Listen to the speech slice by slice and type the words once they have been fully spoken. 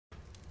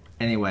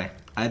Anyway,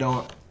 I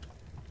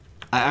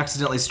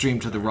accidentally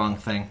streamed to the wrong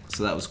thing,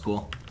 so that was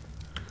cool.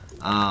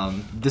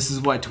 This is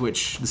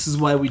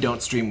why we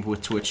don't stream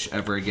with Twitch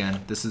ever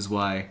again. This is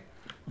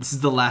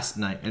the last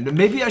night. And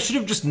maybe I should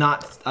have just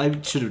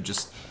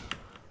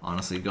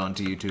honestly gone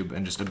to YouTube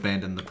and just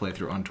abandoned the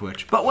playthrough on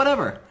Twitch. But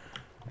whatever.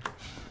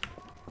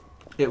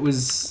 It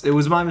was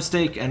my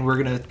mistake, and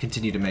we're gonna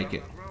continue to make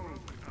it.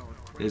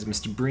 There's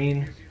Mr.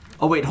 Breen.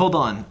 Oh wait, hold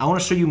on. I want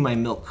to show you my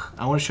milk.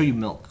 I want to show you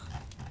milk.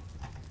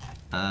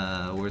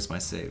 Where's my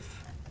save?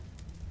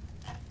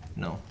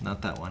 No,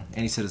 not that one.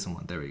 Any citizen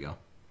one. There we go.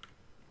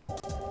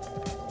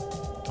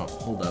 Oh,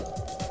 hold up.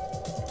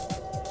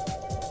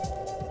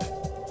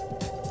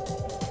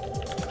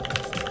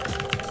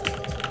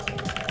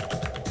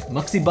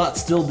 MuxieBot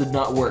still did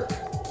not work.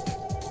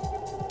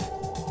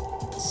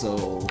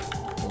 So,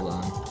 hold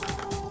on.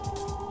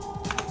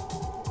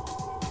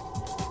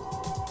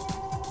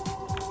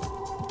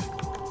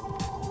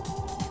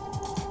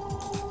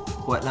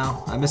 What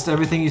now? I missed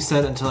everything you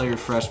said until I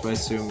refreshed, but I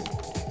assume...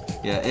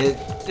 Yeah,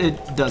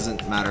 it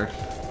doesn't matter.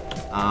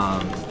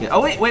 Yeah.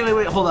 Oh, wait,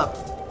 hold up.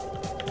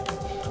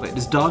 Wait,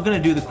 is Dog gonna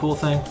do the cool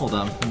thing? Hold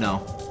on,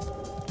 no.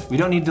 We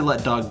don't need to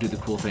let Dog do the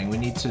cool thing. We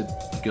need to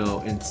go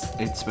and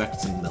inspect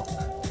some milk.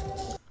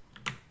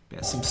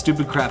 Yeah, some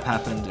stupid crap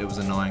happened. It was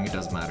annoying. It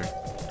doesn't matter.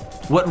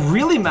 What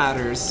really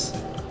matters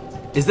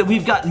is that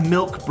we've got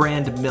milk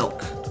brand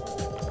milk.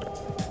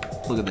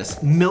 Look at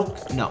this.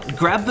 Milk. No,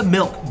 grab the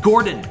milk.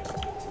 Gordon.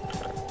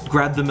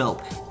 Grab the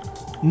milk.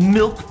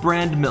 Milk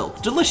brand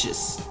milk.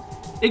 Delicious.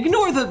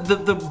 Ignore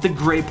the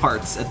gray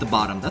parts at the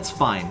bottom. That's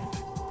fine.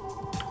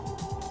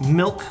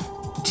 Milk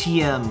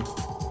TM.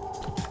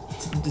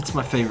 It's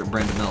my favorite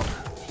brand of milk.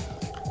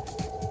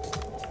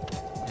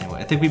 Anyway,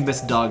 I think we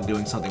missed Dog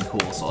doing something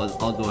cool, so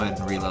I'll go ahead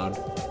and reload.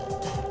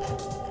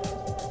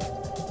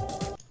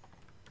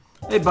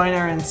 Hey,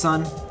 Binary and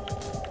Son.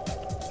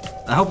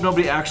 I hope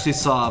nobody actually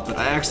saw, but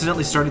I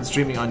accidentally started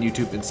streaming on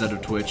YouTube instead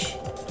of Twitch.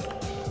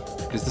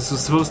 Because this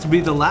was supposed to be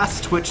the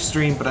last Twitch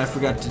stream, but I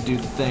forgot to do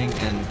the thing,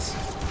 and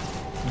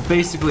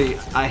basically,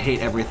 I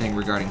hate everything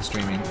regarding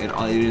streaming. It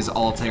is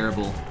all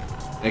terrible,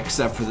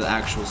 except for the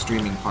actual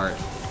streaming part,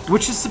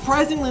 which is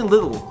surprisingly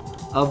little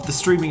of the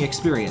streaming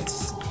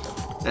experience.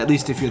 At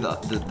least if you're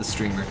the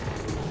streamer.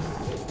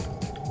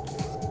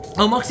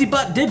 Oh,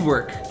 MuxieBot did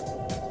work!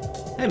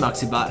 Hey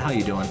MuxieBot, how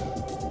you doing?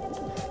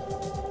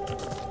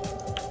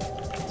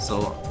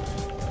 So,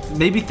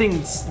 maybe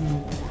things...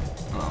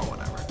 Oh,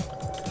 whatever.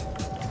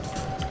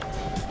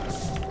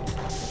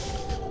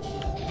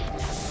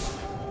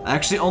 I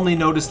actually only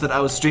noticed that I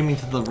was streaming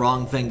to the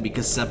wrong thing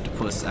because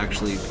Septipus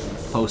actually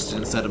posted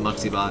instead of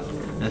MuxieBot.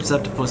 And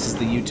Septipus is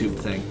the YouTube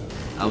thing.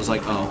 I was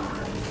like, oh,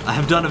 I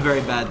have done a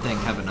very bad thing,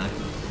 haven't I?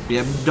 But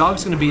yeah,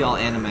 Dog's gonna be all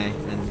anime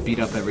and beat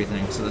up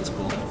everything, so that's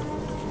cool.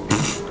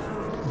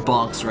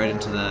 Bonks right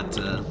into that,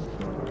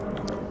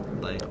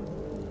 like...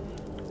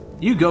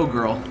 You go,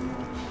 girl.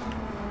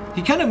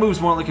 He kind of moves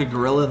more like a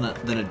gorilla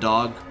than a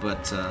dog,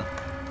 but,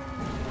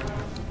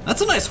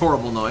 that's a nice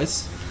horrible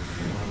noise.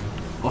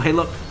 Oh, hey,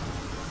 look.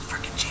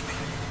 Freaking G-Man.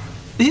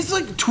 He's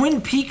like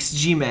Twin Peaks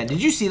G-Man.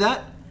 Did you see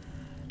that?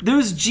 There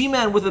was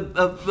G-Man with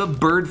a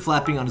bird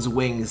flapping on his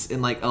wings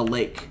in, like, a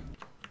lake.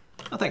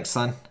 Oh, thanks,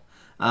 son.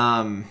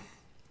 But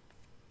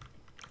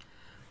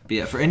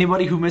yeah, for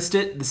anybody who missed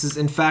it, this is,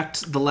 in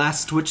fact, the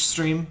last Twitch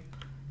stream.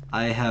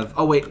 I have...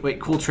 Oh, wait,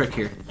 cool trick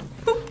here.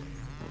 Boop.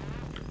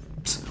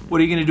 Psst, what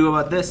are you gonna do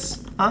about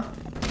this? Huh?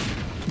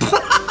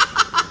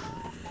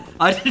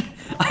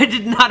 I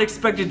did not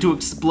expect it to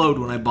explode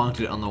when I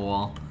bonked it on the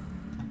wall.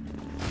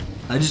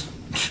 I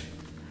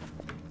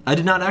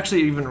did not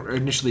actually even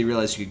initially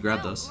realize you could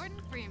grab those.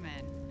 Freeman.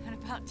 And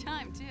about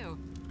time, too.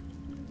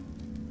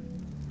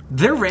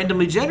 They're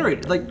randomly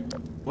generated. Like,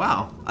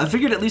 wow. I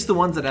figured at least the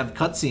ones that have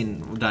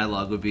cutscene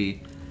dialogue would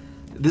be...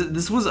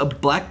 This was a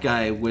black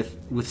guy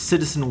with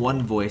Citizen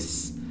 1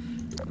 voice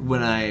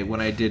when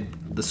I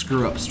did the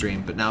screw-up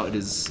stream, but now it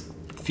is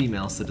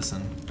female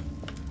Citizen.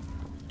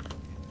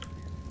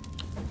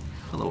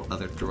 Hello,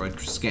 other droid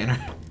scanner.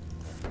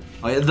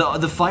 Oh yeah,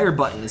 the fire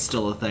button is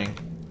still a thing.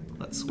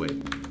 Let's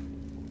wait.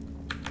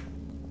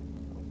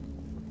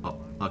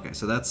 Oh, okay,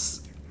 so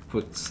that's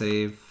quick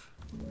save.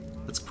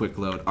 That's quick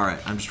load.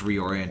 Alright, I'm just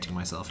reorienting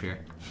myself here.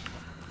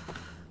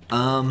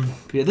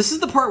 Yeah, this is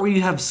the part where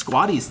you have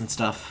squatties and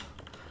stuff.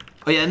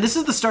 Oh yeah, and this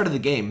is the start of the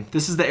game.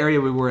 This is the area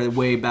we were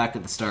way back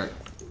at the start.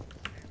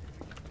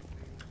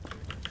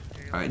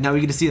 Alright, now we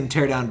get to see them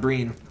tear down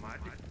Breen.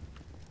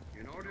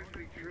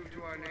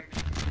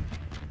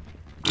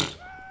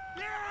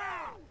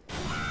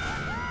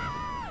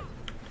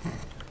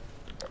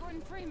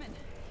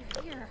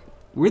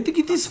 Where'd they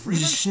get these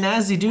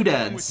snazzy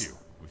doodads?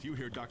 With you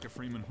here, Dr.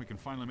 Freeman, we can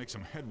finally make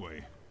some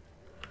headway.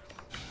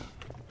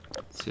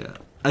 So, yeah.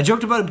 I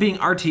joked about it being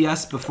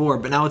RTS before,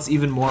 but now it's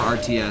even more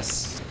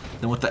RTS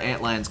than with the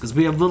antlions, because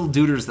we have little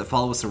duders that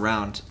follow us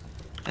around.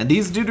 And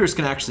these duders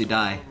can actually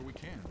die.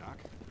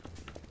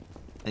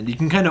 And you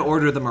can kind of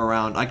order them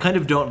around. I kind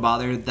of don't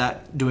bother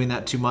doing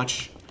that too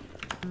much.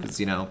 Because,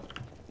 you know,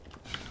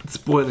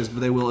 Spoilers,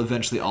 but they will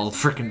eventually all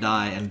frickin'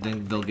 die, and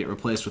then they'll get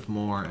replaced with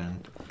more,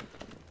 and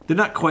they're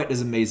not quite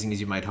as amazing as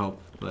you might hope,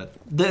 but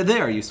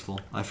they are useful.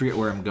 I forget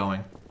where I'm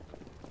going.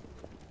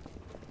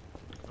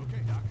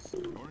 Okay, Doc,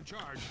 you're in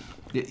charge.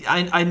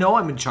 Yeah, I know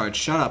I'm in charge.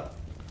 Shut up.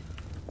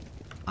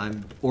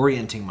 I'm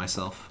orienting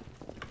myself.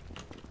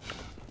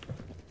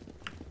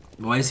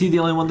 Why is he the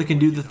only one that can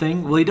do the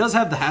thing? Well, he does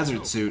have the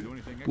hazard suit,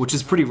 which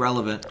is pretty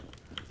relevant.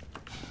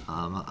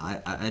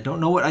 I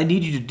don't know what I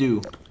need you to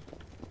do.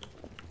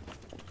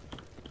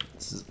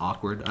 This is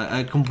awkward.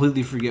 I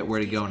completely forget where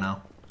to go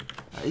now.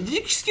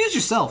 Excuse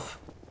yourself.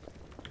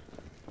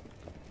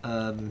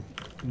 Go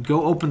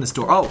open this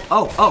door. Oh,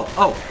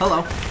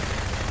 hello.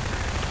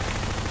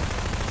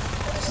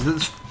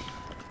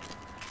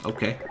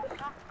 Okay.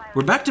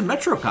 We're back to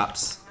Metro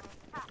Cops.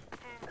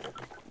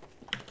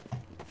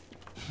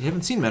 You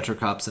haven't seen Metro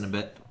Cops in a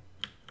bit.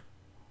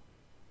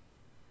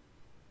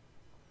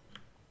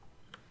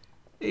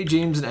 Hey,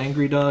 James and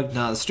Angry Dog.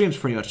 Nah, the stream's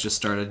pretty much just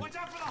started. Watch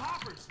out for the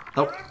hoppers.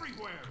 Oh. They're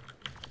everywhere.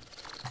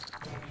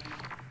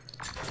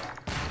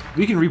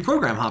 We can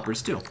reprogram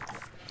hoppers, too.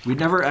 We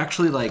never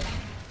actually, like,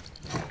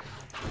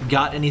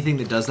 got anything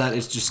that does that.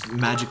 It's just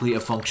magically a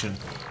function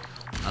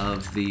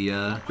of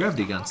the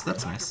gravity guns.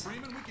 That's nice.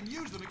 Freeman, we can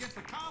use them against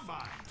the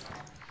Combine.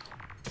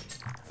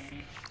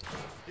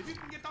 If you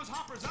can get those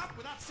hoppers up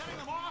without setting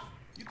them off,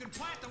 you can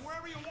plant them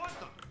wherever you want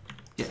them.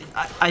 Yeah,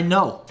 I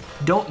know.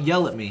 Don't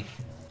yell at me.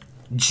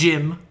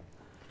 Jim,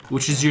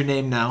 which is your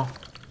name now.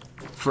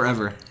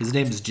 Forever. His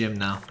name is Jim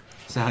now.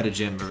 Say hi to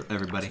Jim,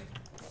 everybody.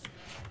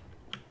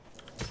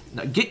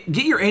 Now, get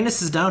your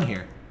anuses down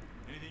here.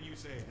 Anything you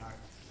say,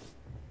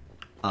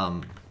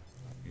 Doc.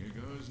 Here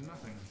goes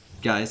nothing.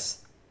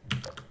 Guys.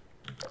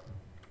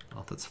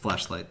 Oh, that's a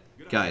flashlight.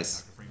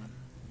 Guys. Dr. Freeman.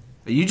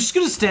 Are you just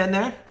gonna stand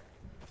there?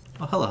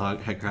 Oh, hello,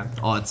 head crab.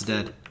 Oh, it's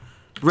dead.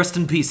 Rest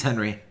in peace,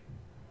 Henry.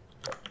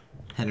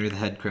 Henry the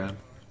head crab.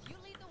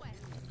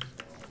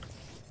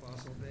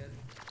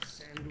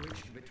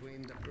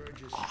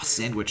 Oh,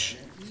 sandwich.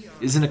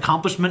 Is an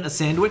accomplishment a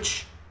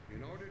sandwich?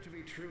 In order to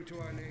be true to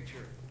our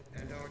nature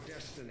and our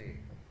destiny,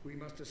 we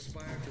must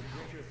aspire to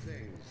greater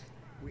things.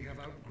 We have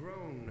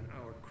outgrown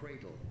our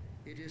cradle.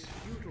 It is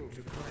futile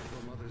to cry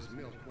for mother's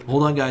milk.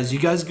 Hold on, guys. You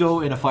guys go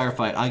in a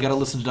firefight. I gotta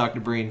listen to Dr.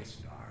 Breen.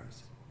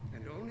 Stars.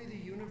 And only the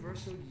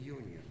universal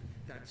union,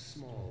 that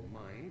small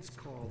minds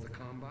call the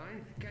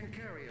Combine, can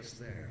carry us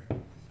there.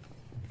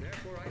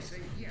 Therefore, I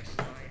say yes,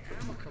 I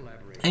am a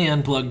collaborator.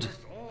 And plugged. Let us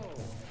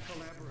all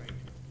collaborate.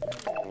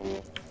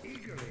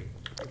 Eagerly,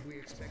 if we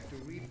expect to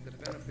reap the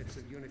benefits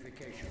of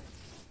unification.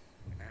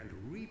 And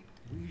reap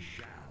we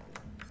shall.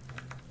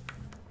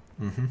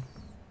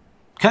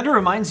 Kind of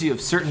reminds you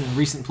of certain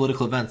recent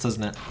political events,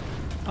 doesn't it?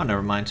 Oh,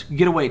 never mind.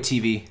 Get away,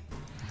 TV.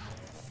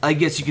 I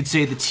guess you could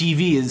say the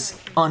TV is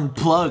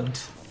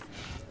unplugged.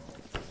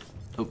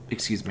 Oh,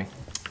 excuse me.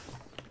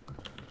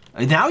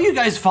 Now you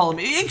guys follow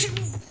me.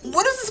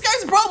 What is this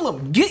guy's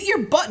problem? Get your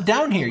butt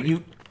down here.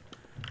 You...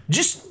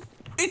 Just...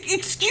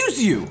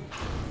 Excuse you.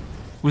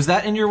 Was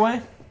that in your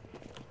way?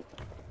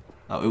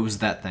 Oh, it was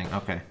that thing.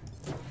 Okay.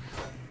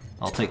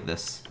 I'll take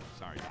this.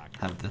 Sorry, Doc.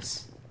 Have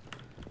this.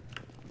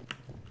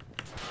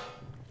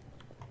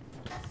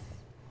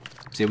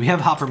 See, we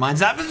have hopper mines.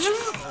 That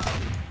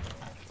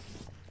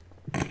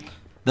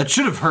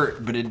should have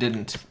hurt, but it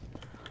didn't.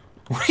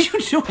 What are you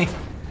doing?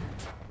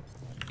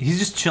 He's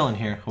just chilling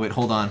here. Wait,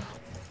 hold on.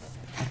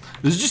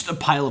 There's just a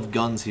pile of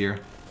guns here.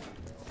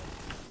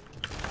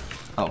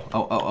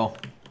 Oh.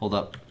 Hold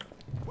up.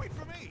 Wait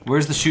for me.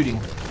 Where's the shooting?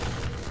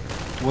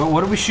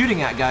 What are we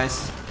shooting at,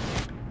 guys?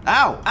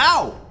 Ow!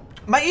 Ow!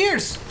 My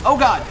ears! Oh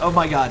god! Oh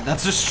my god!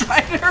 That's a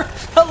Strider!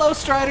 Hello,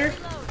 Strider!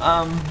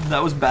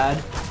 That was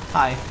bad.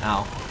 Hi.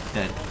 Ow.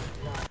 Dead.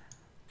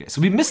 Okay,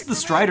 so we missed the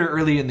Strider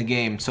early in the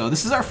game, so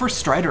this is our first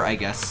Strider, I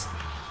guess.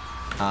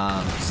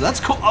 So that's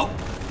cool. Oh!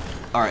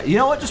 Alright, you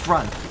know what? Just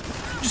run.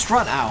 Just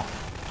run. Ow.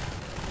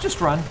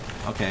 Just run.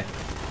 Okay.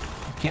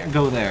 Can't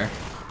go there.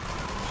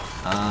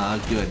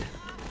 Good.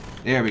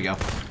 There we go.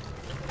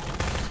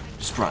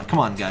 Just run. Come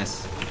on,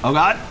 guys. Oh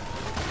god!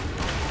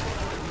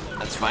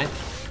 That's fine.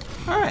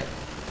 Alright.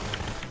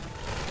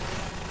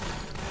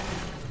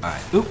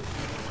 Alright. Oop.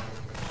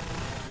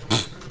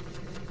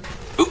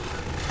 Oop!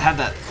 Have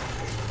that.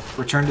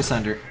 Return to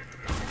sender.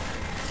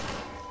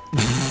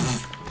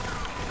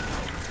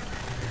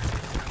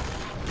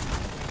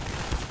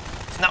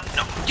 No,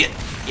 get.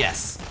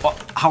 Yes. Oh,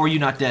 how are you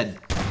not dead?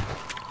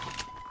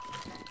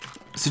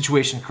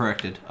 Situation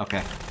corrected.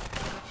 Okay.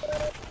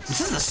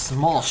 This is a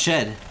small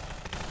shed.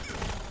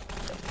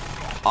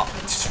 Oh,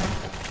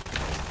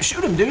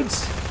 shoot him,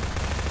 dudes.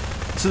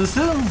 So the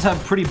citizens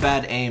have pretty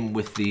bad aim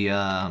with the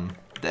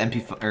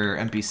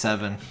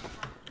MP7.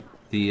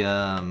 The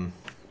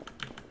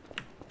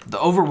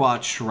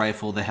Overwatch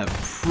rifle they have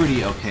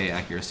pretty okay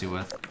accuracy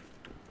with.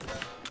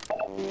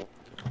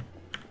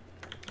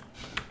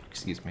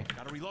 Excuse me.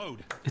 Gotta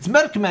reload. It's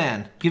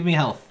Medicoman! Give me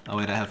health. Oh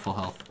wait, I have full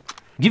health.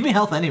 Give me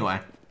health anyway.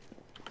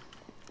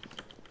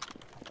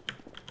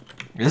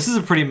 This is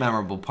a pretty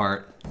memorable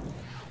part.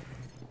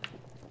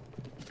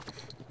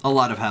 A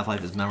lot of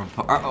Half-Life is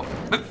memorable. Uh oh.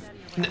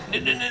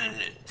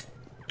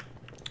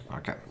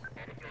 Okay.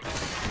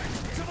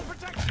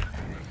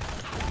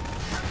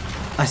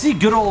 I see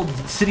good old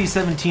City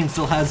 17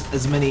 still has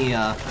as many,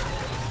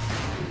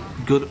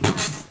 good...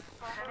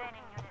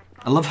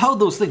 I love how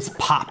those things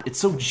pop. It's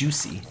so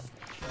juicy.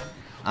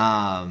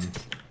 Good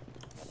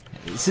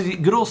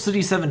old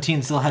City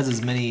 17 still has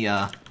as many,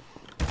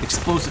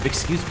 explosive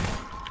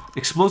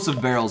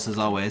barrels as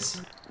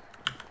always.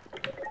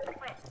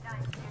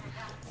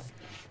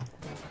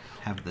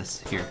 Have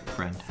this. Here,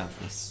 friend, have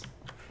this.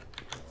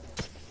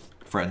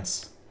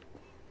 Friends.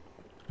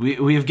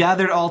 We have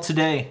gathered all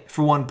today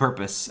for one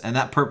purpose, and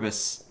that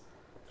purpose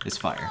is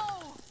fire.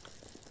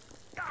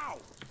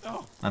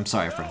 I'm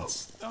sorry,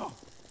 friends.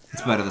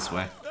 It's better this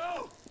way.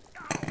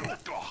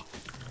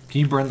 Can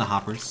you burn the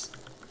hoppers?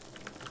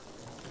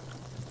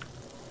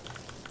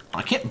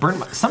 I can't burn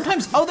my...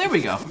 Sometimes... Oh, there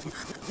we go.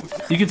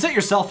 You can set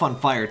yourself on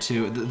fire,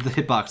 too. The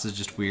hitbox is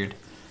just weird.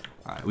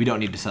 Alright, we don't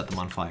need to set them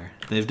on fire.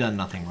 They've done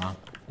nothing wrong.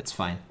 It's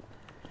fine.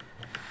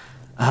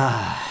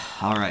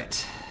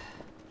 Alright.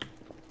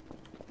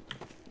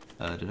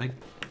 Did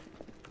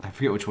I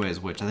forget which way is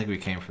which. I think we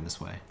came from this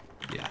way.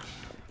 Yeah.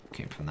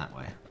 Came from that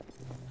way.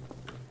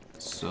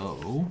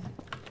 So...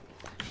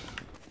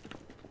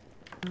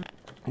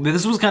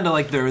 This was kind of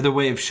like their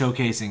way of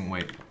showcasing...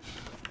 Wait.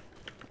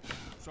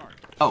 Sorry.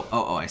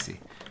 Oh, I see.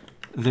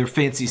 Their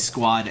fancy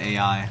squad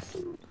AI.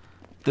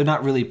 They're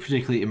not really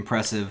particularly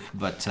impressive,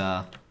 but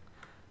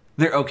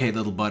they're okay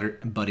little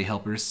buddy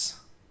helpers.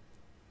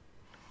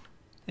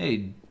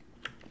 Hey,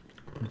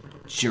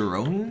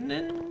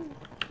 Jeronin?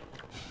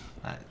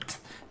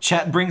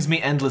 Chat brings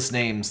me endless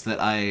names that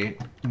I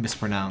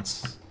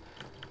mispronounce.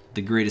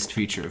 The greatest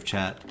feature of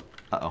chat.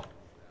 Uh-oh.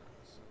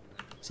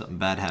 Something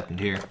bad happened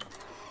here.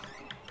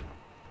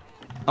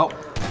 Oh,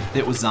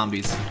 it was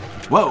zombies.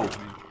 Whoa!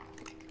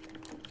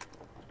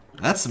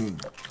 That's some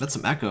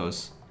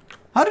echoes.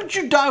 How did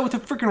you die with a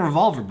freaking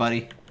revolver,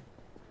 buddy?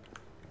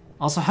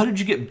 Also, how did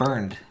you get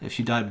burned if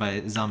you died by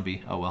a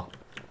zombie? Oh well.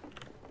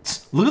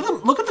 Look at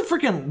them! Look at the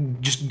freaking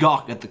just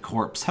gawk at the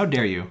corpse. How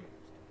dare you?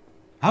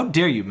 How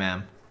dare you,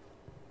 ma'am?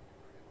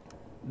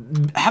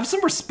 Have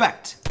some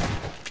respect.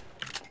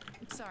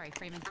 Sorry,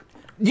 Freeman.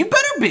 You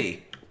better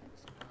be.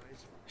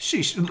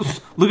 Sheesh.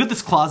 Look at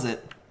this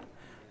closet.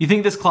 You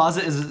think this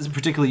closet is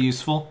particularly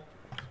useful?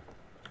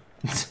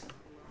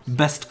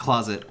 Best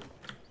closet.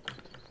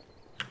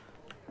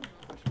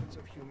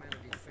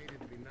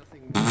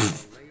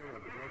 This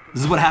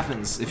is what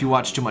happens if you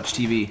watch too much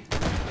TV.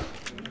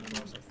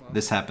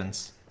 This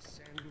happens.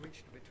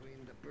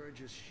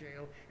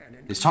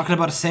 He's talking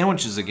about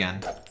sandwiches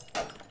again.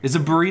 Is a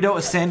burrito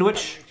a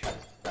sandwich?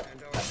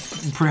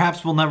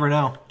 Perhaps we'll never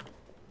know.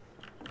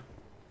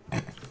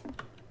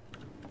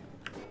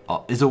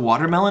 Oh, is a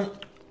watermelon?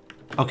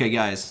 Okay,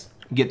 guys,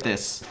 get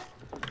this.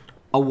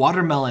 A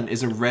watermelon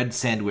is a red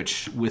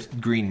sandwich with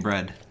green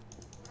bread.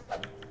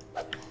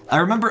 I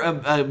remember a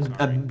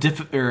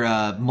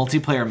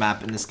multiplayer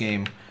map in this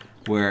game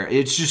where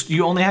it's just,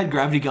 you only had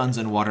gravity guns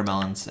and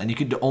watermelons, and you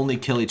could only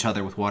kill each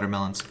other with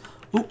watermelons.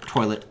 Ooh,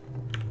 toilet.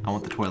 I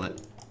want the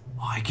toilet.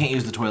 Oh, I can't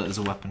use the toilet as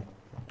a weapon.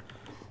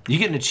 You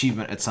get an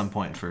achievement at some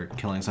point for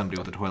killing somebody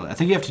with a toilet. I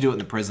think you have to do it in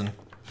the prison.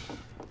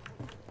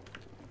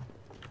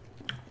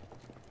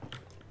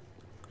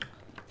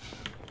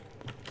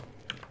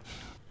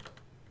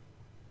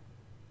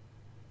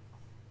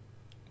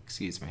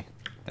 Excuse me.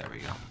 There we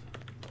go.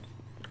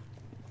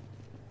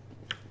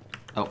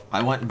 Oh,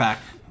 I went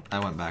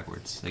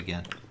backwards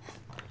again.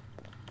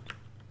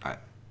 Alright.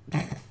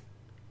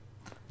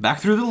 Back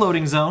through the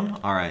loading zone.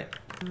 Alright.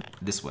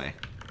 This way.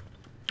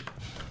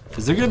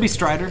 Is there gonna be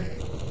Strider?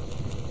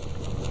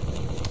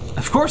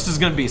 Of course there's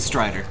gonna be a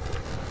Strider.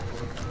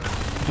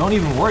 Don't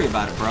even worry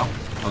about it, bro.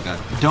 Oh god.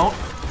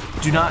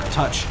 Do not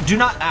touch. Do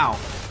not, ow.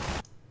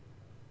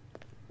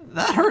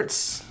 That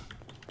hurts.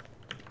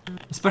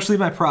 Especially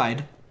my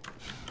pride.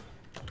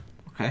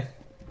 Okay.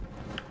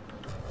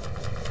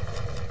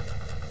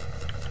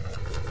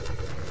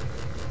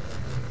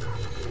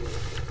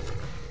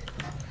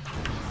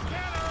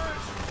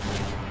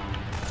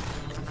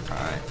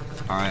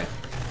 Alright.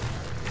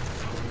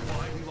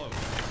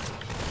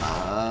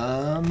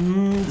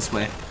 This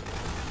way.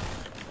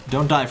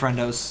 Don't die,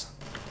 friendos.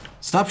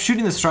 Stop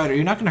shooting the Strider.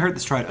 You're not gonna hurt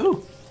the Strider.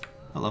 Ooh.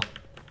 Hello.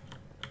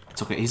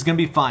 It's okay. He's gonna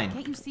be fine.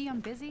 Can't you see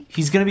I'm busy?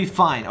 He's gonna be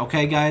fine,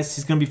 okay, guys?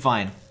 He's gonna be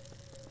fine.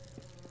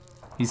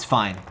 He's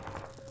fine.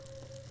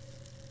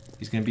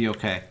 He's gonna be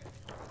okay.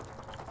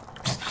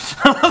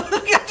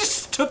 I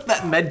just took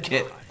that med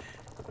kit.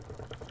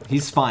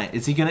 He's fine.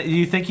 Is he gonna... Do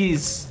you think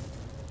he's...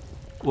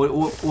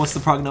 What's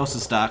the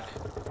prognosis, Doc?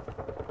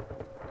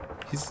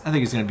 I think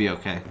he's gonna be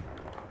okay.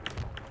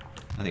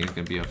 I think he's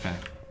gonna be okay.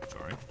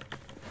 Sorry.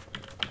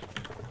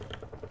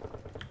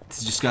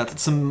 He's just got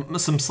some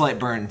slight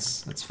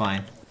burns. That's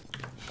fine.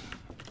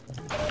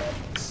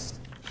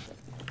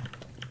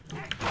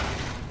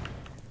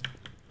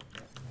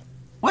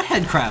 What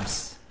head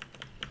crabs?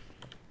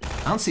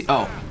 I don't see...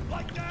 Oh.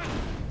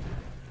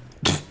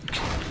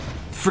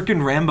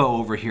 Frickin' Rambo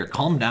over here.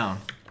 Calm down.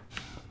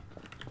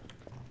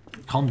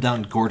 Calm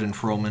down, Gordon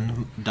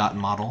Freeman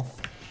 .model.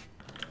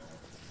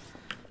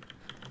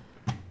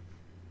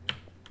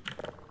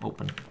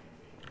 Open.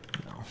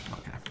 No,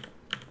 okay.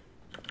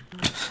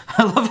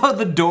 I love how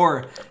the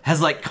door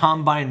has like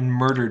combine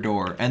murder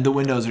door and the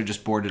windows are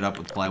just boarded up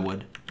with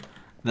plywood.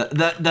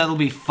 That'll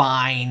be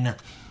fine.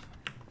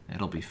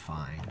 It'll be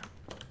fine.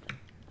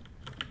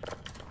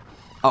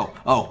 Oh,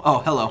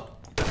 hello.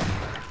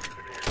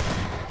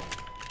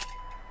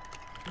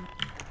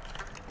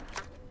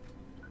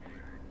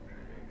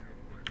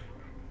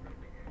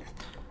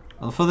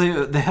 I love how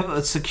they have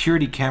a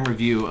security camera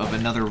view of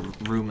another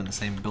room in the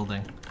same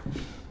building.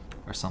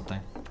 Or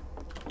something.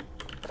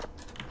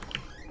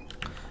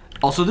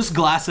 Also, this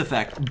glass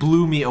effect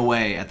blew me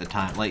away at the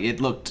time. Like,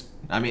 it looked...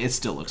 I mean, it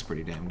still looks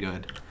pretty damn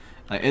good.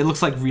 Like, it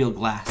looks like real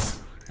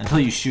glass. Until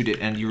you shoot it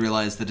and you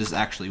realize that it's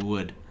actually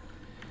wood.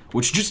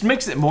 Which just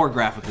makes it more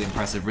graphically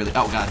impressive, really.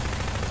 Oh, God.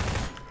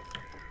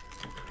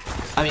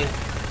 I mean...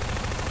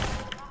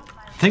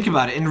 Think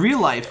about it. In real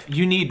life,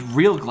 you need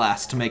real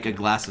glass to make a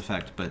glass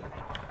effect, but...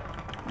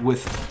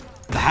 With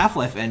the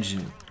Half-Life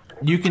engine,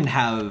 you can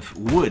have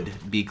wood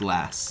be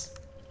glass.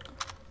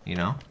 You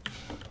know?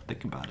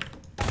 Think about it.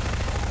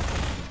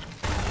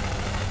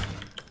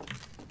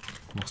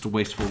 Most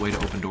wasteful way to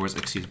open doors,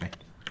 excuse me.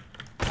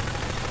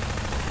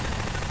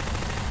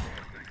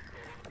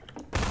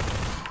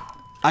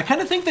 I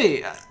kind of think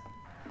they...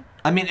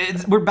 I mean,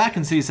 we're back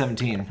in City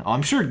 17. Oh,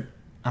 I'm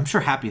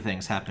sure happy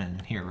things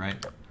happen here,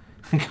 right?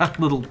 Got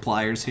little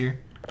pliers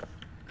here.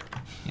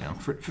 You know,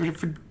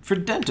 for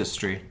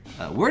dentistry.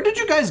 Where did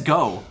you guys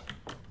go?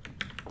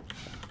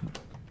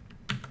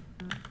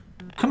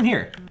 Come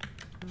here.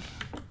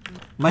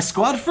 My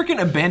squad freaking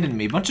abandoned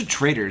me. Bunch of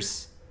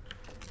traitors.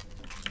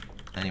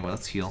 Anyway,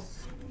 let's heal.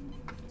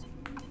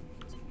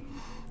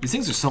 These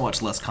things are so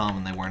much less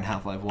common than they were in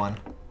Half-Life 1.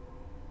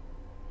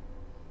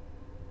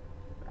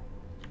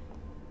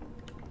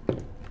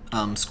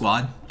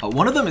 Squad.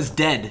 One of them is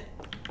dead.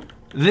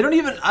 They don't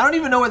even... I don't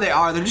even know where they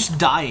are. They're just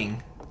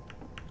dying.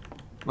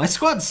 My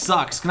squad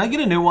sucks. Can I get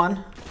a new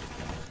one?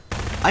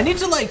 I need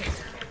to, like...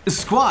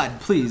 Squad,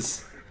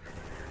 please.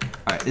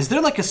 Alright, is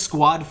there, like, a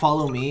squad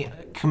follow me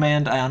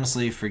command? I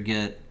honestly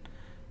forget.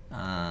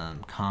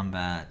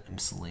 Combat,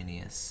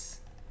 miscellaneous.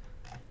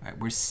 Alright,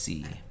 where's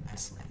C?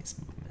 Miscellaneous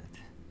movement.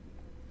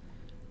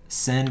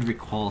 Send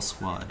recall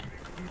squad.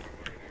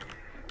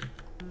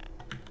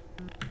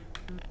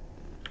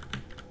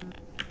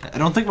 I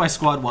don't think my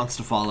squad wants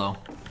to follow.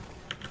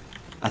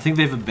 I think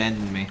they've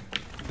abandoned me.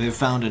 They've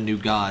found a new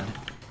god.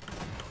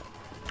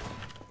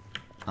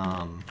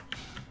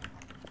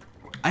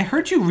 I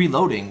heard you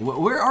reloading.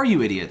 Where are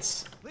you,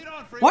 idiots?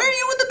 Why are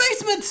you in the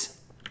basement?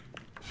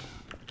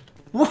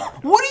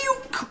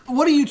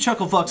 What are you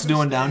chuckle fucks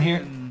doing down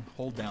here?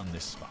 Hold down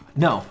this spot.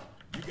 No.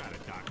 You got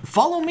it, Doc.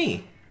 Follow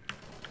me.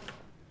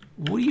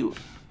 What are you...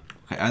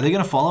 Okay, are they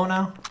gonna follow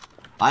now?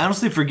 I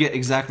honestly forget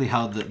exactly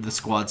how the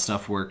squad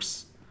stuff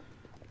works.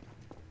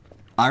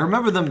 I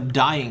remember them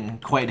dying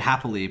quite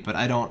happily, but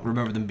I don't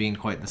remember them being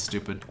quite this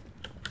stupid.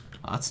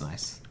 Oh, that's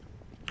nice.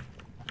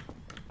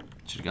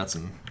 Should've got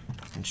some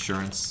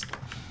insurance.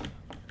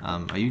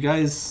 Are you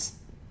guys...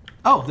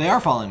 Oh, they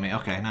are following me.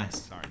 Okay,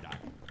 nice. Sorry, Doc.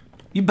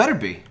 You better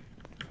be.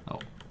 Oh.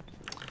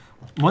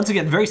 Once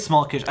again, very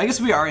small kitchen. I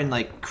guess we are in,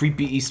 like,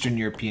 creepy Eastern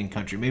European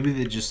country. Maybe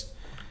they just...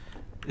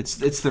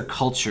 It's their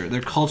culture.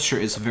 Their culture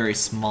is very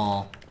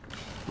small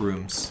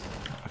rooms.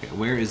 Okay,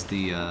 where is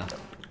the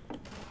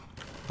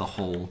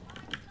hole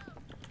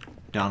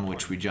down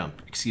which we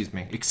jump? Excuse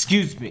me.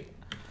 Excuse me.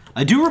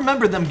 I do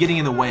remember them getting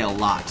in the way a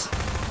lot.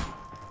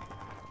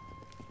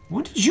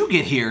 When did you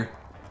get here?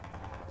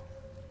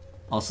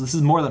 Also, this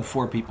is more than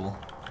 4 people.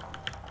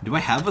 Do I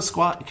have a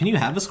squad? Can you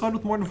have a squad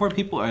with more than 4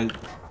 people? Or is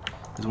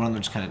one of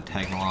them just kind of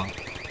tagging along?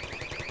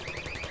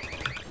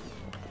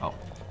 Oh.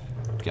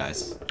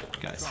 Guys.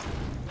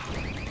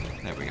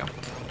 There we go.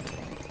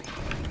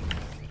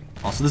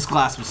 Also, this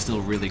glass was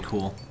still really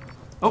cool.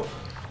 Oh!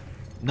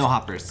 No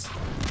hoppers.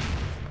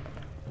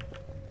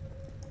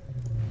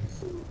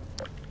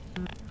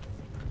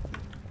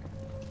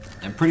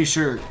 I'm pretty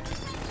sure,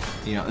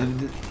 you know,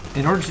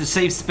 in order to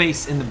save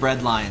space in the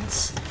bread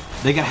lines,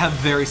 they gotta have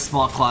very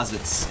small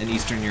closets in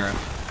Eastern Europe.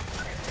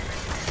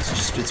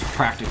 It's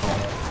practical.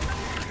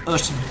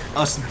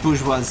 Us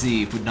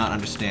bourgeoisie would not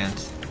understand.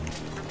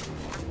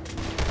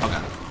 Oh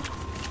god.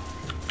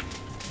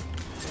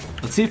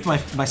 Let's see if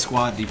my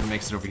squad even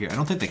makes it over here. I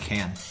don't think they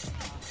can.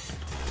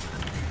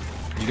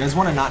 You guys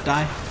want to not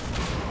die?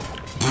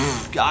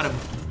 Got him.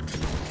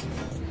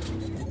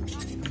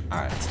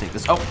 Alright, let's take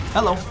this. Oh,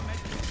 hello.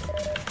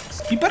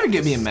 You better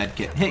give me a med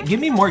kit. Hey, give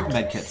me more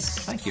med kits.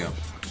 Thank you.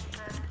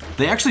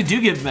 They actually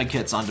do give med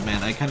kits on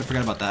demand. I kind of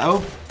forgot about that.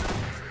 Oh.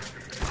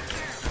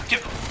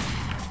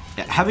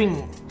 Yeah,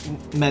 having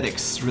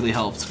medics really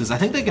helps because I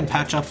think they can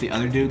patch up the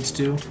other dudes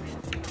too.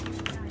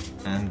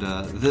 And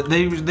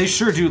they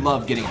sure do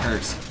love getting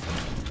hurt.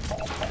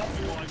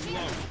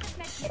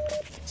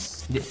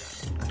 Yeah,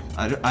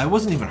 I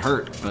wasn't even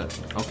hurt, but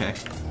okay.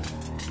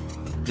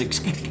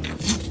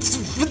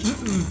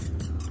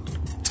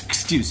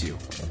 Excuse you.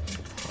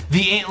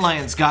 The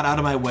antlions got out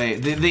of my way.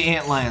 The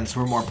antlions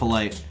were more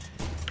polite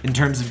in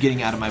terms of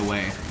getting out of my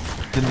way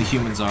than the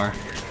humans are.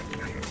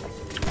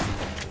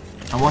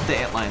 I want the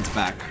antlions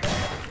back.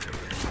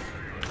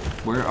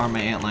 Where are my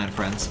antlion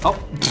friends? Oh,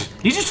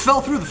 he just fell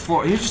through the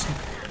floor. He just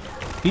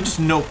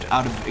noped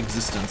out of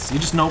existence. He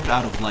just noped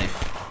out of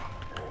life.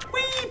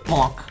 Whee!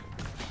 Plonk.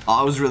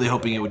 Oh, I was really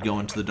hoping it would go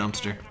into the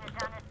dumpster.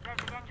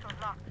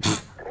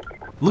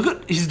 Look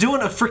at, he's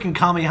doing a freaking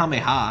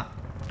Kamehameha.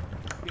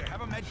 Here,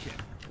 have a med kit.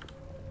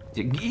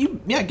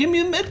 Yeah, give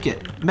me a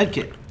medkit.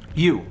 Medkit.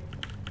 You.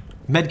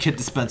 Medkit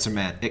dispenser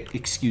man.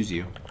 Excuse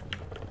you.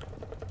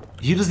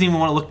 He doesn't even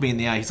want to look me in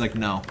the eye. He's like,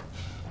 no.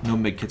 No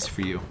medkits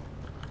for you.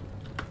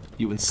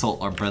 You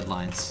insult our bread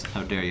lines.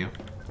 How dare you.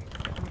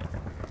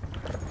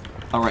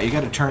 Alright, you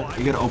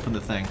gotta open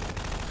the thing.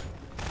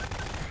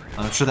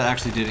 I'm not sure that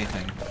actually did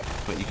anything,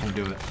 but you can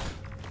do it.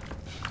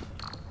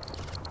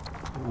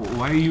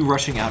 Why are you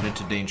rushing out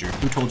into danger?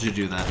 Who told you to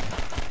do that?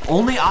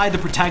 Only I, the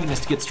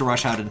protagonist, gets to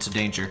rush out into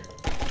danger.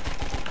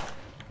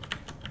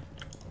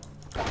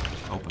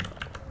 Open.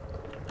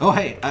 Oh,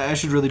 hey, I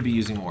should really be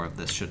using more of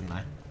this, shouldn't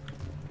I?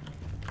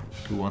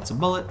 Who wants a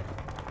bullet?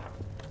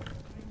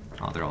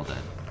 Oh, they're all dead.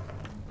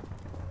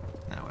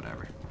 Nah,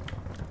 whatever.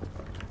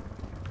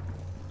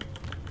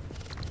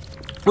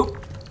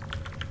 Oop!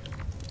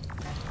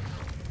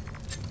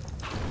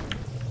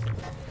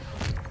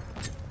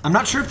 I'm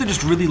not sure if they're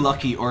just really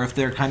lucky or if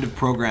they're kind of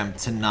programmed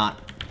to not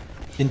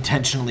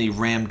intentionally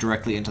ram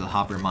directly into the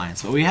hopper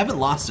mines. But we haven't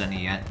lost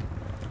any yet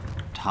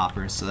to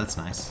hoppers, so that's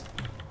nice.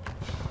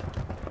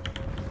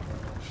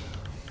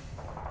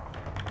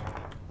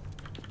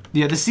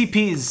 Yeah, the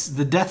CPs,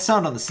 the death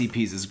sound on the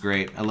CPs is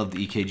great. I love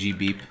the EKG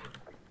beep.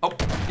 Oh,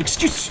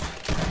 excuse.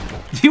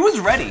 He was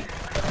ready.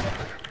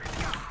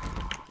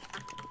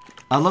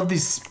 I love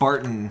these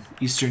Spartan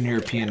Eastern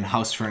European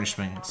house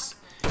furnishings.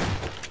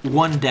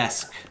 One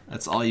desk.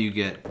 That's all you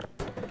get.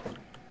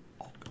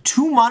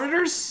 2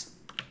 monitors?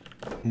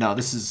 No,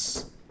 this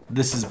is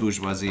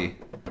bourgeoisie.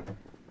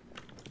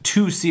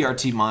 2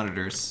 CRT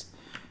monitors.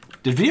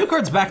 Did video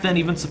cards back then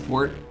even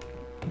support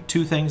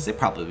 2 things? They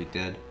probably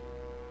did.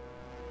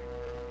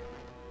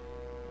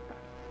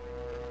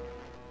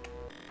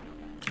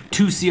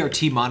 Two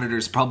CRT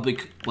monitors probably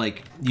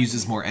like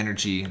uses more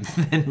energy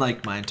than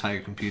like my entire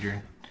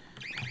computer.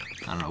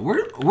 I don't know.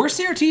 Were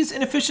CRTs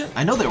inefficient?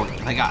 I know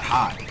they got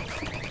hot.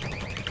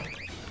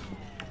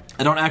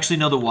 I don't actually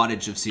know the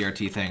wattage of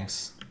CRT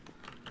things.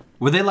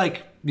 Were they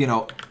like, you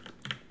know,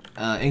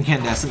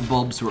 incandescent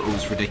bulbs where it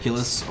was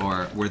ridiculous,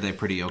 or were they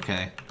pretty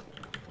okay?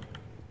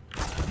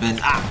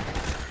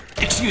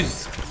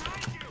 Excuse.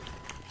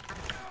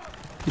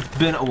 It's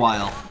been a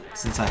while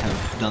since I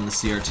have done the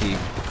CRT.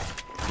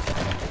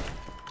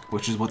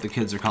 Which is what the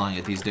kids are calling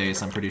it these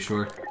days, I'm pretty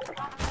sure.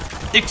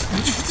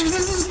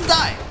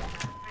 Die!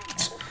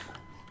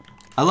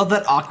 I love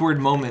that awkward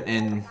moment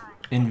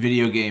in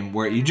video game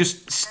where you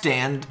just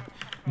stand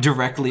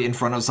directly in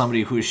front of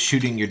somebody who is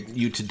shooting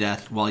you to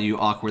death while you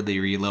awkwardly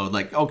reload.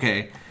 Like,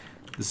 okay,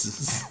 this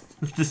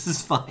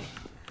is fine.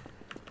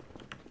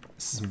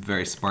 This is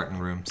very Spartan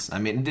rooms. I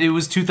mean, it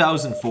was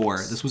 2004.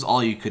 This is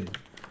all you could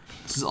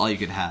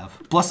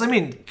have. Plus, I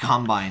mean,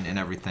 Combine and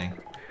everything.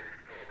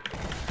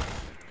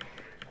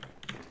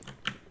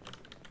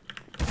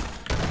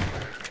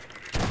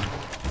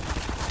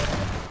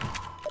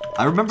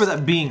 I remember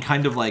that being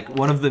kind of like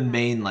one of the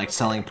main like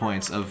selling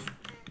points of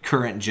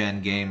current gen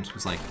games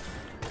was like,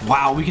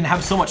 wow, we can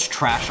have so much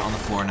trash on the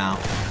floor now.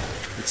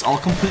 It's all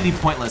completely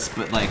pointless,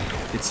 but like,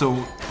 it's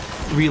so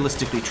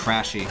realistically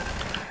trashy.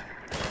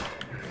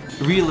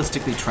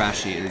 Realistically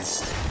trashy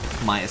is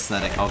my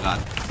aesthetic. Oh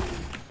god.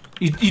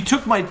 You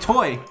took my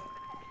toy!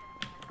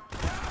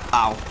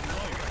 Ow.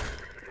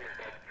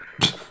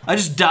 I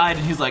just died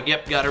and he's like,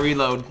 yep, gotta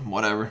reload.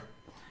 Whatever.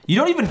 You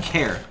don't even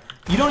care.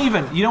 You don't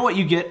even, you know what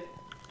you get?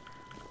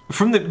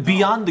 From the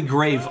beyond the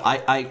grave,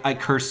 I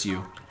curse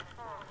you.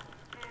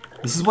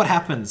 This is what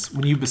happens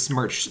when you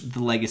besmirch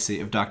the legacy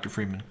of Dr.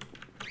 Freeman.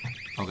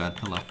 Oh god,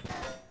 hello.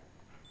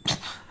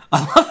 I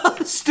love how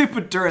the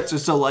stupid turrets are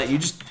so light. You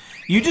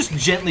just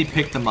gently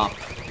pick them up.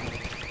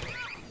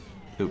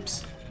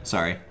 Oops.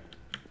 Sorry.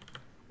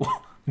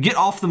 Get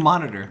off the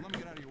monitor.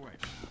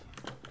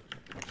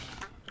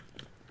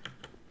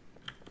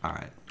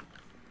 Alright.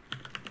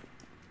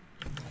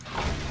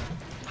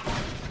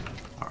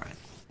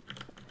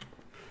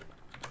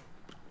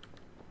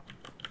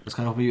 I was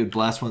kind of hoping you would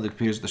blast one of the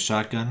computers with a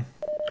shotgun.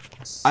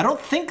 I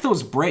don't think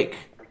those break.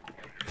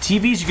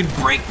 TVs you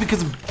can break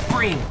because of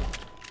brain.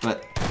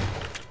 But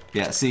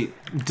yeah, see,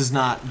 it does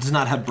not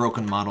have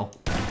broken model.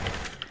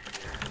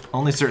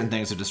 Only certain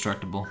things are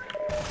destructible.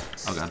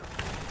 Oh god.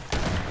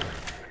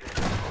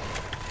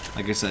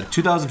 Like I said,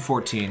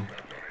 2014.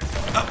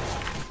 Oh.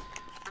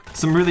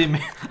 Some really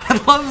I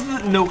love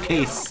the no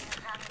case.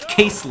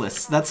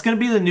 Caseless. That's gonna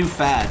be the new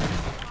fad.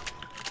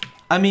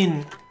 I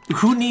mean,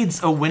 who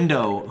needs a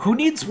window? Who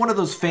needs one of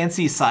those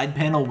fancy side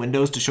panel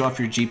windows to show off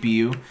your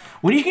GPU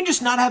when you can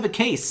just not have a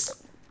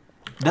case?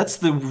 That's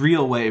the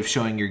real way of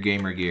showing your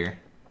gamer gear.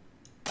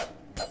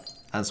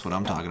 That's what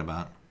I'm talking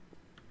about.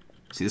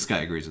 See, this guy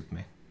agrees with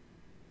me.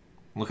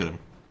 Look at him.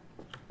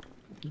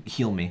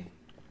 Heal me.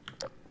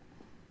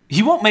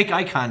 He won't make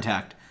eye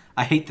contact.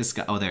 I hate this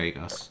guy. Oh, there he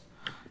goes.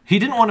 He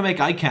didn't want to make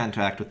eye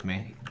contact with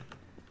me.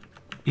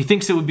 He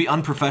thinks it would be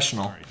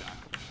unprofessional.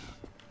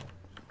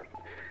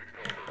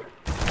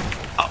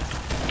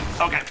 Oh,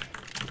 okay.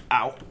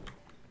 Ow.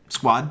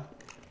 Squad,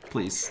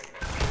 please.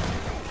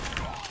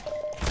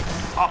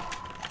 Oh.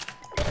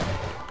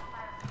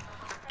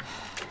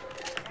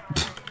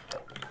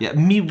 Yeah,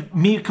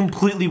 me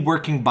completely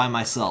working by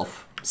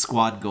myself.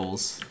 Squad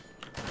goals.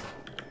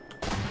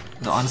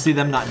 No, honestly,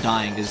 them not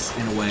dying is,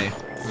 in a way,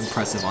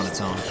 impressive on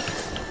its own.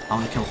 I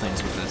want to kill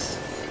things with this.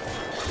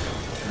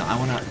 No, I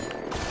want to...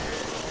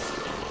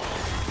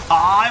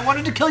 Ah, I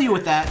wanted to kill you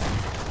with that!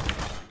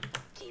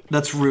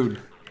 That's rude.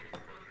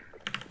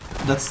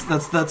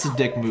 That's a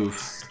dick move.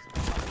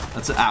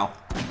 That's a... Ow.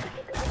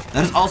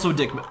 That is also a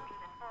dick move.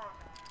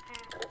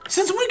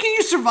 Since when can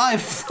you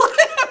survive?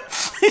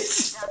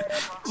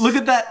 Look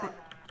at that.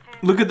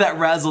 Look at that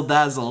razzle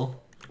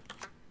dazzle.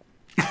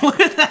 Look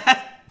at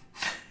that.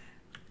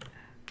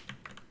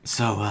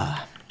 So,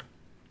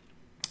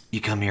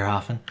 you come here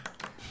often?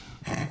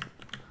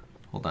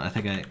 Hold on, I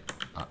think I...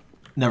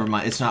 never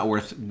mind, it's not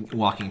worth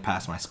walking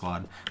past my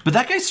squad. But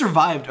that guy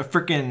survived a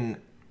frickin'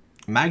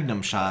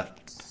 magnum shot.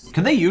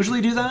 Can they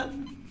usually do that?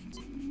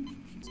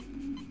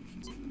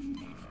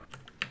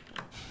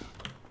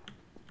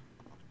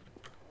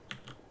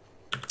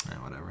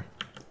 Whatever.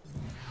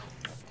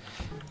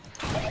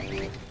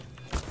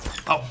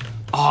 Oh,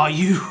 oh,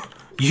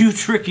 you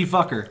tricky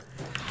fucker.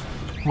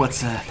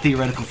 What's a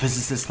theoretical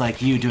physicist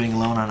like you doing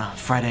alone on a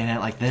Friday night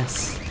like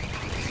this?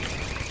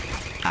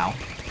 Ow.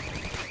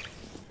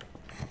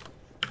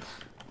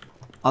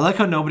 I like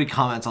how nobody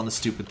comments on the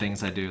stupid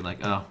things I do.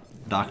 Like, oh,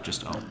 Doc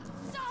just, oh.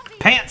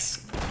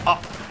 Pants!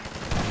 Oh.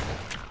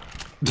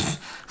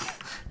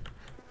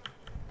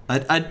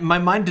 My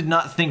mind did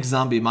not think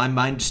zombie. My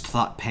mind just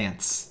thought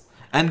pants.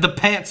 And the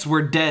pants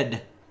were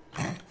dead.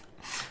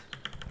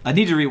 I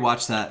need to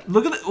rewatch that.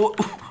 Look at the,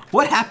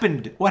 what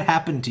happened? What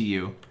happened to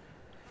you?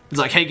 It's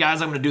like, hey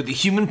guys, I'm gonna do the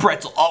human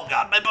pretzel. Oh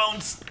god, my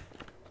bones!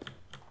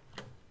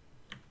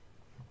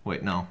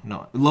 Wait, no.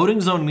 Loading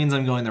zone means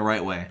I'm going the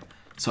right way.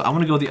 So I'm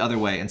gonna go the other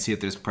way and see if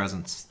there's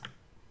presents.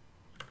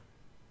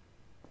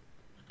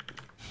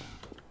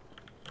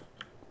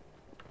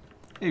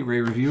 Hey, Ray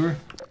Reviewer.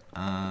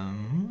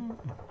 Oh,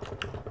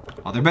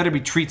 there better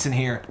be treats in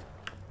here.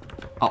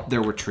 Oh,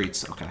 there were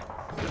treats. Okay.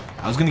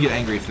 I was gonna get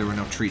angry if there were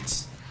no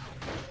treats.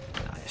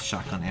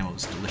 Shotgun ammo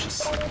is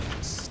delicious.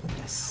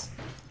 Yes.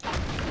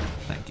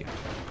 Thank you.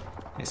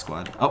 Hey,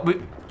 squad. Oh,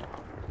 wait.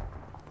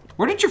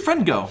 Where did your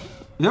friend go?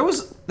 There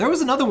was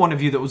another one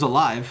of you that was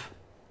alive.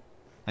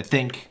 I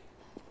think.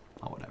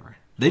 Oh, whatever.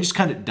 They just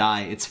kind of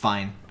die. It's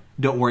fine.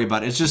 Don't worry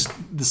about it. It's just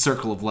the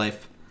circle of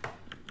life.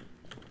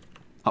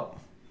 Oh.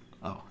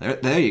 Oh,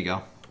 there you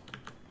go.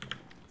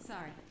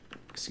 Sorry.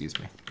 Excuse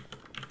me.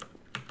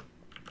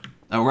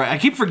 Oh, right. I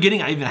keep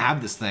forgetting I even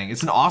have this thing.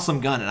 It's an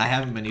awesome gun, and I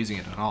haven't been using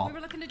it at all. We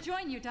were looking to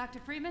join you, Dr.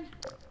 Freeman.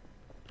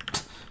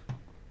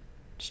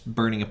 Just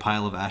burning a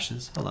pile of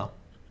ashes. Hello.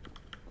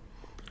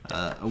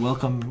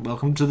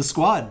 Welcome to the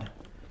squad.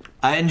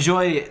 I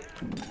enjoy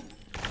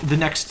the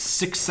next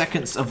 6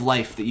 seconds of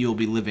life that you'll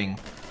be living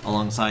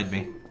alongside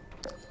me.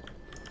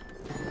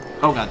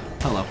 Oh god.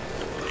 Hello.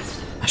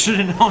 I should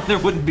have known there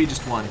wouldn't be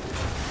just one.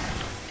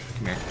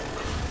 Come here.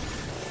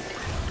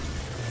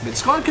 The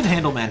squad can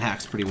handle man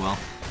hacks pretty well.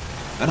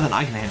 Better than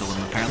I can handle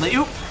them, apparently.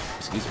 Oop!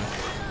 Excuse me.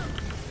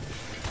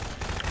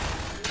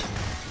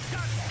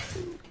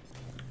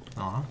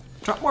 Aw.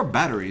 Drop more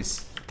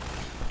batteries.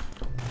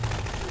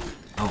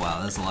 Oh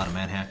wow, that's a lot of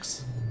man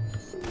hacks.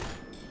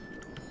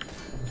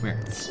 Come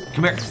here.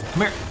 Come here.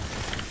 Come here.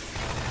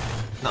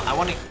 No,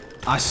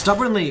 I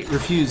stubbornly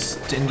refuse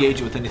to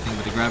engage it with anything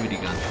but a gravity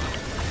gun.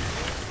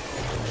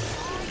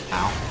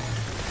 Ow.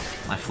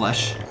 My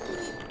flesh.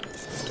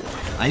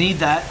 I need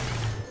that.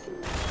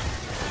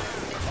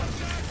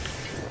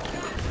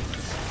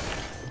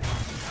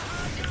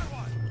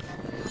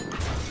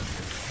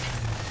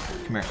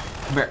 Come here.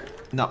 Come here.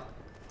 No.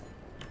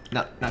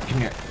 No, come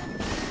here.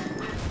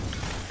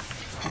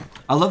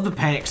 I love the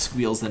panic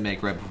squeals they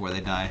make right before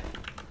they die.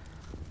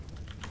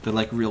 They're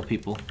like real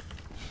people.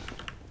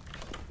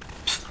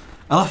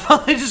 I love how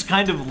they just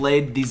kind of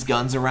laid these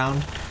guns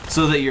around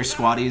so that your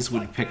squatties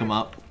would pick them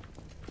up.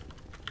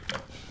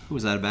 Ooh,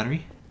 was that a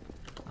battery?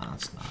 Oh,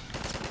 it's not.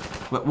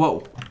 What?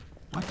 Whoa.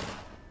 What?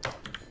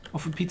 Oh,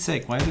 for Pete's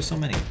sake, why are there so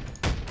many?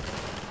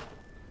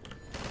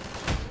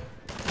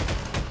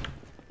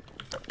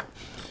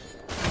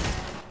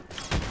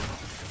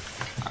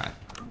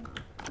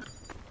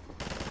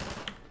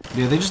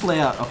 Yeah, they just lay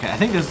out... Okay, I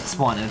think there's a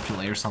spawn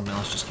infinitely or something.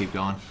 Let's just keep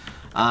going.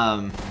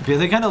 Yeah,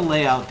 they kind of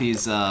lay out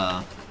these...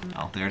 Oh,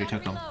 they already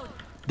took them.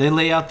 They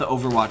lay out the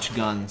Overwatch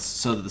guns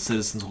so that the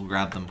citizens will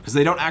grab them. Because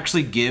they don't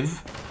actually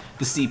give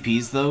the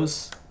CPs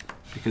those.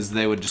 Because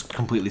they would just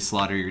completely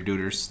slaughter your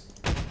duders.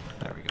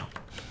 There we go.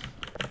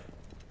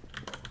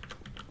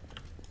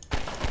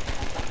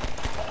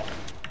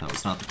 That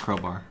was not the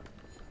crowbar.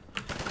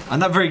 I'm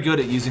not very good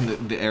at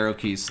using the arrow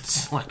keys to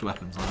select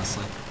weapons,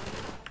 honestly.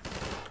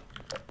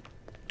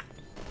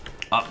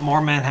 More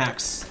man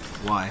hacks.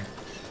 Why?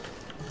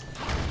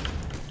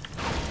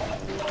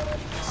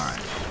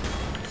 Alright.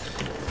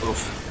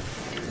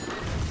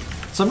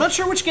 Oof. So I'm not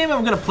sure which game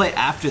I'm gonna play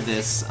after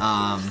this.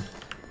 I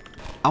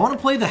want to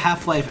play the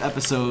Half-Life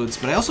episodes,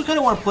 but I also kind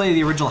of want to play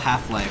the original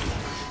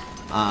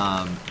Half-Life.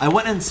 I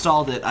went and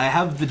installed it. I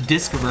have the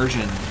disc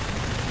version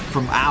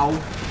from Ow,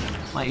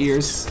 my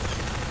ears.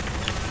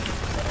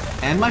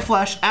 And my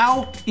flesh.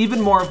 Ow!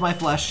 Even more of my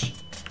flesh.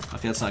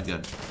 Okay, that's not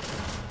good.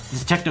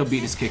 This techno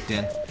beat is kicked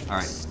in.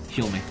 Alright,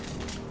 heal me.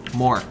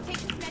 More.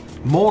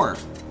 More!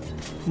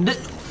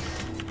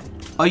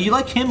 Oh, you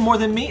like him more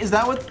than me? Is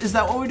that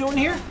what we're doing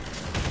here?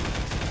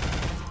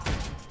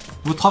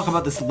 We'll talk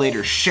about this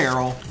later,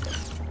 Cheryl.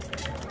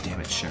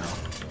 Damn it, Cheryl.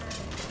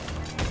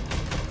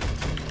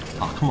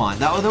 Oh, come on.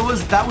 That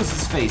was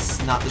his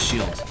face, not the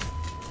shield.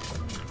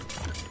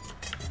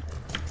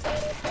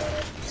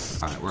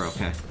 Alright, we're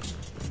okay.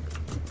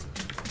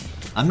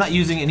 I'm not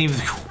using any of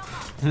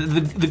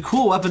the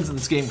cool weapons in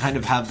this game kind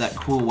of have that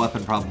cool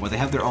weapon problem where they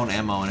have their own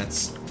ammo and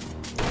it's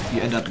you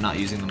end up not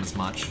using them as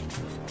much.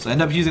 So I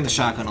end up using the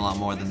shotgun a lot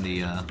more than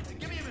the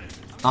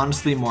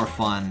honestly more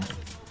fun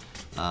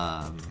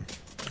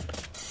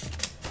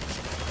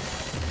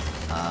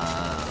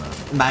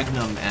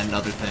Magnum and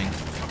other thing.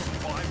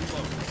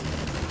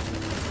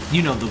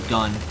 You know, the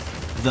gun,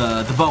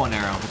 the bow and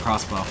arrow, the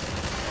crossbow.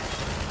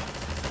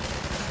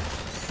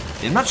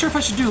 I'm not sure if I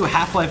should do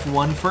Half-Life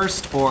 1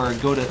 first, or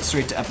go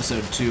straight to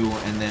Episode 2,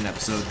 and then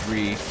Episode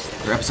 3,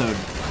 or Episode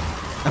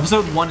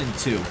 1 and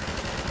 2,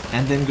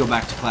 and then go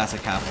back to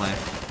classic Half-Life.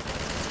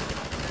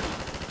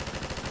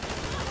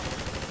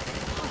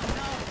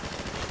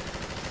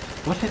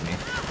 What hit me?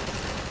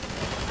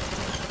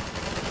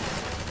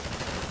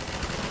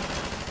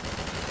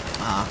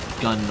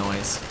 Gun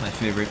noise, my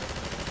favorite.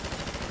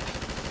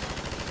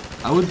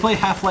 I would play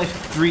Half-Life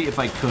 3 if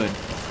I could.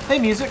 Hey,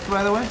 music,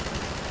 by the way.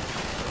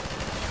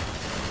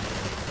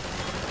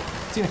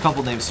 Seen a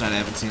couple names tonight I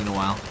haven't seen in a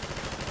while.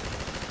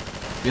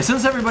 Yeah,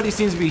 since everybody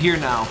seems to be here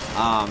now,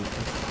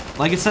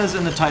 like it says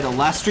in the title,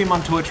 last stream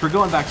on Twitch, we're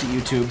going back to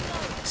YouTube.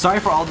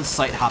 Sorry for all this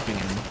site hopping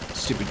and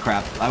stupid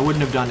crap. I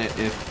wouldn't have done it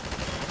if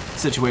the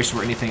situation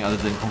were anything other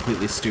than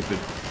completely stupid.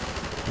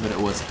 But it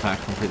was, in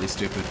fact, completely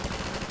stupid.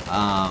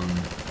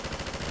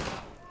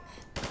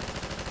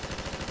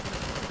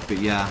 But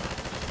yeah.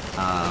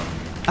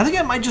 I think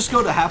I might just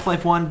go to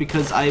Half-Life 1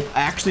 because I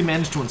actually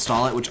managed to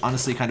install it, which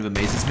honestly kind of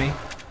amazes me.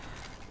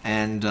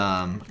 And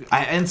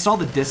I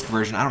installed the disc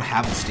version. I don't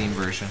have the Steam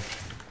version.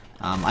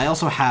 I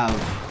also have...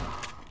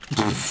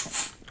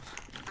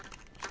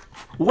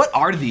 What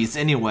are these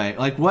anyway?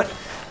 Like what?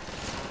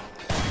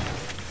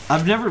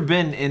 I've never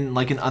been in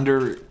like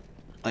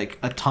like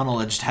a tunnel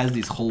that just has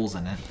these holes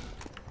in it.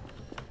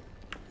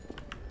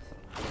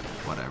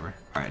 Whatever.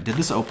 Alright, did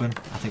this open?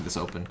 I think this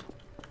opened.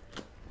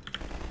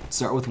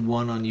 Start with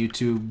 1 on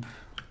YouTube.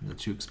 The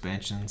 2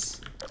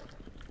 expansions.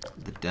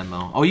 The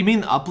demo. Oh, you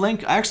mean the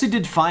uplink? I actually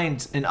did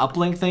find an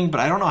uplink thing, but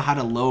I don't know how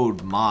to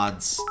load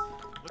mods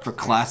for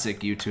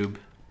classic YouTube.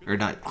 Or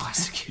not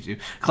classic YouTube.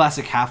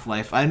 Classic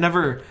Half-Life. I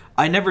never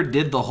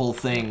did the whole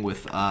thing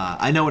with,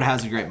 I know it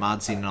has a great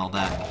mod scene and all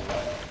that.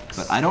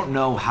 But I don't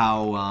know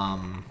how,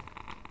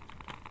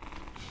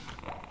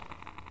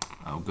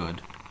 oh,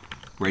 good.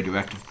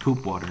 Radioactive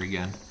poop water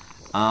again.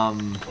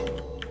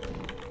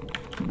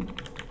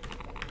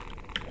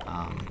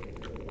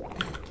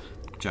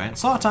 Giant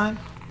saw time.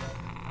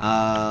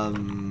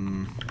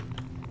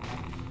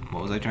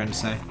 What was I trying to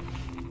say?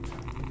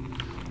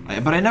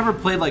 But I never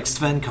played like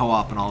Sven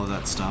co-op and all of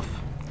that stuff.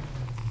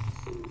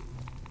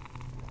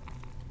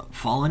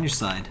 Fall on your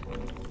side.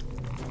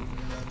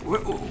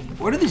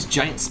 Where do these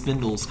giant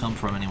spindles come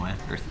from anyway?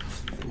 Or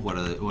what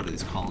are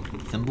these called?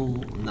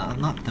 Thimble? No,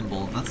 not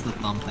thimble. That's the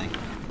thumb thing.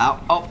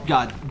 Ow! Oh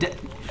God!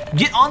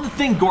 Get on the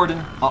thing,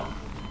 Gordon! Oh,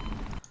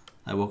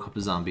 I woke up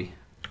a zombie.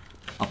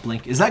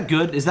 Uplink. Is that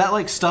good? Is that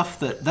like stuff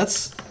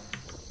that's...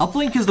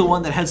 Uplink is the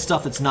one that had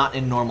stuff that's not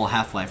in normal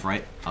Half-Life,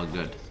 right? Oh,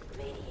 good.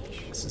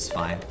 This is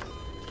fine.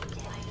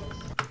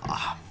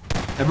 Ah,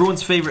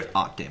 everyone's favorite...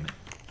 Oh, damn it.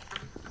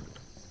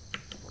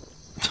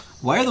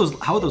 Why are those...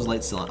 How are those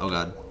lights still on? Oh,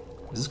 God.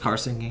 Is this car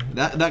sinking?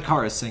 That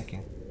car is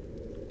sinking.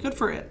 Good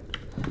for it.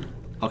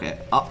 Okay.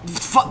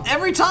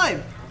 Every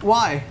time!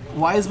 Why?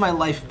 Why is my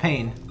life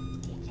pain?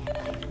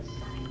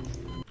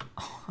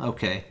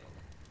 Okay.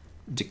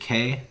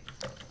 Decay.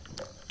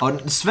 Oh,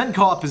 Sven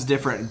Co-op is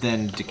different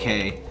than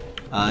Decay.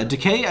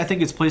 Decay, I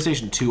think it's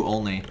PlayStation 2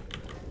 only.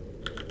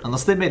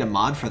 Unless they made a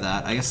mod for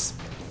that. I guess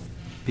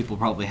people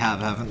probably have,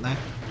 haven't they?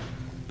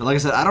 But like I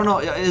said, I don't know.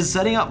 Is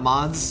setting up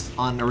mods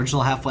on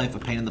original Half-Life a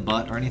pain in the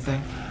butt or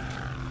anything?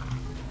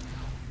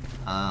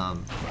 I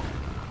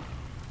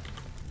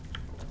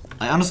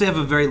honestly have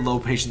a very low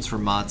patience for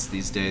mods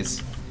these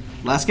days.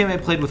 Last game I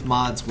played with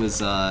mods was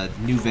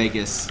New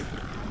Vegas,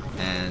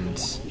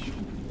 and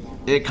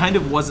it kind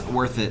of wasn't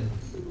worth it.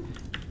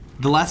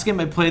 The last game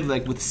I played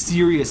like with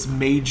serious,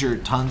 major,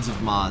 tons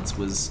of mods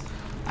was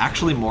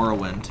actually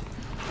Morrowind.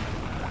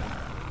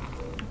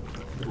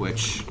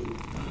 which,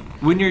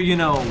 when you're, you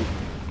know,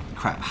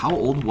 crap, how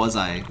old was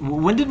I?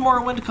 When did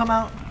Morrowind come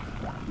out?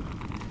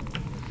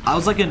 I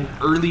was like an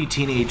early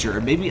teenager,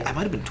 or maybe I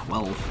might have been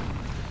 12.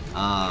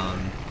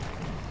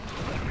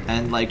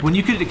 And like, when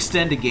you could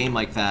extend a game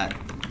like that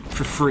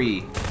for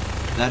free,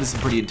 that is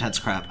some pretty intense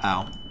crap.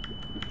 Ow.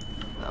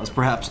 That was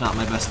perhaps not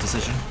my best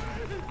decision.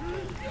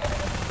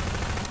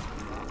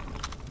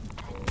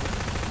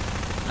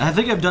 I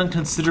think I've done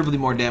considerably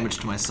more damage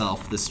to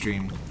myself this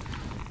stream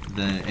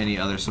than any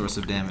other source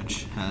of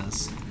damage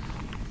has.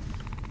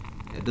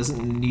 It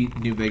doesn't need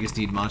New Vegas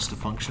need mods to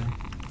function.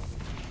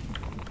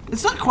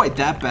 It's not quite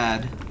that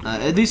bad.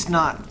 At least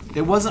not.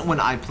 It wasn't when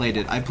I played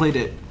it. I played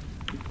it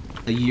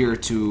a year or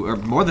two, or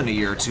more than a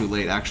year or two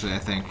late, actually. I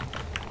think,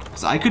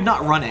 because I could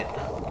not run it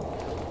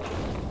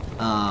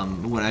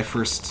when it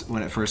first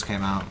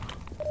came out.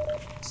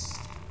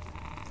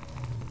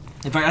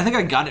 In fact, I think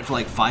I got it for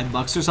like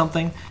 $5 or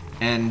something,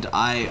 and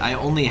I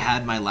only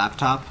had my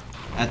laptop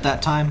at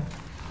that time.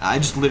 I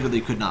just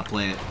literally could not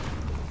play it.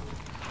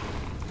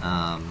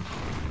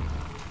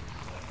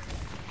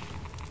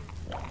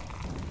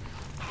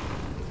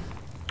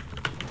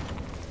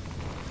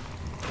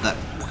 That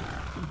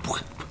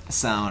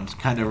sound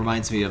kind of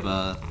reminds me of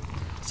a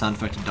sound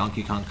effect in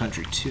Donkey Kong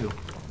Country 2.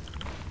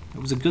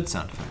 It was a good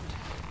sound effect.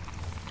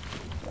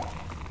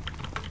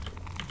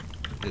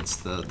 It's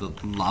the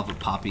lava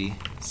poppy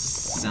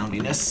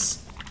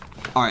soundiness.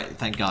 Alright,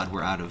 thank God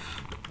we're out of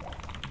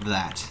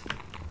that.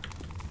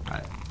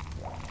 Alright.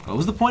 What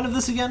was the point of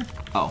this again?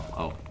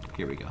 Oh,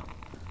 here we go.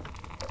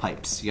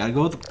 Pipes. You gotta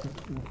go up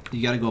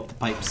the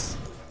pipes.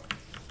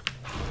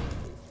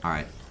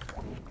 Alright.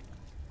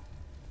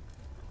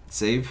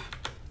 Save?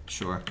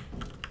 Sure.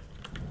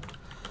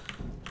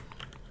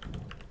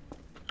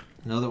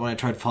 Know that when I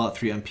tried Fallout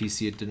 3 on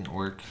PC it didn't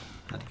work.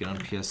 Had to get on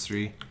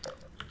PS3.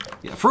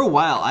 Yeah, for a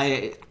while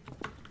I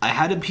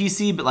had a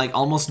PC, but like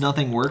almost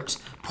nothing worked.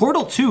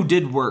 Portal 2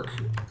 did work.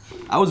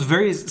 I was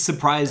very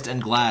surprised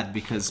and glad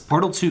because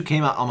Portal 2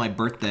 came out on my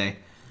birthday,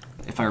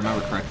 if I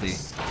remember correctly.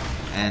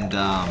 And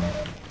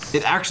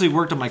it actually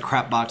worked on my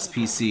crapbox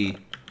PC.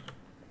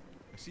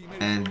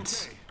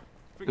 And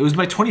it was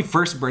my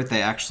 21st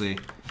birthday actually.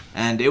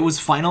 And it was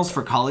finals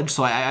for college,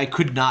 so I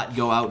could not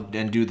go out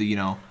and do the, you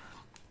know,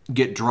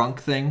 get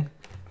drunk thing.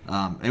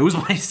 It was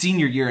my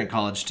senior year in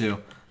college too,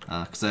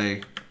 because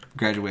I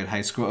graduated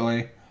high school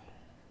early.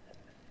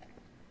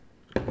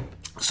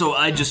 So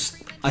I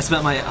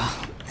spent my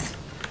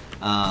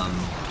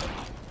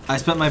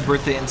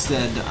birthday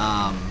instead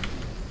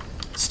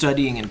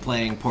studying and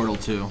playing Portal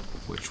 2,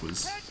 which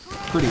was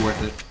pretty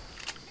worth it.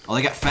 Oh,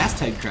 they got fast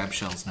head crab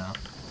shells now.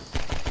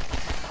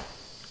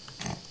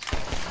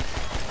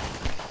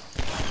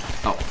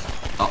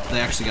 Oh,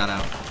 they actually got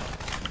out.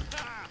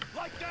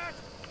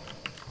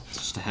 It's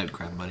just a head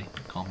crab, buddy.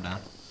 Calm down.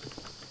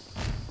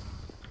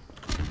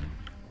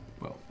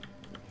 Whoa.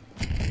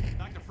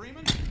 Dr.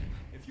 Freeman,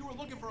 if you were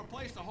looking for a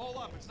place to hole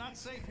up, it's not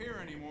safe here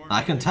anymore.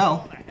 I can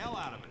tell. The hell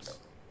out of us.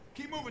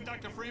 Keep moving,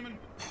 Dr. Freeman.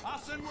 I'll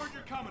send word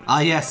you're coming.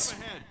 Ah, yes.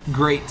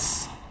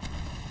 Grates.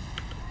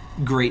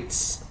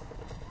 Grates.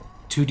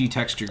 2D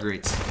texture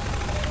grates.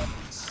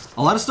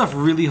 A lot of stuff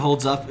really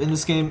holds up in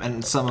this game,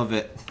 and some of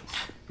it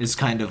is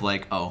kind of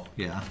like, oh,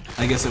 yeah.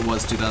 I guess it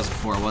was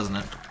 2004, wasn't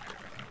it?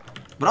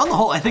 But on the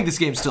whole, I think this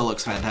game still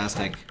looks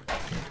fantastic.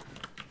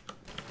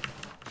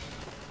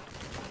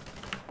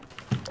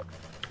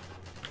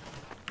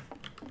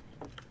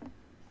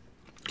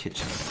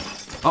 Kitchen.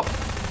 Oh!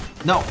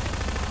 No!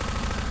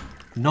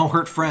 No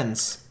hurt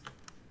friends.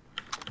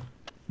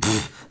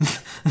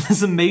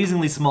 This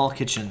amazingly small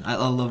kitchen. I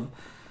love...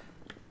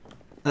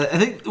 I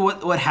think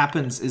what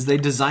happens is they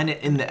design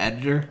it in the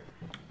editor,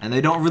 and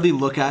they don't really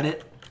look at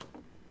it.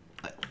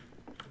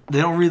 They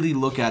don't really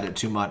look at it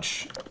too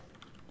much.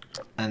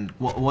 And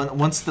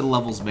once the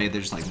level's made,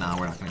 they're just like, nah,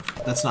 we're not gonna...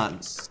 That's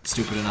not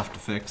stupid enough to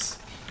fix.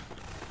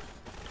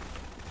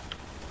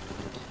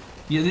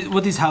 Yeah,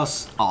 with these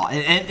house... Aw,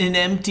 an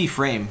empty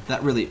frame.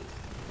 That really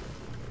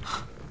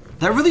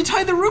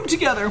tied the room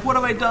together! What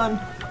have I done?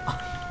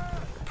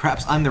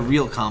 Perhaps I'm the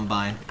real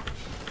Combine.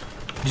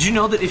 Did you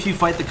know that if you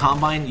fight the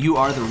Combine, you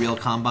are the real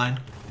Combine?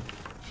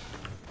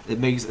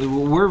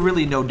 We're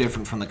really no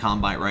different from the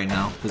Combine right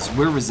now, because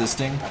we're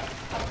resisting.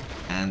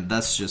 And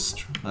that's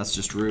just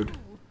rude.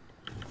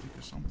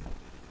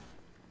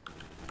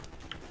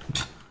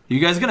 You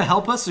guys gonna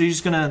help us, or are you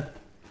just gonna...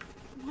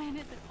 When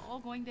is it all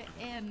going to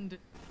end?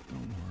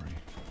 Don't worry.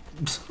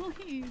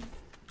 Please.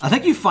 I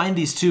think you find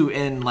these two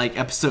in, like,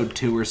 episode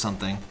 2 or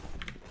something.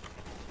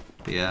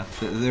 But yeah,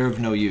 they're of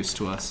no use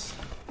to us.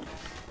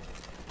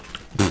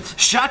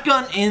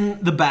 Shotgun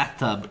in the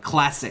bathtub.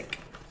 Classic.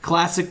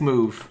 Classic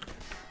move.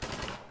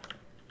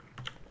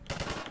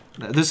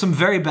 There's some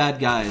very bad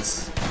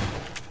guys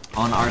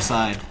on our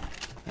side,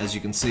 as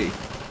you can see.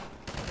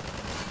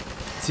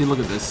 See, look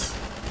at this.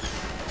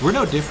 We're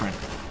no different.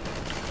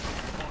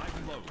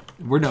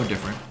 We're no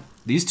different.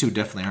 These two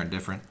definitely aren't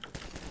different.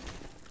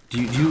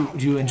 Do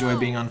you enjoy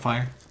being on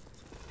fire?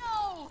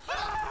 No!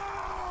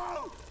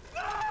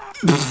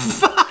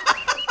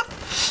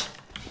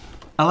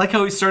 I like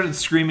how he started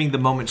screaming the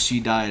moment she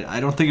died. I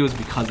don't think it was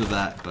because of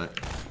that, but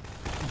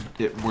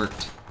it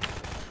worked.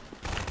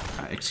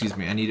 Excuse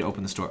me, I need to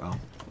open this door. Oh.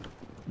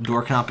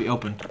 Door cannot be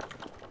opened.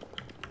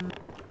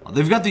 Oh,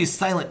 they've got these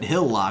Silent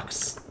Hill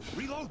locks.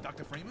 Reload,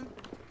 Dr. Freeman.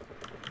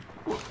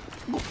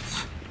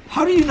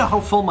 How do you know how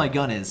full my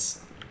gun is?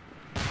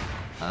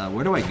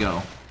 Where do I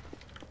go?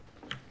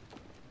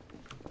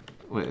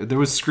 Wait, there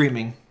was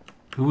screaming.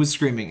 Who was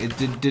screaming? It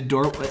did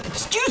door...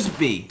 Excuse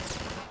me!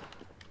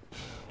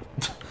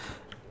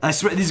 I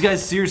swear, these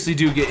guys seriously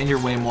do get in your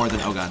way more than...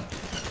 Oh god.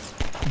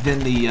 Than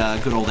the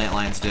good old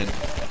antlions did.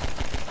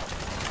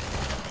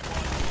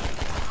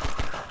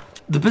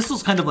 The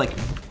pistol's kind of like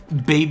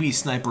baby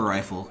sniper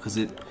rifle, because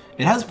it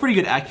has pretty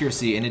good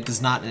accuracy, and it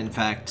does not, in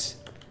fact,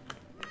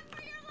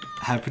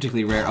 have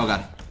particularly rare... Oh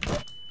god.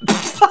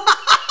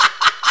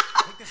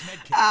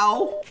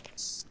 Ow!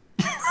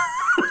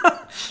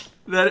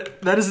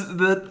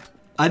 that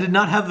I did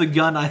not have the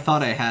gun I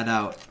thought I had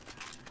out.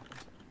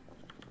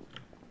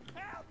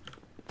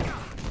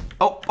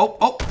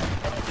 Oh!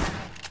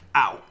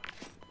 Ow.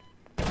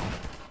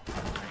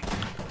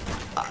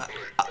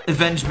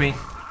 Avenge me.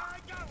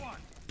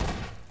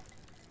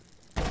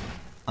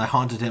 I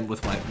haunted him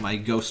with my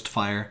ghost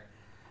fire.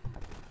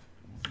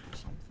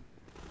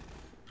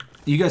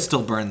 You guys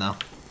still burn though.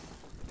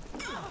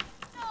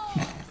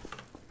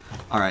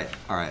 Alright.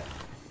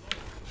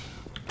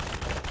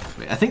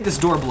 Wait, I think this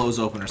door blows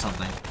open or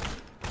something.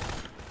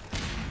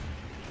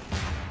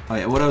 Oh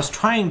yeah, what I was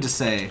trying to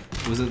say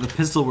was that the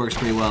pistol works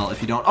pretty well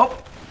if you don't...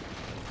 Oh!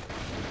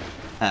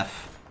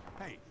 F.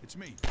 Hey, it's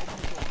me.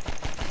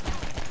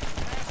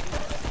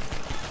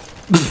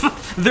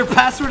 Their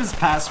password is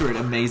password.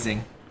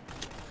 Amazing.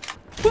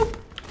 Boop.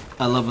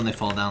 I love when they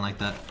fall down like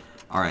that.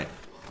 Alright.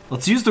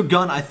 Let's use the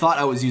gun I thought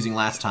I was using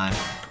last time.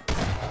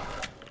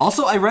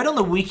 Also, I read on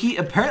the wiki,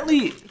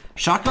 apparently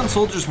shotgun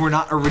soldiers were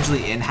not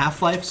originally in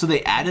Half-Life, so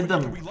they added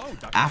them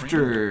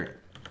after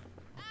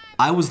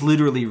I was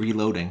literally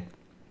reloading.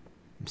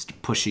 Mr.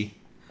 Pushy.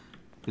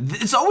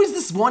 It's always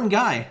this one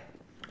guy.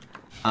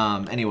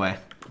 Anyway.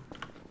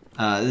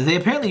 They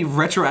apparently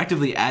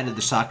retroactively added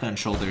the shotgun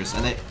shoulders,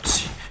 and they...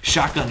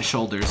 Shotgun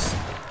shoulders.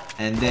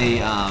 And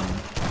they,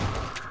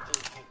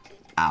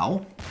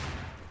 Ow.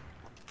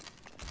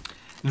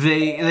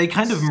 They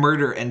kind of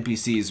murder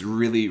NPCs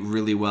really,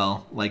 really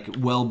well. Like,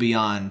 well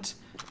beyond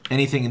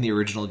anything in the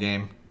original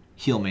game.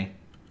 Heal me.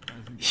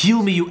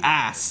 Heal me, you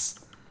ass!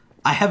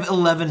 I have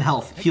 11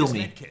 health. Heal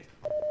me.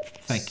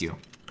 Thank you.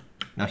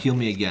 Now heal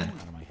me again.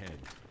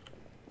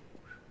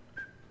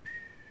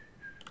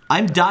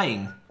 I'm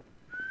dying.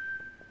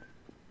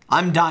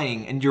 I'm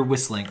dying, and you're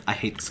whistling. I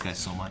hate this guy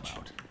so much.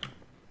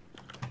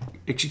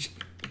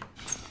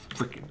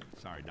 Freaking.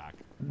 Sorry, Doc.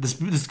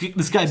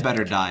 This guy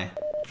better die.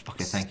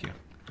 Okay, thank you.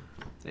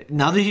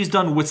 Now that he's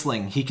done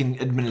whistling, he can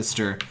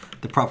administer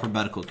the proper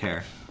medical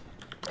care.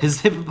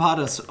 His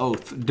hippopotamus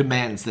oath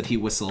demands that he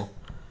whistle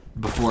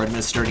before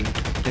administering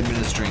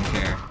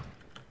care.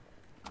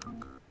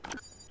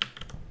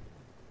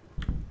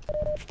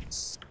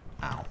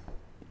 Ow.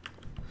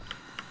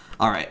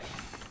 Alright.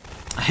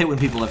 I hate when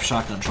people have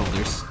shotgun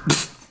shoulders.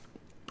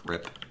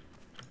 Rip.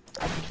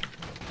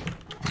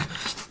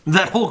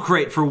 That whole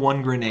crate for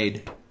one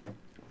grenade.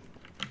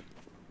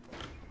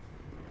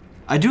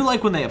 I do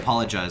like when they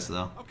apologize,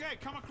 though. Okay,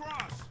 come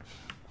across.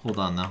 Hold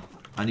on, though.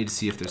 I need to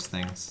see if there's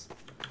things.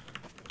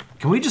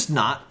 Can we just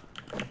not?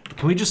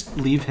 Can we just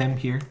leave him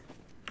here?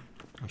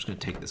 I'm just gonna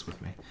take this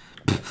with me.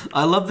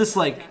 I love this,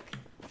 like,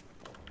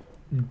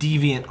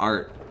 deviant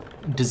art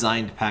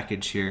designed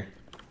package here.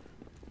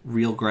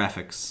 Real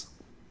graphics.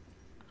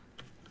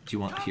 Do you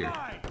want here?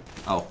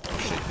 Oh,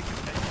 shit.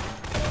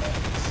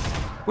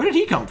 Where did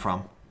he come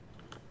from?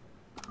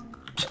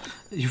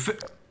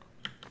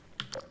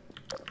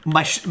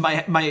 My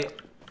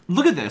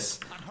look at this.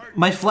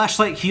 My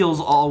flashlight heals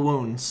all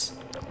wounds.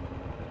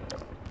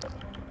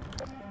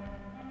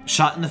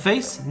 Shot in the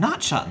face?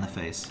 Not shot in the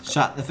face.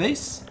 Shot in the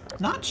face?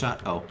 Not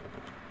shot. Oh.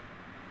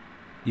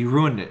 You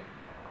ruined it.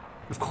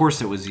 Of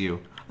course it was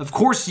you. Of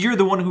course you're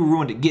the one who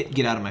ruined it.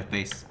 Get out of my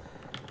face.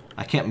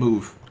 I can't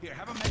move. Here,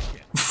 have a med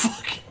kit.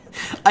 Fuck.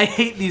 I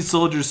hate these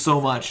soldiers so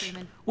much.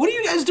 What are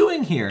you guys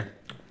doing here?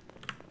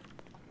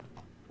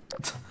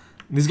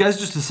 These guys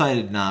just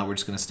decided, nah, we're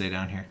just gonna stay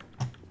down here.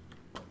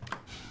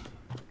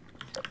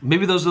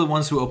 Maybe those are the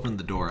ones who opened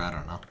the door, I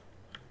don't know.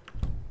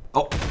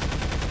 Oh.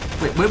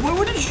 Wait,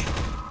 what did you...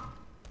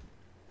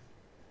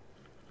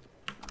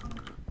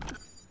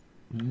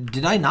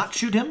 Did I not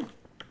shoot him?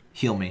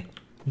 Heal me.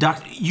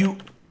 Doc, you...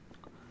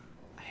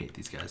 I hate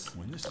these guys.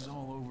 When this is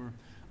all over,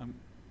 I'm...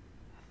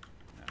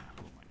 Nah,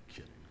 who am I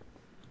kidding?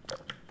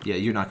 Yeah,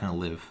 you're not gonna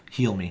live.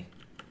 Heal me.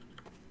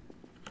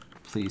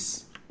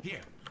 Please. Here,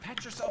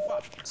 patch yourself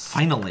up.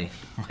 Finally.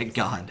 Oh my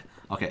god.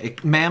 Okay,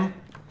 ma'am.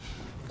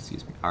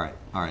 Excuse me. Alright.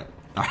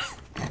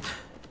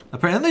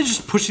 Apparently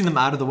just pushing them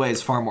out of the way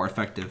is far more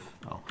effective.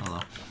 Oh, hello.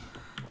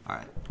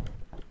 Alright.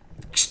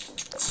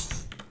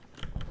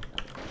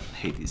 I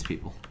hate these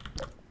people.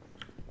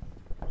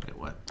 Wait,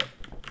 what?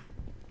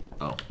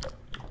 Oh.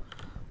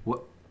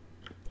 What?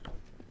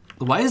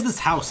 Why is this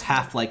house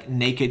half, like,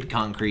 naked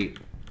concrete?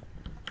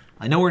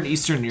 I know we're in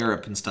Eastern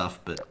Europe and stuff,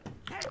 but...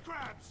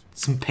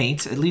 Some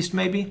paint, at least,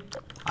 maybe?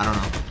 I don't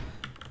know.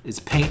 Is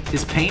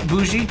paint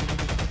bougie?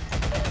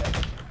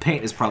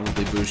 Paint is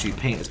probably bougie.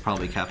 Paint is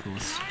probably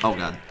capitalist. Oh,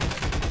 God.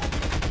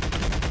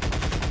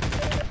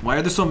 Why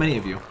are there so many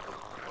of you?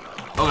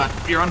 Oh,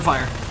 God. You're on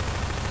fire.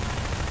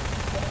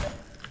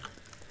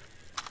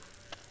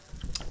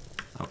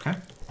 Okay.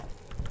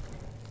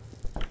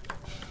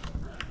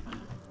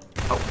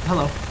 Oh,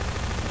 hello.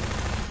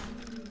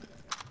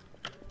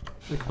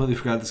 I completely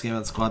forgot this game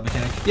had the squad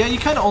mechanic. Yeah, you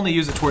kind of only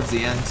use it towards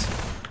the end.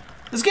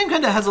 This game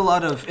kind of has a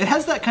lot of... It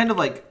has that kind of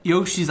like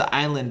Yoshi's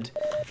Island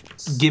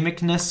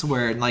gimmickness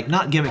where, like,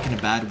 not gimmick in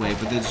a bad way,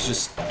 but there's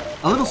just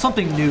a little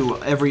something new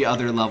every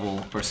other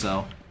level or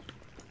so.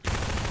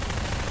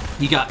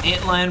 You got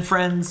antlion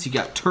friends, you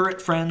got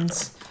turret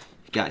friends,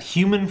 you got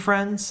human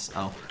friends.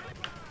 Oh,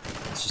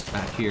 it's just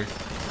back here.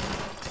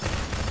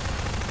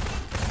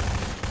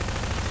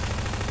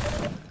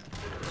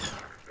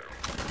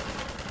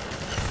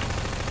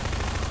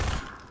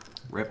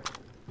 Rip.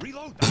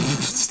 Reload.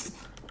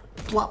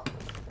 Plop.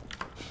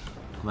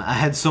 I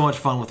had so much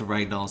fun with the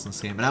ragdolls in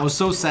this game, and I was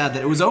so sad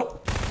that it was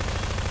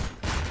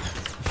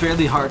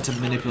fairly hard to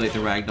manipulate the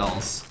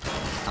ragdolls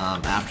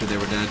after they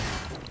were dead.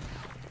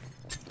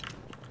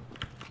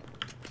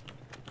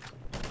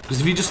 Because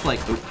if you just like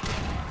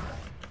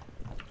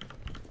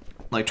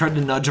tried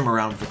to nudge them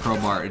around with the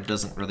crowbar, it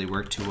doesn't really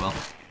work too well.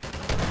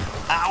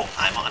 Ow!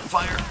 I'm on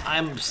fire.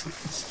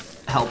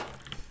 Help.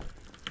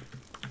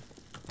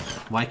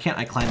 Why can't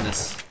I climb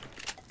this?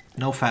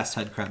 No fast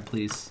head crab,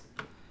 please.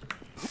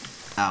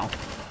 Ow.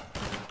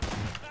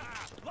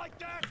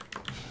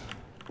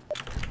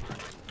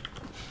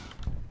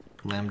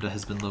 Lambda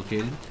has been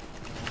located.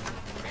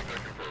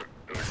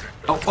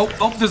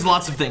 Oh, there's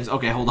lots of things.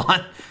 Okay, hold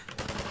on.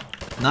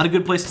 Not a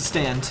good place to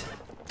stand.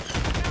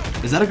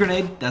 Is that a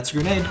grenade? That's a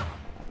grenade.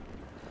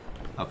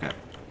 Okay.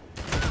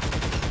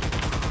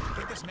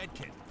 Take this med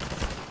kit.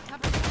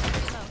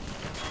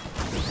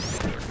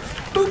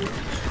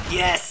 Boop.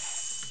 Yes!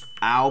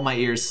 Ow, my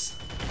ears.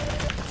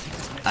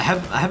 I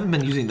haven't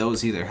been using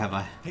those either, have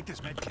I? Take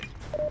this med kit.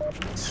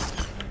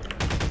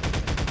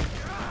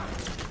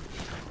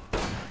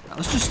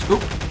 Let's just...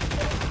 Oop.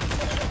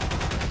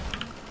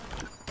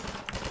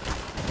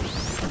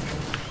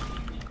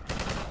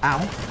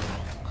 Ow.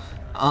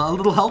 A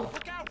little help,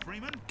 Look out,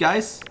 Freeman.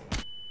 guys.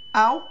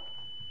 Ow.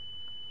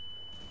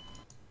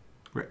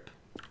 Rip.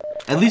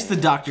 At least the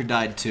doctor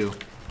died too.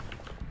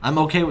 I'm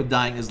okay with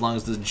dying as long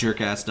as the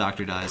jerk-ass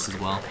doctor dies as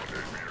well.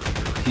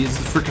 He is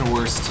the freaking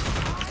worst.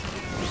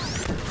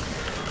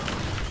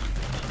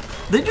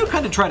 They do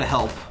kind of try to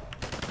help.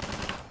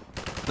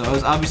 Though I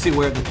was obviously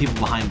aware of the people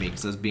behind me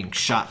because I was being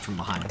shot from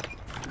behind.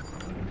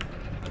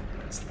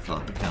 That's the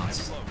thought that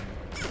counts.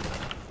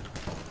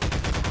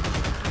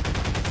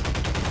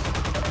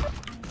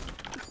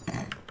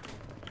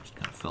 Just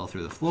kind of fell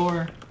through the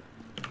floor.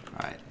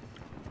 Alright.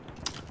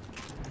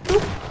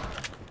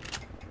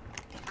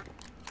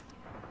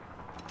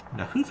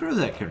 Now who threw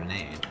that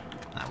grenade?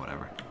 Ah,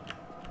 whatever.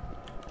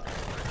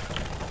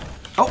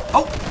 Oh!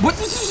 What?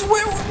 This is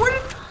where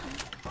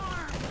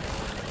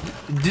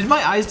did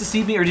my eyes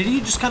deceive me, or did he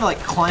just kind of like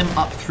climb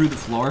up through the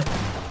floor?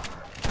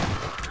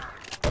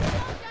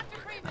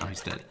 No,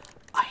 he's dead.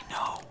 I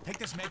know. Take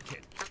this med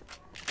kit.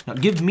 Now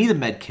give me the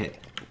med kit.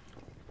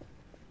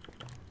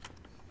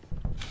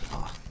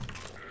 Oh,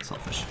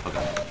 selfish.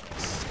 Okay.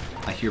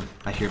 I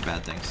hear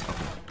bad things.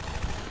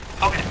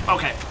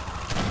 Okay.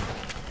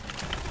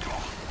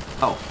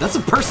 Oh, that's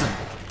a person.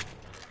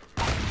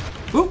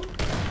 Oop.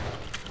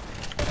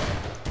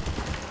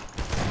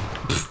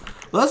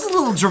 Well, that's a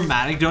little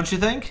dramatic, don't you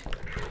think?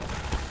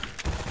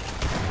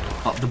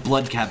 Oh, the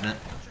blood cabinet.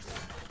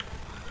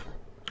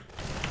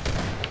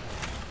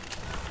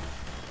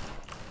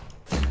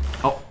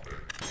 Oh.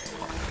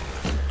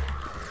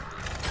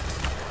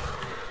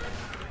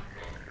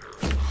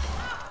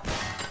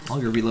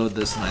 Longer reload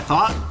this than I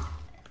thought.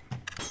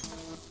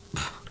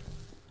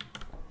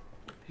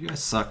 You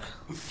guys suck.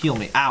 Heal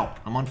me. Ow.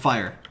 I'm on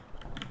fire.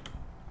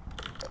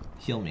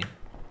 Heal me.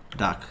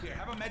 Doc. Here,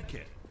 have a med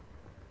kit.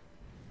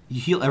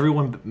 You heal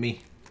everyone but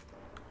me.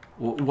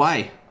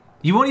 Why?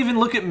 You won't even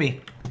look at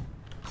me.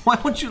 Why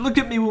won't you look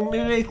at me when we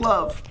make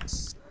love?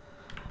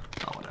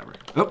 Oh, whatever.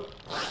 Oh.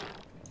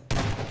 I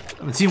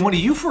haven't seen one of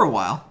you for a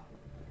while.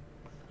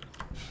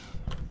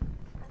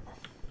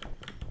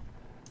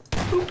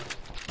 Boop.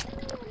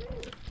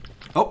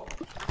 Oh,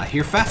 I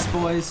hear fast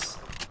boys.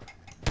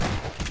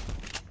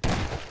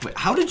 Wait,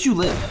 how did you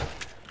live?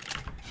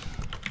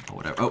 Oh,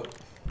 whatever. Oh.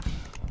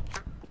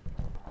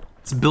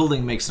 This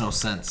building makes no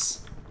sense.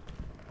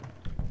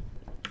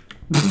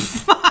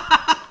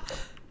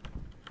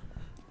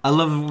 I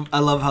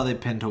love how they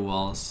pin to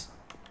walls.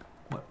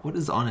 What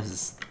is on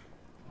his?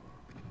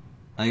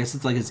 I guess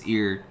it's like his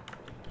ear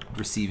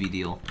receivey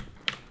deal.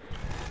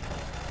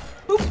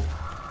 Boop.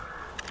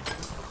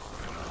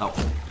 Oh.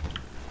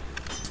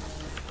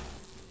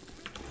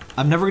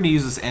 I'm never gonna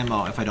use this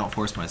ammo if I don't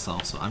force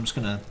myself, so I'm just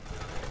gonna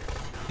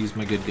use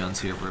my good guns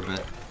here for a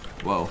bit.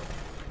 Whoa.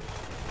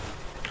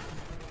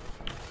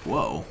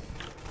 Whoa.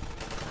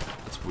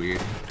 That's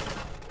weird.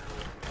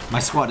 My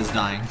squad is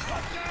dying.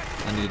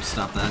 I need to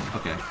stop that.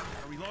 Okay.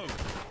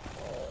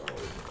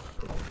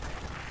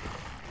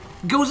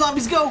 Go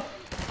zombies, go!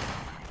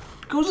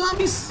 Go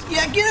zombies!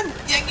 Yeah, get him!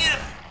 Yeah, get him!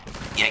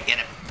 Yeah, get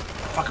him!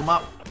 Fuck him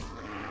up.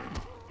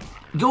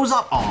 Goes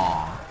up.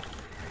 Aww.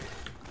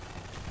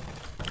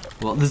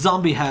 Well, the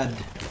zombie had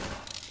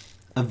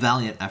a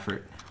valiant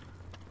effort.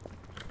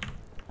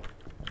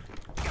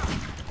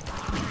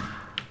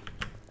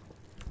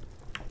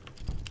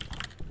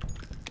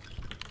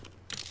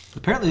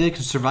 Apparently they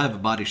can survive a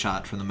body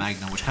shot from the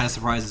Magnum, which kind of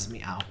surprises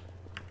me. Ow.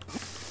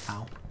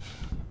 Ow.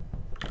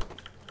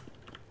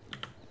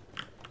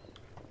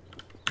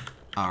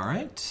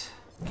 Alright.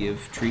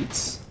 Give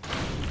treats.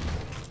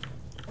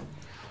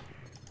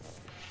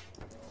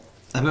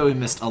 I bet we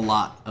missed a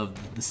lot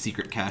of the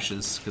secret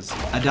caches, because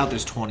I doubt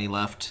there's 20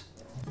 left.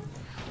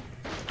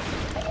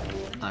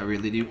 I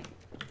really do.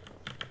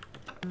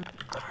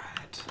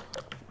 Alright.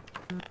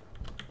 There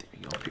we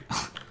go.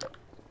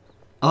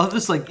 I love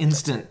this, like,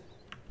 instant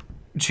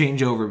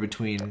changeover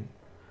between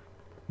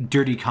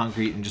dirty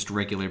concrete and just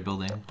regular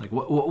building. Like,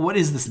 what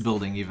is this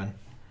building, even?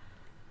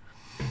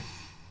 I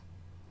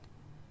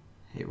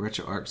hate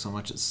retro arc so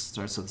much it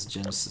starts with the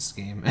Genesis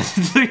game at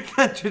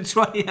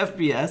 320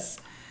 FPS.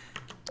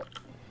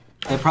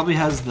 It probably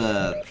has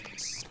the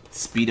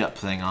speed up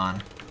thing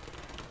on.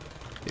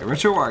 Yeah,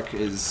 retro arc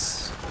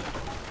is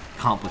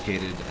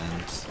complicated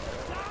and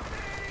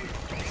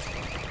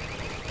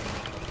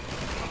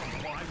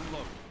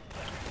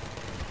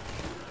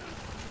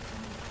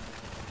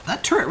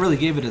that turret really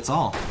gave it its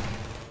all.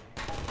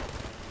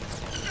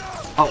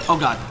 Oh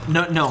god.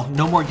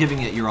 No more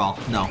giving it your all.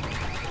 No.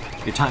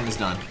 Your time is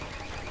done.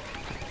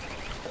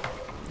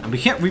 And we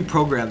can't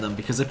reprogram them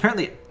because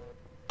apparently...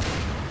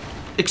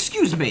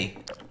 Excuse me!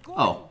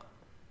 Oh.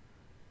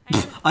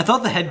 I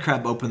thought the head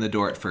crab opened the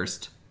door at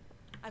first.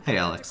 Hey,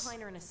 Alex.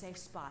 Recliner in a safe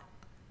spot.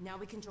 Now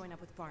we can join up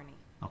with Barney.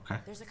 Okay.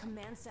 There's a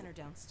command center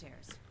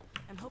downstairs.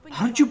 I'm hoping.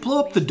 How did you blow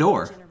up the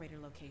door? Generator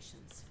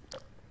locations.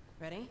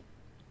 Ready?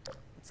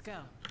 Let's go.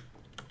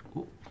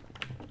 Ooh.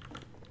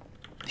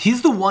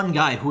 He's the one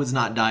guy who has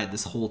not died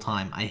this whole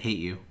time. I hate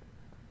you.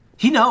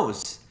 He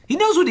knows. He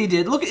knows what he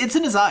did. Look, it's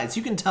in his eyes.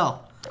 You can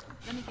tell.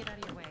 Let me get out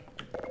of your way.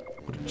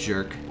 What a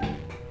jerk.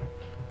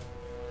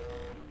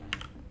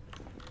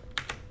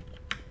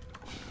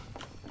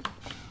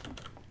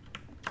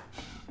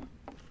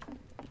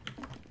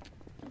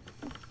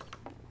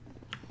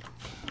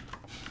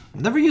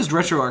 Never used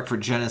RetroArch for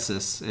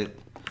Genesis.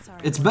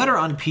 It's better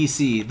on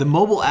PC. The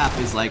mobile app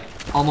is like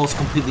almost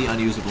completely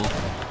unusable.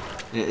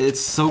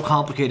 It's so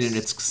complicated and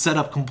it's set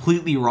up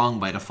completely wrong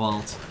by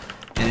default.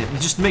 And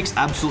it just makes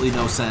absolutely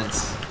no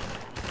sense.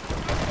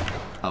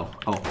 Oh,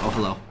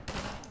 hello.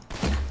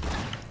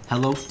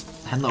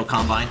 Hello,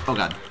 Combine. Oh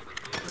god.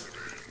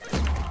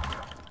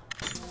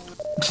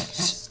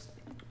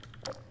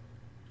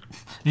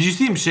 Did you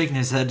see him shaking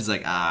his head? He's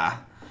like,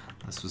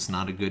 this was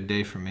not a good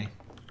day for me.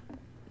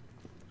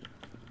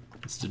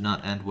 This did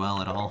not end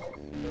well at all.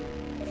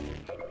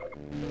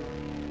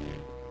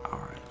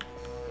 Alright.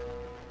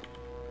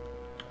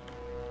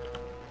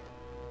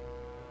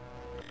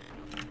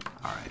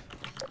 Alright.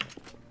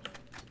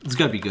 There's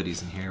gotta be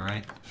goodies in here,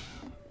 right?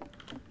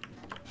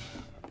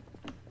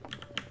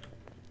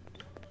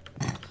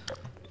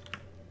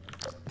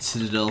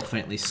 Citadel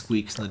faintly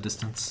squeaks in the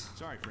distance.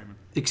 Sorry, Freeman.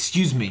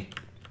 Excuse me.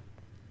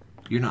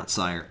 You're not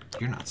sire.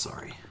 You're not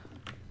sorry.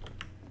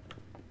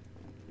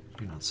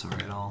 You're not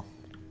sorry at all.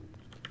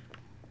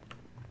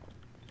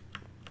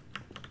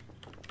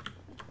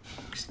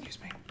 Excuse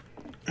me.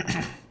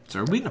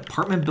 So are we in an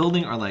apartment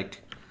building or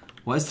like...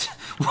 why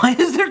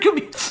is there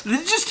this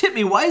just hit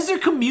me. Why is there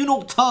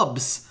communal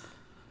tubs?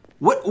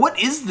 What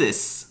is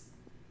this?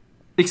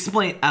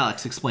 Explain,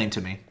 Alex, explain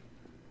to me.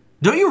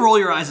 Don't you roll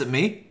your eyes at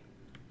me?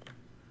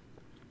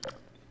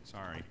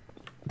 Sorry.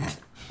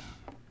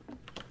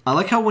 I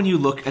like how when you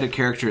look at a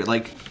character,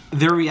 like,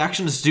 their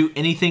reactions do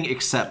anything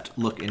except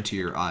look into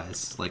your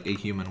eyes, like a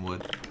human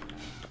would.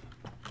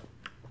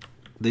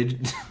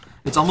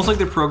 It's almost like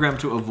they're programmed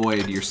to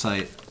avoid your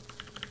sight.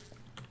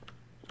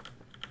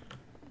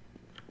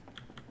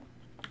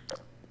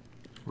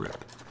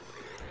 Rip.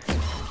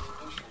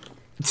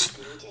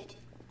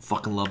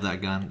 Fucking love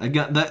that gun. That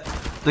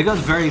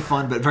gun's very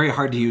fun, but very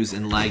hard to use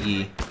in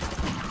laggy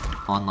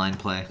online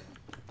play.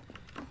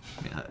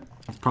 Yeah,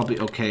 it's probably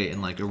okay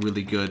in like a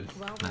really good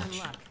match.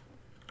 Luck.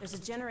 There's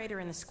a generator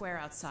in the square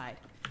outside.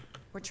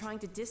 We're trying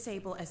to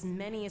disable as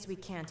many as we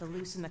can to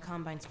loosen the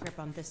Combine's grip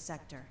on this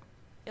sector.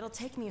 It'll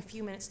take me a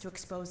few minutes to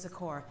expose the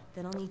core,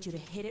 then I'll need you to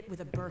hit it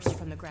with a burst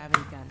from the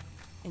gravity gun.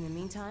 In the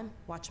meantime,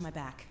 watch my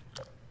back.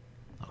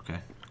 Okay.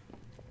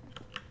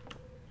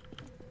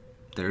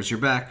 There's your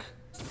back.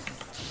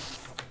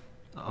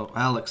 Oh,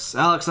 Alex.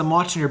 Alex, I'm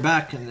watching your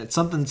back and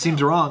something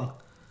seems wrong.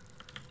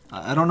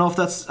 I don't know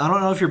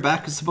if your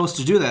back is supposed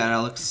to do that,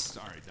 Alex.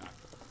 Sorry, Doc.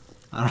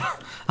 I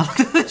don't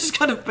know. They just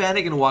kind of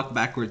panic and walk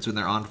backwards when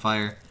they're on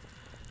fire.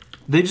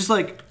 They just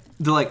like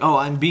They're like, oh,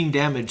 I'm being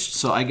damaged,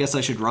 so I guess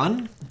I should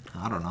run?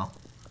 I don't know.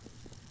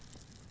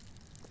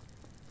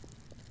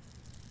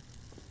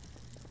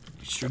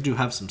 You sure do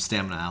have some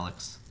stamina,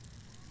 Alex.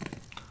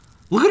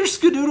 Look at her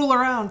skadoodle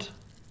around!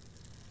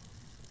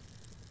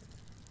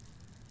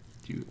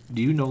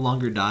 Do you no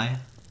longer die?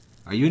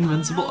 Are you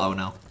invincible? Oh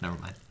no, never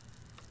mind.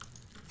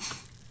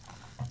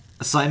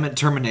 Assignment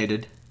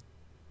terminated.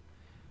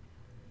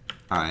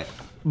 Alright,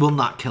 we'll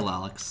not kill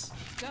Alex.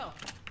 Go.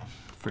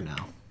 For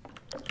now.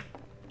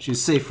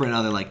 She's safe for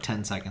another like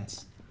 10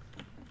 seconds.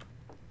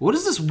 What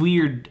is this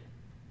weird...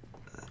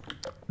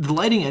 The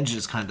lighting engine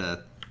is kind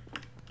of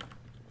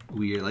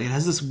weird. Like it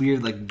has this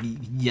weird like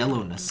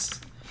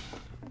yellowness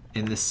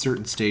in this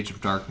certain stage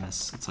of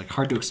darkness. It's like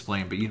hard to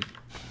explain, but you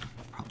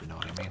probably know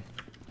what I mean.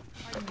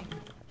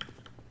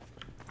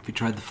 If you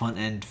tried the front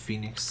end,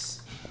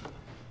 Phoenix.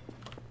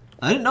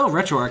 I didn't know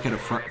RetroArch had a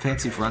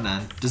fancy front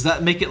end. Does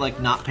that make it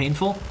like not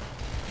painful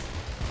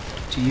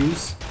to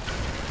use?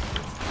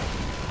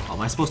 Oh,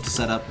 am I supposed to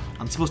set up?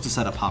 I'm supposed to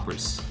set up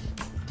hoppers.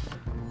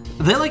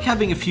 They like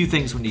having a few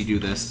things when you do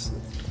this.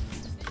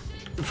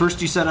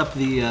 First, you set up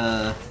the.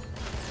 Oh,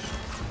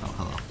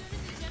 hello.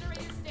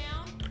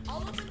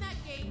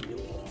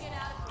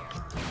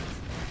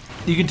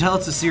 You can tell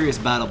it's a serious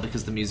battle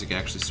because the music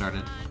actually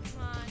started.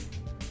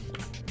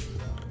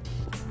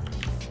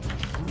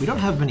 We don't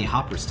have many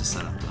hoppers to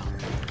set up though.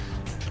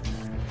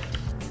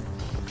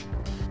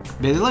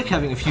 They like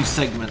having a few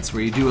segments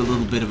where you do a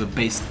little bit of a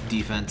base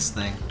defense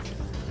thing.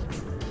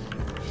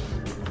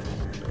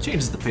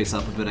 Changes the pace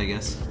up a bit, I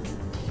guess.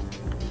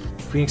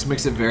 Phoenix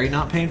makes it very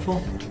not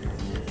painful.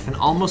 Can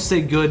almost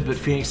say good, but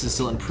Phoenix is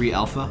still in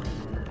pre-alpha.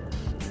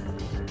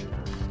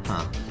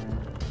 Huh.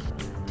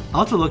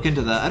 I'll have to look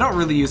into that. I don't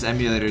really use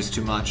emulators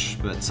too much,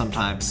 but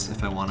sometimes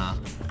if I want to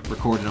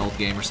record an old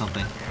game or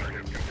something.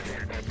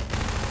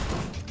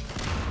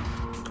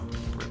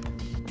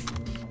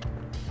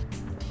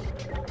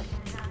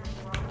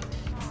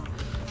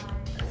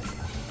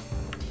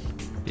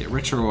 Yeah,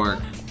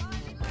 RetroArch,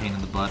 pain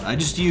in the butt. I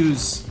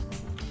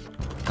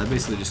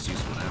basically just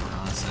use whatever,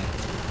 honestly.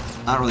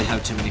 I don't really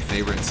have too many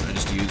favorites, I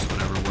just use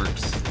whatever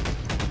works.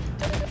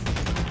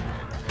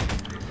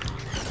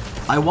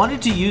 I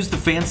wanted to use the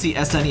fancy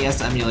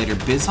SNES emulator,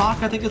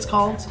 BizHawk, I think it's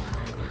called.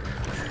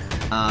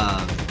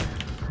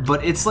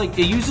 But it's like,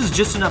 it uses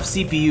just enough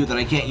CPU that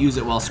I can't use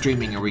it while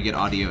streaming or we get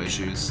audio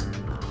issues.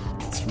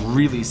 It's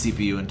really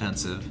CPU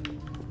intensive.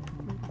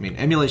 I mean,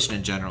 emulation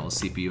in general is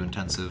CPU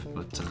intensive,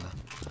 but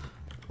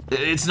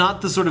it's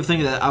not the sort of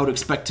thing that I would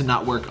expect to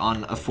not work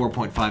on a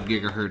 4.5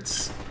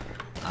 gigahertz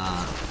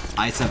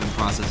i7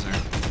 processor.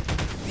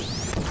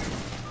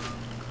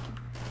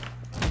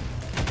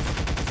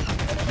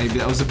 Maybe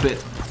that was a bit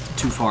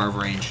too far of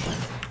range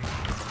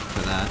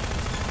for that.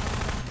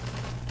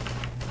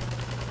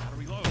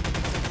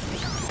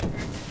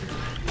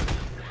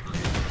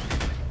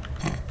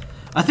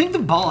 I think the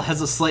ball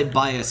has a slight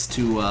bias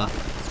to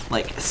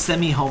like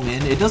semi-home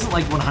in. It doesn't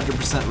like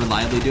 100%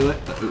 reliably do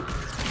it,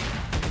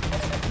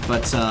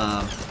 but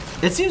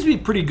it seems to be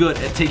pretty good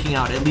at taking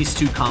out at least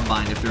 2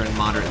 Combine if they're in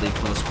moderately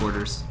close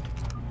quarters.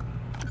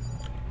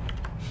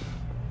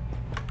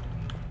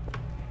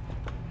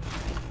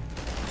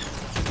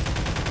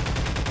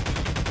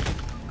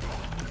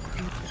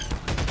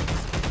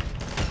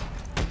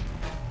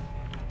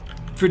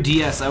 For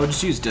DS, I would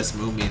just use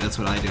Desmumi, that's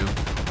what I do.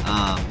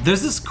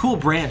 There's this cool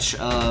branch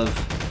of,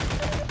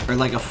 or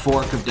like a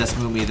fork of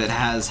Desmumi that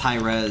has high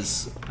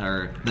res,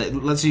 or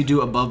that lets you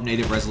do above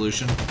native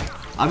resolution.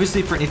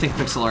 Obviously for anything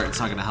pixel art it's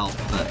not gonna help,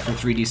 but for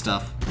 3D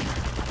stuff,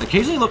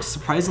 occasionally looks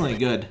surprisingly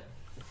good,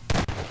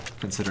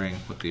 considering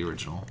what the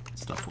original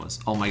stuff was.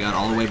 Oh my god,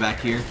 all the way back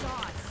here.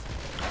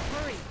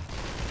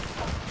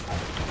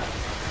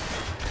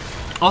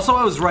 Also,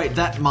 I was right,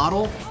 that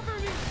model,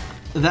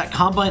 that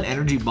Combine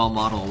Energy Ball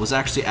model was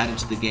actually added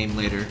to the game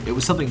later. It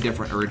was something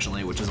different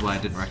originally, which is why I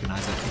didn't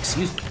recognize it.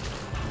 Excuse me.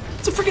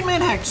 It's a freaking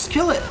man hack, just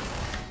kill it!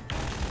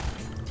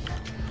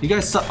 You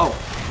guys suck. Oh.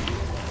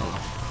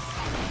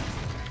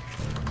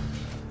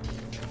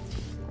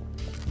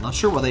 I'm not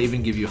sure why they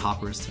even give you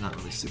hoppers, they're not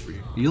really super.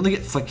 You only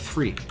get like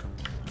 3.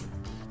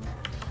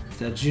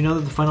 Did you know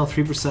that the final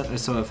 3% or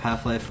so of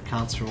Half-Life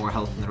counts for more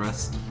health than the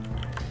rest?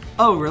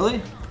 Oh,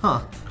 really?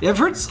 Huh. Yeah, I've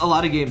heard a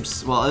lot of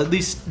games, well, at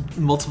least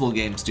multiple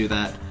games do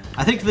that.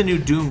 I think the new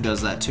Doom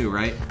does that too,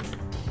 right?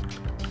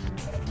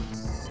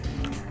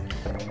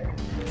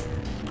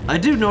 I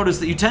do notice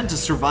that you tend to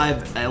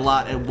survive a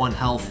lot at 1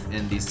 health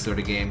in these sort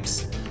of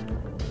games.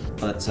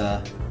 But,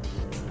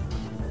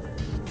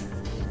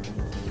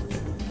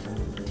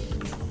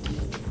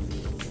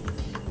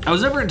 I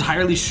was never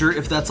entirely sure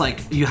if that's like,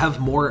 you have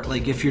more,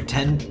 like if your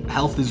 10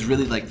 health is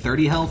really like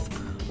 30 health,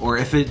 or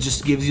if it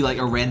just gives you like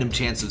a random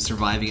chance of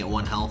surviving at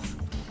 1 health.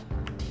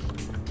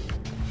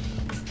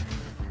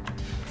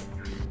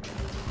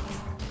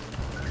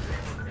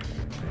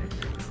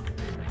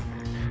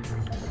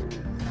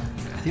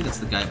 I think that's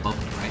the guy above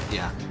me, right?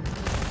 Yeah.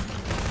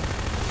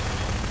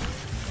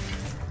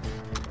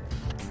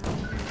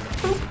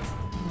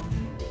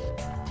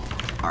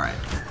 Alright.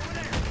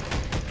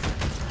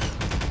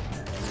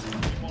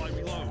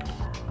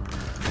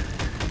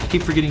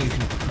 keep forgetting you can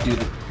do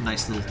the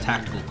nice little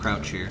tactical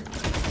crouch here.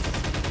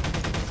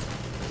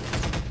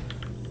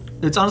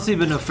 It's honestly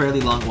been a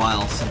fairly long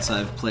while since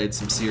I've played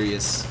some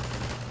serious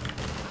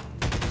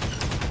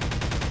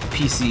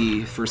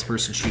PC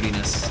first-person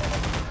shootiness.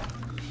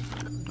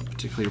 Don't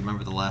particularly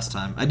remember the last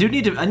time. I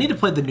need to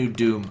play the new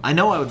Doom. I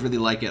know I would really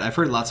like it. I've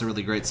heard lots of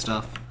really great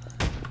stuff.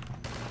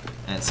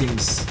 And it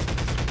seems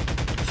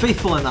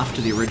faithful enough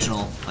to the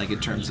original, like in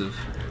terms of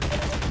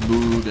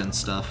mood and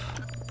stuff.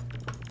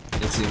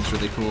 It seems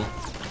really cool.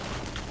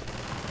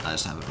 I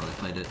just haven't really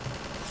played it.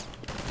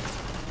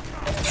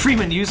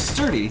 Freeman used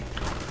sturdy.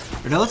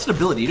 Or no, that's an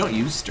ability. You don't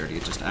use sturdy,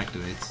 it just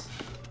activates.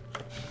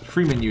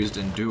 Freeman used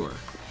endure.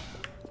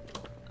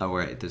 Oh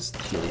right, there's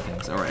healy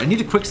things. Alright, I need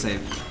a quick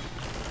save.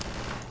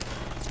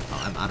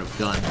 Oh, I'm out of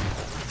gun.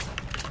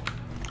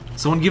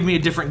 Someone give me a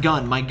different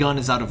gun. My gun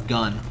is out of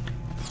gun.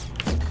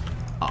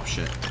 Oh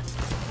shit.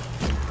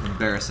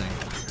 Embarrassing.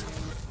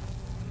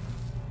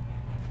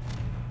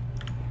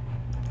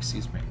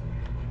 Excuse me.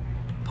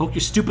 Poke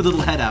your stupid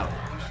little head out.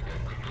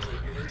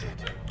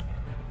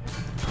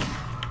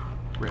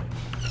 Rip.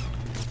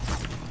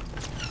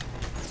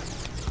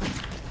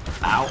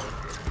 Ow.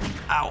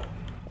 Ow.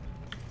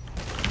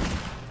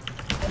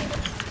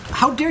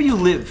 How dare you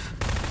live?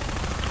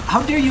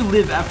 How dare you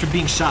live after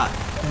being shot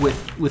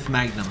with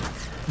Magnum?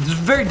 This is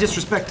very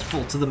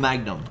disrespectful to the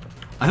Magnum.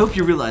 I hope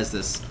you realize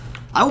this.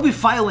 I will be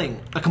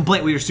filing a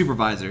complaint with your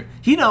supervisor.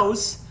 He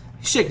knows.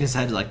 He's shaking his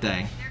head like,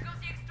 dang.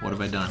 What have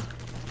I done?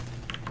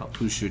 Oh,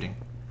 who's shooting?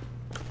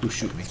 Who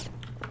shoot me?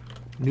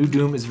 New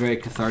Doom is very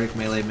cathartic.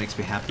 Melee makes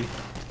me happy.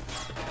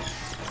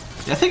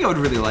 Yeah, I think I would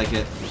really like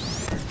it.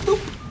 Boop.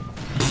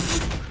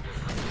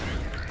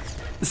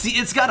 See,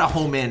 it's got a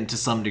home in to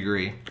some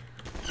degree.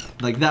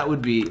 Like, that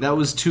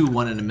was 2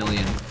 1 in a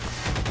million.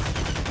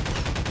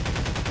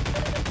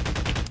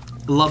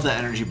 Love that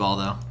energy ball,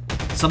 though.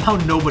 Somehow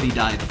nobody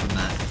died from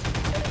that.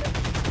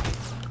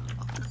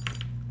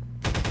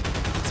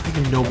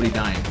 Speaking of nobody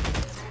dying. I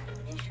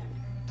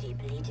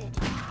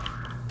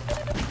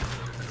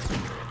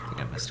think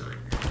I missed it.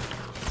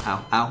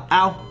 Ow, ow,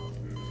 ow!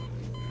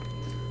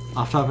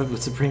 Off topic,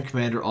 with Supreme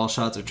Commander, all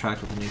shots are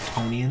tracked with the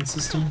Newtonian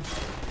system.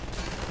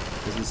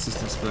 There's the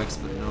system specs,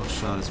 but no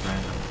shot is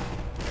random.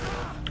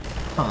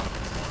 Huh.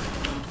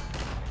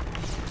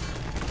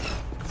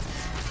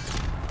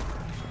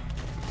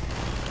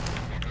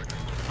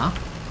 Huh?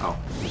 Oh.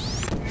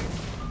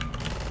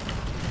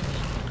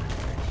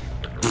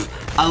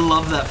 I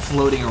love that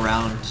floating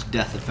around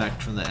death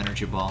effect from the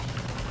energy ball.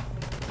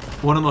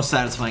 One of the most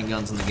satisfying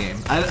guns in the game.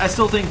 I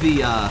still think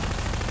the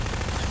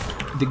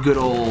good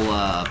old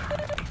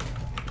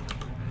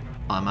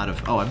I'm out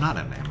of. Oh, I'm not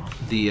out of ammo.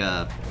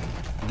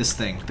 This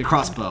thing, the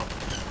crossbow,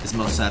 is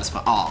most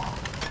satisfying. Aw.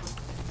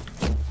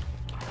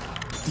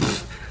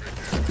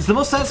 It's the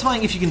most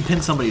satisfying if you can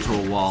pin somebody to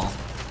a wall.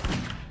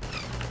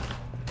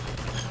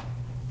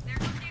 There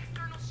goes the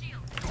external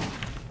shield.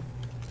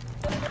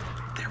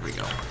 There we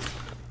go.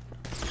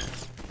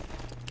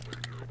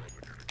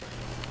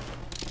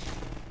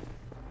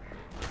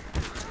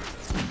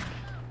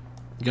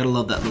 You gotta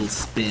love that little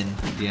spin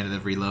at the end of the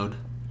reload.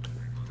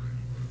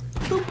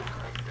 Boop.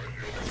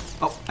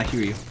 Oh, I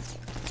hear you.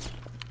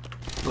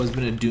 I've always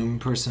been a Doom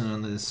person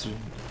on this.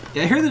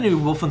 Yeah, I hear the new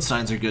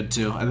Wolfensteins are good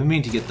too. I've been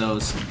meaning to get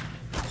those.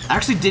 I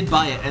actually did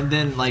buy it, and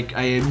then like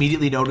I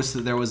immediately noticed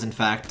that there was in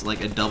fact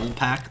like a double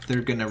pack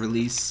they're gonna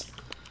release.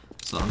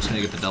 So I'm just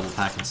gonna get the double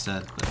pack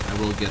instead, but I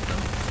will get them.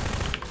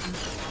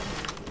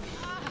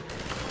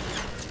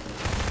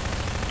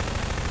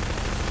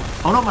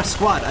 Oh no, my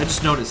squad! I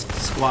just noticed the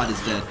squad is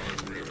dead.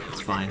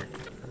 It's fine.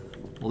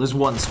 Well, there's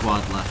one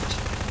squad left.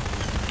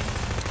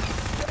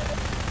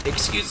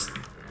 Excuse.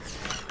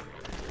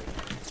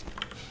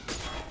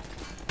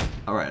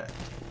 Alright.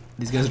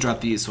 These guys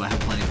dropped these, so I have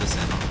plenty of this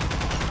ammo.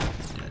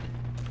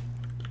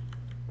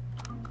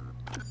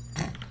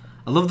 Dead.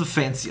 I love the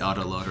fancy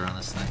autoloader on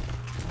this thing.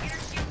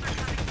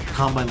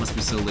 Combine must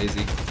be so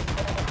lazy.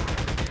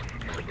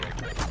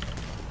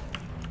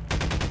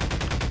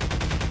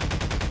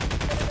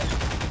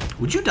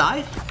 Would you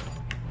die?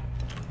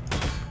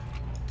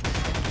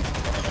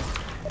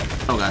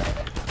 Oh god.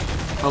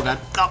 Oh god.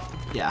 Oh!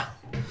 Yeah.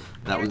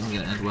 That wasn't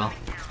gonna end well.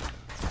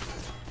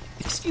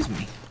 Excuse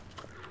me.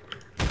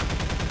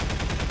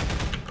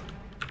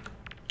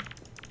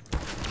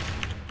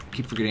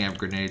 Keep forgetting I have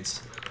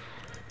grenades.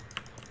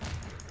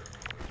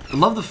 I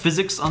love the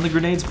physics on the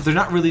grenades, but they're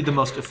not really the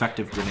most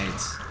effective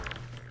grenades.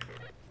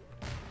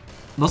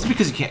 Mostly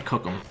because you can't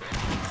cook them.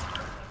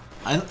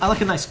 I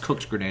like a nice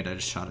cooked grenade. I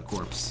just shot a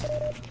corpse.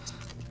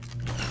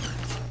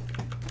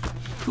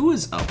 Who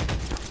is... Oh.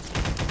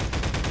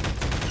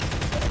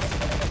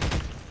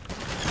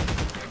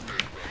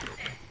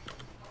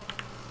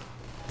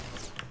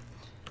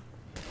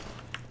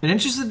 An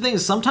interesting thing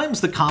is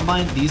sometimes the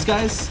Combine, these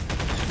guys,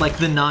 like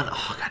the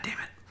oh god damn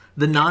it.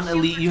 The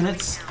non-elite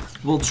units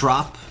will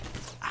drop.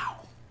 Ow.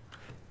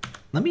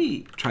 Let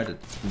me try to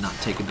not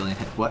take a billion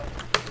hit. What?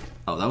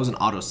 Oh, that was an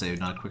autosave,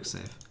 not a quick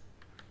save.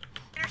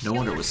 No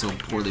wonder it was so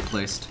poorly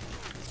placed.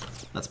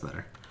 That's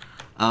better.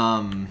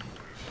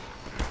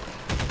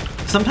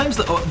 sometimes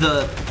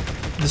the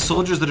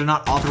soldiers that are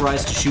not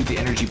authorized to shoot the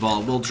energy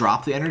ball will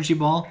drop the energy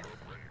ball.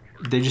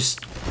 They're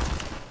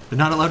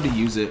not allowed to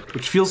use it,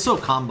 which feels so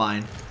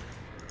Combine.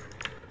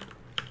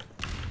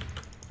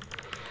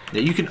 Yeah,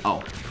 you can,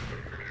 oh.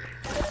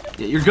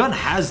 Yeah, your gun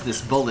has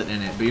this bullet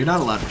in it, but you're not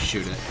allowed to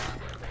shoot it.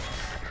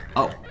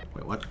 Oh,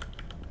 wait, what?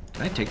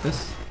 Can I take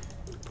this?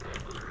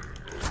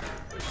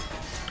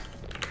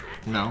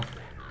 No.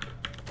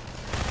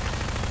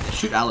 Yeah,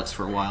 shoot Alex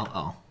for a while.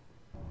 Oh.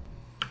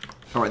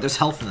 Alright, there's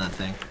health in that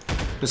thing.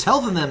 There's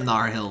health in them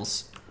Nar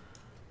Hills.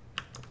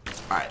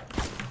 Alright.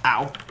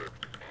 Ow.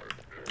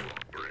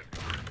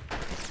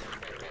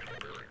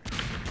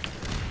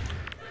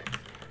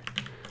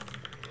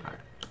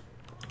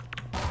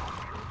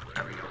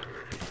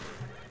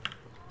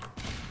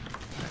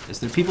 Is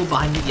there people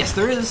behind me? Yes,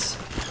 there is.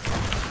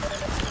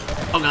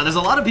 Oh god, there's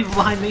a lot of people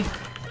behind me.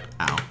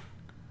 Ow.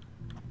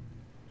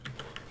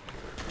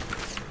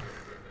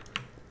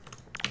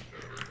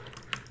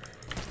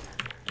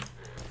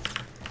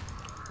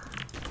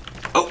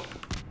 Oh.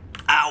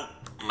 Ow.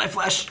 My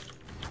flesh.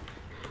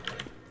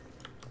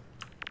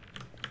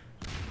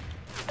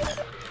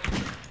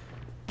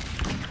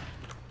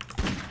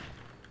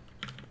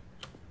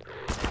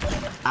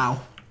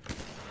 Ow.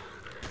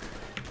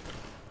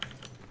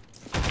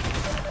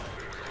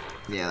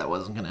 Yeah, that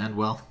wasn't gonna end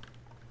well.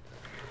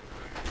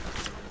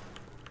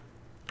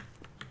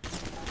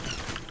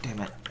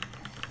 Damn it.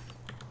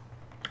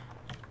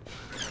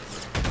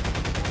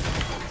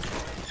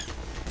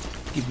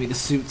 Give me the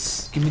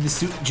suits. Give me the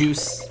suit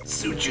juice.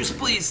 Suit juice,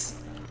 please.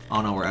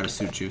 Oh no, we're out of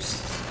suit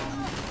juice.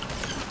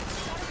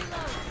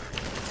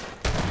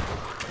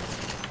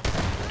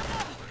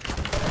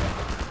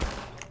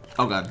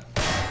 Oh god.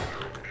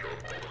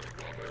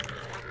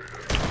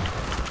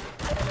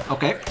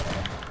 Okay.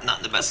 Not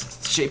in the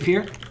best shape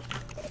here.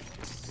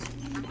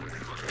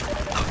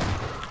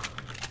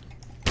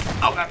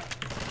 Oh god.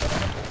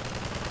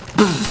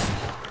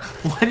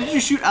 Why did you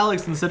shoot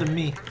Alex instead of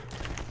me?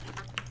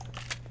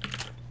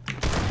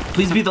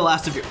 Please be the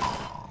last of your.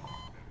 Oh.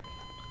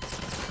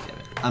 Damn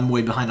it. I'm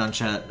way behind on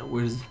chat.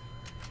 Where's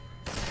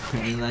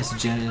nice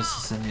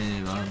Genesis?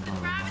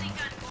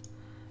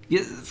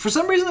 Yeah, for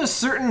some reason there's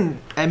certain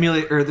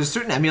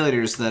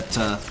emulators that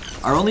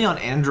are only on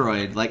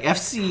Android, like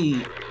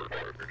FCEX,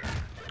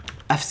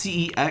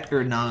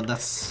 or no,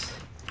 that's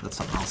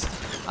something else.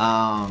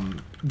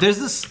 There's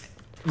this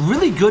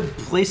really good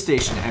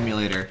PlayStation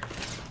emulator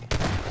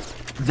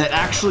that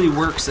actually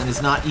works and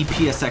is not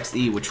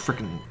EPSXE, which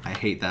frickin' I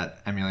hate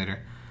that emulator.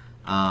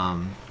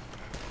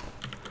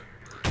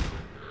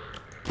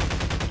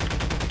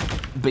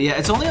 But yeah,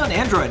 it's only on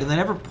Android, and they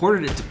never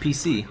ported it to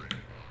PC,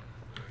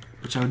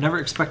 which I would never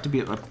expect to be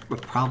a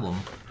problem.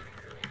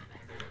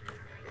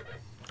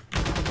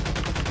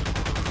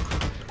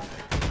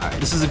 Alright,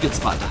 this is a good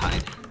spot to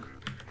hide.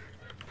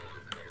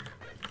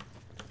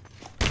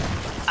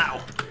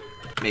 Ow!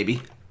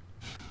 Maybe.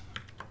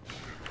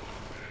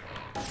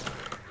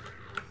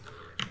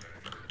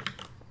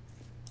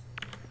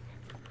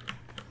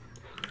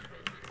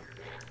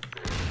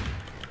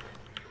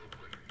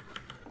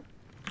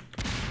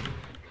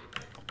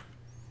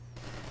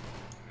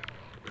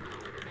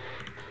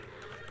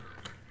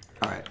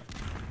 Alright.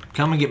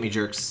 Come and get me,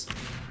 jerks.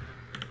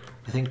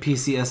 I think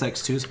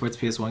PCSX2 supports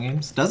PS1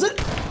 games. Does it?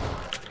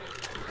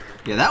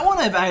 Yeah, that one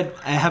I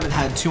haven't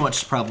had too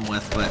much problem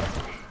with, but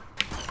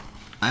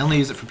I only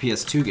use it for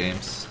PS2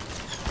 games.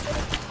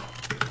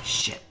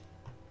 Shit.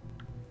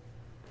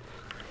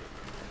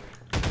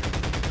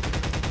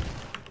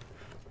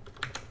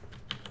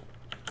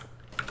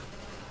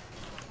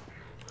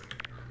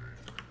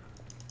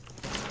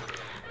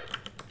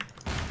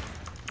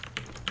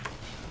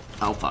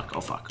 Oh fuck,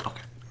 oh fuck,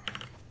 okay.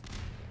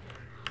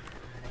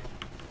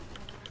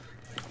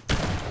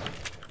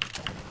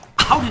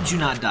 How did you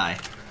not die?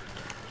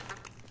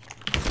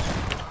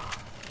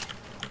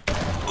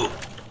 Oh.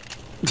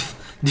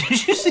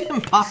 Did you see him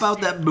pop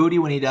out that booty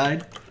when he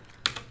died?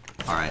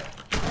 Alright.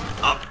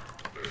 Up.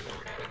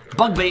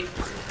 Bug bait.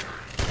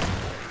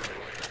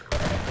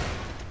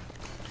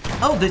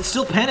 Oh, they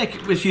still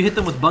panic if you hit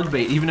them with bug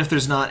bait, even if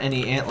there's not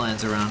any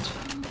antlands around.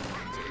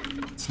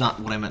 It's not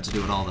what I meant to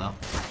do at all, though.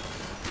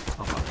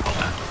 Oh, fuck.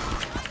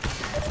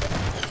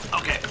 Oh,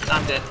 okay,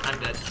 I'm dead. I'm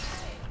dead.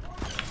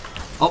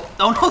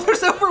 Oh no, there's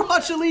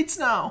Overwatch Elites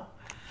now!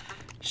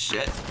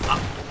 Shit. Oh.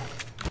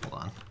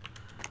 Hold on.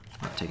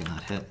 I'm not taking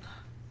that hit.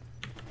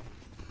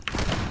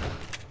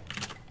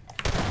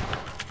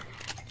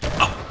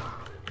 Oh!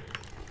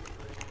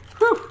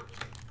 Whew!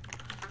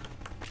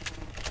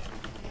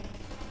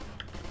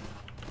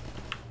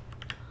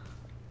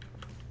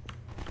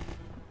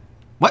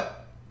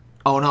 What?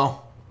 Oh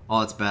no. Oh,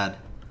 that's bad.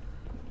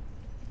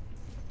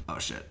 Oh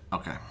shit.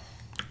 Okay.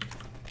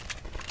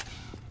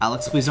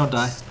 Alex, please don't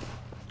die.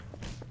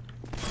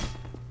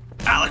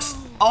 Alex!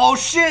 Oh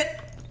shit!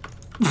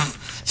 Did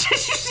you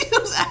see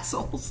those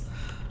assholes?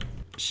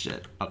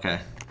 Shit. Okay.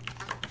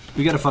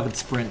 We gotta fucking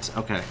sprint.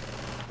 Okay.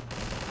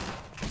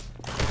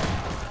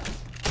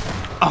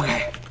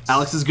 Okay.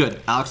 Alex is good.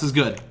 Alex is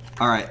good.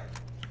 Alright.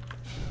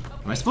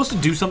 Am I supposed to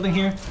do something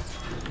here?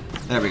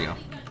 There we go.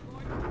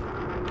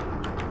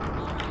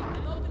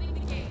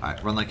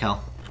 Alright, run like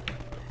hell.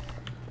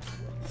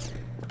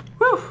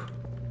 Whew!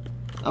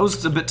 That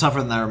was a bit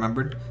tougher than I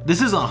remembered.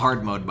 This is on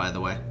hard mode, by the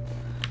way.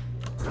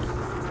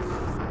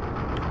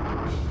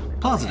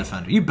 Plaza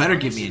Defender. You better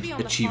give me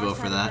a Chivo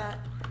for that.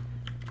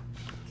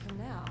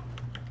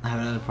 I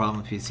haven't had a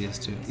problem with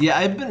PCS2. Yeah,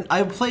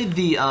 I've played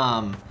the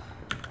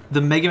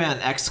Mega Man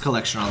X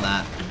collection on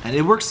that, and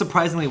it works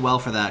surprisingly well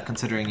for that,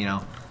 considering, you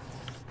know,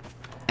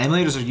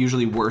 emulators are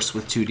usually worse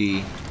with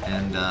 2D,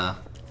 and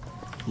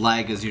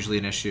lag is usually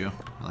an issue,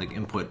 like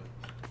input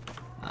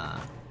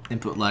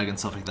lag and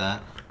stuff like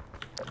that.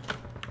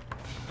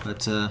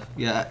 But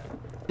yeah,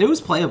 it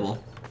was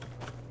playable.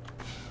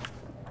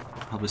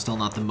 Probably still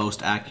not the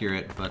most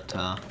accurate, but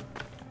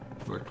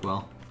worked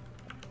well.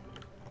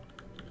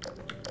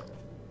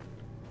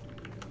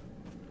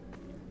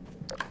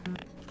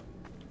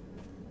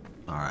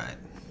 Alright,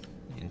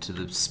 into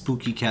the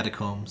spooky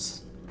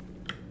catacombs.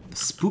 The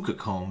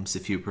spookacombs,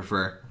 if you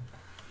prefer.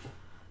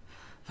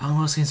 Found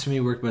most games for me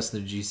work best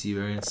in the GC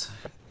variants.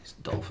 Use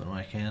Dolphin when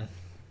I can.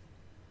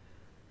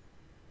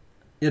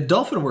 Yeah,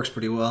 Dolphin works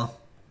pretty well.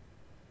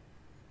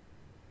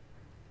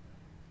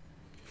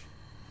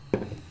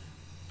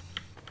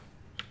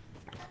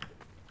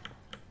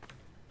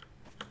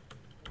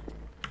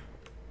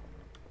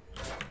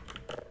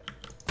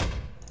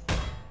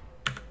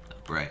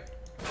 Right.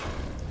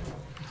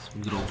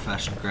 Some good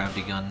old-fashioned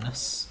gravity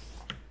gunness.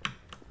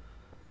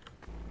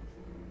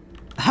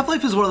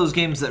 Half-Life is one of those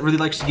games that really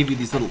likes to give you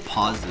these little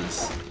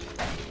pauses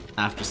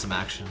after some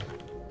action.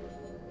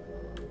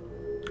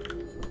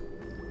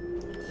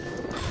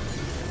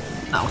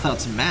 Not without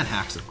some man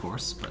hacks, of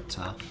course, but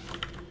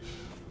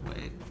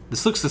wait.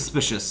 This looks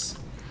suspicious.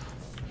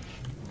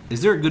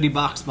 Is there a goodie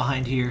box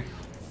behind here?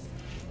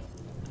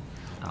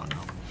 I don't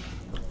know.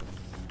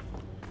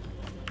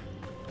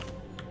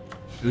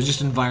 It was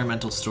just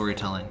environmental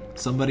storytelling.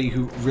 Somebody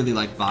who really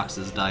liked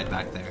boxes died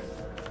back there.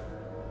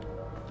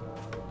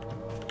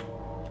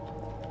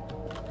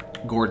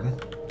 Gordon,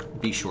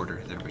 be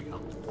shorter. There we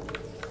go.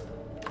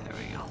 There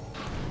we go.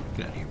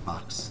 Get out of here,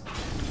 box.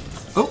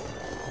 Oh!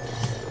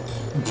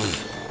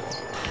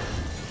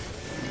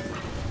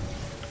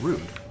 Rude.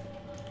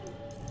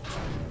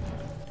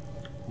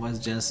 Why is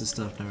Genesis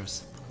stuff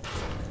nervous?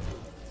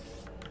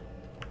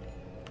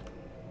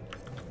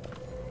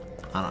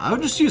 I don't know. I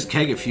would just use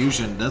Keg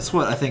Fusion. That's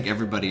what I think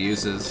everybody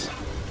uses.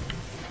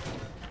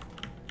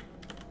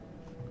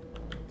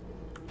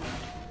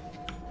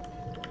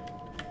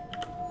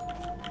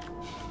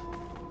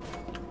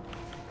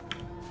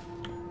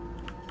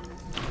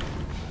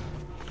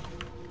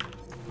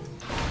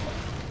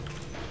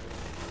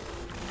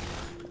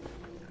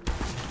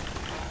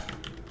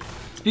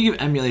 Speaking of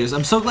emulators,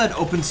 I'm so glad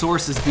open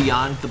source is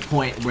beyond the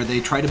point where they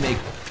try to make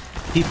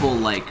people,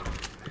 like,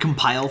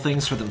 compile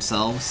things for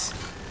themselves.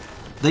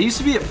 That used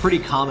to be a pretty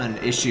common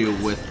issue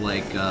with,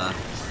 like, I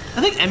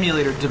think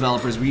emulator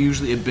developers were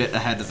usually a bit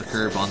ahead of the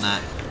curve on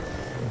that.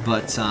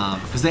 But,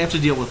 because they have to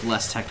deal with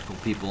less technical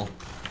people.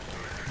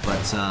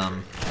 But,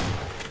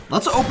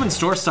 lots of open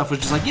source stuff was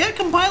just like, yeah,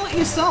 compile it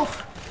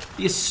yourself.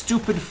 You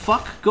stupid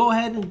fuck. Go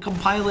ahead and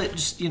compile it,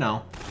 just, you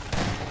know,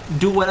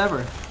 do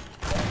whatever.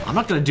 I'm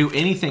not gonna do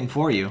anything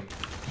for you.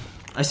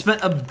 I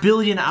spent 1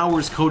 billion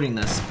hours coding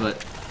this,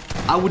 but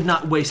I would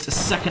not waste a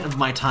second of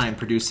my time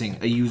producing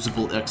a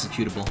usable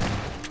executable.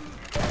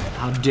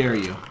 How dare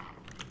you?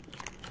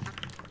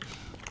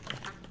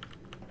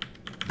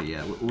 But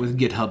yeah, with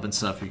GitHub and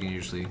stuff, you can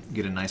usually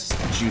get a nice,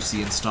 juicy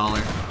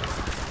installer.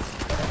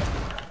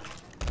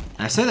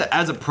 And I say that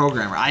as a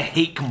programmer. I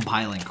hate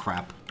compiling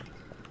crap.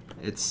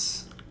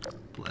 It's...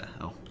 bleh.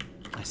 Oh,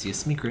 I see a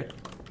secret.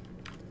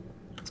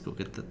 Let's go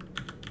get the...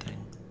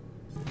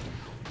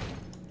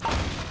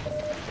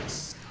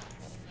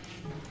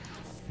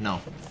 No.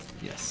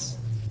 Yes.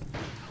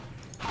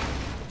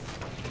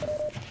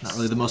 Not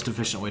really the most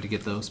efficient way to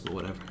get those, but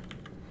whatever.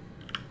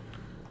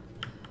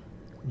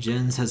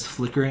 Gens has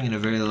flickering and a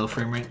very low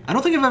frame rate. I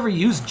don't think I've ever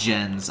used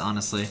Gens,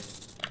 honestly.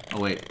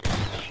 Oh, wait.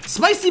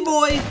 Spicy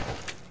boy!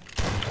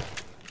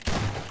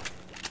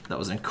 That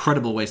was an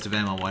incredible waste of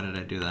ammo. Why did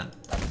I do that?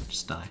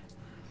 Just die.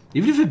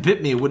 Even if it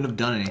bit me, it wouldn't have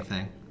done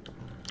anything.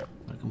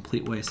 What a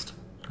complete waste.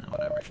 Oh,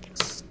 whatever.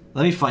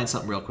 Let me find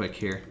something real quick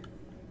here.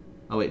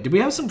 Oh, wait. Did we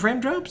have some frame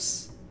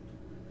drops?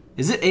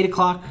 Is it 8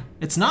 o'clock?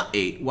 It's not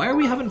 8. Why are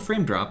we having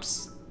frame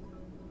drops?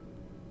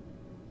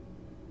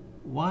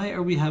 Why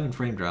are we having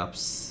frame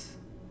drops?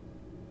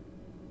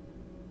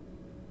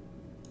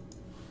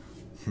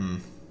 But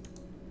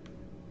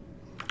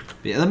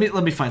yeah,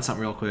 let me find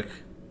something real quick.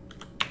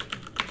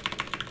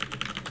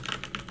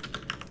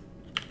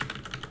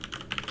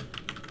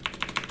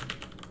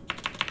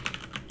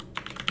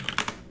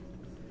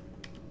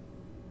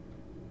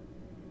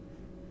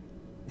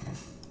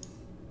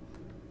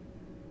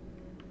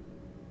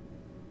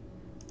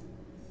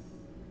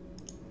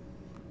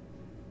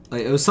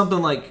 Like, it was something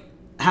like,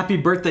 "Happy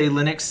birthday,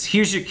 Linux.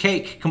 Here's your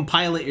cake.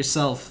 Compile it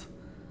yourself."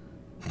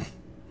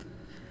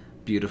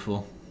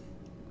 Beautiful.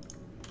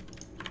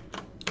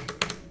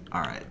 All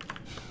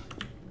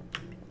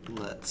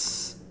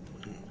Let's...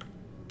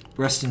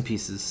 Rest in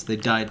pieces. They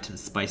died to the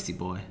spicy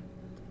boy.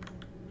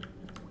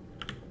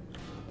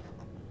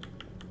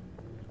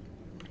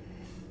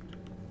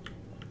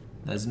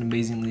 That's an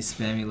amazingly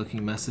spammy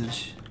looking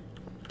message.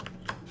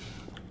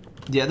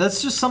 Yeah,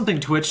 that's just something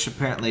Twitch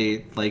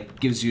apparently like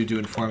gives you to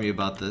inform you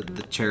about the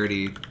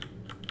charity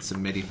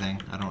submitting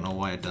thing. I don't know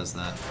why it does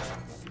that.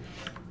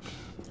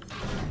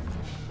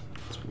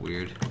 It's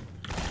weird.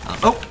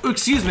 Oh,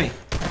 excuse me!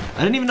 I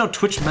didn't even know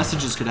Twitch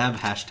messages could have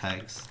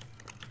hashtags.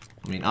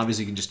 I mean,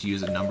 obviously you can just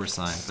use a number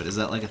sign, but is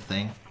that like a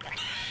thing?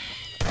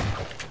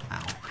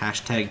 Ow.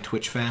 Hashtag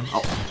Twitch fam.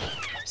 Oh.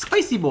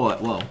 Spicy boy!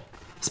 Whoa.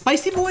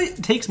 Spicy boy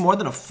takes more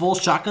than a full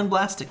shotgun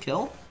blast to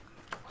kill?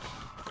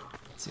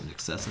 That seems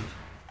excessive.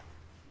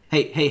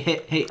 Hey, hey,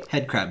 hey, hey,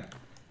 head crab.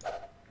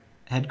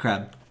 Head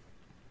crab.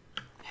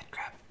 Head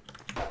crab.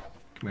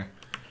 Come here.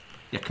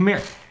 Yeah, come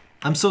here.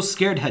 I'm so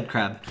scared, head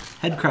crab.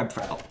 Head crab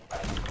for... Oh.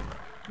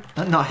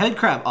 No, head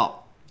crab. Oh.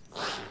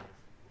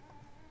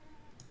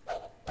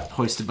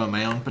 Hoisted by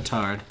my own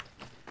petard.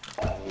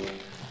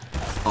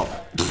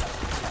 Oh.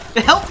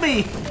 Help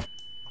me!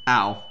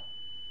 Ow.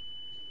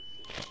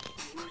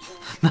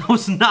 That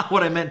was not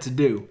what I meant to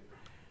do.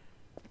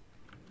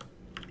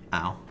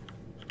 Ow.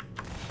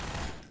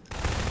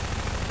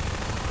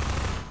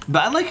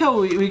 But I like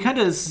how we kind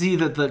of see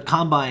that the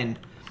Combine,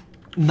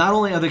 not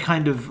only are they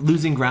kind of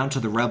losing ground to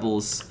the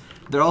rebels,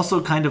 they're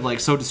also kind of like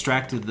so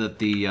distracted that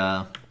the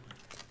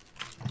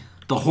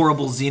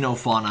horrible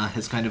xenofauna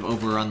has kind of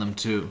overrun them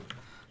too.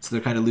 So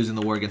they're kind of losing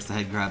the war against the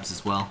head crabs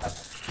as well.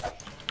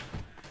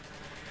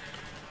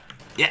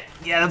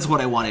 Yeah, that's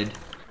what I wanted.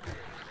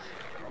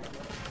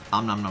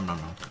 Nom nom nom nom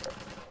nom.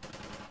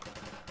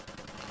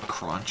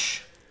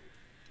 Crunch.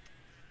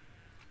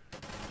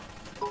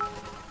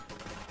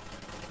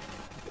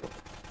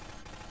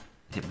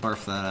 Hit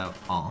barf that out.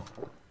 Aw.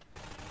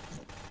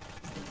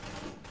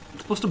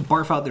 Supposed to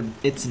barf out their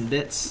bits and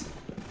bits.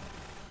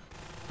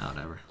 Oh,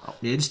 whatever. Oh,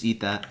 yeah, just eat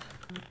that.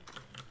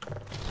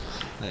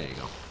 There you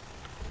go.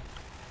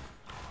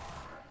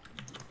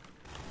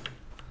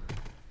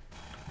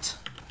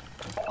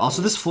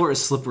 Also, this floor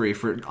is slippery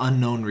for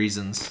unknown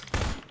reasons.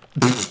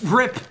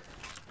 RIP!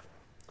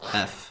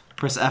 F.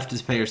 Press F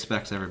to pay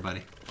respects,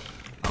 everybody.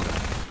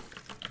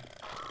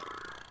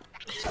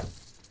 Okay.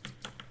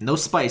 No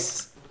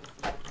spice.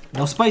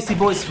 No spicy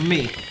boys for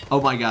me.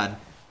 Oh my god.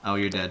 Oh,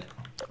 you're dead.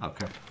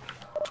 Okay.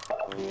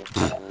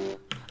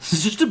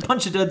 There's just a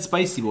bunch of dead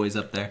spicy boys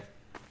up there.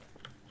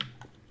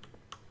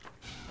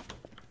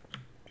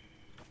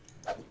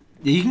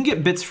 Yeah, you can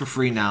get bits for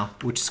free now,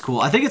 which is cool.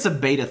 I think it's a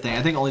beta thing.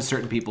 I think only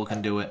certain people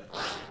can do it.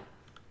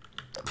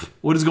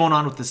 What is going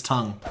on with this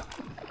tongue?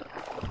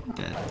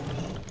 Dead.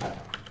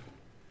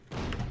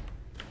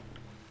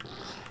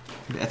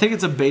 I think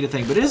it's a beta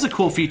thing, but it is a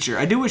cool feature.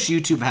 I do wish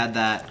YouTube had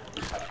that.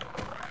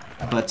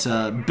 But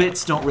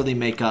bits don't really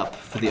make up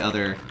for the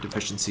other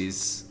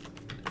deficiencies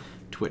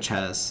Twitch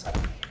has.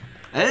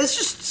 And it's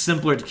just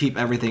simpler to keep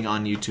everything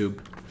on YouTube.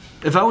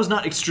 If I was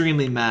not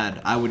extremely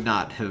mad, I would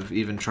not have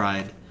even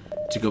tried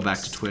to go back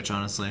to Twitch,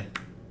 honestly.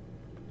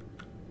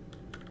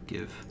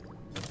 Give.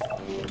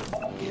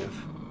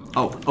 Give.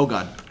 Oh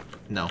god.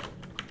 No.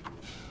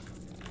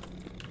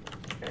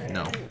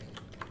 No.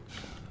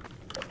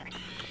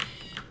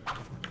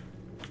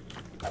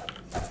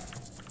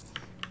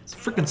 It's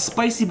freaking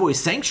Spicy Boy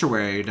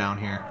Sanctuary down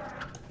here.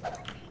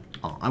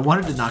 Oh, I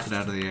wanted to knock it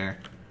out of the air.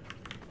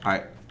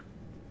 Alright.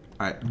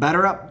 Alright,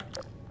 batter up.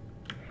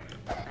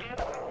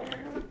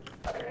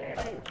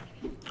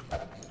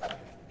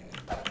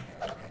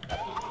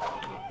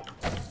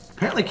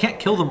 Apparently can't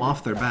kill them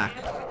off their back.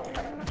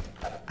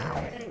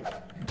 Ow.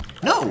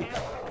 No!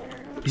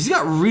 He's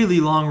got really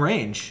long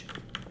range.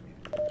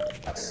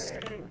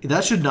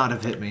 That should not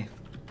have hit me.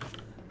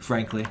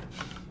 Frankly.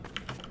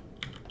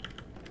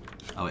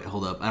 Oh wait,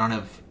 hold up. I don't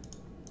have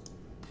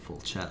the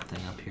full chat thing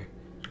up here.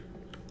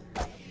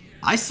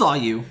 I saw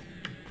you.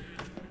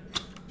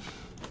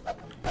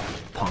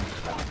 Punk.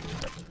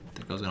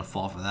 Think I was gonna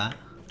fall for that.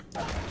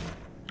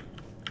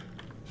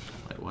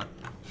 Wait, what?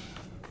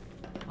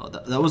 Oh,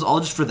 that was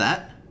all just for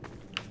that?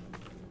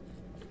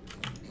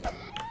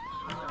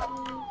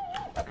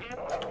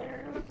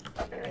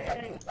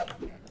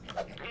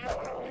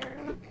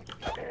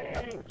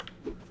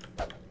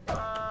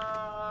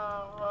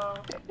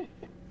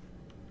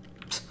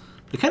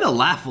 They kind of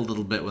laugh a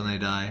little bit when they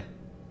die.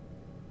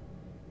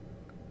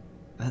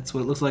 That's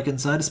what it looks like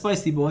inside a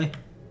Spicy Boy.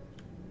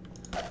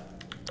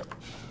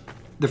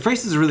 Their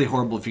faces are really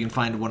horrible if you can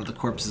find one of the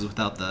corpses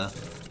without the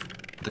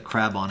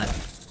crab on it.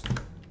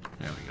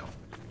 There we go.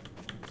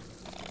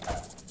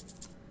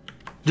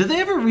 Did they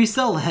ever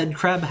resell head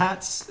crab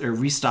hats or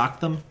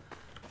restock them?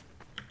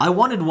 I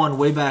wanted one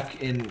way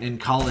back in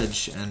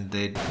college, and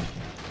they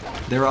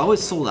were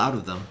always sold out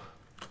of them.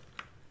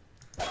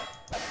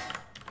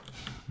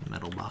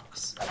 Metal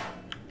box.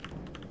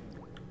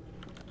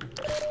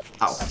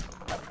 Ow.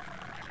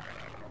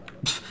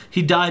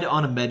 He died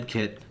on a med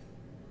kit.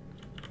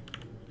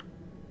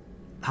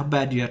 How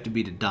bad do you have to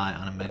be to die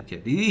on a med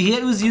kit? He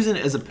was using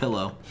it as a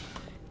pillow.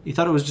 He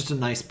thought it was just a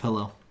nice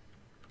pillow.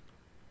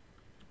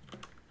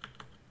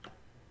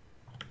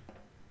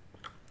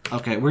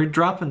 Okay, we're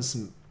dropping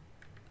some...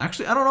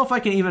 Actually, I don't know if I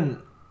can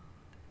even...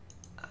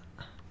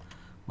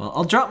 Well,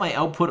 I'll drop my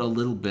output a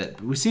little bit.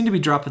 But we seem to be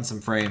dropping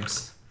some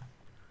frames.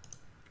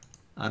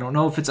 I don't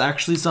know if it's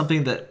actually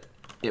something that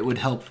it would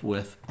help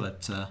with,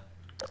 but...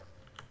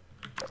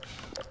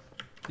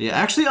 Yeah,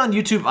 actually on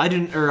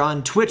YouTube, or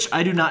on Twitch,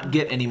 I do not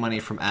get any money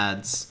from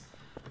ads.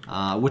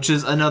 Which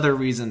is another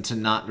reason to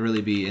not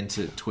really be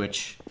into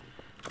Twitch.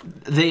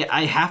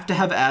 I have to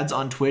have ads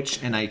on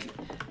Twitch, and I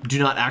do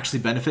not actually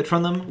benefit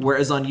from them.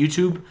 Whereas on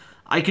YouTube,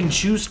 I can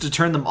choose to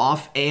turn them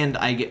off, and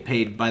I get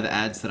paid by the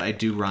ads that I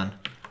do run.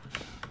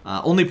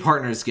 Only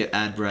partners get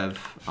ad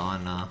rev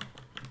on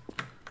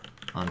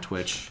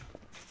Twitch.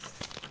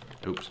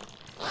 Oops.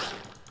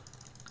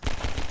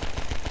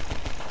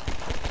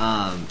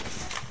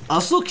 I'll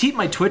still keep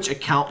my Twitch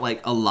account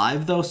like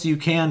alive though, so you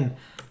can,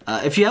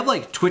 if you have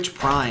like Twitch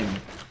Prime,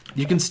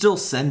 you can still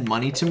send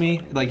money to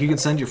me. Like you can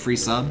send your free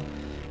sub,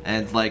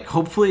 and like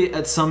hopefully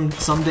at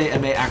someday I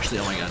may actually.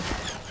 Oh my god,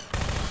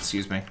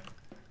 excuse me.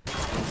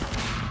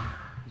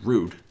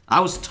 Rude. I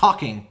was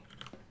talking,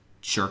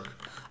 jerk.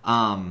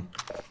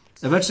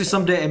 Eventually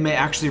someday I may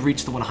actually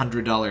reach the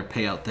 $100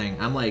 payout thing.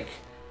 I'm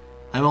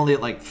only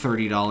at like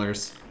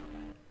 $30.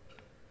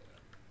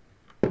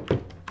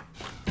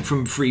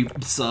 From free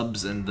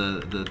subs and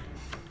the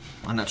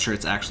I'm not sure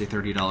it's actually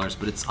 $30,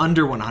 but it's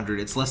under 100.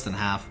 It's less than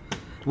half.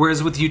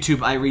 Whereas with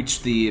YouTube, I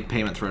reach the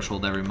payment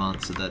threshold every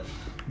month, so that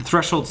the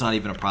threshold's not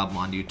even a problem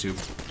on YouTube.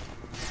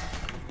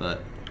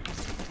 But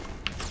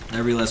I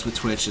realize with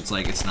Twitch, it's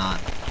like it's not.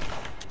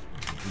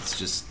 It's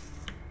just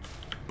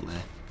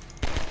bleh.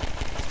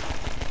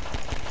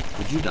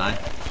 Would you die?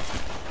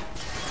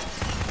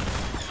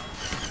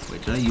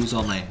 Wait, did I use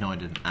all my? No, I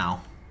didn't.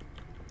 Ow.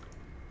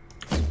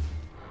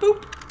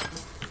 Boop.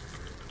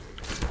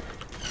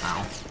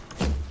 Ow.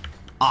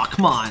 Aw,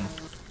 come on.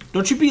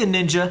 Don't you be a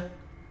ninja.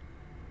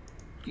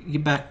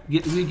 Get back.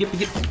 Get.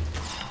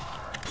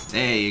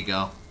 There you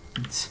go.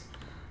 It's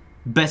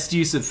best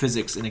use of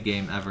physics in a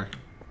game ever.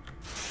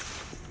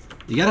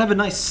 You gotta have a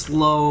nice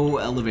slow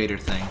elevator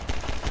thing.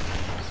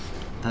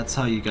 That's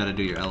how you gotta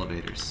do your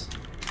elevators.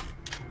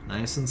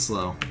 Nice and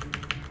slow.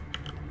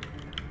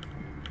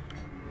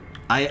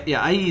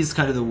 IE is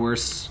kind of the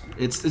worst.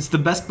 It's the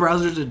best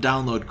browser to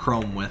download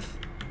Chrome with.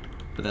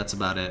 But that's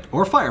about it.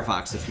 Or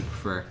Firefox if you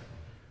prefer.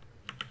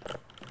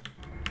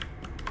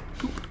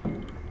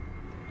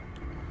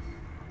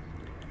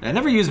 I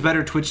never use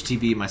better Twitch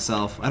TV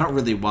myself. I don't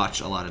really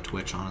watch a lot of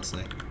Twitch,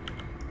 honestly.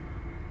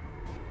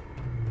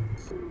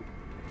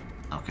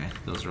 Okay,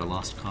 those are a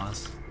lost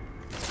cause.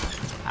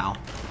 Ow.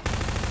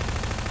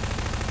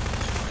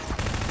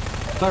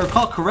 If I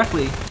recall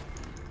correctly,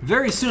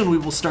 very soon we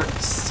will start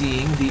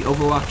seeing the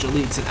Overwatch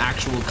Elites in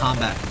actual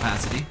combat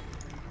capacity.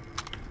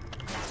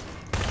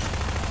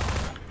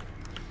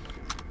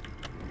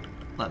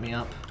 Let me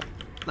up.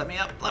 Let me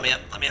up. Let me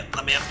up. Let me up.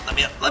 Let me up. Let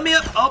me up. Let me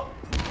up. Oh,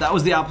 that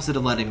was the opposite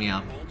of letting me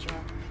up.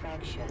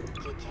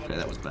 Okay,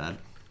 that was bad.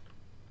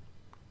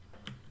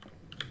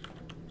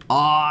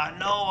 Aw,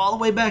 no, all the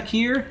way back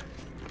here?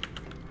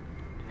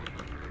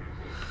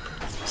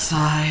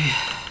 Sigh.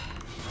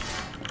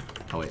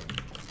 Oh, wait.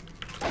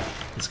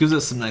 This gives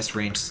us some nice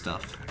range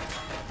stuff.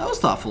 That was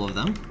thoughtful of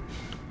them.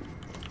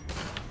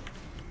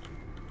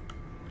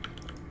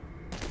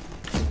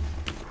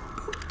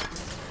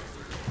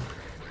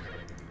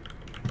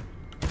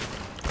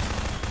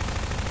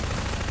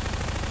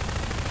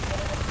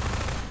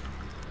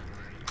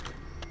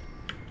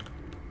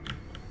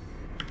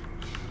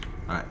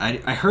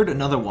 Alright, I heard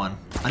another one.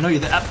 I know you're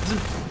the...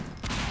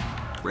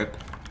 Rip.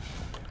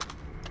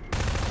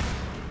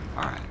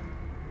 Alright.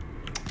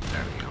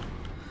 There we go.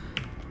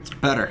 It's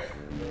better.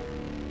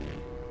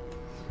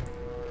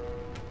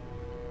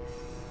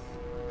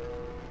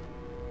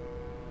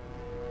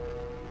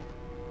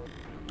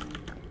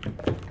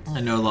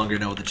 I no longer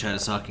know what the chat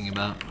is talking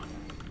about.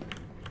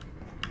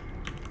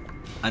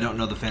 I don't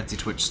know the fancy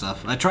Twitch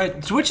stuff. I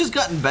tried... Twitch has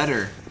gotten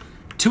better.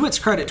 To its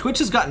credit, Twitch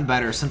has gotten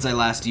better since I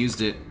last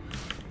used it.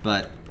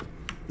 But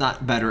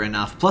not better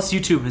enough. Plus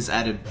YouTube has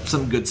added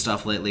some good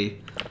stuff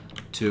lately,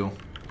 too.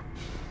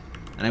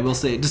 And I will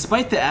say,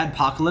 despite the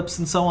adpocalypse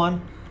and so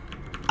on,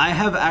 I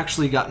have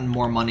actually gotten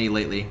more money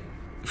lately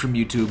from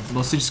YouTube,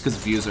 mostly just because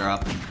views are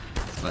up.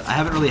 But I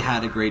haven't really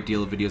had a great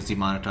deal of videos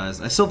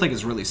demonetized. I still think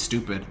it's really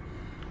stupid.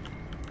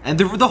 And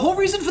the whole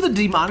reason for the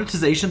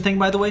demonetization thing,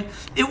 by the way,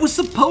 it was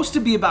supposed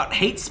to be about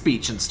hate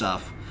speech and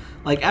stuff.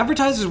 Like,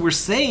 advertisers were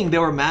saying they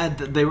were mad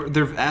that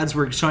their ads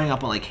were showing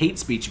up on, like, hate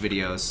speech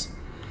videos.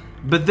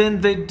 But then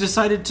they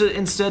decided to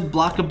instead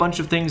block a bunch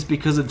of things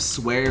because of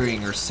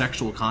swearing or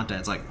sexual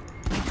content. It's like,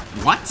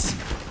 what?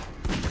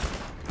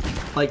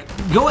 Like,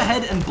 go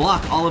ahead and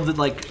block all of the,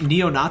 like,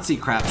 neo-Nazi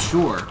crap,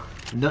 sure.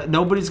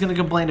 Nobody's gonna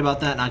complain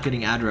about that not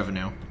getting ad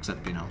revenue.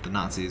 Except, you know, the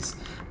Nazis.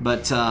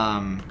 But,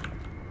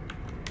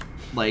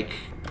 like...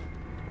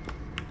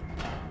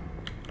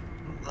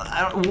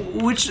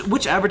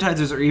 Which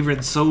advertisers are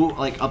even so,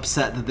 like,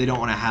 upset that they don't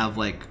want to have,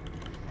 like...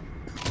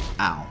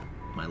 Ow.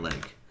 My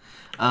leg.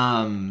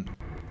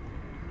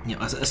 You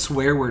know, a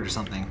swear word or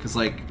something, because,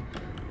 like,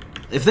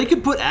 If they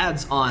could put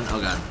ads on, oh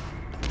god,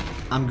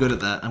 I'm good at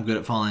that. I'm good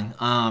at falling.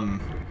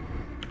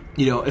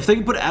 You know, if they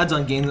could put ads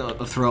on Game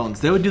of Thrones,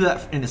 they would do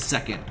that in a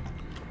second.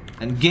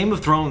 And Game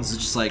of Thrones is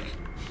just like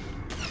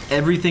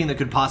everything that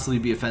could possibly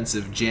be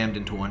offensive jammed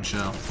into one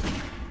show.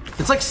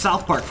 It's like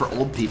South Park for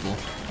old people.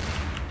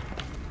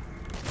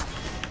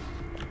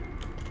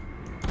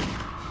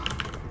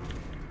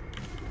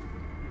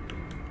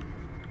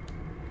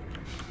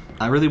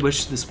 I really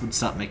wish this would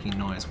stop making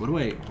noise. Where do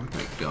I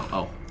go?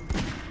 Oh.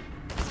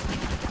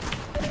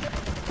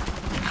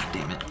 God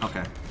damn it.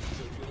 Okay.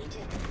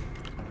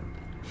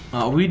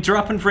 Oh, we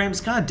dropping frames?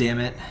 God damn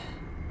it.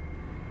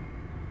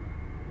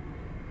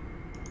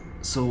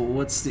 So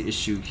what's the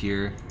issue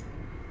here?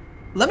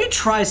 Let me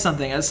try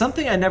something.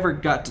 Something I never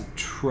got to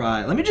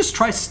try. Let me just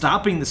try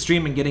stopping the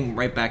stream and getting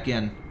right back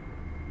in.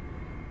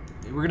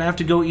 We're gonna have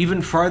to go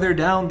even farther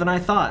down than I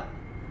thought.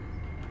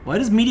 Why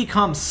does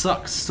Mediacom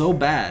suck so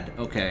bad?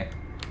 Okay.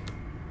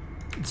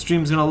 The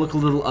stream's gonna look a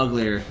little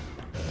uglier,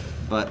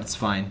 but it's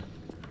fine.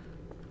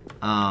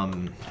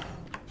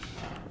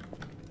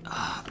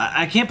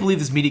 I can't believe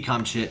this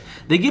Mediacom shit.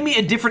 They give me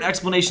a different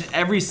explanation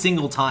every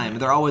single time.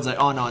 They're always like,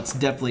 oh no, it's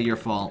definitely your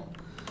fault.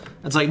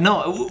 It's like,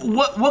 no,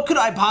 what could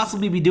I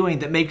possibly be doing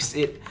that makes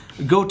it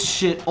go to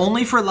shit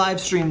only for live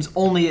streams,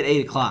 only at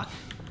 8 o'clock?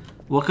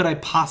 What could I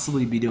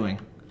possibly be doing?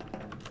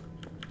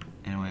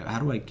 Anyway, how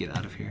do I get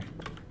out of here?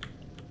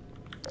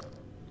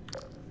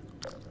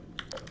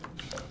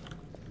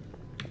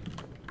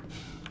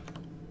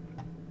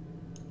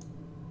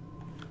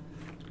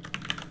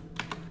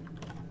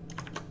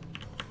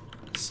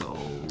 So...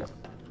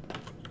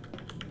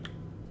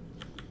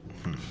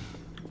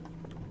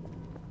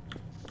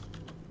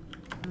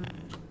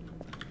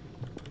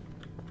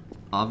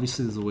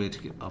 Obviously there's a way to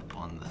get up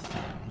on the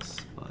things,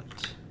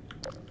 but...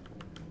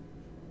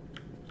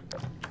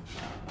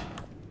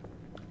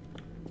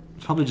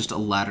 There's probably just a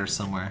ladder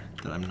somewhere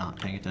that I'm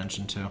not paying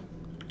attention to.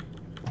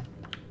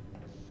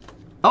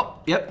 Oh,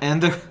 yep,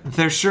 and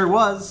there sure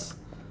was.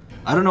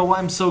 I don't know why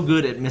I'm so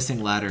good at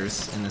missing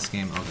ladders in this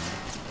game. Oh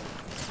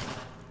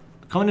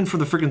god. Coming in from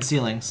the freaking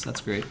ceilings,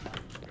 that's great.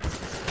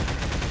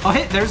 Oh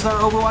hey, there's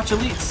our Overwatch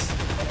elites.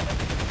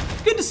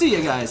 Good to see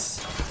you guys.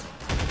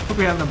 Hope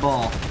you're having a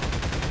ball.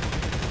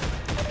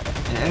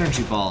 An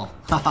energy ball.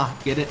 Haha,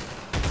 get it?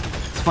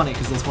 It's funny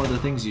because that's one of the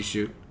things you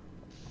shoot.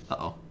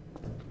 Uh-oh.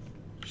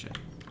 Shit.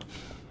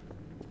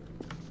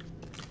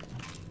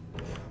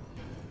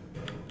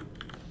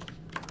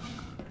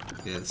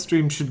 Yeah, the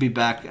stream should be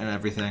back and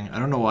everything. I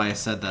don't know why I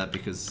said that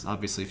because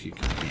obviously if you...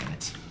 God damn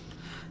it.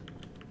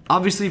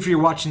 Obviously if you're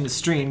watching the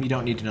stream, you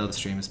don't need to know the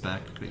stream is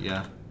back, but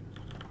yeah.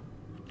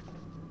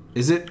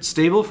 Is it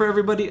stable for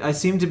everybody? I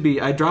seem to be.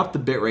 I dropped the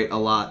bitrate a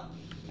lot,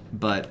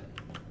 but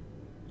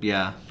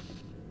yeah.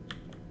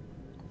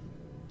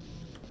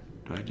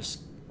 Do I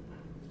just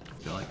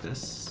go like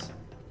this?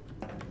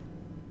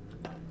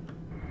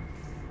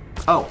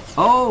 Oh,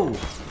 oh!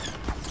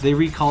 They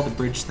recalled the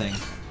bridge thing,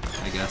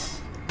 I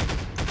guess.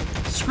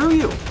 Screw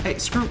you! Hey,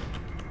 screw...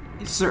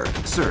 Sir,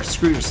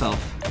 screw yourself.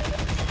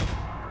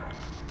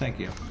 Thank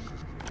you.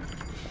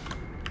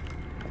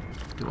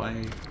 Do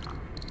I...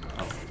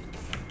 Oh.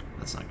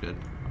 That's not good.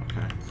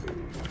 Okay.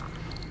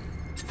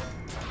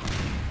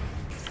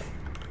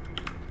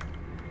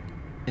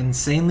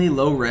 Insanely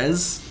low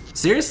res?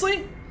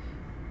 Seriously?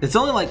 It's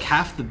only like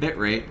half the bit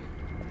rate.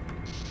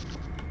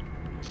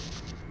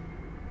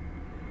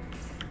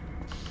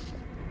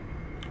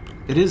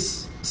 It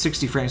is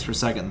 60 frames per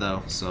second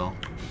though, so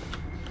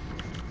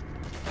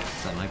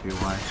that might be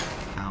why.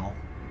 Ow.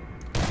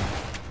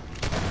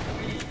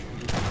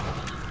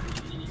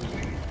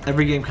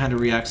 Every game kind of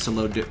reacts to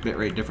low bit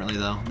rate differently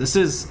though. This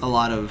is a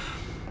lot of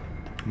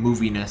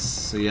moviness,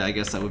 so yeah, I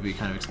guess that would be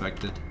kind of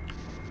expected.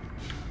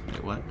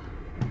 Wait, what?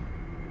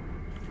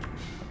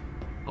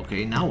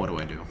 Okay, now what do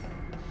I do?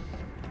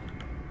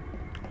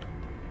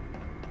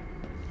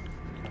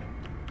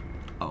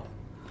 Oh.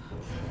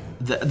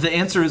 The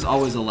answer is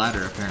always a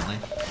ladder, apparently.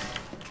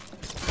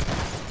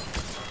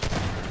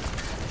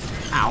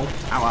 Ow.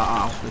 Ow, ow,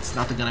 ow. That's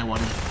not the gun I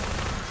wanted.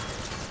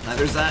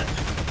 Neither's that.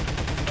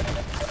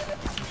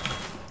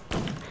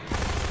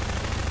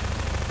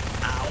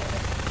 Ow.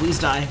 Please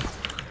die.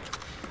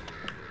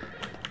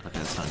 Okay,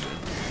 that's not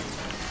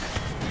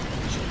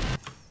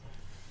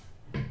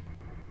good.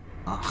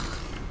 Ugh.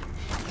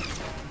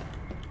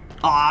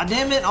 Aw,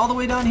 damn it, all the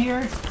way down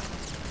here?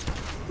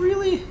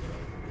 Really?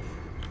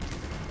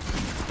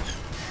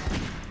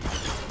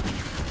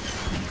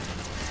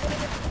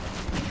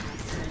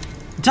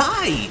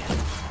 Die!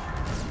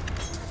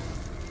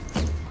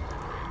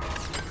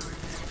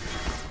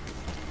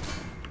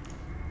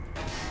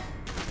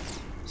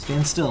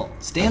 Stand still.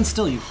 Stand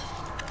still, you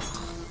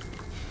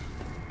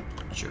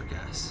jerk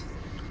ass.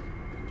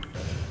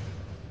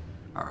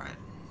 Alright.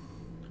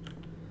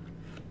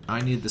 I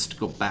need this to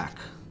go back.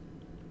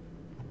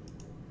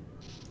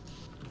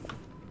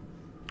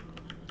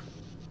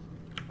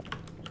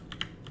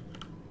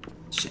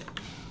 Shit.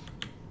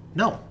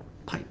 No.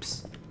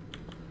 Pipes.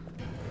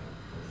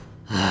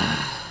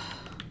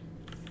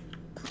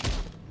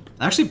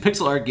 Actually,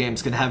 pixel art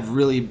games can have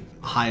really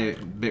high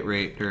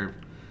bitrate, or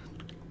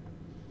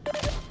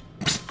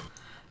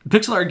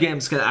pixel art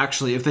games can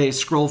actually, if they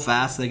scroll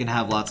fast, they can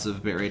have lots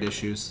of bitrate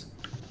issues.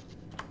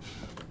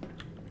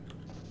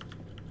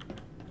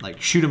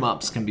 Like shoot 'em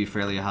ups can be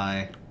fairly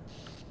high,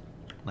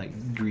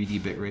 like greedy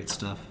bitrate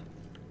stuff.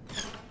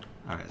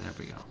 All right, there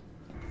we go.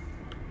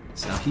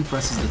 So now he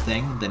presses the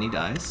thing, then he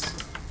dies.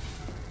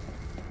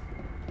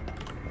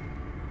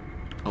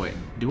 Oh wait,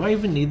 do I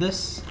even need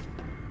this?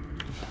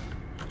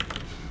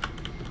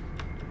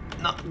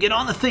 No, get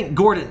on the thing,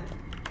 Gordon!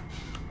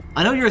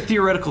 I know you're a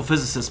theoretical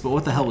physicist, but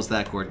what the hell was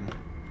that, Gordon?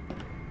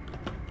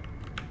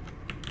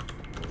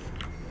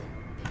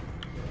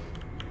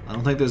 I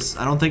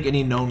don't think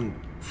any known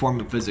form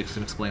of physics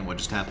can explain what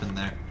just happened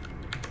there.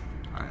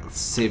 Alright, let's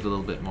save a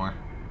little bit more.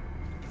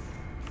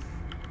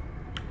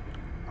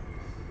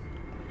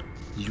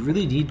 You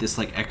really need this,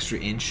 like, extra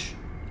inch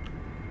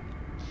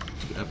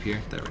to get up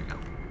here? There we go.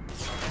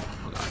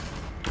 Oh god.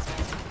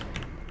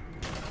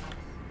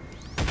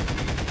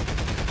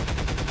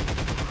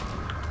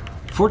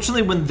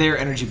 Fortunately, when their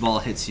energy ball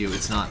hits you,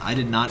 it's not... I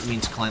did not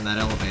mean to climb that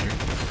elevator.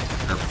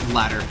 Or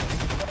ladder.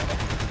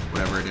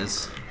 Whatever it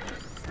is.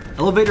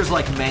 Elevators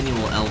like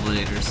manual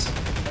elevators.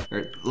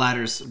 Or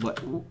ladders, what...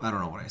 I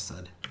don't know what I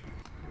said.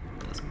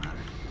 Doesn't matter.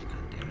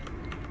 God damn it.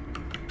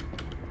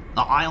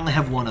 Oh, I only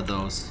have one of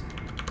those.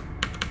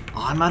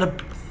 Oh, I'm out of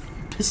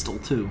pistol,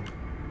 too.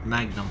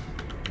 Magnum.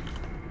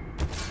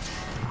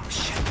 Oh,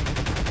 shit.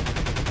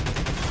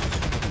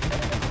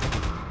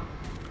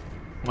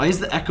 Why is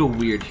the echo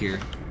weird here?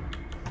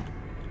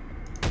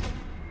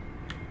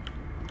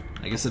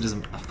 I guess it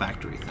isn't a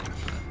factory thing,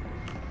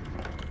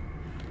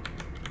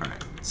 but...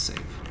 Alright, let's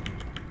save.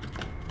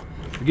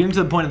 We're getting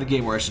to the point of the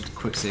game where I should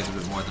quick save a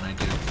bit more than I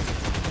do.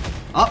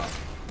 Oh!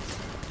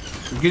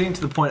 We're getting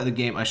to the point of the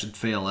game I should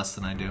fail less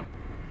than I do.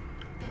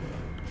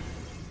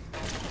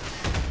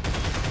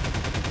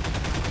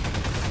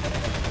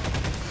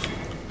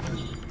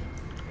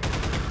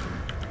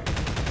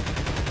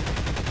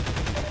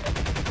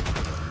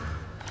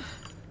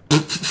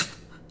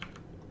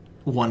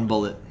 One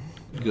bullet.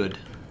 Good.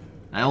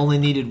 I only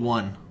needed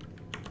one.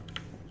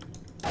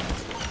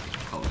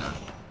 Oh god.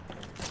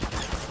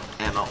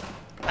 Ammo.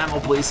 Ammo,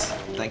 please.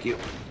 Thank you.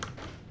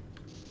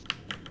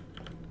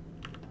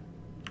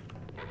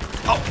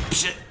 Oh,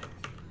 shit.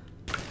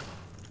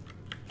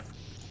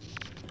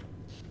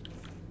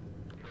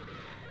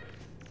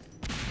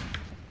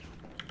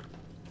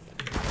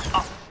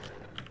 Oh.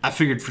 I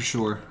figured for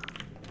sure.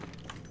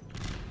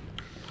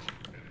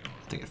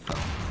 I think it fell.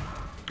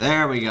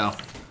 There we go.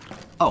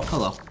 Oh,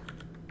 hello.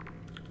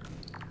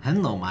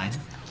 Hello, mine.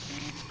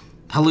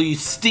 Hello, you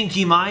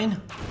stinky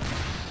mine.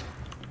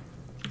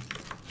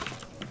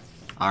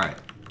 Alright.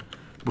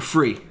 We're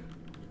free.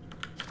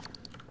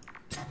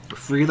 We're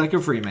free like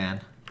a free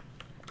man.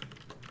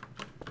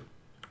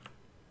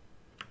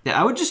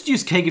 Yeah, I would just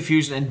use keg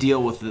fusion and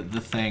deal with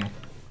the thing.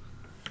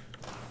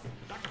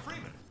 Dr.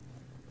 Freeman,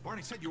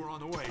 Barney said you were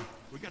on the way.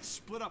 We got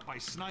split up by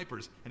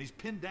snipers, and he's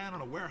pinned down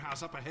on a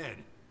warehouse up ahead.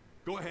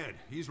 Go ahead.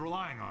 He's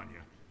relying on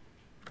you.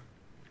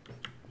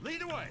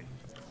 Lead the way.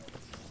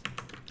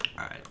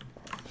 Alright.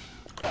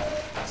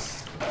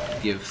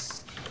 Give.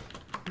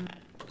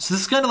 So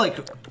this kind of like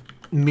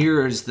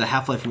mirrors the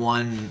Half-Life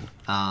 1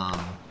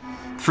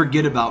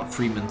 forget about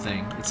Freeman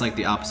thing. It's like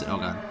the opposite. Oh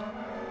god.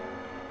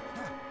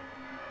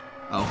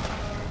 Oh.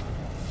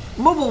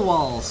 Mobile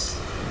walls!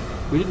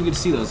 We didn't get to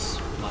see those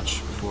much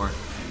before.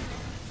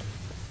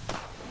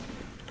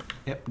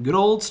 Yep, good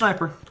old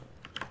sniper.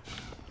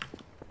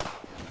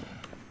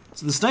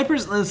 So the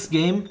snipers in this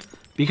game,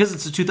 because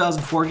it's a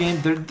 2004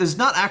 game, there's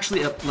not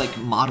actually a like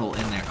model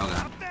in there. Oh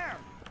god.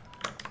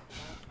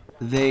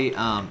 They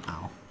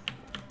ow.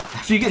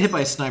 After you get hit by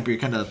a sniper, you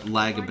kind of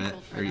lag a bit,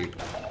 or you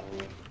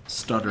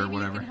stutter or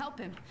whatever. Maybe you can help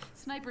him.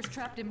 Snipers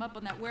trapped him up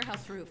on that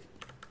warehouse roof.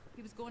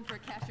 He was going for a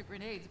cache of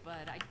grenades,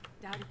 but I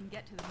doubt he can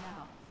get to them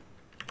now.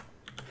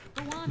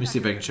 Go on, Let me see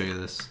if I can show you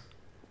this.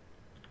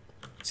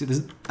 See,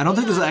 this, I don't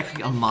think there's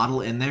actually a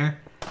model in there.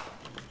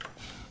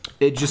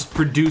 It just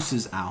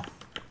produces ow.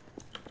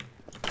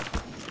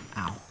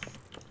 Ow.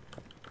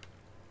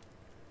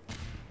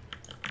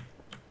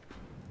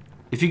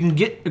 If you can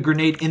get a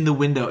grenade in the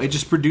window, it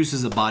just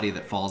produces a body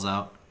that falls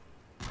out.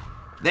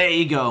 There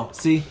you go.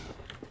 See?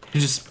 It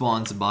just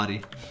spawns a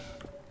body.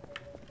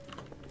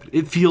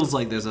 It feels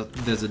like there's a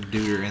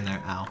duder in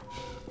there. Ow.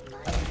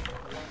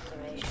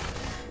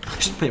 I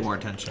should pay more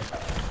attention.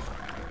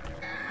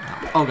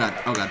 Oh god,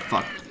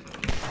 fuck.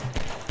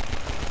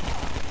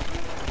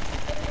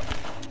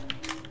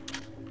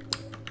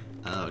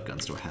 What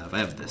guns do I have? I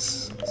have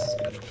this. This is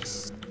good.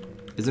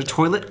 Is there a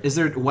toilet? Is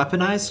there a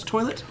weaponized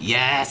toilet?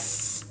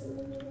 Yes!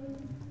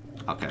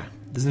 Okay.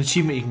 There's an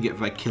achievement you can get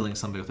by killing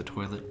somebody with a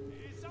toilet.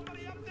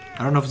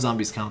 I don't know if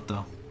zombies count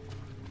though.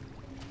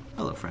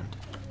 Hello, friend.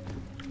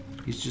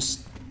 He's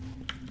just...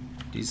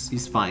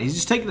 He's fine. He's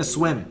just taking a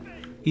swim.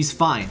 He's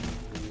fine.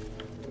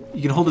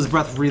 You can hold his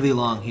breath really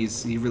long. He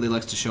really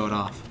likes to show it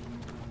off.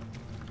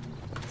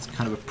 It's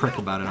kind of a prick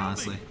about it,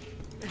 honestly.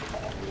 We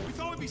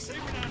thought it'd be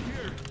safer down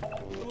here.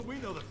 Well, we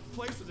know the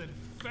place was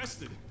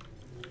infested.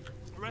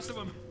 The rest of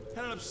them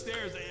headed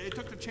upstairs. They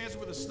took the chance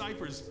with the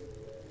snipers.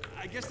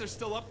 I guess they're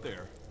still up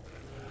there.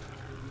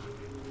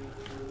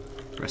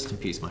 Rest in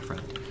peace, my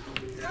friend.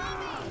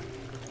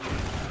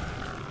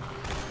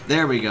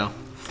 There we go.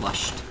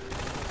 Flushed.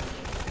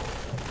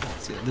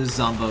 Let's see, there's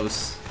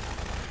zombos.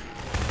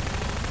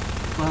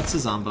 Lots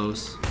of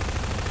zombos.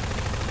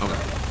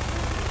 Okay.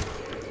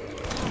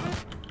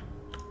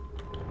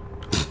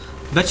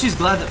 Bet she's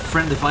glad that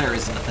friendly fire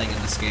isn't a thing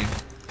in this game.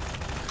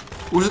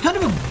 Which is kind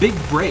of a big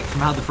break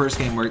from how the first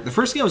game worked. The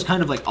first game was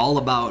kind of like all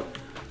about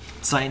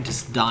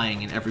scientists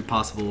dying in every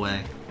possible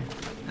way.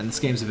 And this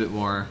game's a bit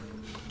more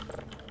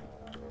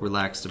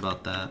relaxed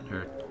about that.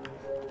 Or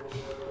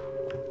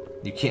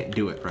you can't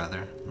do it,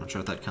 rather. I'm not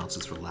sure if that counts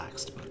as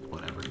relaxed, but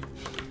whatever.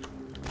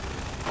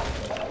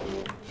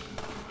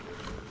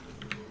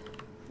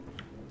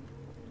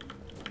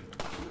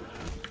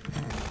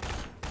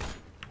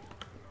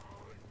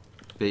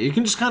 But you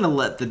can just kind of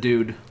let the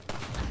dude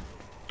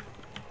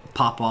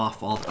pop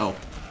off all... Oh.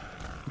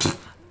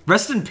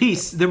 Rest in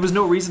peace. There was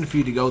no reason for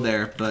you to go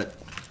there, but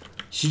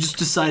she just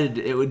decided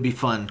it would be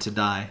fun to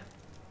die.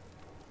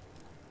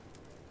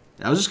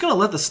 I was just going to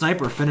let the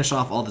sniper finish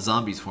off all the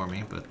zombies for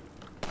me, but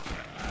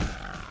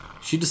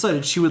she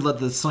decided she would let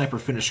the sniper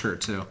finish her,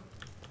 too.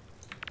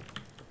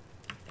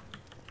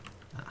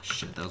 Ah,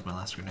 shit. That was my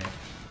last grenade.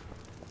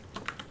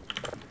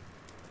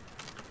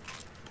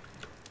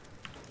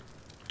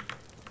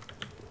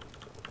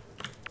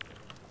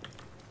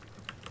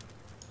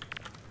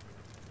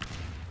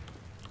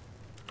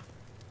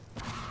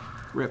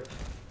 Rip.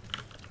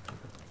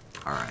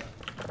 Alright.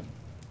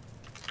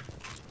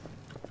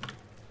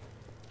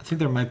 I think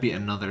there might be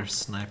another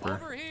sniper.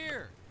 Over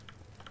here.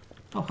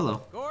 Oh,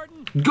 hello.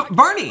 Gordon.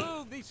 Barney!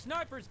 Move. These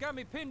snipers got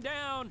me pinned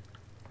down.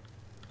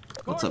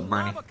 What's up,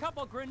 Barney? Lob a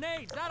couple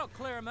grenades. That'll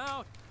clear them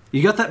out.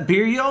 You got that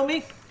beer you owe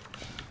me?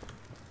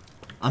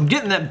 I'm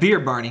getting that beer,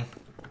 Barney.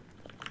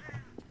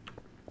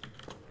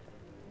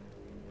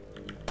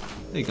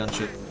 Hey,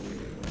 gunship.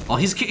 Oh,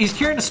 he's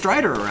carrying a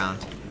Strider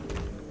around.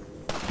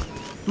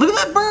 Look at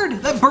that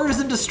bird! That bird is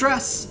in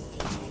distress.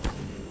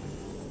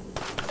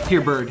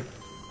 Here, bird.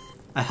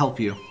 I help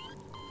you.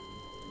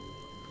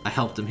 I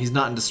helped him. He's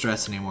not in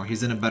distress anymore.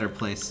 He's in a better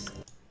place.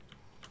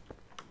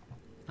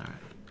 Alright.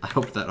 I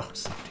hope that...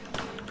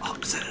 Oh,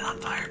 set it on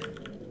fire.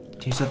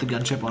 Can you set the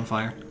gunship on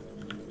fire?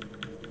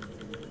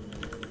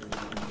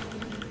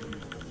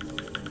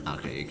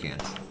 Okay, you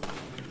can't.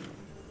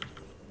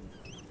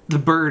 The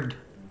bird.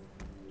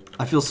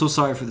 I feel so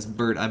sorry for this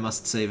bird. I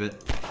must save it.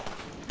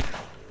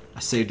 I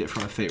saved it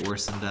from a fate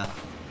worse than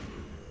death.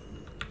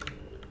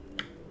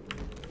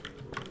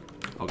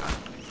 Oh god.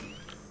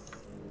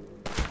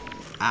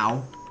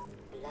 Ow.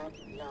 Blood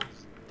loss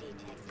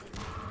detected.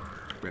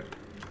 Rip.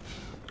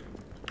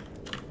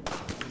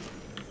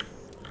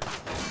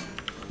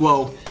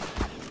 Whoa.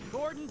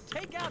 Gordon,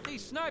 take out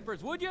these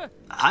snipers, would you?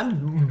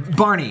 I'm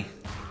Barney.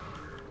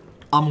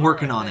 I'm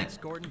working on Thanks,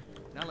 it. Gordon.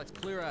 Now let's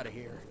clear out of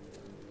here.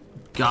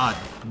 God,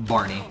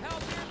 Barney.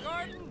 Help here,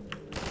 Gordon.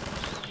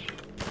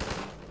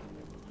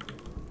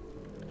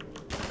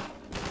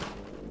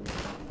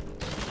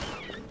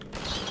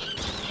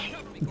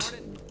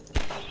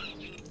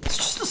 It's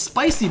just a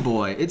spicy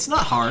boy. It's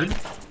not hard.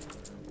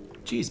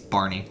 Jeez,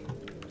 Barney.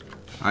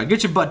 Alright,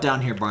 get your butt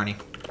down here, Barney.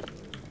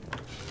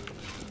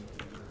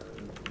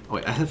 Oh,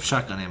 wait, I have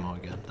shotgun ammo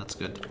again. That's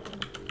good.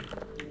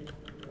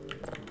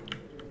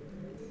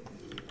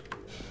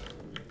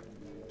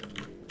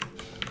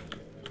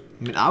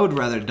 I mean, I would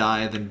rather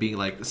die than be,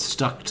 like,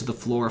 stuck to the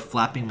floor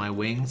flapping my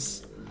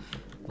wings.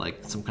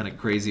 Like some kind of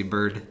crazy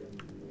bird.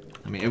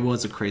 I mean, it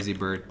was a crazy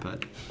bird,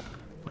 but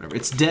whatever.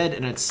 It's dead,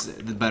 and it's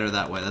better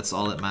that way. That's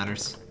all that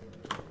matters.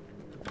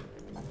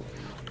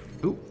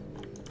 Ooh.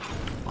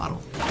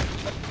 Bottle.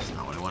 That's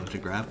not what I wanted to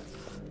grab.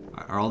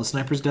 Are all the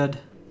snipers dead?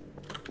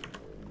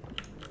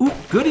 Ooh,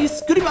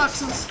 goodies! Goodie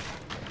boxes!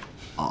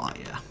 Aw,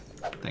 yeah.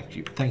 Thank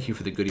you. Thank you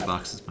for the goodie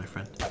boxes, my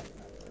friend.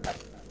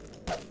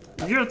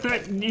 Yeah,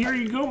 here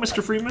you go,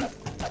 Mr. Freeman.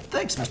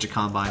 Thanks, Mr.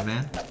 Combine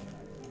Man.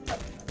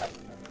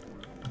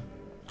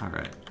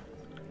 Alright.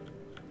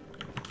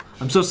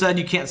 I'm so sad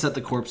you can't set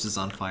the corpses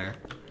on fire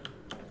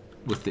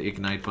with the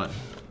ignite button.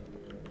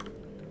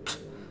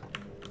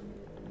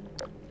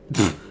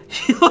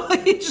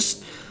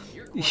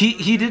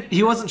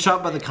 He wasn't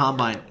shot by the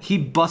Combine. He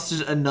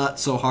busted a nut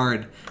so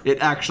hard it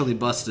actually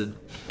busted.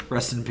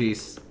 Rest in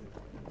peace.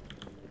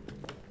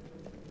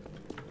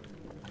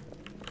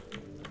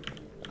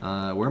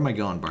 Where am I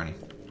going, Barney?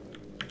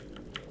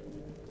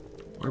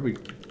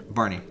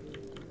 Barney,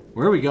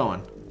 where are we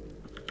going?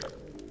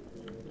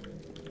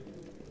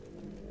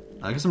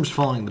 I guess I'm just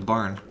following the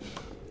barn.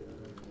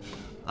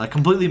 I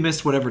completely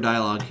missed whatever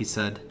dialogue he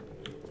said.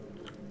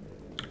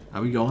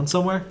 Are we going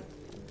somewhere?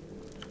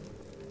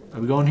 Are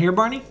we going here,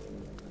 Barney?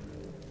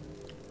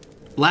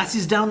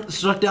 Lassie's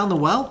stuck down the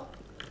well?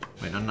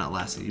 Wait, no, not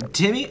Lassie.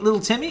 Timmy?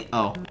 Little Timmy?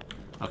 Oh.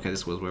 Okay,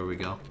 this was where we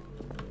go.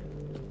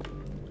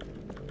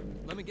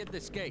 Let me get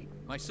this gate.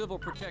 My civil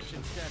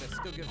protection status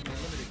still gives me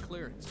limited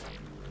clearance.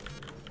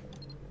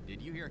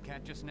 Did you hear a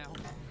cat just now?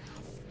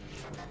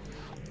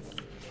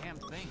 Damn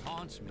thing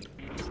haunts me.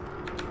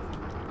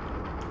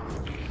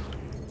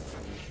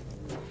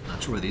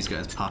 Not sure where these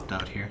guys popped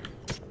out here.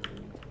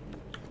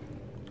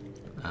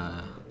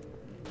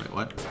 Wait,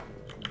 what?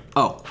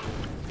 Oh.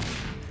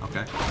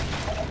 Okay.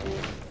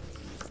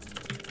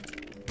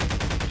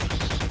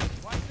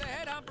 Watch the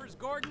head humpers,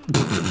 Gordon.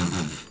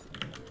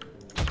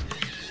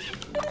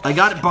 I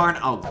got it, Barn.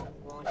 Oh.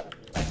 Warning.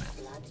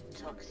 Blood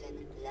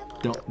toxin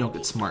level. Don't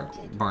get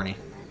smart, Barney.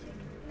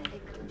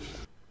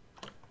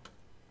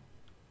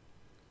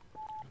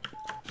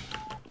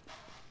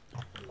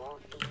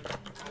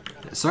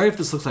 Sorry if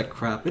this looks like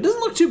crap. It doesn't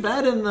look too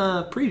bad in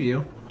the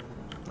preview.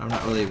 I'm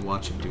not really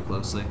watching too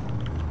closely.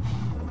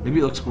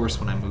 Maybe it looks worse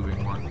when I'm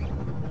moving more.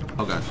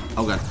 Oh god.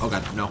 Oh god. Oh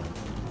god. No.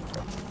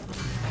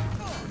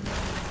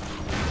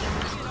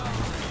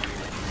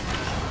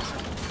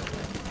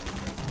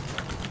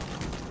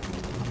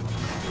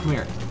 Come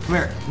here. Come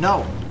here.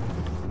 No.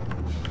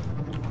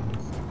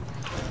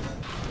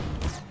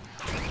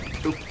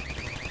 Oop.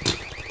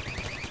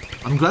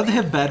 I'm glad they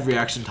have bad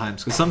reaction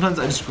times, because sometimes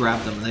I just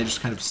grab them and they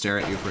just kind of stare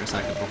at you for a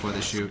second before they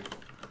shoot.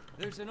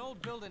 There's an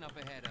old building up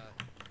ahead,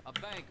 a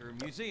bank or a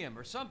museum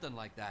or something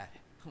like that.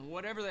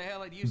 Whatever the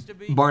hell it used to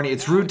be. Barney,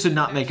 it's Now rude to a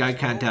not make eye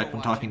nexus for contact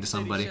when Overwatch talking in to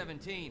City somebody.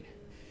 17.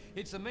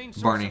 It's the main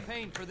source Barney. of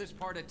pain for this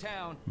part of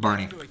town.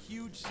 Barney. To a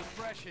huge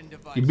suppression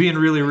device. You're being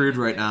really rude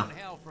right now.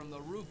 Hell from the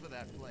roof of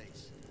that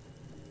place.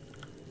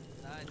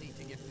 I need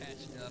to get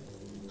patched up.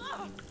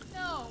 Oh,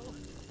 no.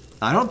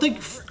 I don't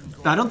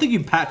think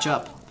you patch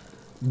up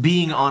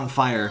being on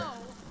fire.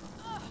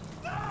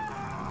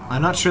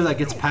 I'm not sure that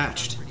gets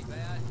patched. Pretty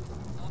bad.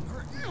 I'm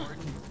hurting,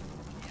 Gordon.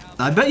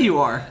 Yeah, I bet you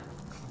are.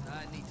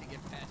 I need to get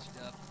patched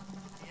up.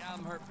 Yeah,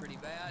 I'm hurt pretty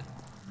bad.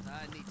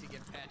 I need to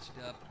get patched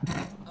up.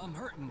 I'm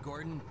hurting,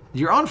 Gordon.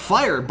 You're on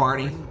fire,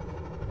 Barney.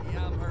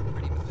 Yeah, I'm hurt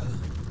pretty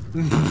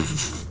bad.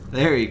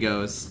 There he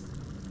goes.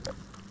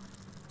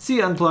 See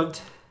you,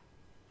 Unplugged.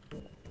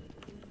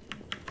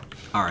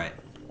 Alright.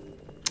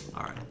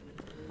 Alright.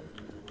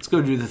 Let's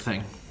go do the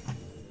thing.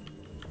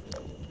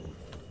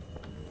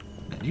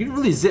 Man, you can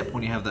really zip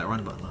when you have that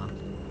run button on.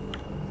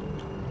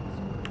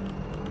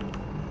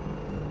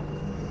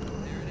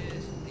 There it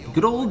is. The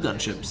Good old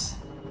gunships.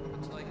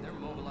 Looks like they're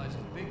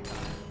mobilizing big time.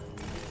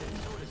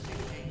 Sort of see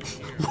the gate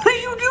here. What are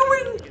you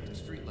doing? Get to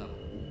street level.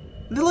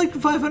 They're like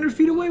 500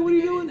 feet away. What are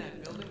you Get in doing?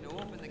 that building to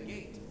open the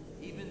gate.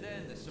 Even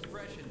then, the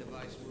suppression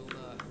device will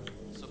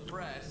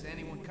suppress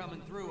anyone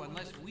coming through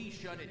unless we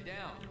shut it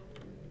down.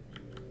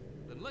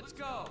 Then let's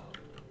go.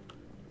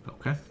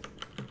 Okay.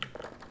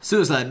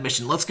 Suicide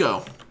mission. Let's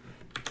go.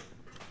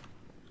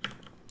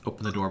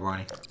 Open the door,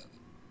 Barney.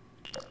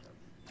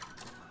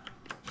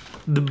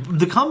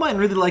 The Combine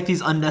really like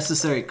these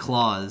unnecessary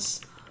claws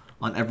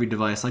on every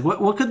device. Like,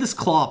 what could this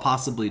claw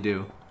possibly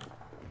do?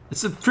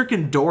 It's a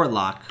freaking door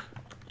lock.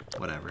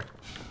 Whatever.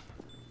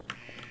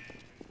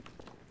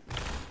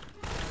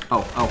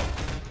 Oh, oh.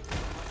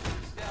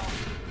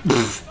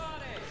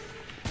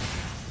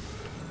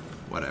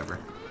 Whatever.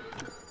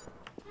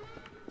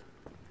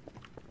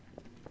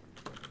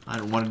 I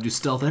don't want to do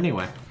stealth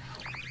anyway.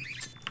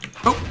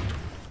 Oh!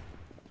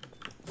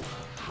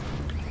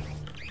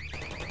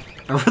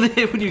 I really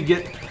hate when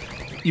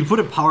you put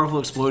a powerful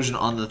explosion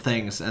on the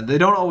things, and they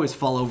don't always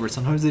fall over.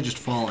 Sometimes they just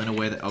fall in a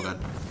way that, oh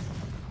god.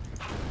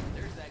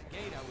 There's that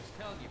gate I was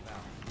telling you about.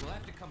 We'll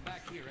have to come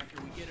back here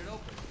after we get it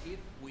open. If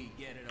we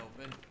get it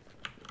open.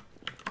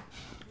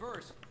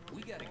 First,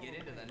 we gotta get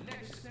into the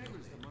next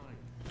segment.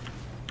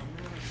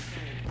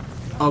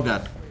 Oh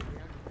god.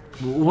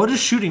 What is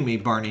shooting me,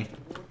 Barney?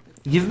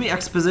 Give me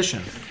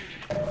exposition.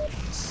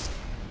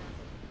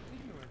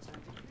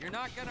 You're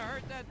not gonna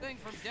hurt that thing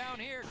from down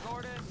here,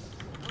 Gordon.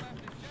 We'll have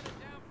to shut it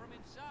down from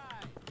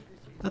inside.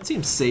 That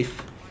seems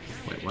safe.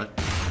 Wait, what?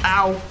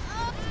 Ow!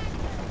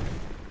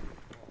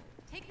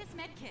 Take this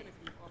med kit.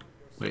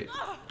 Wait,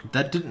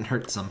 that didn't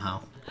hurt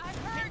somehow. I'm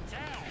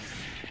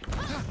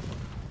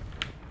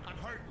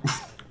hurt.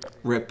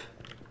 Rip.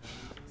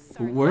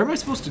 Where am I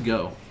supposed to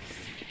go?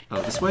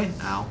 Oh, this way?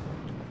 Ow.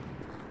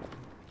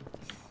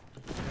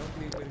 Help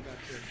me win back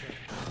their trust.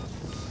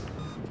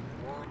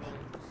 Warning.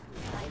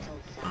 Vital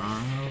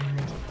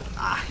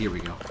signs. Here we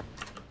go.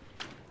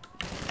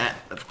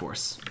 Of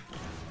course.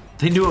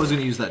 They knew I was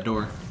gonna use that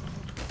door.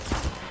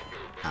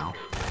 Ow.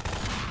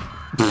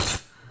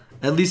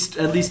 At least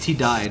he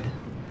died.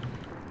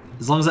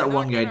 As long as that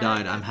one guy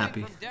died, I'm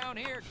happy. From down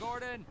here,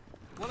 Gordon.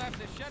 We'll have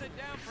to shut it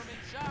down from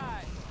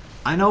inside.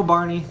 I know,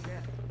 Barney.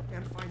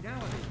 And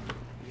finality.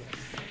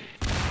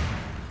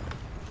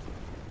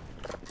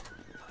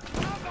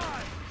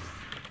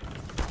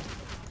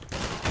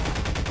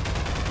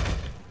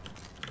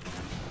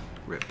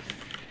 Rip.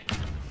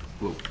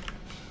 Whoa.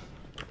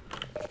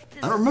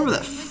 I don't remember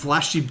that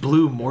flashy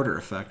blue mortar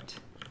effect.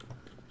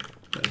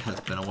 But it has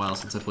been a while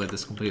since I played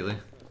this completely.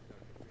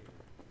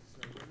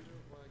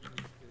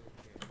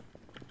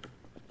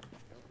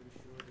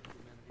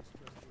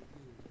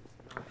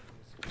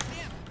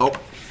 Oh,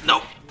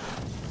 no.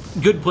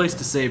 Good place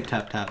to save,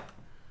 tap tap.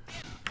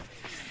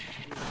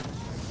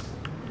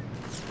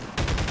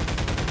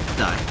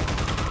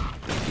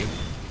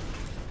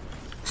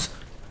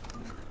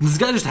 This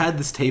guy just had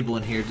this table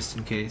in here just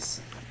in case.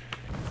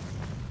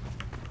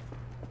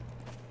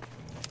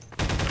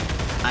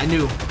 I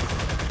knew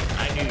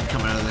you'd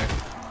come out of there.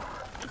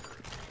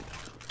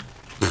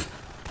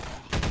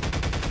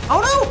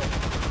 Oh no!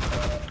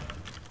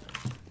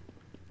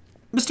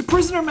 Mr.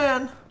 Prisoner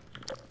Man!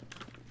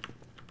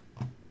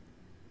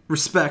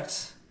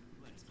 Respect.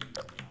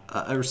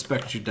 I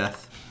respect your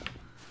death.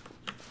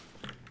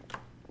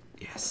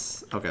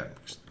 Yes. Okay.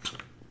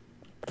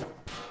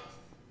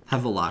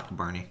 Have a lock,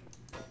 Barney.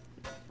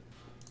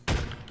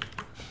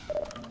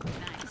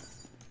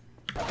 Nice.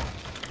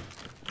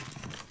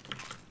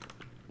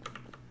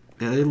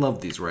 Yeah, they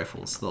love these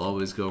rifles. They'll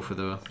always go for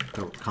the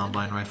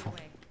combine rifle.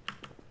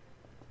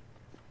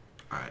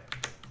 Alright.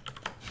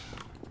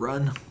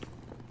 Run.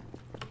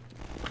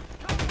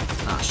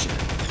 Ah, shit.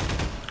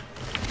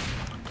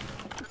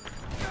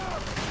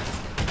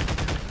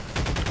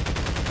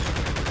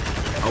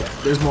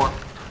 Oh, there's more.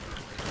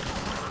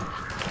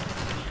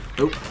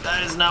 Nope,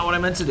 that is not what I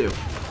meant to do.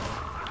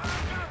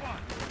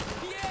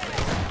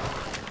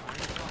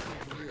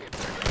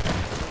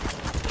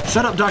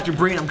 Shut up, Dr.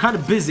 Breen. I'm kind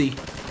of busy.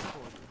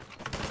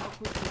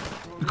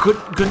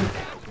 Couldn't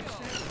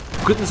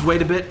this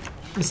wait a bit,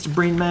 Mr.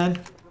 Breen Man?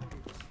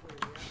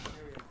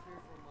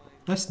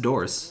 Nice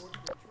doors.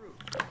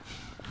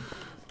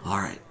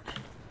 Alright.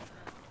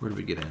 Where do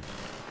we get in?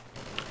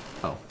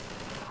 Oh.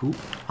 Who?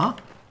 Huh?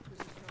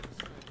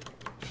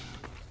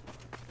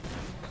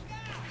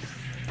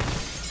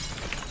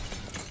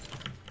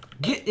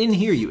 Get in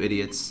here, you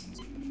idiots.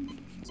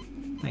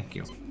 Thank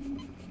you.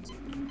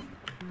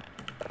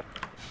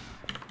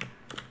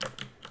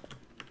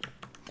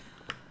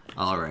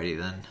 Alrighty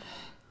then.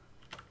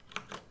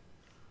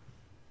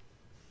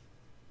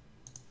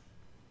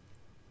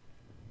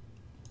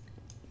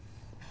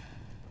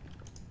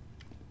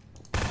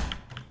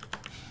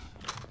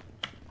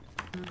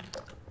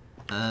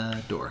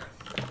 Door.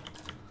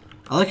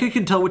 I like how you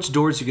can tell which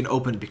doors you can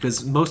open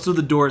because most of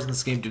the doors in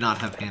this game do not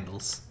have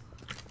handles.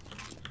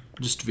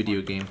 Just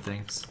video game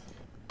things.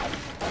 I'm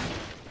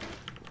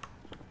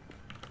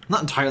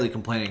not entirely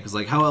complaining because,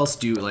 like, how else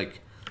do you,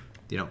 like,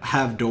 you know,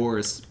 have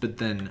doors but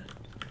then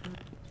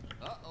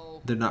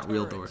they're not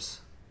real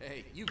doors?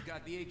 Hey, you've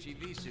got the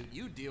HEV suit.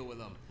 You deal with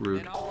them.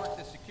 Rude. And I'll work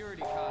the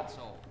security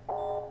console.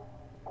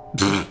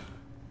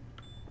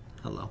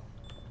 Hello.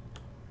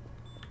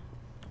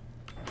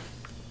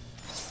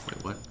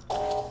 Wait, what?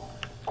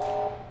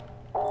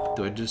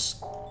 Do I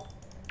just...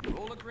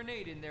 Roll a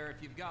grenade in there if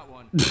you've got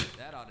one.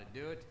 That ought to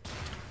do it.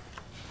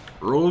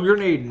 Roll a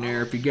grenade in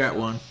there if you got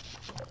one.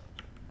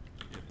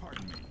 Yeah,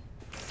 pardon me.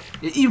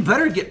 You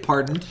better get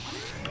pardoned.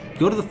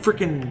 Go to the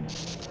frickin'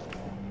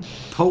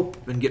 Pope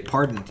and get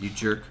pardoned, you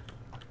jerk.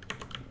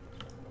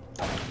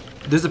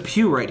 There's a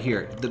pew right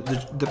here.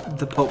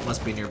 The Pope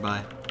must be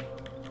nearby.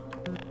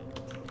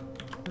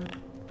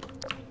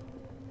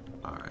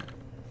 Alright.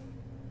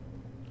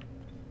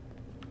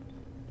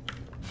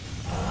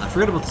 I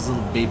forgot about those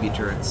little baby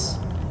turrets.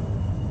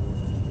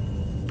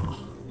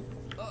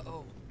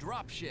 Uh-oh,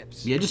 drop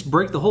ships. Yeah, just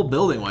break the whole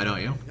building, why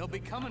don't you? They'll be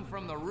coming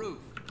from the roof.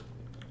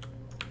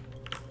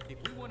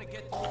 If we want to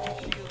get through these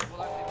shields,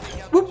 we'll have to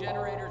take out the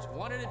generators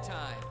one at a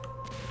time.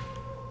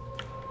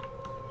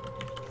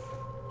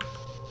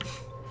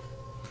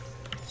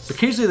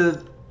 Occasionally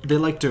they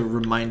like to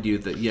remind you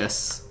that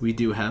yes, we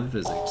do have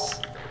physics.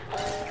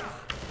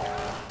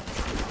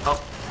 Oh.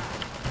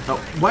 Oh,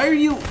 why are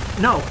you...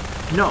 No.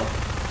 No.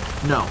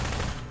 No.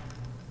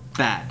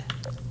 Bad.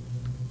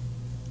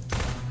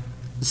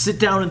 Sit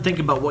down and think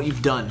about what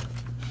you've done.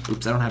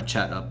 Oops, I don't have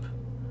chat up.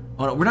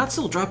 Oh no, we're not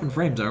still dropping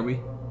frames, are we?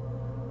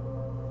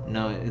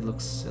 No, it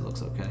looks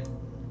okay.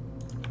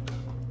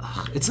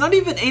 Ugh, it's not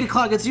even 8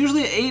 o'clock. It's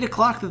usually at 8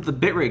 o'clock that the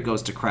bitrate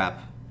goes to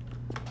crap.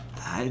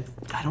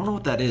 I don't know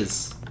what that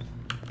is.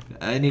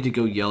 I need to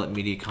go yell at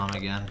Mediacom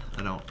again.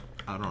 I don't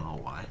know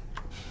why.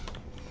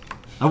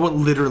 I won't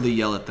literally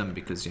yell at them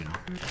because, you know,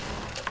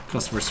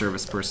 customer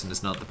service person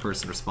is not the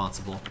person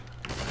responsible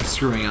for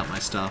screwing out my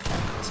stuff.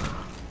 So,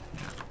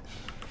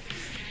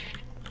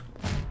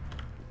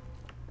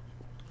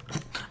 yeah.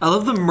 I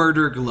love the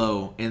murder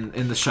glow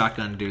in the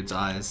shotgun dude's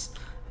eyes.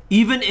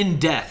 Even in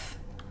death,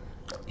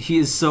 he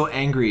is so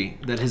angry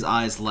that his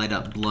eyes light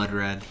up blood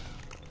red.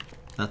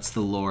 That's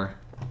the lore.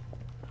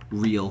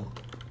 Real.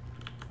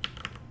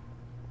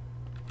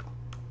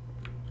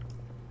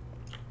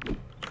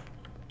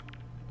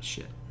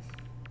 Shit.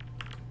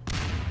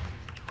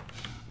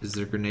 Is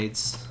there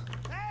grenades?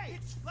 Hey,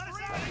 let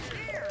us out! He's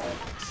here!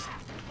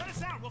 Let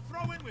us out! We'll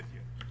throw in with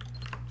you.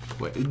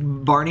 Wait,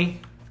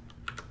 Barney?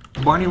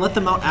 Barney, let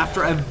them out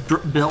after I've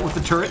dealt with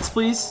the turrets,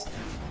 please?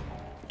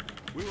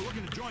 We were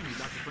looking to join you,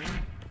 Dr.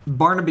 Freeman.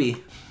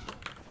 Barnaby.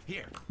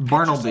 Here.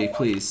 Barnaby,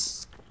 please.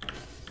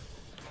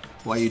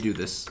 Why you do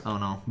this? Oh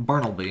no.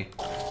 Barnaby.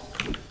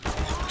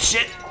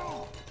 Shit!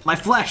 My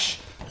flesh!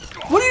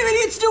 What are you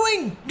idiots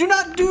doing? Do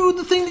not do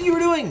the thing that you were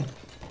doing!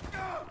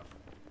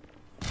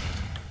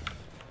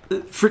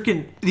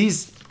 Frickin'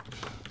 these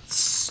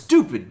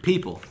stupid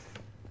people.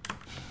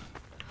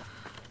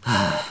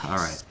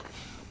 Alright.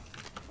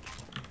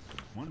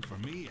 One for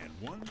me and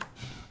one. We've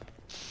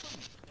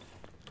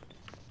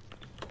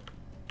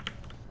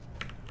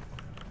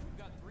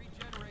got 3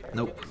 generators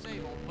Nope. to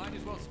disable. Might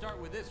as well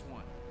start with this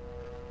one.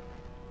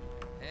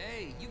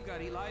 Hey, you've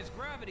got Eli's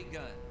gravity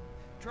gun.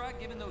 Try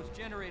giving those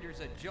generators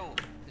a jolt.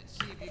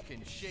 See if you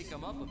can shake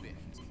them up a bit.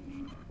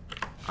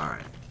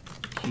 Alright.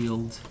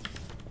 Healed.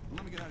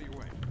 Let me get out of your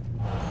way.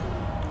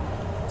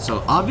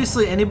 So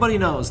obviously anybody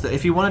knows that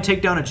if you want to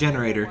take down a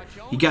generator,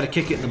 you gotta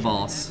kick it in the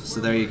balls. So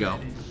there you go.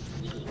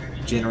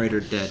 Generator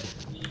dead.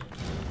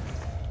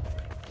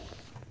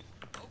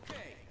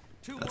 Okay,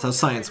 2 That's more how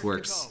science generators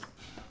works. to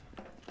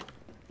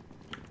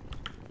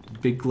go.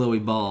 Big glowy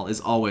ball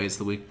is always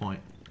the weak point.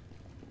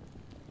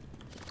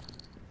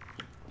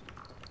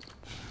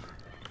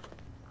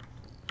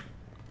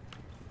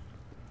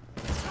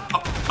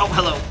 Oh,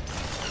 hello.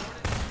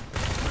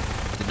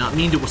 Did not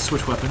mean to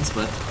switch weapons,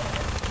 but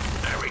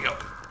there we go.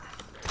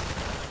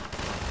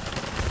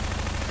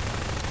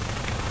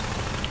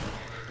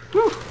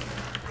 Whew.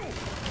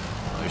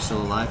 Oh, you're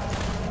still alive?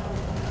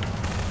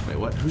 Wait,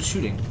 what? Who's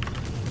shooting?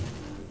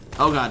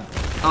 Oh god.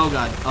 Oh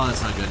god. Oh,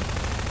 that's not good.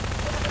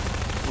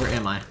 Where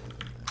am I?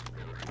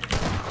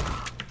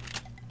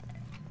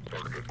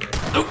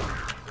 Oh.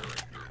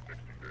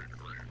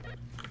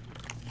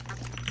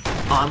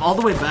 Oh, I'm all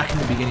the way back in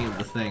the beginning of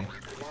the thing.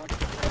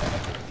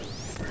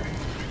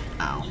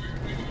 Ow.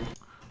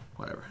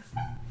 Whatever.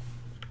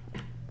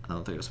 I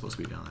don't think it was supposed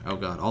to be down there. Oh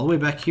god, all the way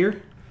back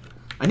here?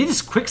 I need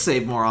to quick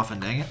save more often,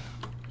 dang it.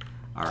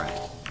 Alright.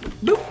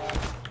 Boop!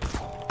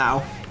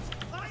 Ow.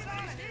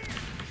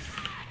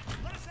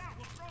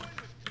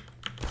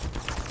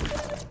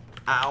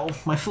 Ow,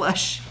 my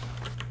flesh.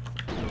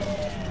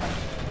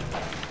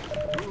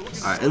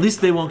 Alright, at least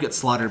they won't get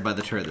slaughtered by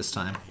the turret this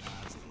time.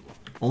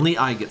 Only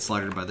I get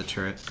slaughtered by the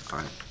turret.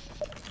 Alright.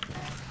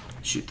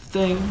 Shoot the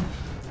thing.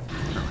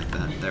 Not like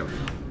that. There we go.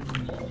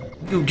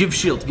 Ooh, give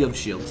shield, give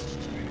shield.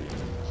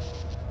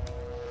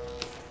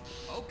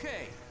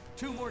 Okay,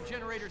 2 more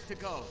generators to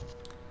go.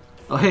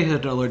 Oh, hey,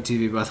 Lord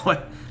TV, by the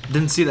way.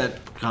 Didn't see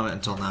that comment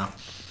until now.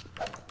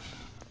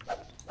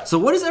 So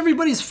what is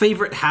everybody's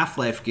favorite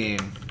Half-Life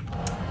game?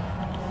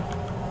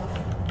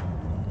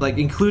 Like,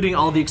 including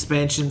all the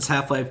expansions,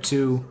 Half-Life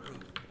 2.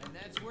 And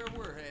that's where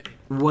we're headed.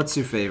 What's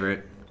your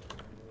favorite?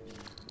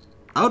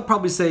 I would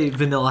probably say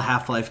vanilla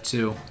Half-Life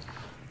 2.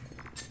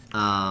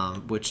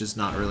 Which is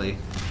not really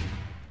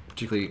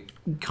particularly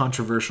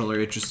controversial or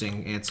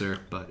interesting answer,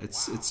 but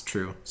it's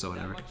true, so That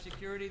whatever. much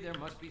security, there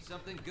must be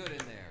something good in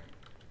there.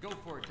 Go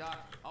for it, Doc.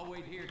 I'll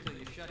wait here till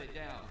you shut it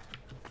down.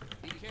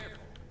 Be careful.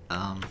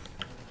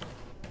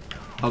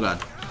 Oh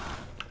god.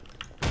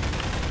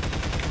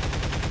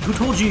 Who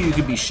told you you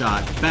could be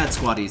shot? Bad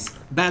squatties.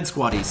 Bad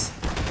squatties.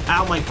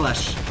 Ow, my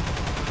flesh.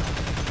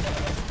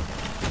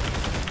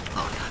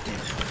 Oh god damn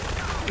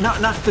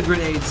it. Not the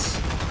grenades.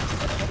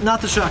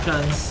 Not the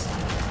shotguns.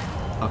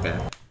 Okay.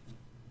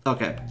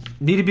 Okay.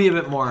 Need to be a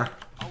bit more.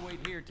 I'll wait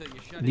here till you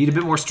shut Need it a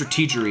bit down. more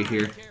strategery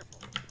here. Be careful.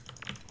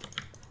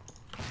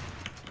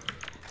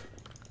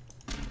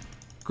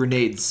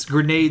 Grenades.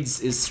 Grenades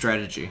is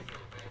strategy.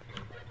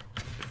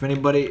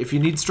 If you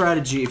need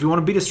strategy, if you want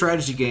to beat a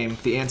strategy game,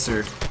 the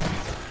answer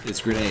is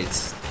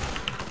grenades.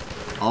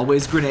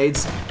 Always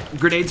grenades.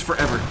 Grenades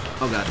forever.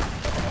 Oh god.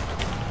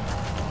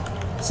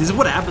 See, this is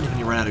what happens when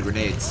you run out of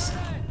grenades.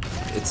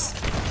 It's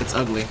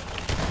ugly.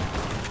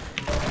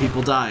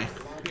 People die.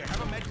 Here,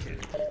 have a med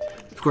kit.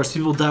 Of course,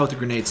 people die with the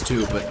grenades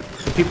too, but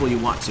the people you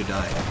want to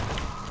die.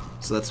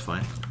 So that's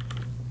fine.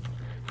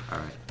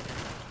 Alright.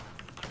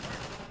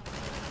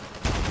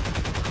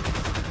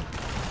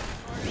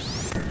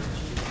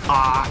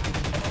 Ah!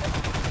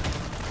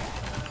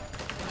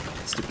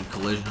 Stupid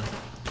collision.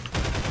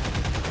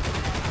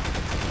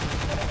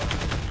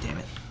 Damn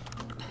it.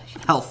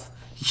 Health.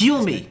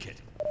 Heal me! Kit.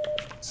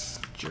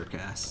 Jerk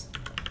ass.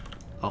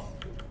 Oh.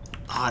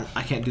 Ah,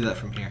 I can't do that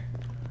from here.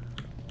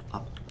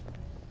 Up.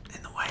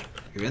 In the way.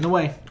 You're in the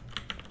way.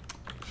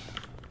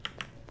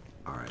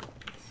 Alright.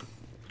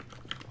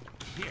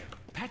 Here,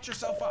 patch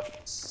yourself up.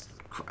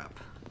 Crap.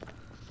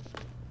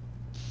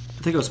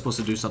 I think I was supposed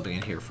to do something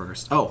in here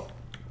first. Oh.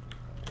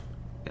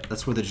 Yeah,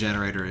 that's where the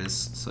generator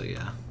is, so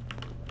yeah.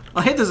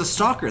 Oh, hey, there's a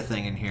stalker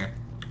thing in here.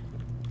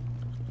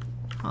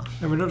 Huh,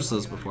 never noticed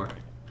those before.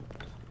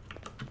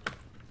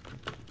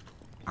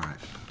 Alright.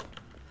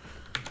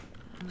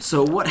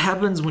 So what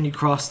happens when you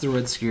cross the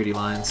red security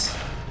lines?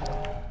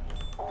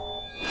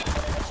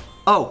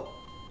 Oh!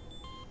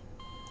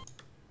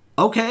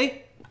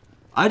 Okay!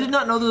 I did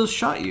not know those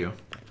shot you.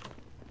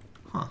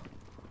 Huh.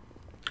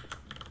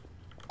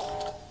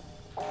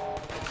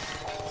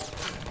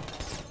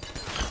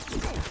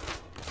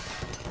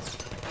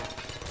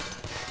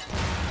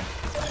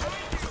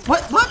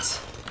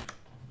 What?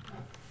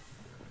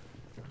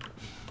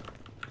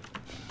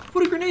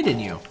 Put a grenade in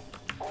you.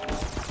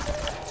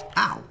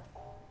 Ow.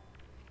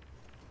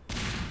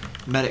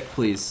 Medic,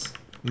 please.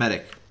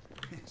 Medic.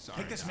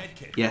 Take this med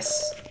kit.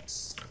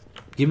 Yes.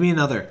 Give me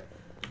another.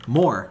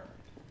 More.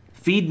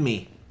 Feed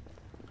me.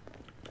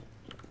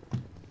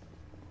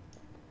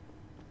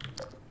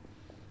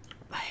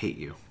 I hate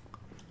you.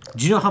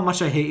 Do you know how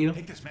much I hate you?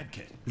 Take this med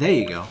kit. There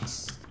you go.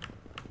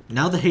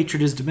 Now the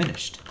hatred is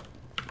diminished.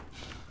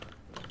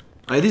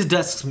 Alright, these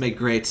desks make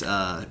great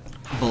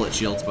bullet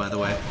shields, by the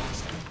way.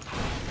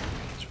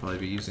 Should probably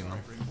be using them.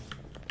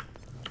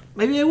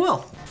 Maybe I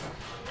will.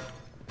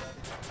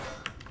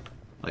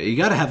 Oh, you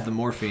gotta have the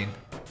morphine.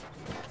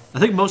 I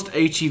think most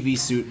HEV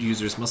suit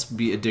users must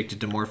be addicted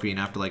to morphine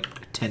after like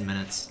 10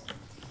 minutes.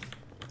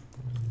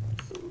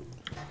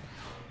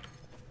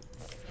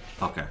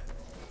 Okay.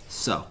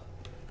 So,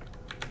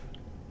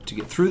 to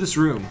get through this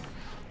room,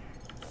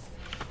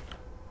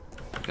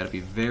 we gotta be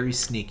very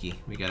sneaky.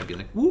 We gotta be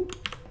like, whoop.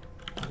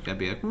 We gotta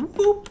be like,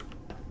 whoop.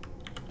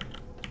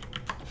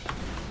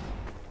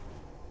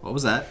 What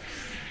was that?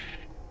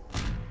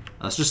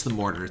 Oh, it's just the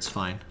mortar, it's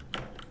fine.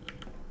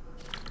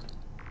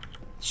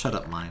 Shut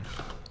up, mine.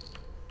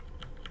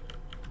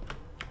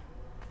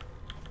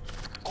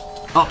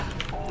 Oh,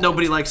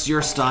 nobody likes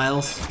your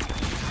styles.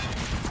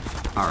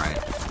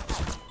 Alright,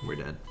 we're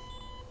dead.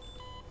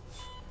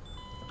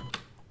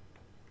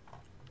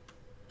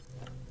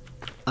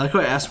 I like how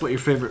I asked what your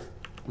favorite,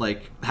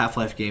 like,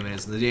 Half-Life game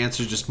is, and the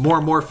answer is just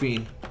more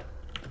morphine.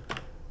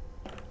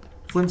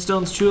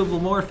 Flintstones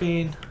chewable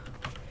morphine.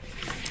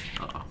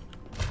 Uh-oh.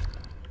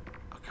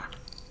 Okay.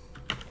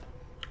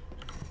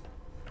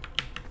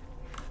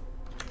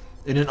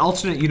 In an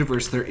alternate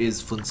universe, there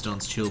is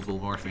Flintstones chewable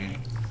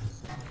morphine.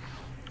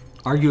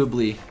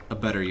 Arguably a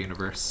better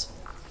universe.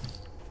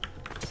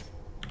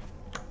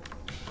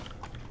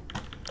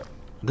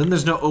 Then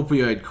there's no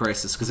opioid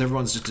crisis, because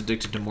everyone's just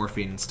addicted to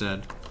morphine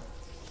instead.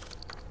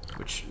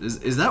 Which,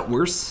 is that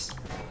worse?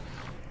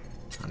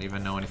 I don't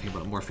even know anything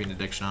about morphine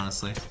addiction,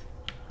 honestly.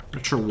 I'm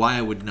not sure why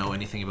I would know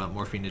anything about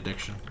morphine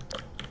addiction.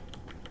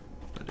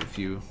 But if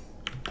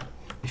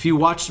you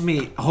watched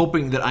me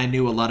hoping that I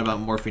knew a lot about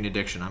morphine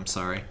addiction, I'm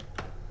sorry.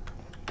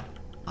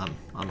 I'm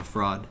a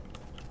fraud.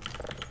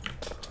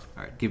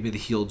 Alright, give me the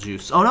heal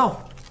juice. Oh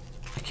no!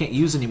 I can't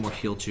use any more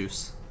heal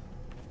juice.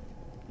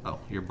 Oh,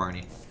 you're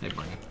Barney. Hey,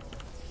 Barney.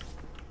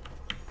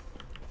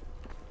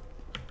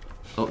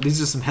 Oh,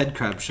 these are some head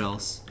crab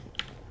shells.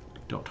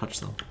 Don't touch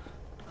them.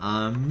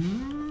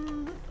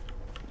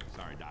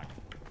 Sorry, Doc.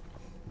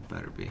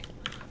 Better be.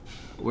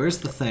 Where's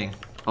the thing?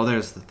 Oh,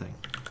 there's the thing.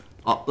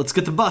 Oh, let's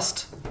get the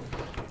bust.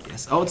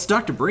 Yes. Oh, it's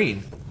Dr.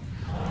 Breen.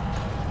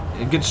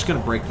 I'm just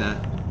gonna break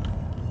that.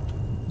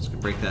 Just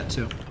gonna break that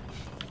too.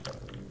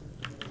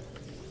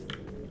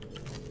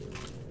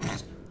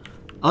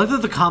 I like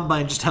that the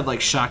Combine just have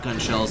like shotgun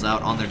shells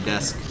out on their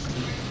desk.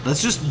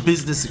 That's just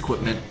business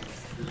equipment.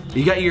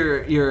 You got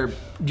your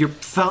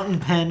fountain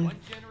pen.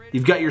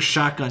 You've got your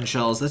shotgun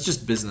shells. That's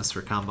just business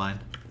for Combine.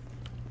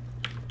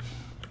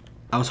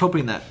 I was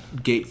hoping that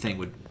gate thing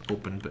would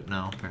open, but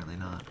no, apparently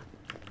not.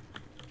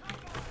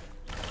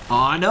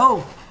 Aw,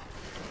 no!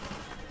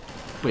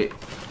 Wait,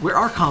 where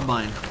are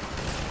Combine?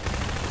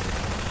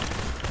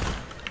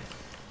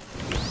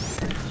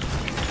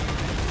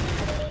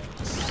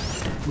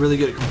 Really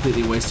good at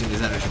completely wasting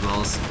these energy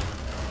balls.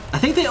 I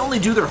think they only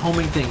do their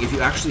homing thing if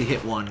you actually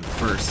hit one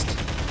first.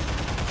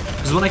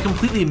 Because when I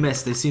completely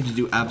miss, they seem to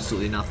do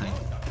absolutely nothing.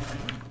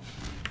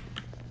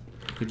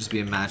 Could just be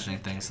imagining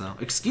things, though.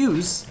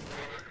 Excuse?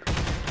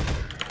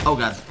 Oh,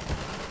 God.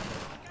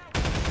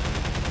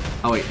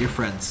 Oh, wait, you're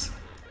friends.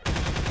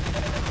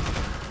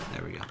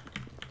 There we go.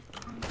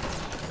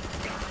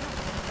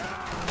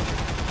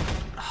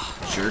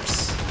 Oh,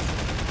 jerks.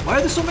 Why are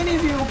there so many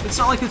of you? It's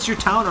not like it's your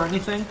town or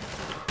anything.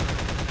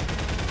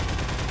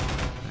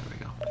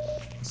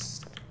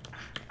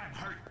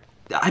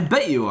 I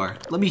bet you are.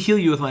 Let me heal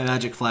you with my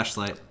magic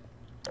flashlight.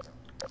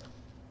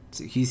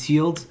 So he's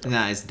healed.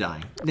 Now he's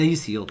dying. Now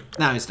he's healed.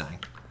 Now he's dying.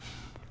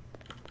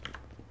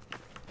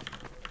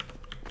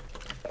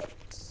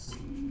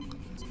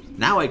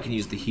 Now I can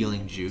use the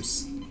healing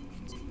juice.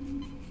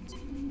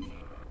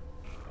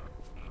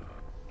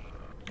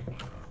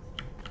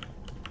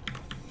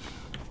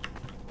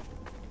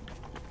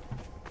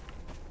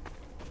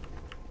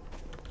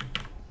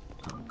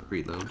 Oh,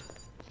 reload.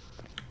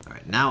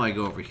 Alright, now I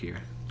go over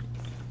here.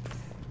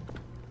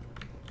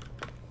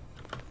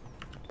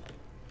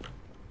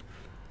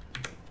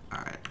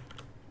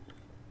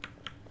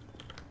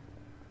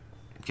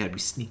 Gotta be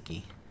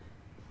sneaky.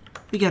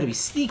 We gotta be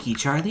sneaky,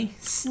 Charlie.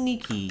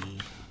 Sneaky.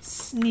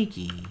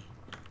 Sneaky.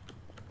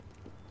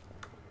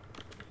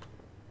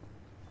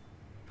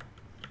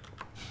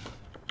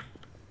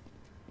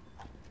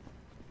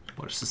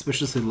 What a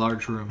suspiciously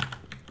large room.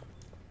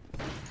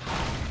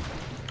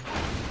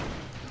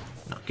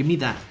 No, give me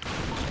that.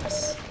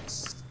 Yes.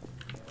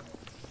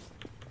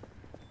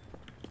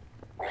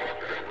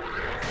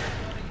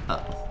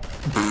 Uh-oh.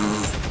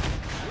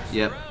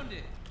 Yep.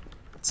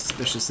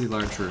 Suspiciously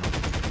large room.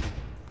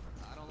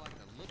 I don't like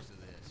the looks of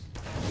this.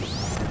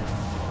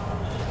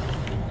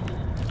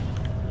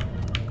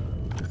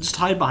 Just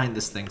hide behind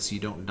this thing so you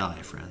don't die,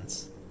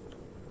 friends.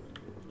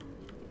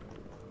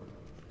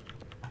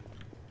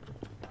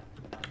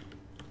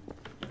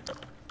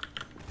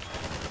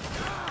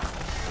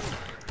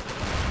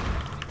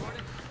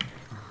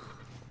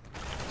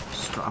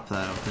 Just drop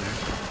that out there.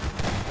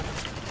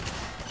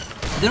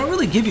 They don't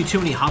really give you too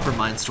many hopper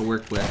mines to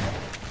work with.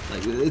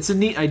 Like, it's a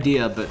neat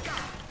idea, but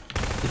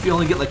if you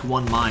only get like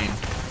one mine,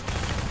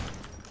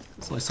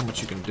 there's only so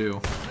much you can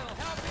do.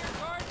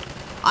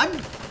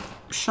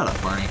 Shut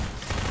up, Barney.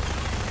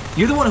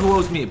 You're the one who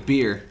owes me a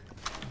beer.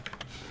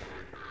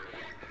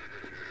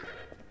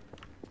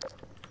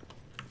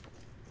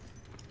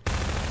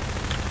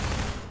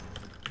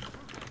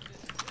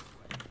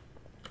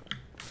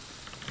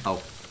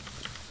 Oh.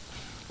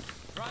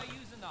 Try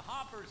using the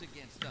hoppers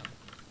against them.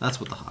 That's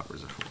what the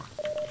hoppers are for.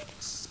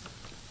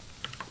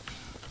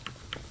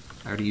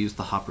 I already used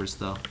the hoppers,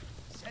 though.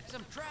 Set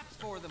some traps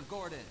for them,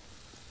 Gordon.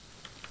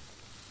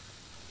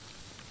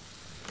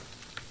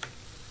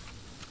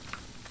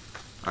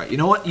 Alright, you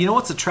know what? You know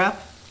what's a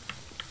trap?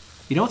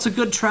 You know what's a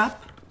good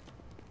trap?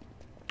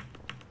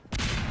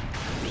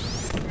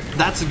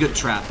 That's a good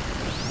trap.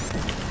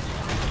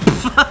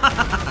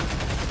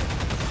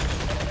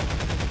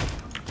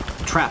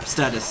 Trap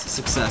status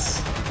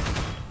success.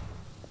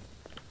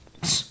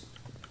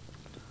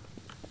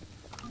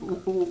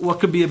 What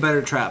could be a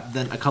better trap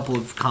than a couple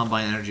of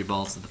combine energy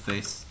balls to the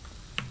face?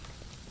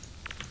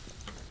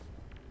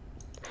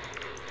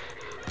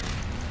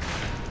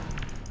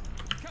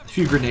 A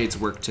few grenades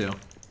work too.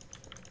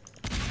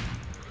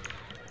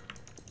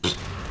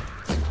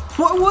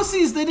 What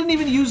wussies? They didn't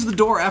even use the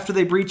door after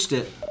they breached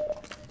it.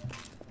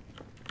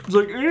 It's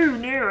like, oh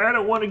no, I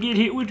don't want to get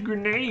hit with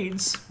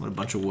grenades. What a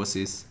bunch of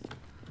wussies.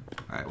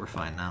 Alright, we're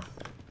fine now.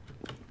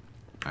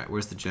 Alright,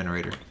 where's the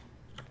generator?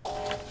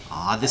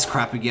 Ah, this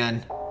crap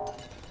again.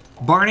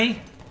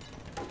 Barney?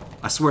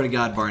 I swear to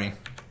God, Barney.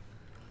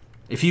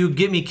 If you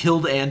get me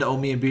killed and owe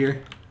me a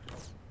beer.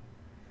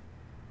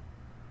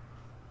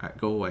 Alright,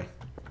 go away.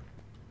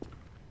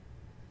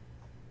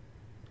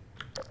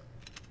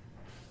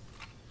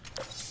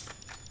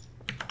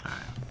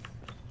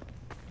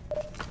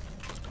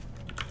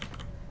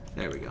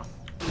 There we go.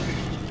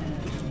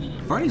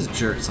 Barney's a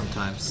jerk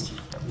sometimes.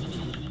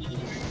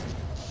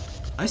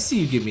 I see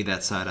you give me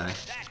that side eye.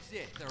 That's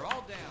it. They're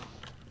all down.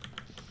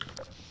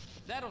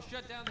 That'll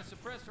shut down the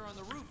suppressor on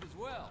the roof as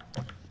well.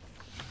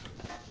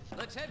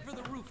 Let's head for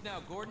the roof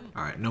now, Gordon.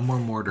 Alright, no more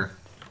mortar.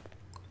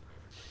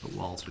 The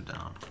walls are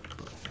down.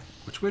 But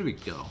which way do we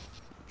go?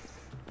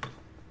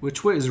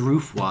 Which way is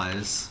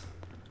roof-wise?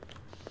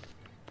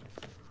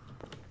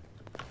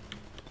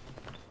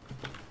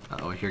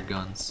 Uh-oh, I hear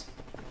guns.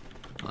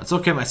 Well, it's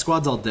okay, my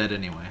squad's all dead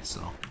anyway,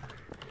 so...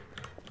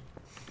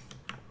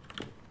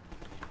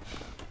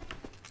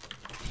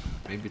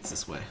 Maybe it's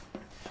this way.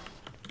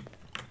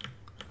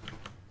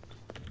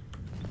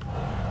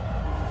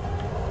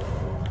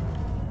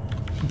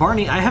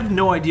 Barney, I have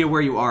no idea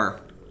where you are.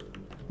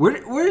 Where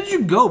did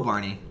you go,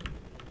 Barney?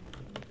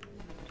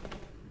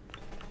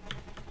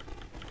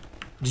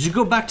 Did you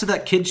go back to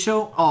that kid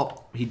show?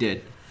 Oh, he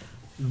did.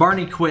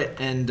 Barney quit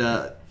and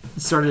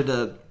started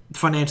a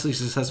financially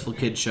successful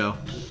kid show.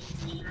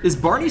 Is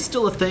Barney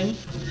still a thing?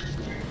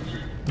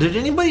 Did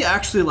anybody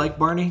actually like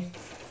Barney?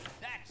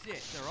 That's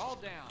it. They're all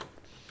down.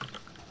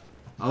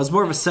 I was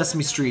more of a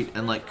Sesame Street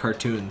and like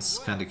cartoons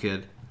kind of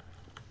kid.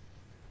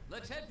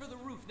 Let's head for the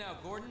roof now,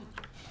 Gordon.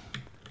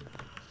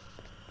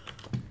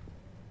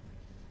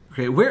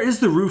 Okay, where is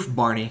the roof,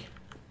 Barney?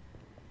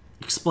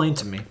 Explain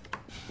to me.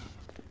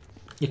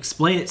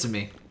 Explain it to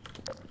me.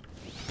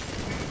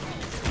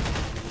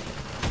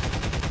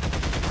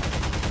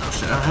 Oh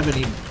shit, I don't have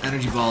any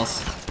energy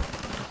balls.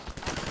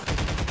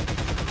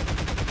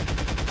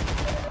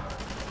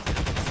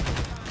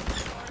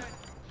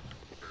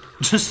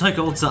 Just like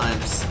old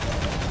times.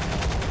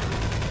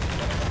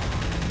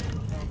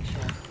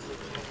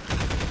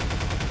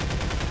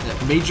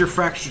 Yeah, major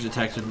fracture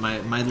detected.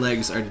 My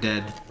legs are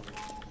dead.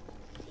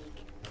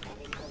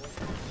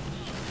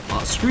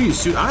 Oh, screw you,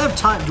 suit. I don't have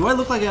time. Do I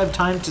look like I have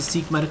time to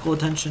seek medical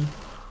attention?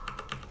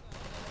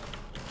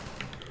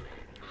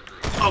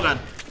 Oh god.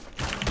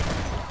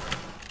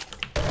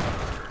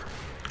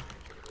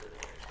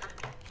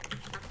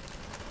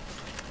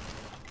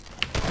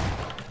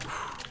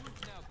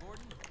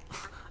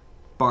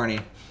 Barney,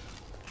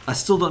 I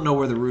still don't know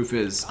where the roof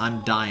is.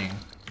 I'm dying.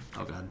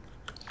 Oh god.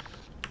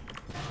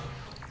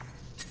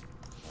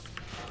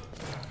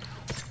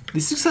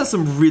 These things have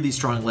some really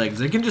strong legs.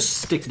 They can just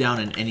stick down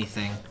in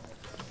anything.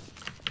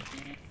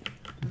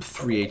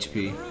 3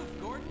 HP.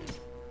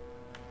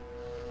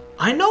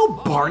 I know,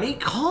 Barney.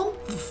 Calm.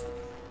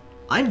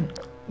 I'm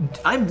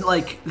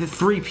like the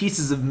 3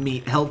 pieces of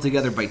meat held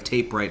together by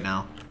tape right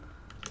now.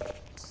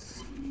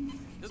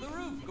 To the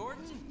roof,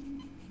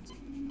 Gordon.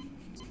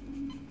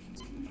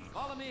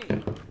 Follow me.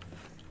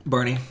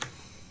 Barney.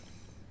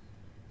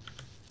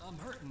 I'm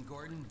hurting,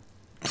 Gordon.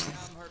 Yeah,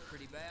 I'm hurt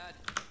pretty bad.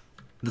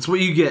 That's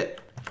what you get.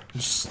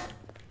 Just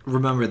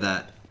remember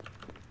that.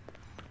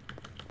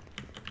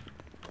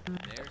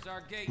 There's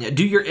our gate. Yeah,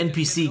 do your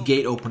NPC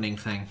gate opening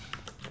thing.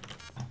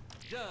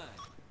 Done.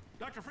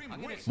 Dr.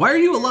 Freeman, wait. Why are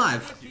you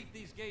alive? Keep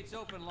these gates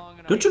open long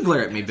enough. Don't you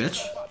glare at me,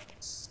 bitch.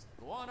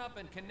 Go on up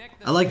and connect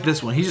them. I like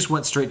this one. He just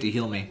went straight to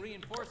heal me.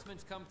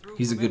 Reinforcements come through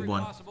He's a from good every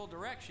one. possible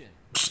direction.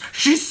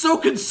 She's so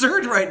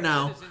concerned right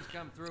now. Citizens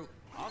come through.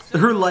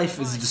 Her life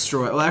is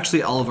destroyed. Well,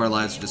 actually, all of our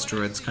lives are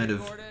destroyed. It's kind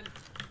of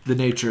the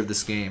nature of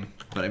this game.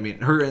 But I mean,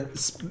 her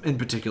in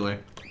particular.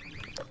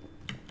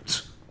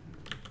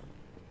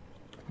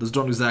 Those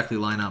don't exactly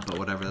line up, but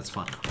whatever. That's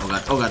fine. Oh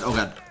god! Oh god! Oh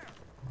god!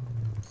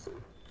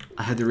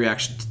 I had the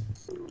reaction.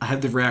 I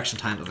have the reaction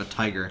time of a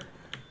tiger.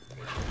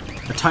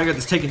 A tiger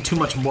that's taken too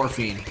much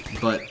morphine,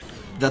 but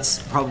that's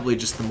probably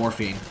just the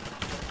morphine.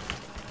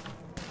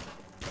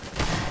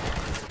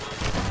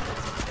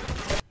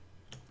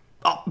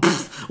 Oh,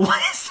 pff,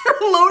 why is there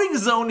a loading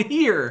zone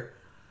here?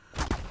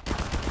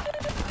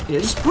 Yeah,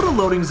 just put a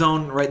loading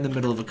zone right in the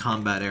middle of a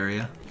combat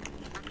area.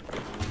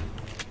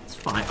 It's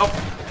fine. Oh,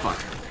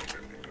 fuck.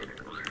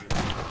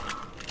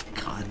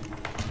 God.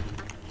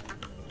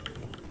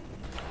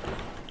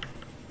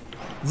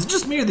 Is it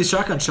just me or are these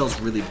shotgun shells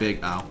really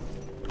big? Ow.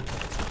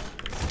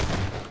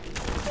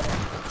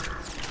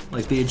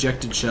 Like the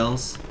ejected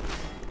shells.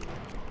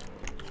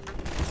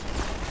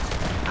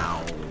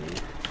 Ow.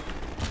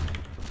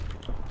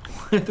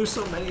 There's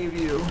so many of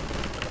you.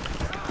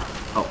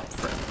 Oh,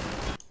 frick.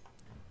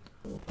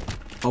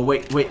 Oh,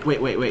 wait.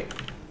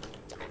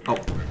 Oh.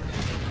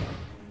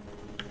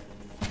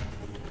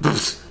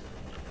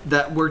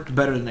 That worked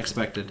better than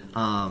expected.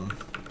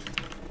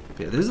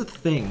 Okay, there's a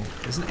thing.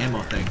 There's an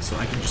ammo thing, so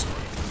I can just...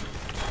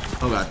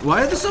 Oh god.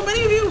 Why are there so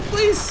many of you?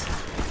 Please!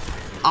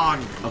 On.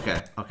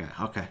 Okay.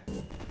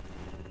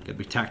 Gotta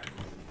be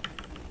tactical.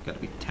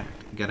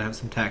 Gotta have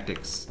some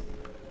tactics.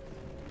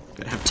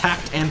 Gotta have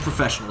tact and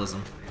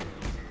professionalism.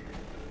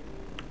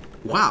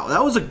 Wow,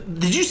 that was a...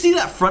 Did you see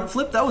that front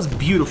flip? That was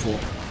beautiful.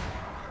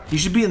 You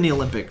should be in the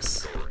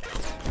Olympics.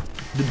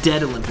 The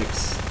dead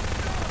Olympics.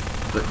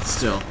 But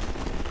still.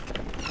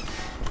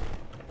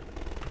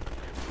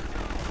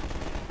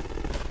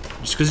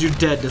 Just because you're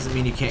dead doesn't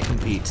mean you can't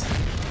compete.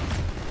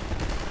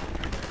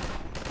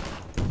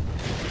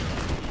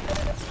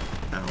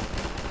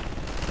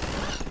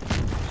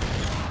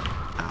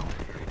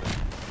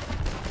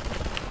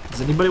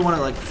 Does anybody want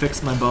to, like,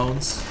 fix my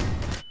bones?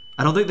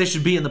 I don't think they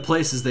should be in the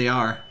places they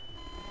are.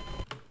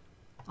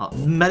 Oh,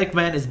 Medic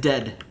Man is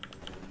dead.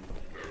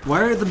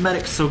 Why are the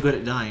medics so good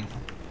at dying?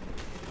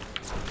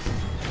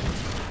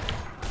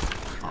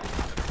 Oh.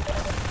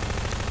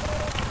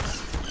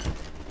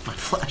 My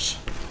flesh.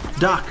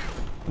 Doc.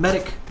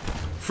 Medic.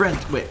 Friend.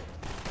 Wait.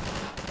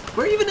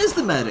 Where even is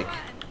the medic?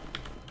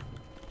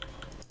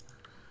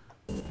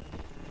 Okay.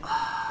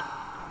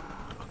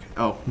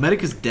 Oh,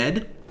 medic is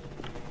dead?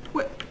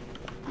 Wait.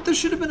 There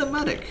should have been a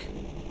medic.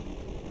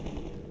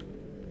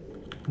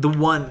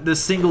 The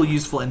single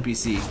useful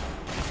NPC.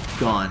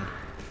 Gone.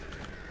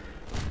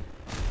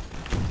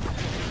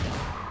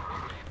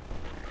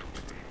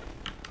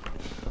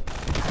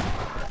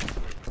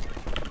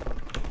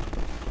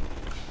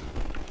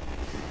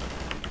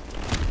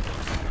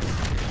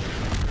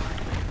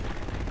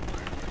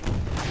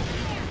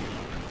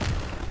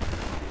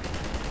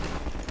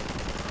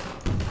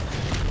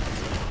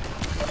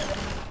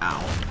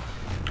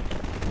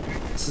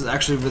 This is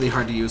actually really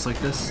hard to use like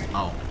this.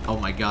 Oh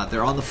my god,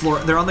 they're on the floor.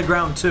 They're on the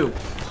ground too.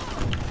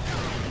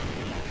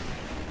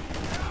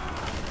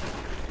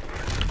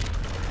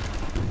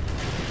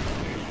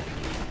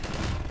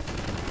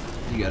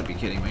 You gotta be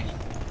kidding me.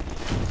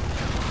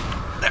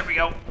 There we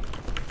go.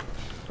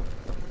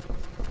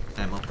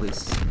 Ammo,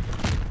 please.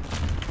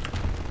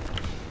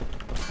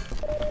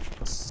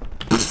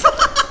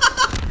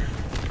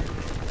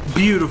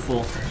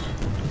 Beautiful.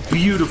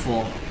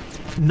 Beautiful.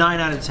 9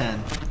 out of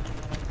 10.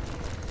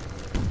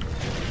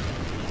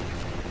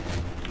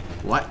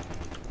 What?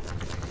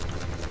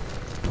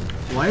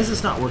 Why is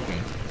this not working?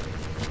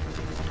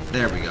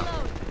 There we go.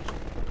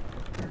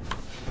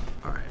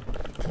 Alright.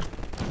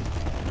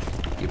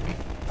 Give me.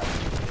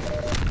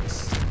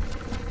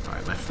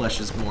 Alright, my flesh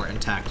is more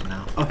intact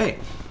now. Oh, hey!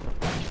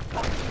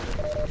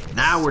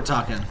 Now we're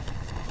talking!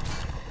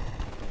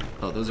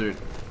 Oh, those are...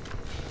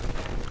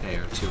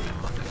 AR2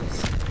 ammo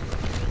things.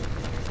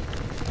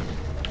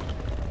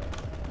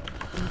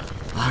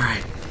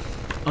 Alright.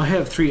 Oh, I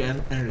have 3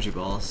 energy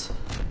balls.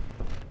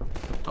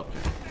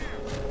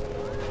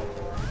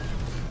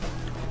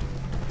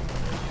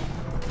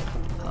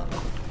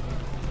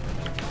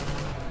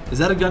 Is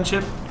that a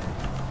gunship?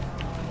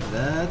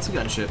 That's a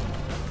gunship.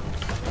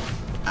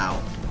 Ow.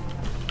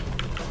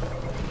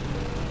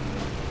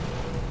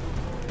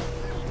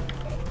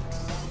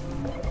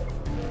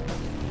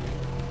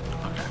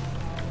 Okay.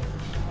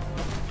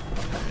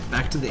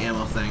 Back to the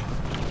ammo thing.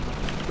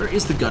 Where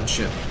is the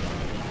gunship?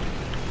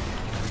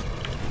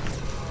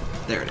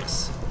 There it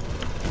is.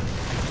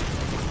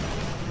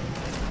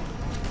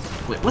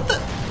 Wait, what the?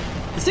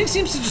 This thing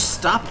seems to just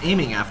stop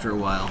aiming after a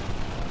while.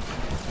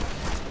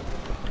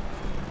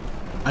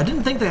 I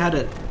didn't think they had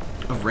a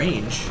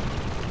range.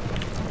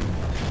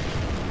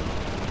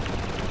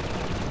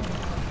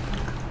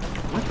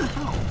 What the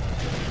hell?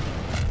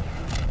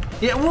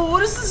 Yeah, well,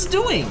 what is this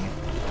doing?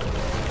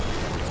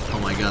 Oh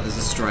my god, there's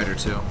a Strider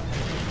too.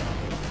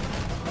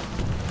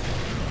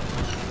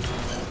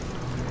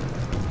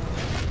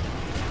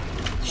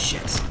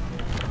 Shit.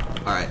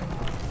 Alright.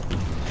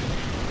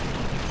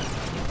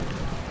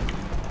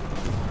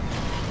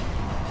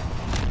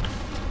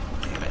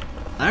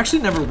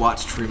 actually never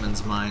watched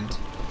Freeman's Mind.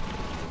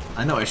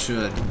 I know I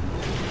should.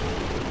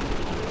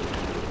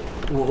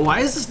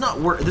 Why is this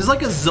not work? There's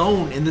like a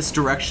zone in this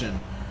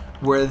direction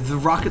where the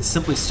rockets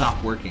simply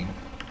stop working.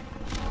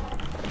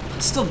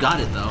 Still got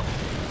it though.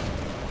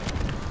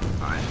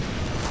 Alright.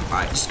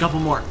 Alright, just a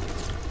couple more.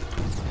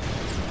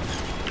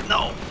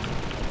 No!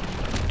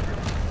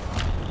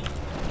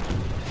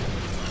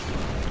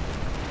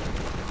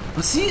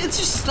 But see, it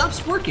just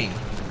stops working.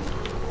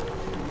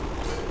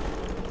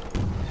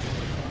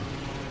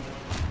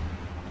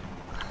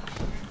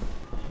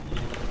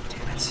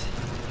 Damn it.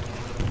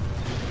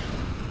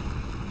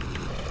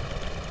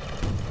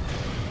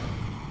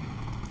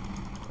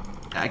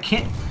 I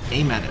can't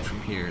aim at it from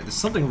here. There's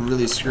something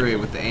really screwy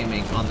with the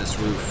aiming on this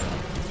roof.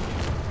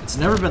 It's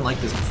never been like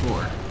this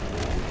before.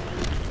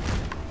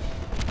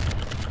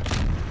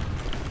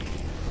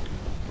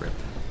 Rip.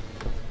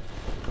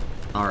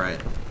 Alright.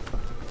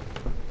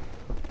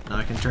 Now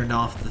I can turn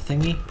off the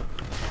thingy.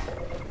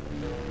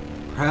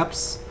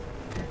 Perhaps.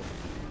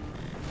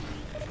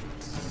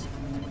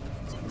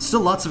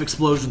 Still lots of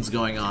explosions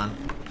going on.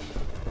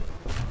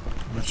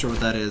 I'm not sure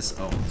what that is.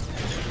 Oh.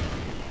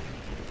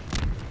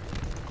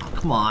 Oh,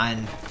 come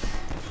on.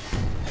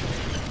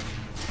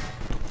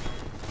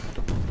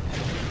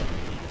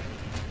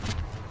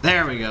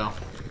 There we go.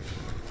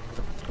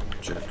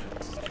 Jerk.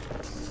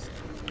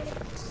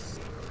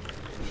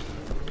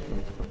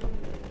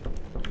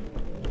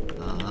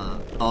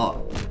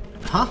 Oh.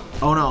 Huh?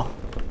 Oh no.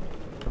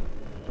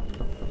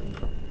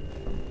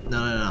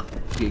 No.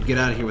 Get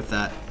out of here with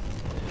that.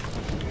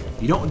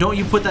 You don't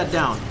you put that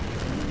down.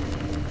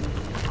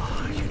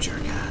 Oh, you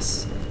jerk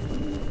ass.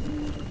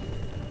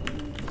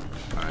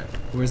 Alright,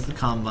 where's the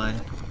combine?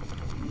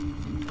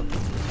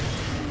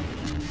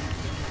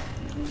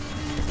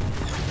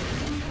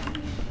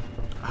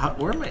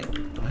 Where am I?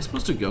 Am I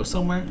supposed to go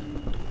somewhere?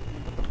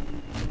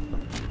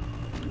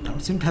 I don't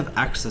seem to have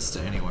access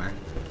to anywhere.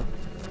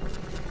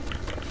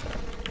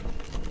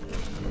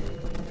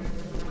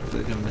 I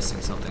feel like I'm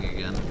missing something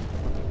again.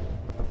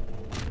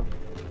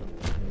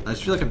 I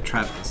just feel like I'm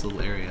trapped in this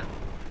little area.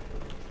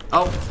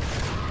 Oh!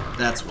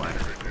 That's why.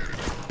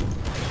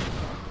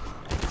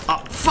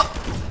 Oh, fuck!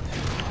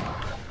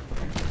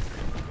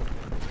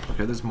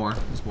 Okay, there's more.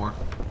 There's more.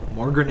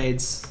 More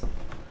grenades.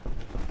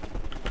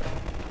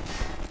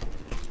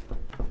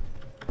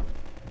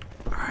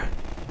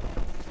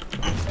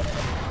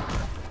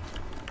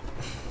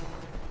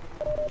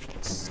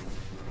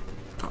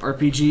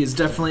 RPG is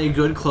definitely a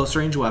good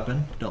close-range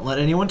weapon. Don't let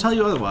anyone tell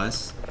you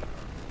otherwise.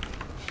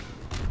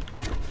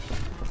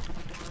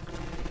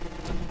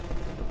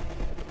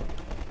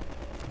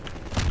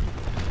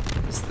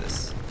 What is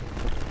this?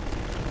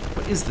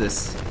 What is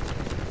this?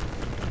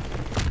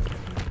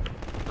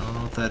 I don't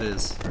know what that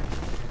is.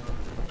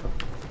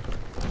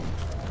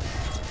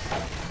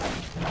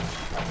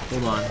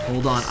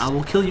 Hold on. I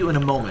will kill you in a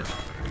moment.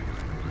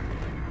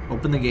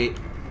 Open the gate.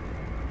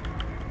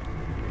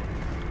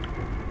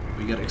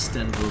 We gotta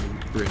extend the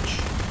bridge.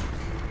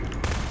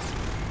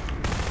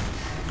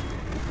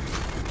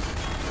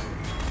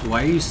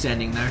 Why are you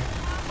standing there?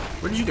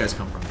 Where did you guys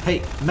come from?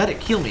 Hey,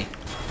 medic, heal me.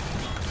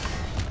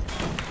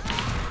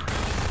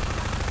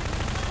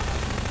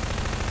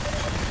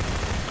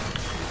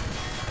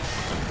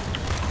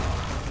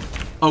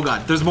 Oh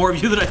god, there's more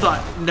of you than I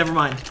thought. Never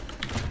mind.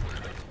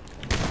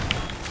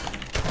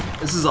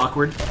 This is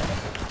awkward.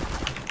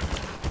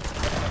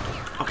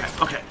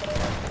 Okay.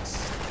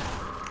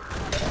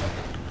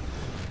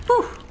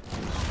 Whew.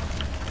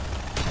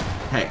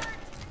 Hey.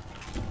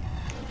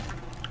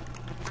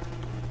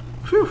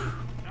 Whew.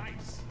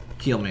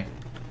 Heal me.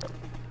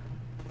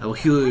 I will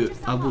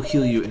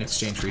heal you in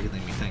exchange for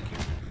healing me, thank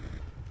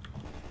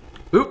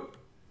you. Oop!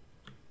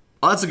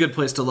 Oh, that's a good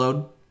place to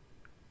load.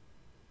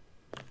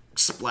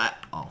 Splat.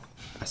 Oh,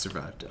 I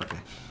survived. Okay.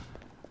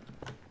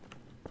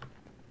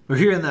 We're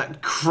hearing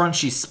that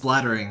crunchy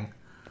splattering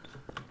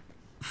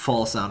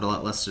fall sound a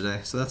lot less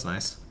today, so that's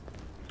nice.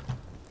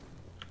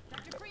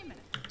 Dr. Freeman,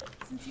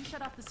 since you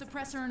shut off the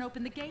suppressor and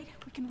opened the gate,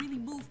 we can really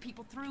move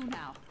people through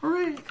now.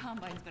 Alright. The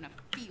Combine's gonna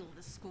feel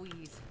the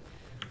squeeze.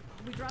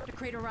 We dropped a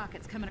crate of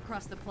rockets coming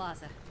across the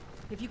plaza.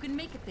 If you can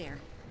make it there,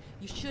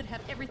 you should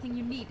have everything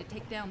you need to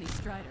take down these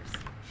Striders.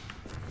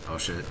 Oh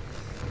shit.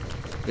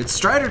 It's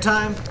Strider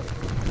time!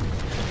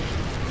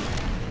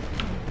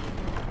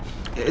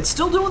 It's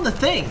still doing the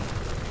thing!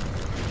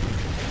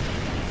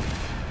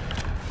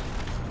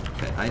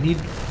 Okay, I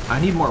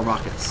need more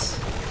rockets.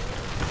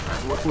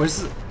 Alright,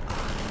 where's the... Oh,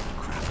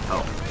 crap.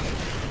 Oh.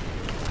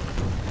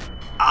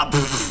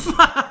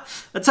 Ah,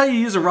 that's how you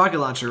use a rocket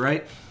launcher,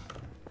 right?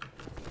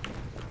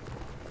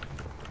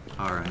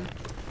 Alright.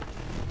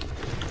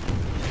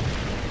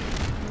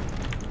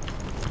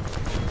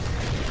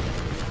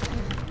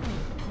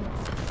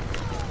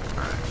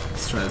 Alright,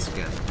 let's try this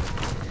again.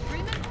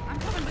 Freeman, I'm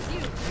coming with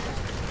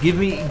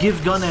you.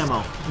 Give gun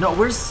ammo. No,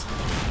 where's...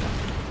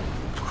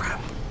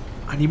 Crap.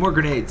 I need more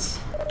grenades.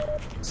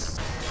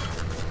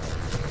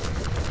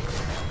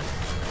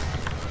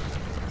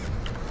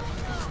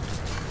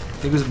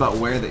 I think it was about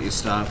where that you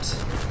stopped.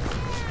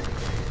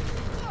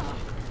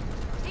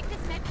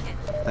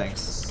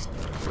 Thanks.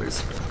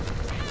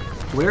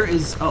 Where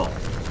is... Oh.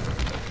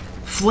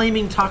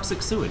 Flaming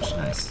toxic sewage.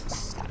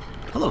 Nice.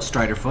 Hello,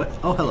 Striderfoot.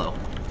 Oh, hello.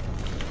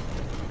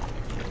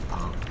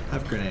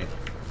 Have a grenade.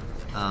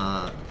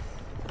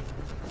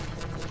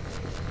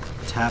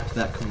 Tap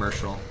that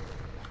commercial.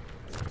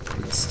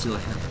 Steal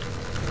him.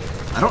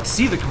 I don't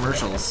see the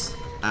commercials.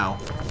 Ow.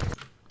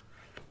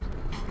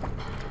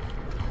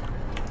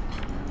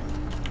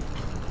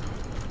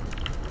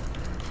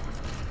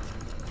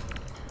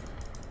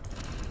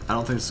 I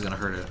don't think this is gonna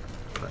hurt it,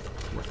 but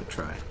worth a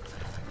try.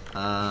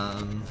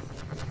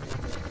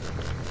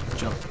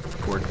 Jump,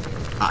 Gordon.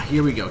 Ah,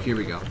 here we go, here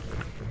we go.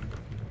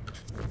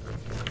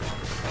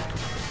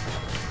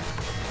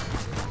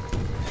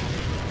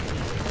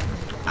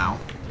 Ow.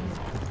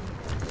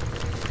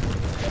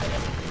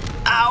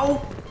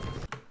 Ow!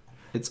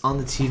 It's on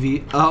the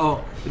TV.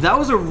 Oh, that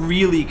was a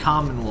really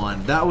common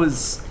one. That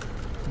was...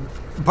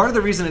 Part of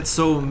the reason it's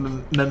so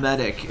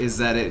mimetic is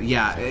that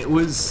it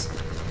was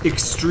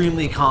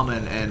extremely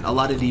common, and a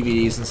lot of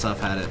DVDs and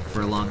stuff had it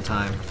for a long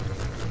time.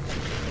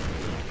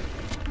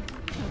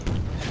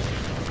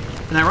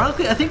 And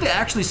ironically, I think they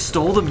actually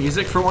stole the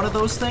music for one of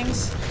those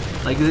things.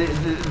 Like,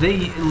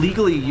 they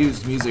legally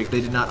used music they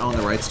did not own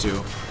the rights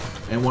to.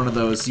 And one of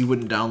those you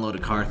wouldn't download a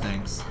car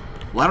things.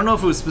 Well, I don't know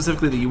if it was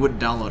specifically that you wouldn't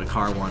download a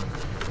car one,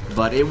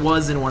 but it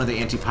was in one of the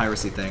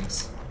anti-piracy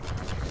things.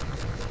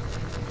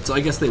 So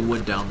I guess they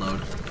would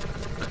download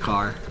a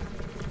car.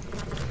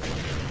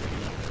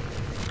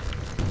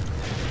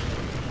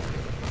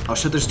 Oh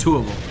shit, there's two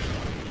of them.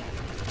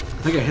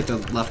 I think I hit the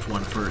left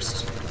one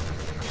first.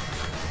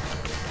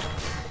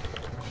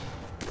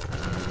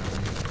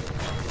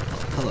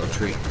 Hello,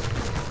 tree.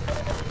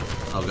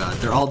 Oh god,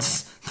 they're all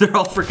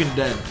freaking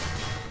dead.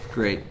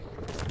 Great.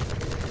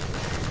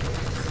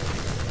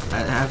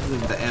 I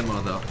have the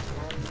ammo though.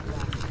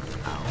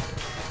 Ow.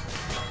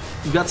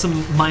 We've got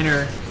some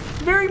minor,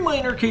 very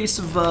minor case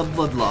of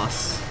blood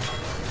loss.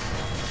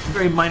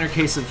 Very minor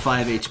case of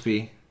 5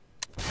 HP.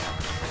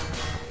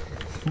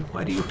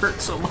 Why do you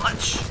hurt so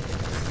much?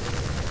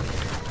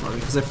 Well,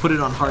 because I put it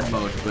on hard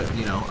mode, but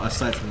you know,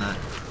 aside from that.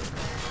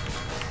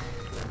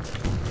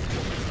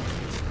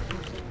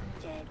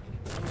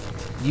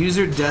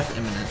 User death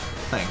imminent.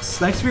 Thanks.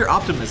 Thanks for your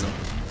optimism.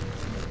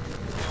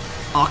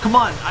 Aw, come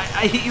on!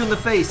 I hit you in the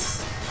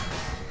face!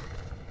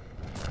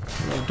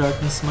 Hello,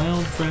 darkness, my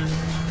old friend.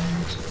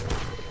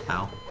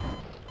 Ow.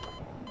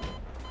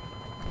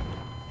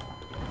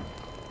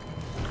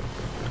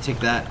 Take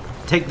that.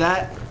 Take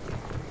that!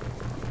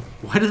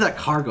 Why did that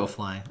car go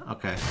flying?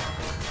 Okay.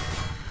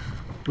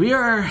 We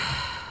are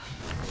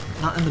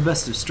not in the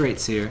best of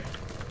straits here.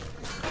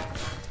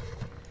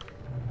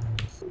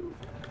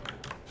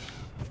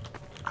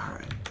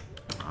 Alright.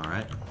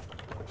 Alright.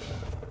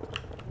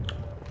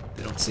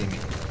 They don't see me.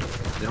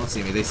 They don't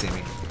see me, they see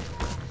me.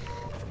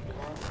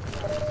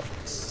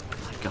 Oh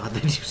my god, they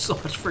do so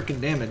much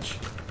freaking damage.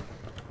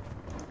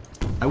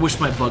 I wish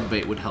my bug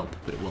bait would help,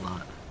 but it will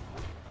not.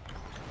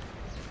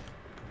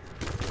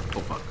 Oh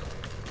fuck.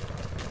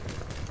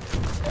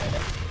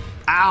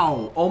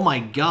 Ow! Oh my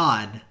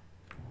god!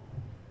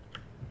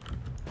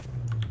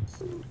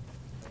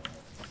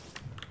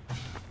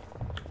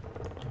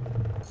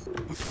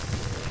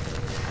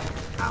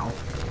 Ow.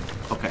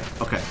 Okay,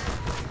 okay.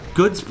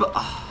 Good spot.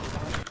 Oh.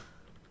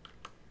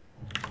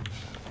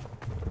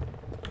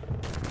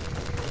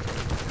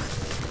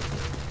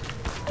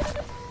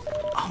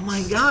 Oh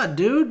my god,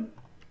 dude!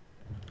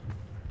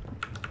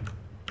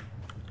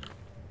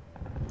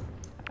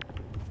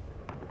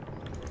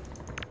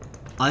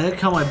 I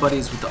like how my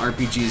buddies with the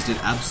RPGs did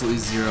absolutely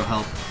zero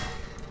help.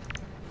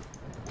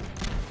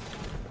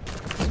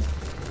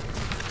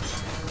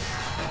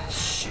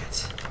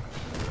 Shit.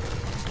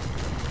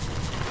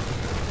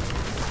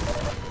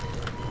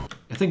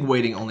 I think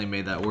waiting only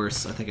made that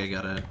worse. I think I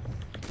gotta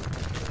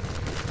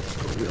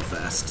go real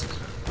fast.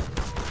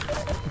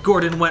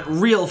 Gordon went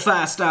real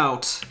fast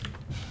out!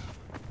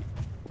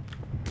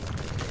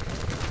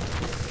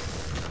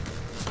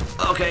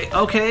 Okay,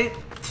 okay.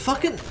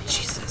 Fucking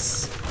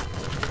Jesus.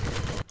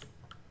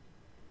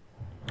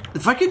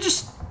 If I could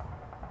just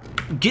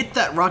get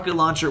that rocket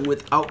launcher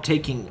without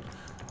taking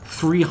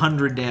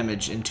 300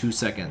 damage in 2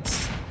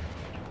 seconds.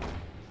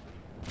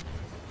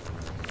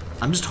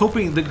 I'm just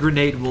hoping the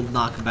grenade will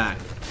knock back.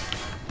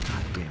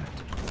 God damn it.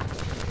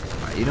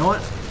 Alright, you know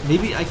what?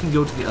 Maybe I can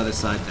go to the other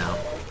side now.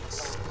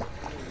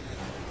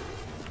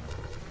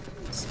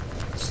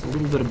 Just a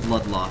little bit of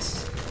blood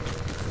loss.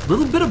 A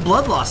little bit of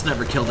blood loss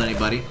never killed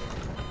anybody.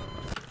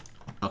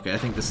 Okay, I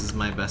think this is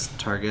my best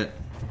target.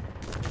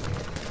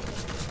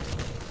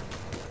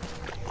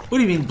 What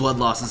do you mean blood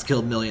loss has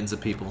killed millions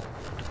of people?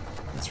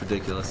 That's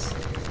ridiculous.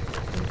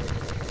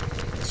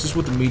 It's just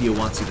what the media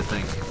wants you to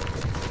think.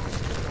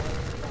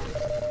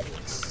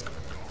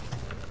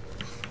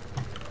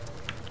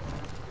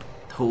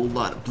 Whole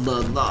lot of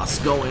blood loss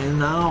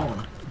going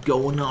on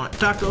at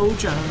Taco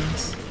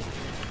John's.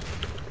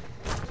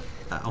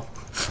 Ow.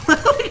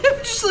 I'm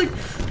just like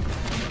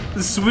the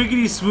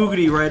swiggity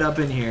swoogity right up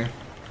in here.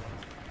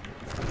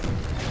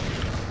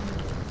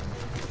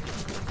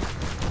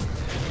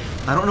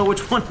 I don't know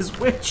which one is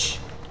which.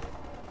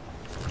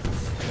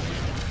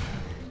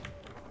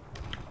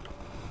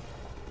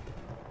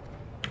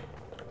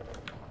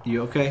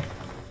 You okay?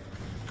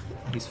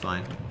 He's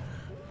fine.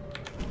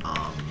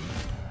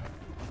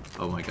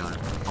 Oh my god.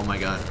 Oh my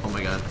god. Oh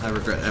my god. I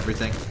regret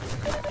everything.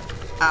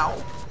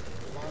 Ow!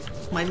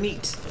 My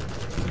meat.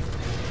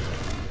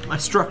 My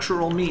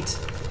structural meat.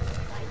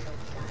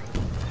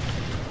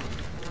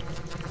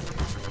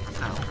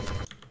 Ow.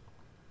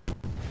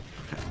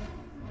 Okay.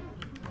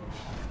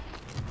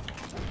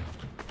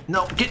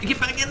 No, get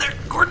back in there,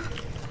 Gordon!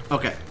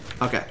 Okay,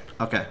 okay,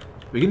 okay.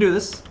 We can do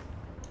this.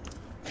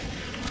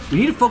 We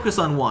need to focus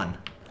on one.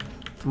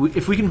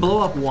 If we can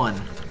blow up one.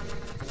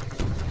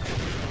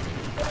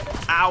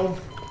 Ow!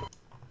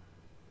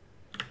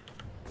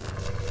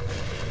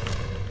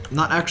 I'm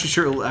not actually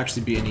sure it will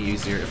actually be any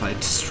easier if I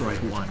destroy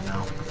one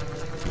now.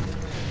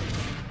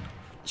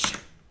 Shit.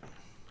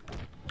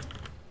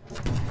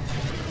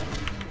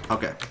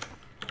 Okay.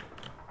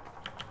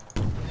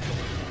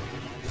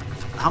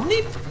 How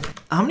many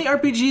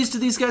RPGs do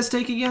these guys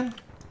take again?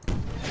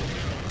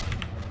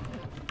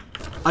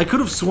 I could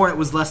have sworn it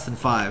was less than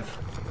 5.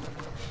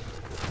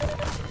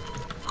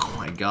 Oh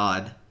my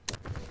god.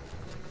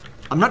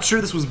 I'm not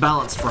sure this was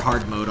balanced for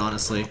hard mode,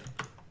 honestly.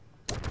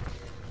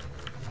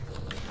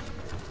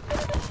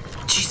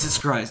 Jesus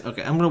Christ.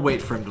 Okay, I'm gonna wait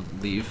for him to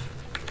leave.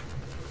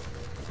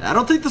 I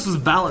don't think this was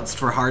balanced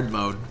for hard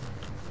mode.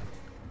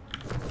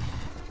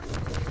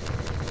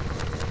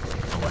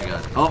 Oh my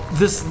god. Oh,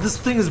 this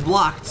thing is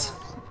blocked.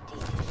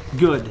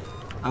 Good.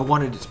 I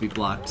wanted it to be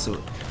blocked,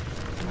 so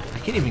I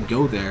can't even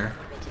go there.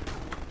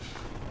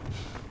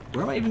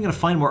 Where am I even gonna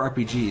find more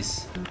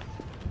RPGs?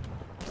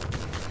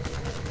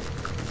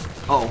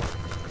 Oh.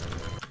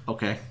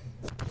 Okay.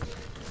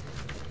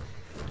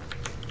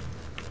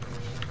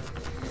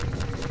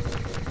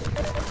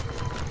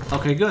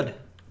 Okay, good.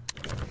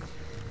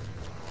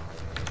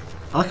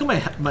 I like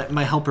how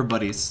my helper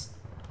buddies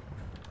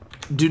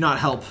do not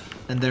help,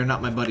 and they're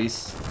not my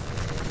buddies.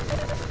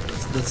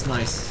 That's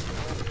nice.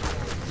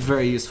 It's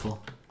very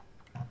useful.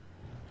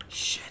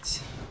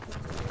 Shit.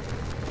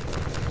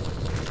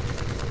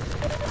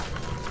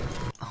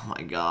 Oh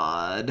my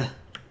god.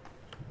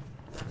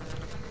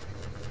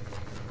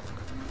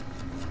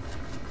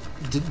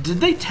 Did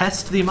they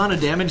test the amount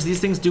of damage these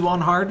things do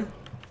on hard?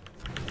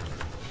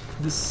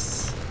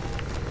 This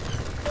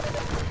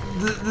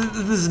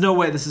is no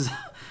way this is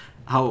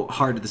how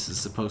hard this is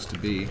supposed to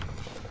be.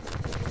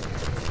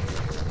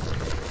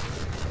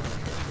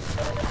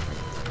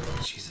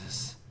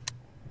 Jesus.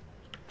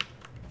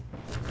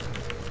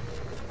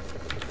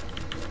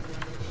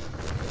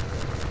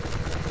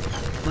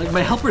 Like,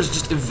 my helpers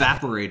just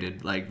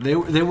evaporated. Like, they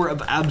were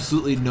of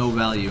absolutely no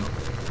value.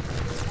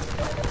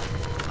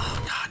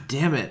 Oh, god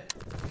damn it.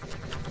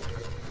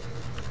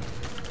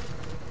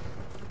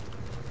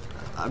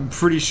 I'm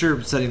pretty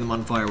sure setting them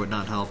on fire would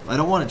not help. I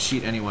don't want to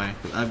cheat anyway.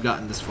 I've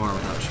gotten this far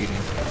without cheating.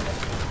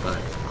 But,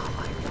 oh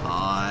my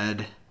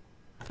god.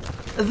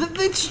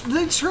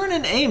 They turn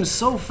and aim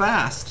so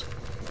fast.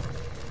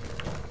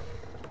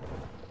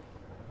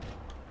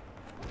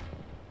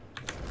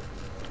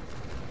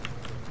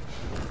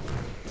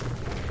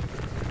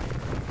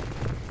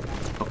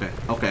 Okay,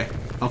 okay,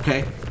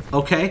 okay,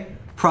 okay.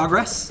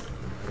 Progress.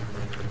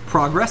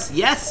 Progress,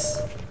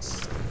 yes!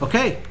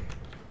 Okay,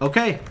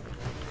 okay.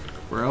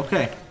 We're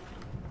okay.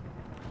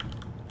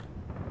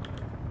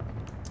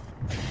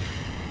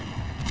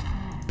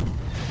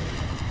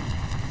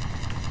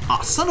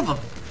 Aw, son of a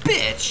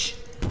bitch!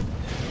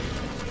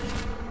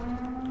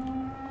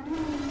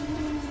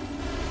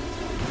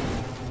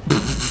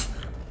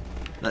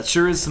 That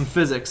sure is some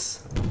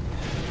physics.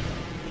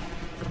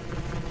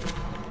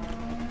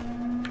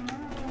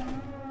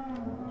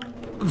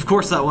 Of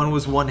course that one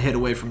was one hit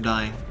away from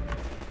dying.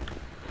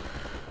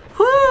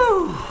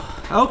 Whew!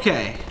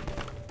 Okay.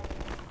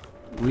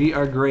 We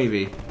are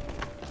gravy.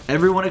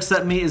 Everyone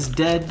except me is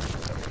dead.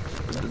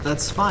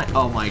 That's fine.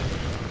 Oh my...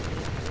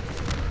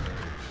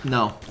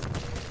 No.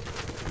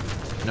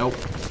 Nope.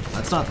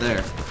 That's not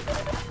there.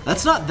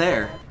 That's not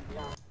there.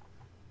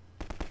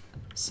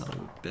 Son of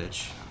a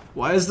bitch.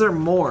 Why is there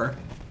more?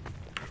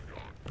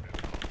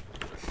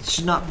 It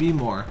should not be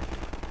more.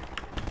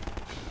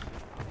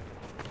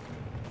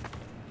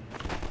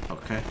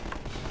 Okay.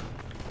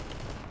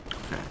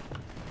 Okay.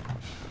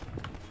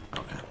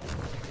 Okay.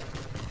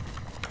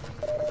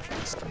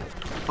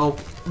 Oh.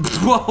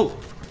 Whoa!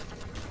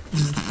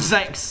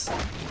 Thanks.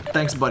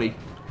 Thanks, buddy.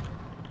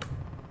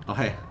 Oh,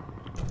 hey.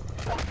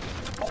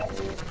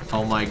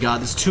 Oh my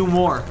god, there's 2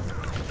 more.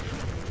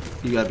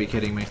 You gotta be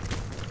kidding me.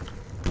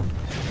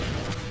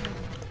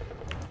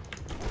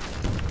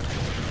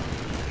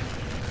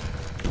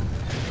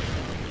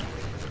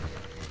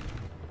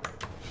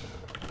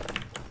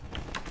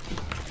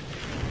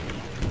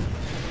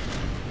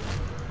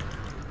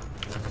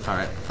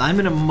 Alright, I'm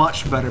in a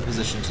much better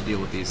position to deal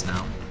with these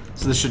now.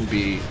 So this shouldn't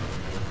be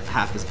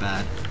half as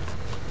bad.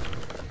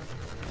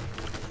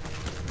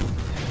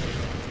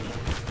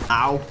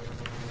 Ow.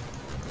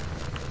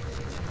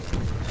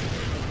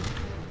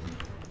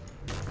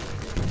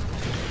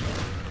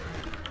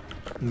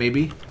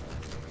 Maybe.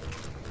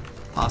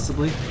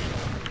 Possibly.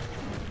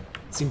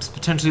 Seems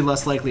potentially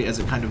less likely as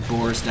it kind of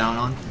bears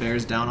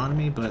down on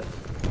me, but...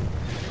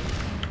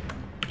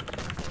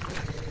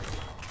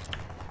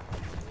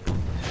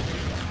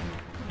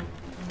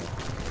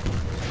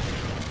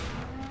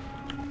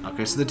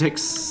 Okay, so that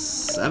takes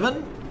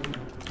 7?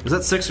 Was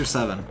that 6 or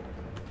 7?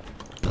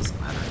 Doesn't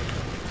matter.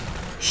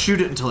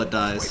 Shoot it until it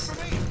dies.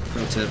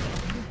 Pro tip.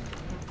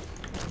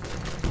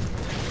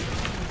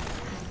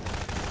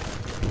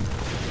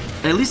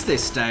 At least they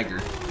stagger.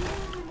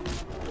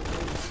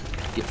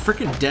 Get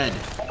freaking dead.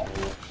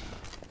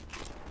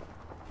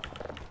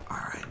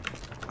 Alright.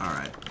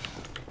 Alright.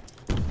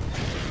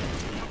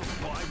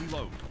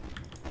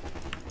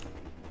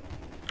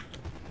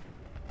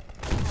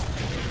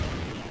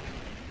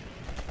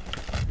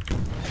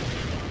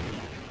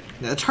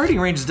 Yeah, the targeting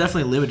range is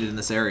definitely limited in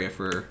this area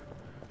for...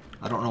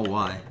 I don't know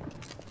why.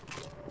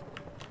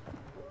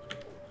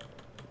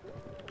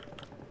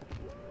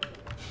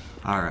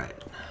 Alright.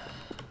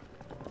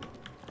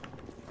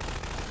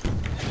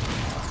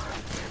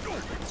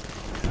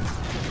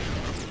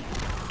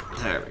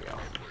 There we go.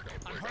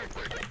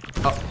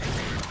 Oh.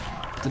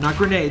 They're not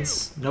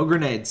grenades. No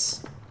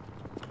grenades.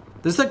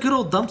 There's that good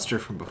old dumpster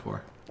from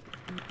before.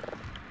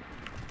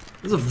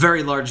 This is a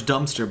very large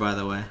dumpster, by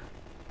the way.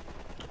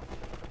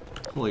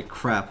 Holy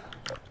crap.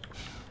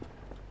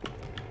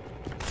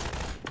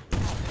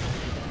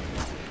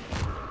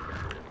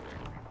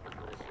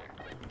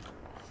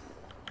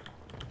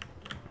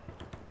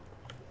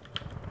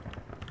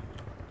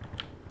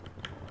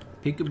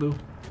 Peekaboo.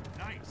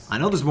 Nice. I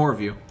know there's more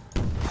of you.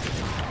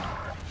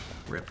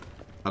 Rip.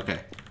 Okay.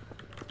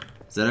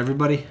 Is that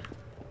everybody?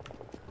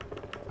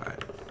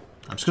 Alright.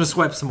 I'm just gonna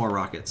swipe some more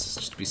rockets,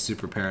 just to be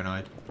super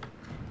paranoid.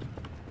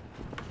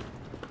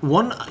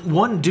 One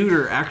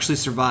duder actually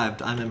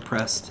survived. I'm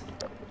impressed.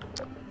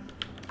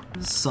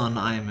 Son,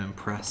 I am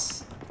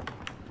impressed.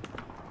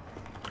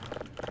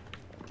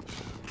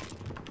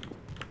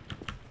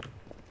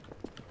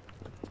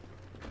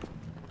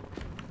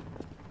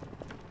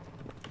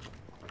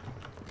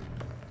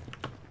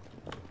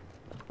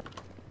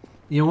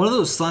 You know, one of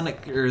those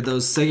Sonic or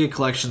those Sega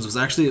collections was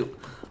actually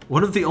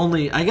one of the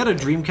only. I got a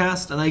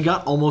Dreamcast and I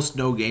got almost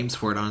no games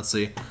for it,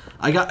 honestly.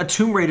 I got a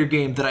Tomb Raider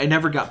game that I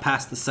never got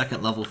past the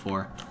second level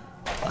for.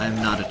 I am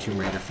not a Tomb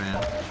Raider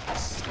fan.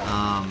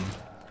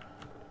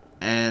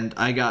 And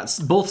I got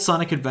both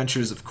Sonic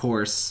Adventures, of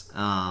course.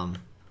 And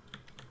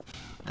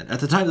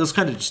at the time, those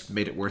kind of just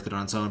made it worth it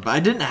on its own. But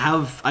I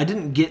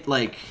didn't get,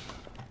 like...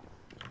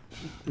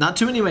 Not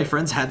too many of my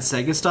friends had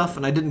Sega stuff,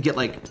 and I didn't get,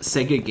 like,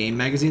 Sega game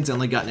magazines. I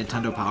only got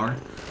Nintendo Power.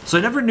 So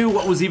I never knew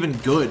what was even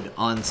good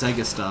on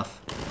Sega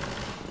stuff.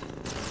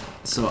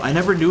 So I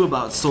never knew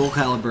about Soul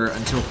Calibur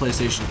until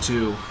PlayStation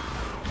 2.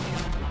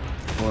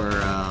 Or,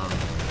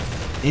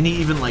 any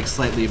even, like,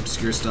 slightly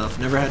obscure stuff.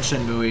 Never had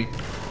Shenmue.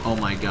 Oh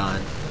my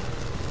god.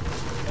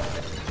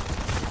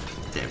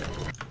 Damn it.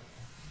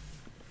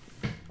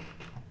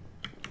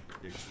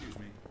 Excuse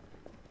me.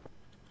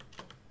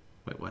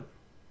 Wait, what?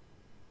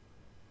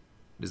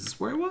 Is this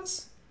where it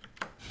was?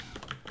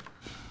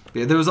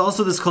 Yeah, there was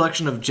also this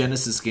collection of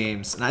Genesis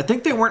games, and I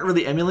think they weren't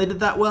really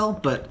emulated that well,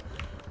 but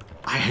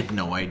I had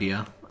no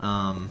idea.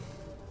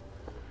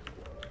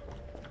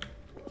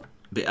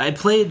 But I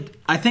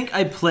think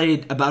I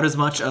played about as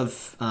much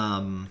of,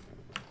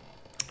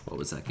 what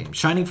was that game?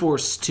 Shining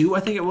Force 2, I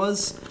think it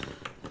was.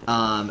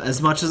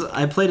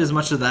 I played as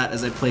much of that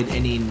as I played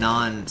any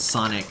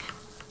non-Sonic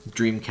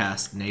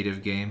Dreamcast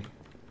native game.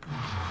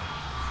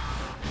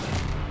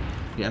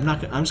 Yeah,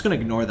 I'm just gonna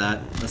ignore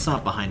that. That's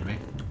not behind me.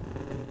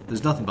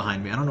 There's nothing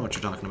behind me. I don't know what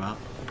you're talking about.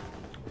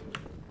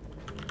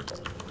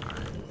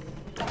 Alright.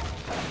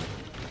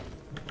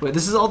 Wait,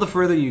 this is all the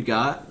further you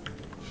got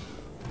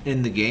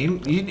in the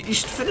game? You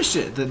should finish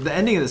it. The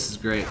ending of this is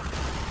great.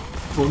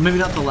 Well, maybe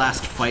not the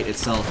last fight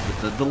itself,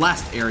 but the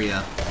last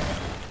area.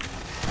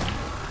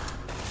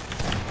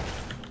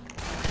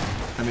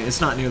 I mean, it's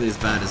not nearly as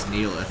bad as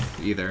Neolith,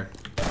 either.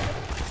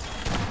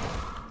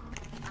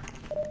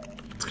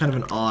 It's kind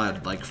of an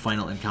odd, like,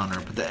 final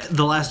encounter, but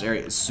the last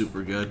area is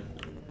super good.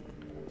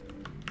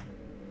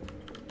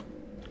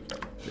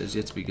 There's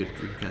yet to be good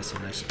Dreamcast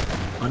emulation.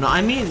 Oh no,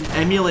 I mean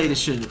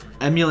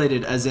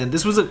emulated as in,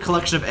 this was a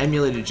collection of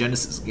emulated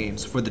Genesis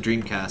games for the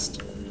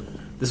Dreamcast.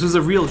 This was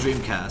a real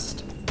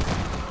Dreamcast.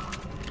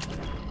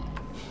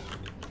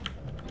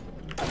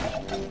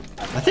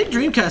 I think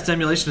Dreamcast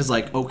emulation is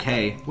like,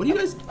 okay. What are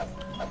you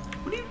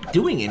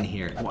doing in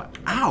here? What?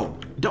 Ow!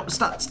 Don't,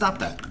 stop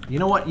that. You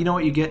know what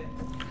you get?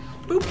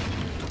 Boop.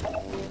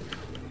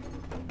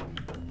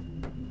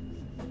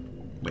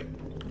 Wait.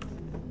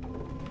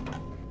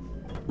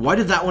 Why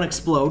did that one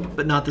explode,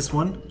 but not this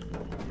one?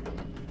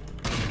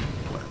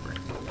 Whatever.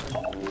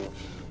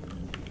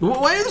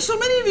 Why are there so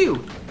many of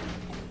you?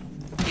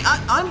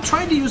 I'm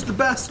trying to use the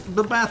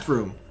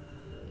bathroom.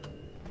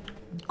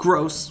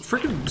 Gross.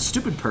 Freaking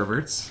stupid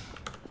perverts.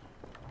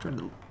 I'm trying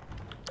to...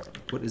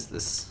 What is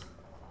this?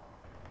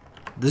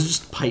 There's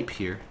just pipe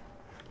here.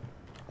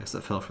 I guess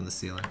that fell from the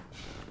ceiling.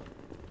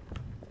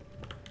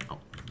 Oh.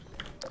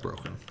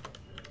 Broken.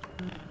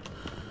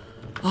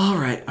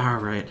 Alright,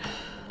 alright.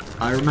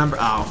 I remember.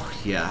 Oh,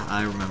 yeah,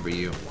 I remember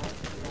you.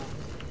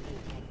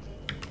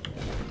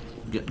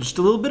 Get just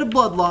a little bit of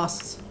blood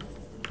loss.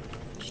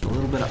 Just a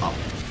little bit of. Oh.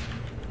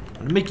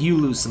 I'm gonna make you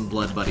lose some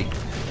blood, buddy.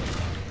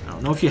 I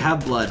don't know if you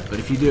have blood, but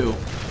if you do,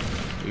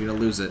 you're gonna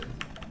lose it.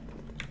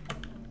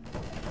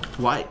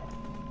 Why?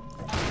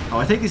 Oh,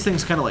 I think these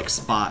things kind of like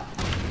spot.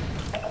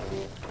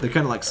 They're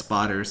kind of like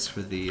spotters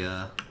for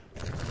the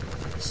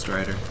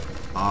Strider.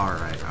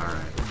 Alright,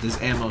 alright. There's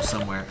ammo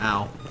somewhere.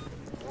 Ow.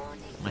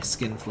 My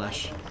skin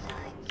flesh.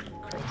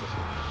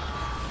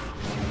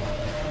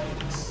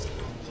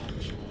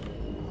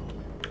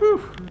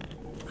 Whew.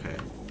 Okay.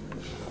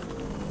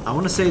 I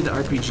want to say the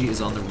RPG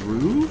is on the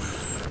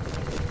roof.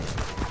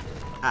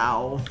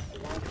 Ow.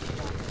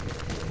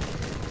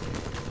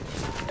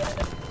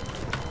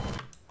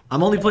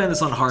 I'm only playing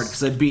this on hard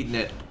because I've beaten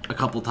it a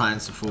couple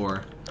times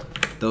before.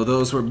 Though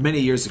those were many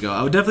years ago.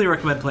 I would definitely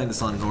recommend playing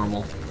this on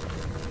normal.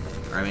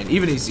 Or, I mean,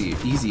 even easy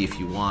if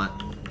you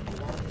want.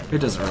 It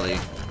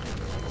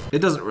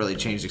doesn't really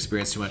change the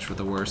experience too much for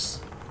the worse.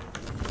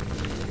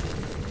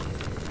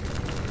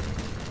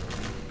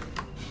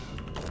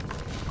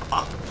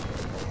 Ah,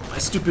 my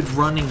stupid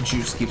running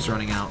juice keeps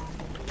running out.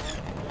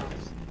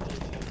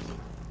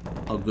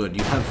 Oh good,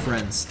 you have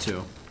friends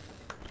too.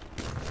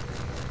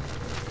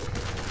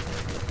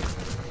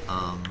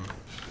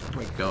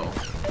 Where'd it go?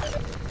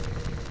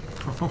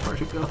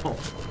 Where'd it go?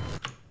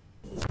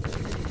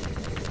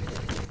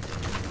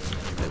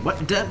 Wait,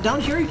 what?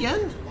 Down here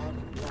again?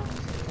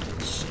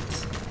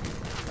 Shit.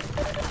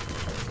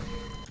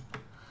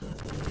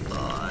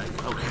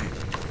 Okay.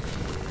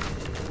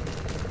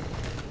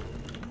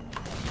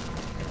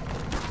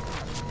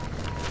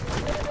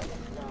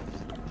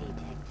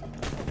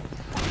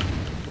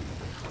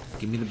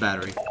 Give me the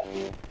battery.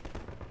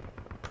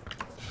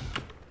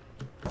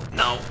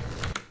 No.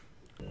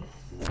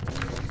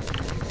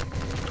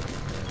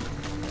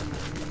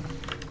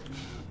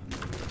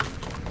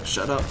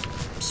 Shut up,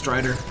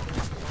 Strider.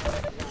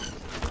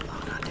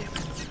 Oh, god damn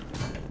it.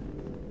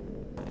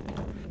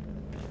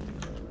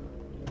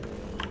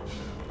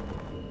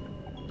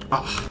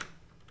 Ah.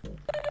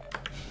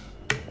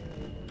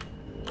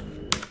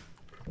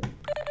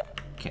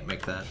 Can't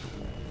make that.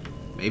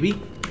 Maybe?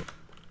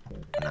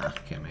 Nah,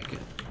 can't make it.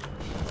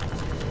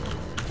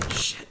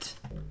 Shit.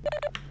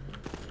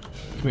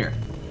 Come here.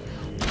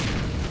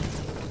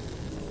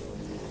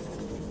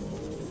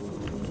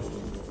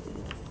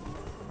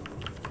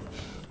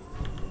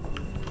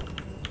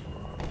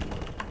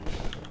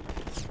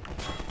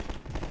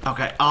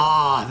 Okay.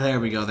 Ah, there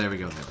we go, there we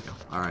go, there we go.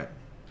 Alright.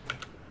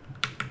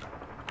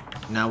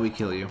 Now we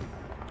kill you.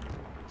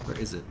 Where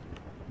is it?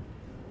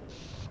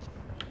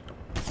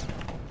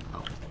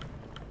 Oh.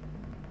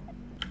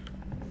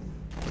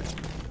 Wait.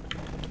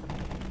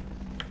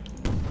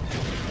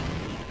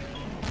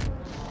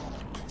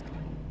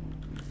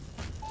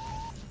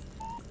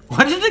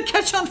 Why did it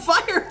catch on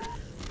fire?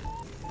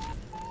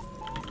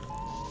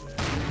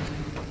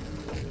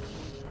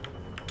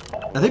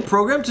 Are they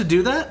programmed to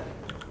do that?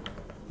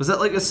 Was that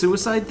like a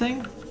suicide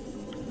thing?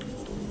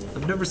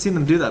 I've never seen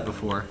them do that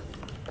before.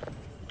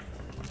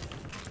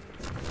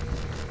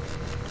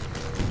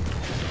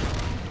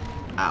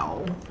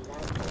 Ow.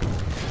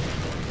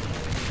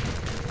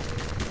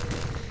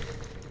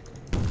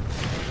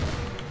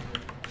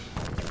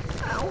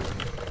 Ow.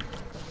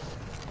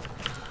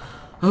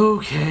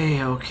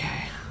 Okay,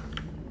 okay.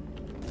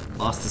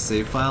 Lost the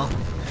save file.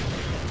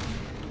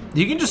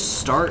 You can just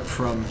start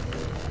from...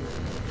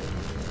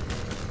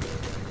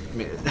 I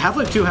mean,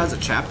 Half-Life 2 has a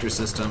chapter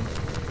system.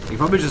 You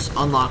probably just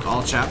unlock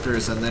all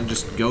chapters and then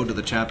just go to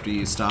the chapter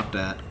you stopped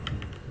at.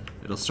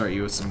 It'll start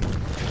you with some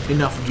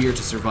enough gear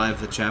to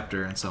survive the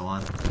chapter and so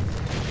on.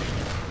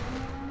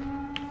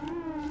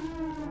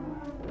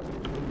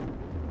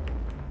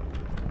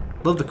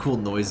 Love the cool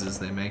noises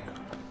they make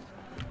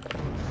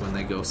when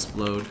they go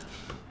explode.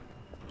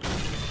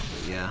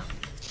 Yeah.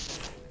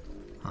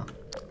 Huh.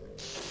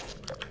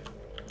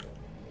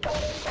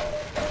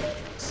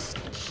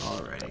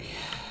 Alrighty.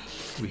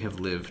 We have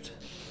lived.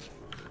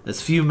 As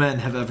few men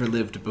have ever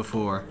lived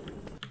before.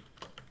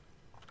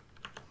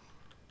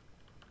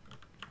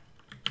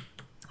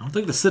 I don't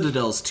think the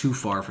Citadel's too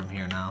far from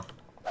here now.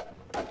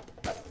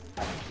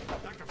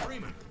 Dr.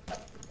 Freeman!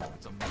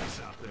 It's a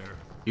mess out there.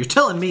 You're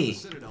telling me? The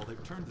Citadel,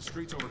 they've turned the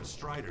streets over to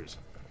Striders.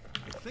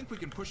 I think we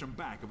can push them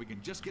back if we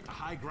can just get to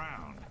high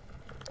ground.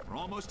 We're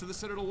almost to the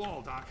Citadel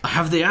wall, Doc. I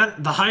have the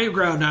high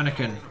ground,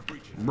 Anakin.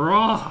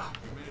 Bruh.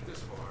 We made it this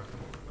far.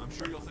 I'm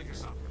sure you'll think of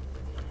something.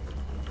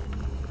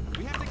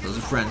 Those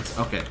are friends.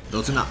 Okay,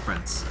 those are not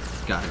friends.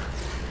 Got it.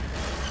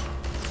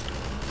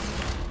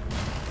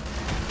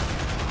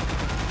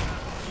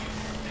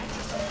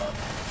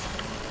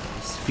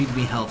 Just feed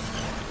me health.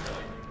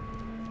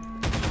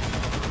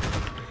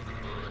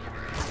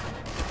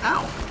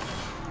 Ow!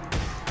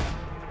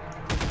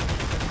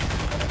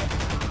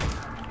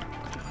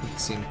 Couldn't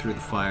see him through the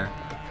fire.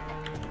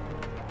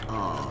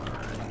 Alright.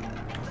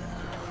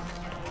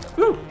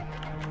 Woo!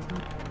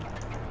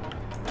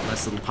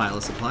 Nice little pile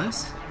of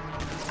supplies.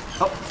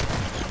 Oh!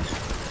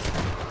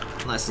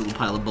 Nice little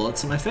pile of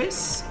bullets in my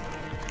face.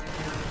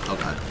 Oh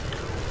god.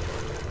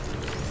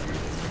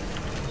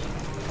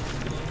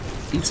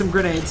 Eat some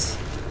grenades.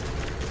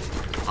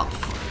 Oh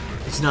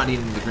fuck. He's not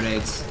eating the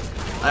grenades.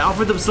 I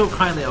offered them so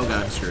kindly. Oh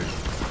god, I'm screwed.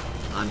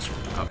 I'm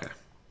screwed. Okay.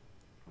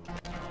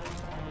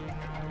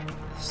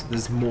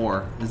 There's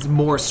more. There's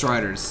more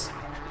Striders.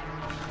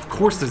 Of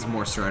course there's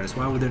more Striders.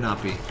 Why would there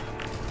not be?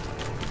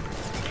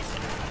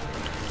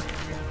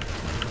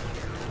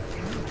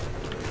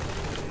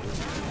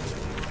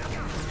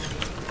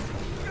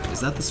 Is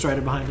that the Strider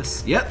behind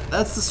us? Yep,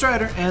 that's the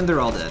Strider, and they're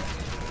all dead.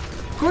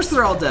 Of course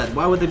they're all dead.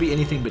 Why would they be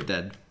anything but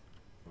dead?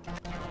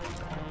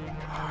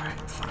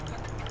 Alright, fuck.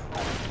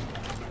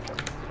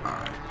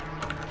 Alright.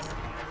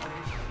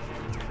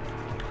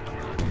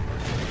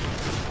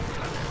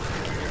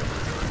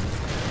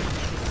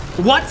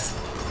 What?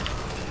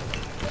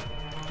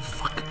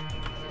 Fuck.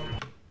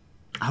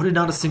 How did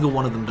not a single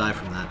one of them die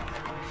from that?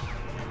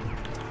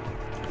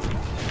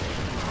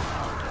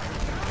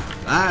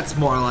 That's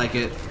more like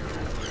it.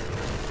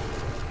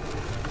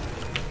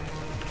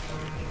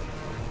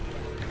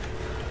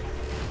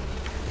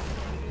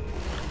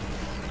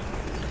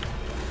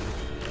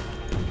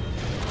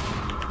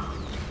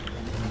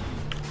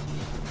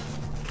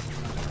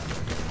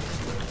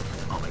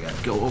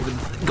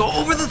 Go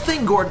over the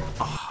thing, Gordon.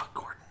 Oh,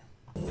 Gordon.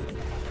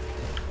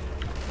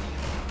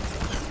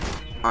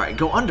 All right,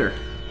 go under.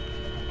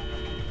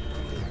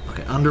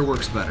 Okay, under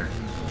works better.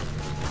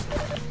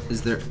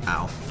 Is there?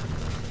 Ow.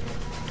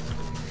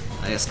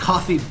 I guess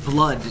coffee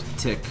blood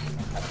tick.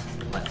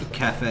 Like the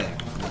cafe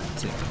blood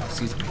tick.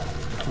 Excuse me.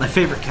 My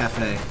favorite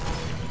cafe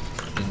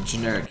in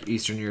generic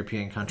Eastern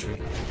European country.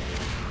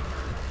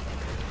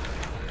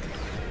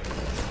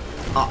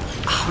 Oh,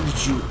 how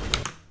did you?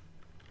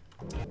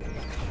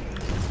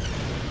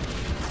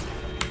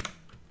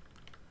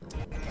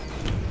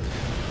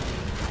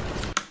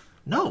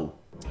 No.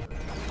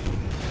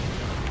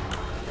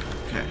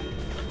 Okay.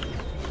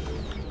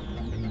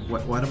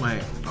 What am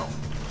I? Oh.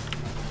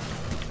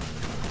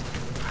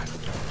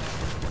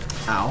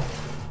 Ow.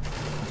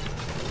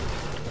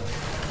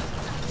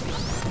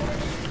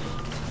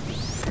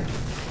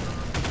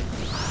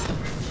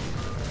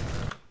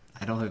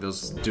 I don't think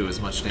those do as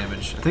much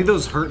damage. I think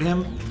those hurt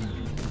him,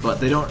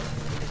 but they don't.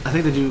 I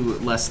think they do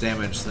less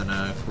damage than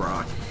a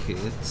rock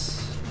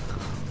hits.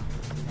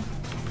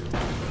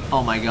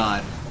 Oh my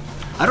god.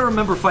 I don't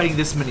remember fighting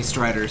this many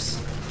Striders.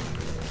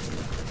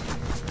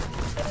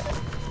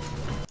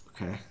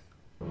 Okay.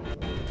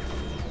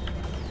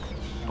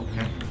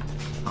 Okay.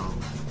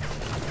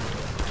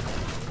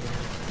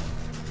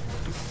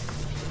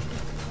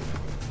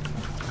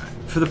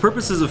 For the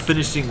purposes of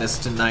finishing this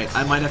tonight,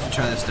 I might have to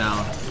try this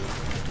down.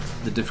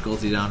 The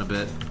difficulty down a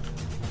bit.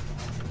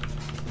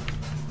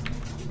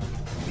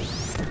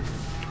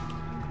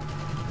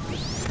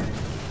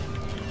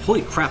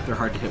 Holy crap, they're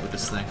hard to hit with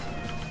this thing.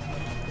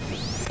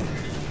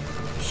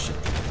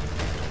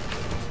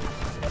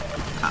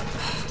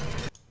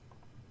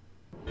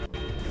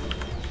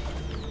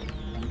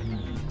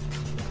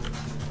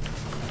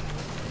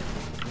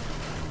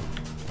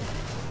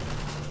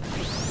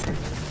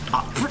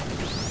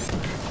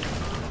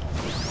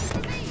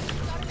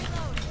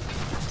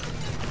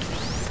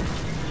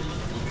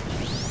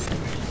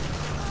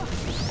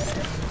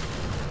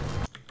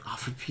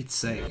 For Pete's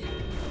sake.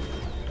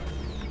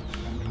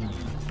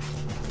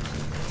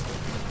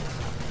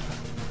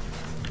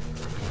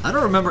 I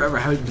don't remember ever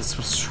having this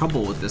much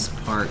trouble with this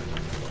part,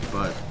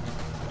 but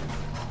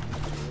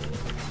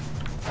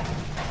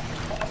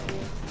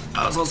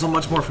I was also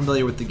much more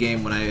familiar with the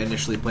game when I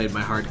initially played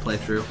my hard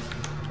playthrough.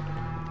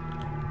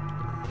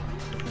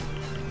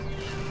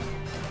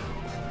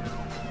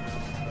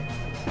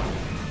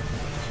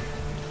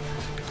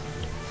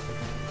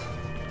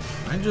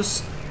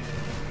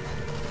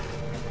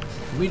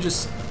 We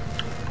just...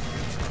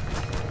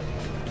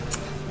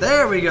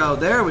 There we go,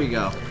 there we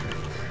go.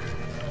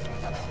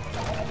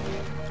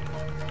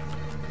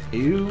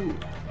 You...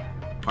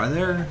 Are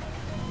there...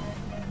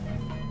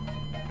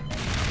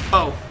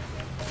 Oh.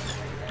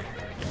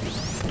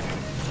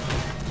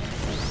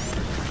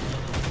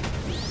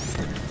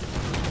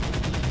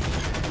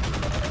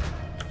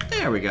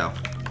 There we go.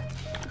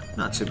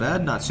 Not too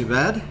bad, not too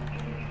bad.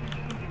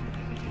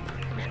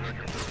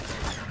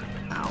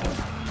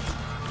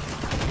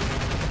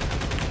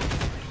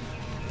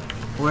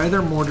 Why are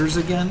there mortars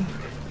again?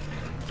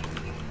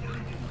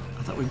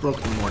 I thought we broke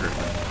the mortar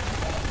thing.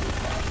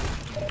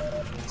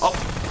 Oh!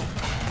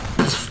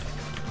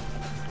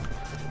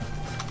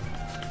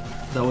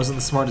 That wasn't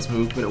the smartest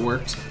move, but it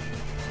worked.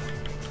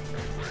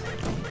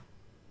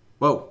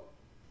 Whoa.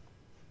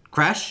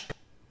 Crash?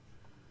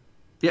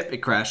 Yep, it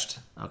crashed.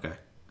 Okay.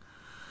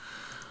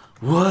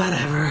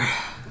 Whatever.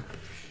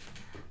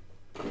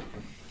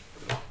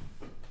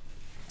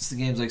 It's the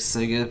games like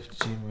Sega.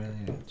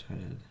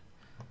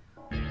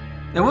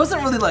 It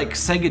wasn't really like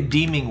Sega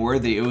deeming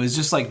worthy, it was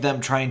just like them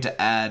trying to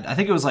add, I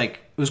think it was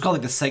called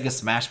like the Sega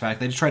Smash Pack.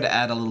 They just tried to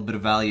add a little bit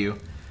of value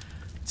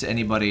to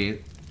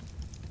anybody,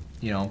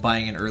 you know,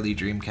 buying an early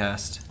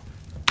Dreamcast.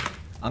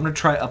 I'm gonna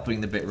try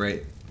upping the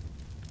bitrate.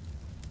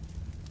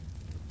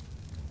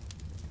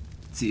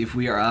 See if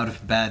we are out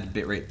of bad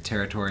bitrate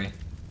territory.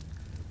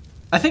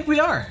 I think we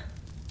are.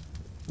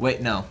 Wait,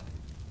 no.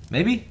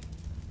 Maybe?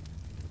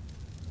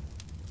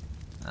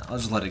 I'll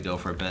just let it go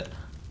for a bit.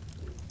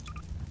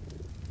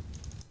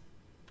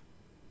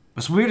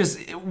 What's weird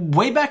is,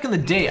 way back in the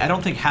day, I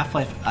don't think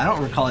Half-Life, I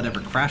don't recall it ever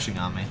crashing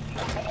on me.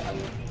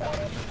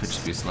 Could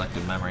just be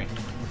selective memory.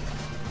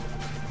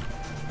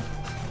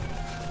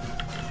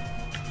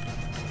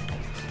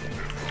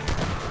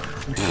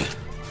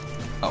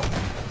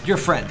 Oh, your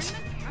friend.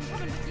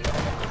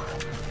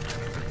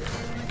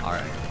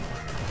 Alright.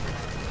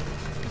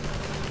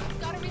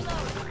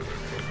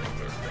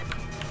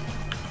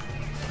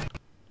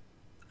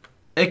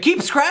 It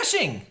keeps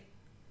crashing!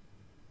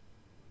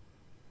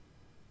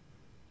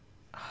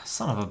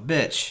 Son of a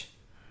bitch.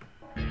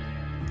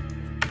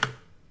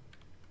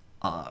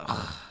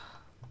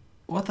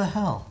 What the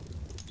hell?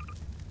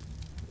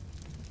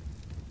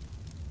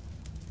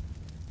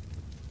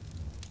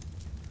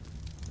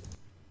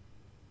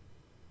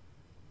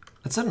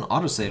 It said an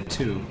autosave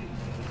too.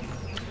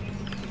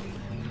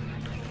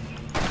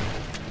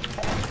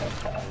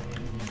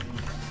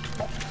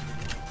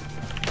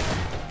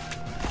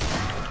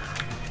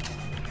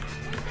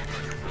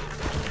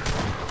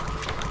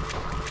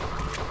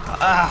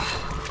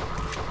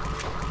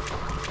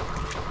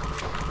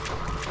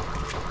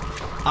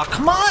 Oh,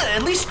 come on!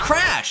 At least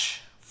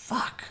crash!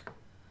 Fuck.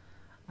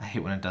 I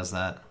hate when it does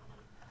that.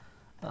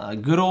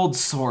 Good old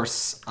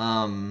source.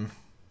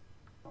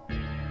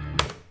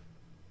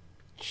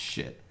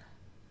 Shit.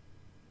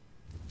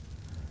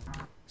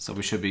 So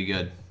we should be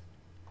good.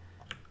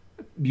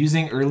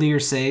 Using earlier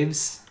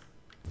saves?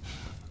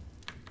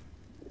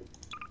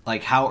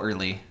 Like, how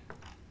early?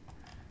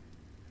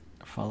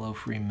 Follow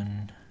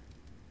Freeman.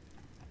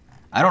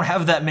 I don't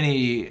have that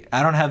many...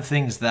 I don't have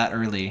things that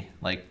early.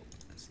 Like...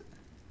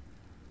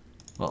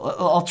 Well,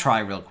 I'll try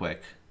real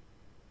quick.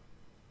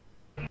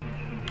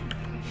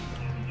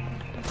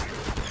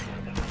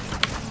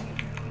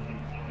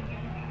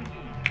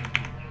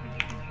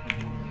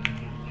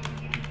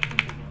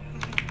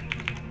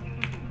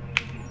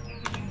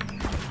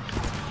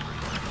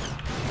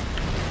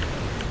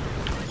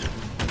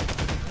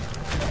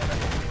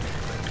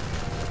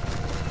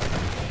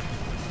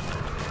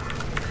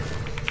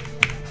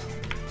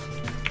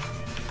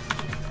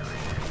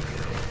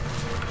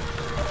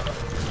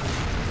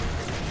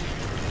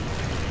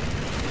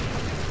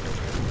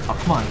 Oh,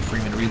 come on,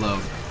 Freeman,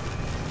 reload.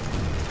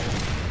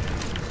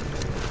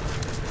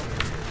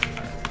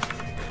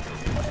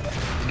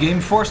 The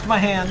game forced my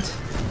hand.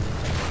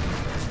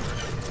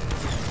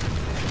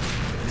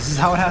 This is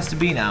how it has to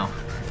be now.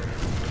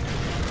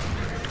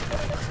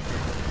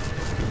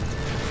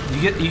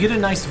 You get a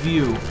nice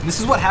view. This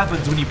is what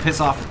happens when you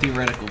piss off a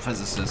theoretical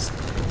physicist.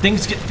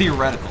 Things get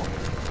theoretical.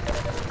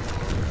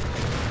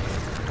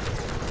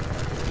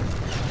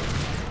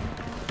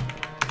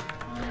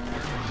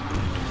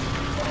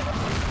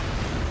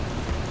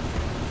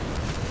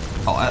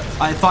 Oh,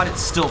 I thought it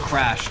still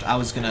crashed. I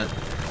was gonna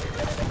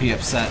be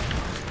upset.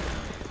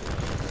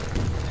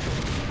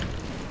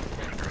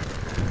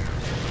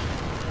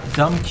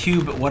 Dumb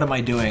cube, what am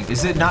I doing?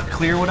 Is it not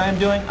clear what I am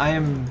doing? I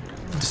am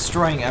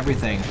destroying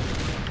everything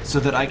so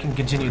that I can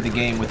continue the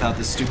game without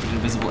this stupid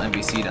invisible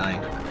NPC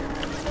dying.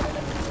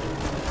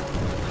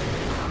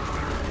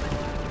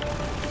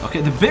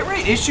 Okay, the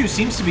bitrate issue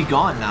seems to be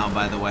gone now,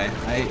 by the way.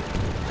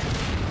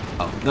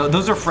 Oh,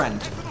 those are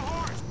friend.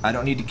 I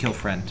don't need to kill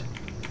friend.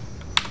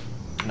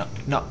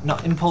 No,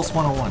 Impulse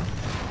 101.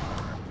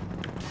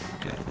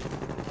 Okay.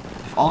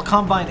 If all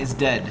Combine is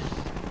dead,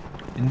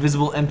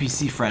 invisible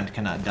NPC friend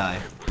cannot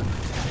die.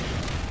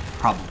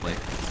 Probably.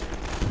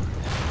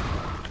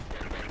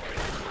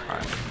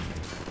 Alright.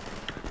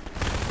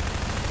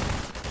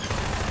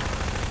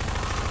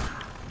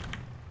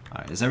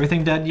 Alright, is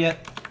everything dead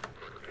yet?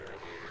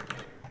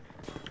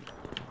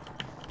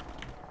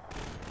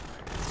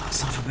 Oh,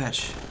 son of a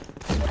bitch.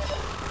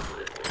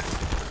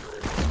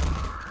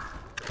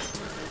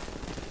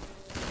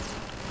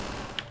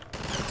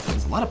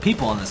 A lot of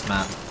people on this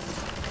map.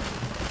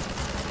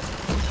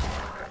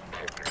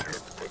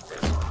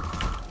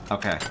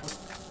 Okay.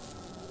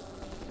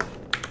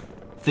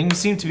 Things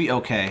seem to be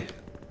okay.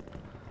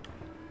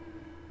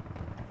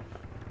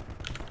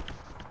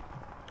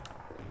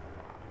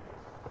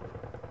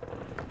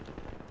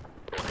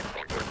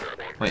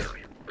 Wait.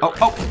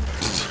 Oh!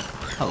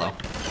 Hello.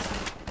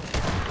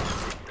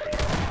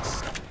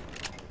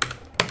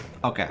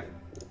 Okay.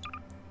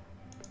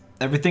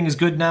 Everything is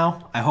good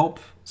now, I hope.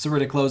 So we're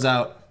to close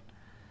out.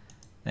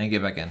 And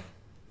get back in.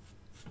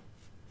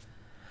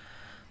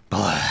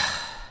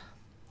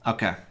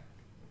 Okay.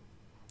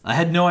 I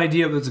had no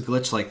idea it was a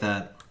glitch like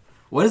that.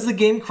 What does the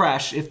game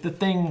crash if the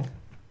thing...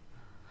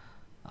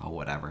 Oh,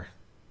 whatever.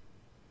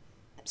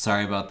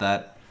 Sorry about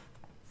that.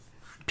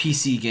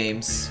 PC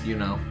games, you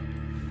know.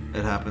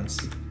 It happens.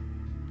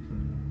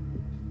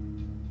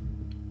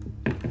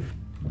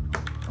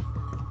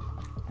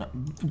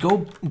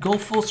 Go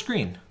full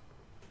screen.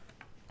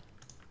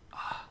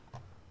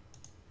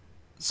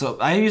 So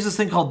I use this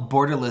thing called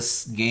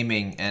borderless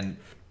gaming, and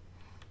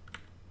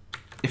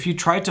if you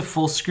try to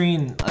full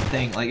screen a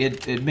thing, like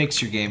it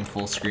makes your game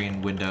full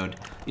screen windowed,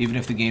 even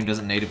if the game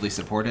doesn't natively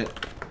support it.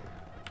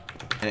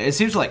 It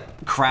seems to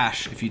like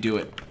crash if you do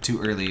it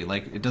too early.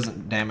 Like it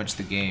doesn't damage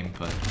the game,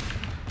 but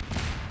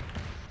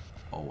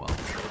oh well.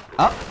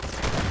 Up.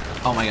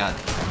 Oh my god.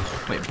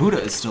 Wait, Buddha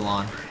is still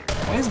on.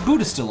 Why is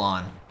Buddha still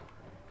on?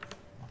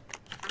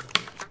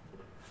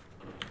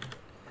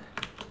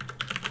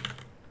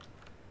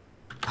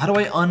 How do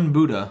I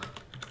un-Buddha?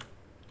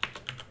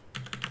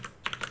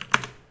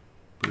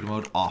 Buddha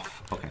mode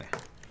off. Okay.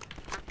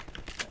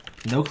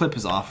 No clip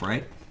is off,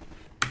 right?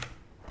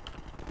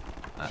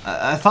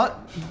 I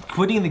thought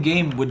quitting the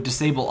game would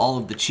disable all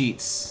of the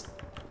cheats.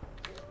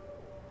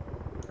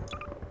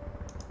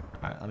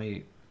 Alright, let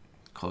me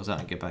close out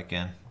and get back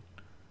in.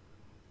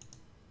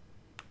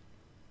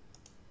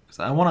 Because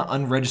I want to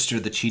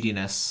unregister the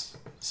cheatiness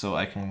so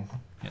I can,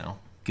 you know,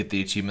 get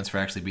the achievements for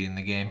actually beating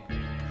the game.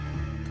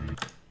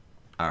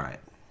 Alright.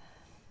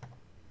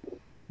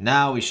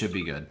 Now we should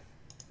be good.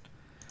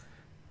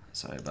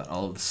 Sorry about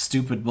all of the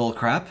stupid bull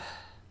crap.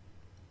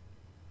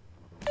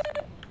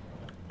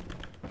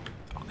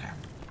 Okay.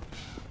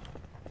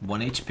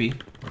 1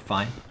 HP. We're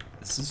fine.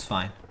 This is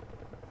fine.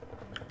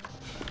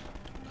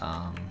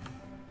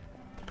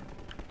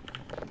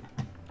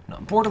 No,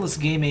 borderless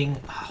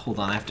gaming. Hold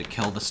on, I have to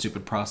kill the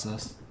stupid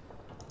process.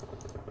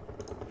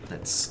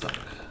 That's stuck.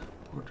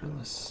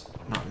 Borderless.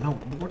 No,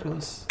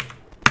 borderless.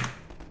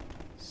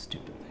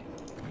 Stupid thing.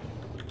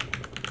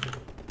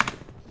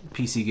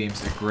 PC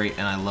games are great,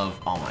 and I love.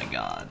 Oh my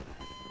god.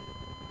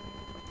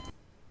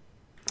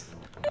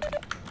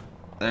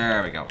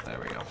 There we go. There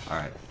we go. All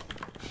right.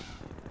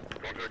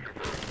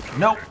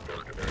 Nope.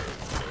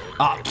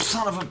 Ah, oh,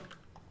 son of a.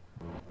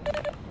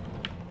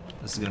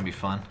 This is gonna be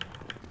fun.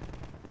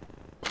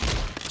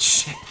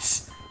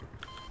 Shit.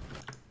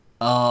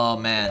 Oh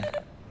man.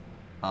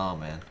 Oh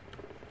man.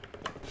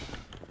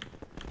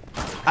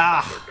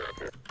 Ah.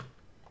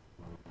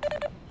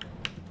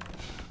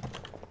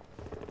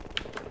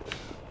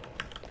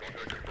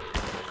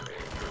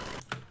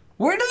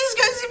 Where do these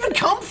guys even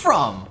come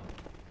from?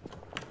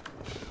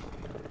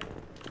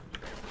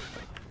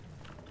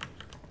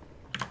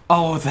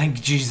 Oh,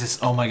 thank Jesus.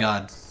 Oh my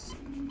god.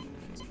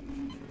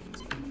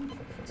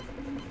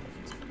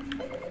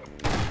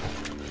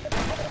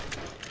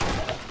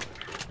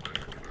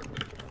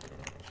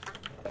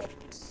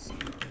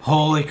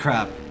 Holy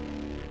crap.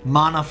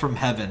 Mana from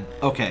heaven.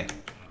 Okay.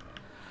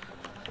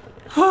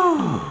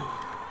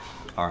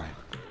 Alright.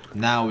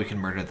 Now we can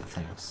murder the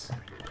things.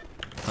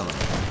 Hello.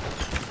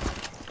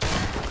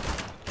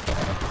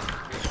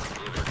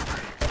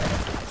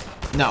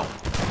 No.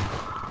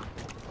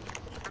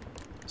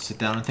 Sit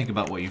down and think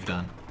about what you've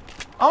done.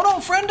 Oh no,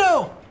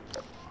 friendo!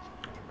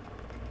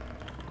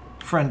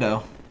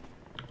 Friendo.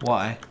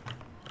 Why?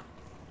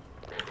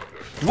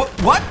 What?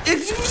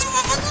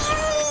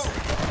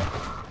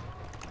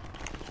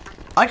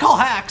 I call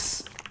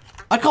hacks.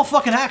 I call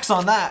fucking hacks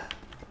on that.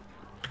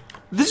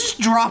 This just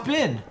drop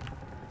in.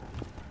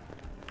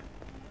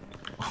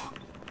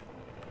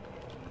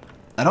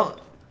 I don't...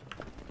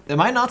 Am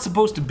I not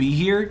supposed to be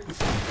here?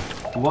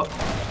 What?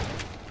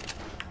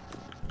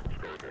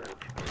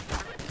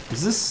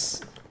 Is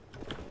this...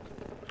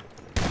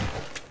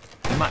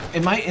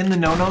 Am I in the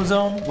no-no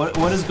zone?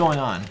 What is going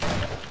on?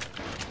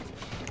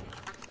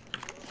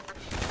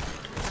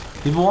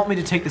 People want me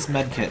to take this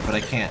med kit, but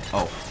I can't.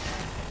 Oh.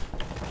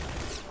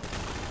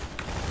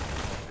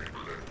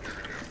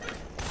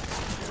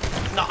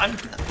 No,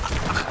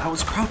 I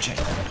was crouching.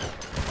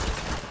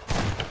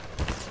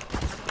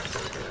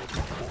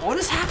 What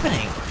is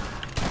happening?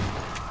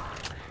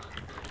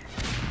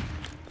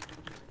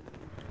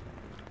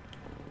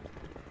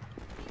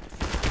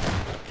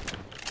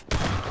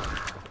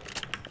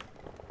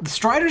 The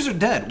Striders are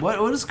dead.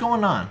 What is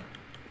going on?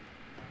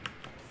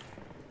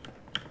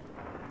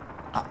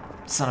 Ah,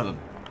 son of a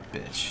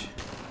bitch.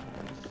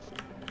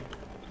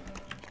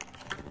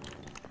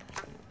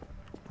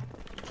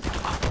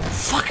 Oh,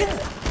 fucking...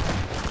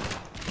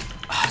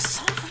 Ah,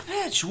 son of a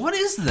bitch. What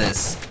is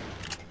this?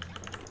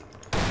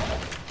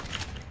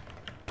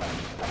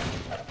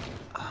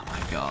 Oh my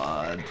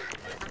god.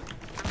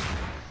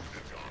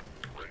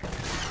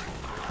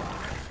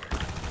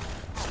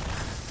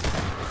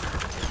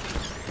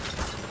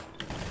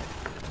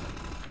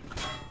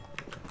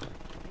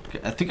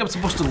 I think I'm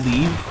supposed to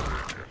leave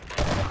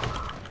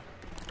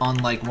on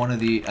like one of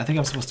the... I think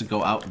I'm supposed to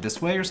go out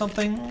this way or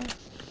something.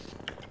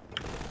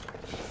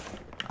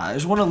 I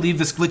just want to leave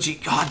this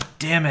glitchy... God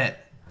damn it.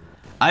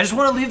 I just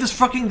want to leave this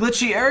fucking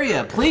glitchy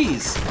area,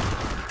 please.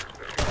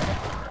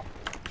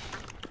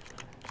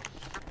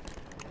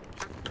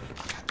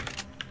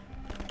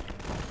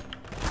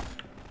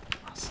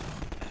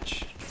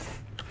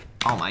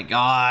 Oh my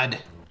god.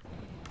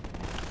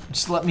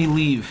 Just let me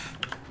leave.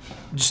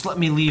 Just let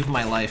me leave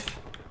my life.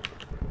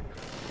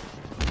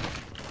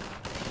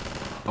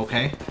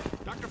 Okay.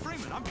 Dr.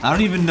 Freeman, I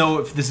don't even know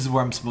if this is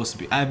where I'm supposed to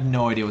be. I have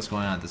no idea what's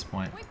going on at this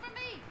point. Wait for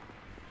me.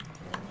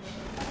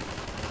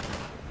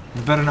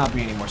 There better not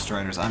be any more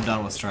Striders. I'm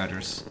done with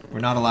Striders. We're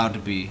not allowed to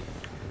be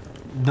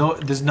No,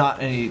 there's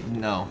not any.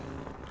 No.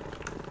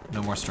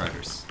 No more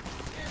Striders.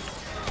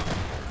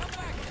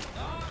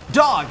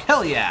 Dog!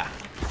 Hell yeah!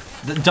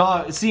 The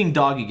dog. Seeing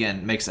Dog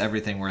again makes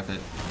everything worth it.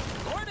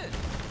 Gordon,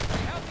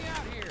 help me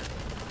out here.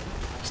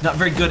 He's not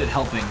very good at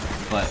helping,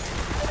 but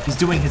he's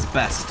doing his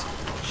best.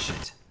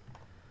 Shit.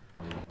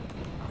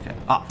 Okay.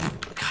 Oh,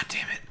 god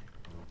damn it.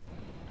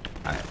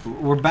 Alright,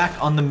 we're back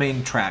on the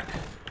main track.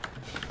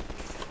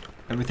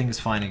 Everything is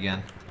fine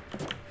again.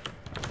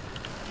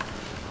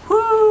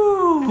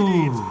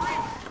 Woo!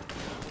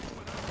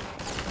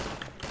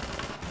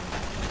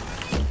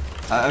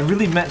 I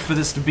really meant for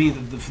this to be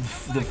the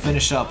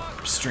finish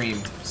up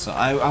stream, so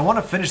I want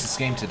to finish this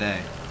game today.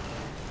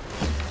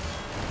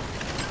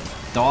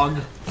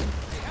 Dog.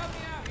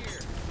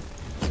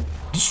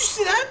 Did you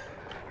see that?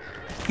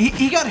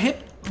 He got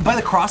hit by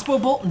the crossbow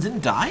bolt and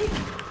didn't die?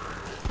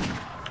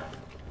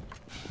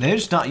 They're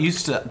just not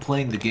used to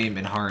playing the game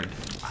in hard.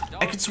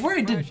 I could swear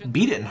I did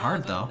beat it in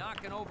hard though.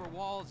 Knocking over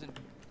walls and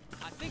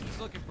I think he's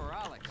looking for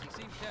Alex. He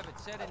seems to have it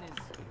set in his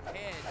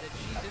head that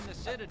she's in the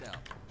Citadel.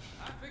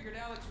 I figured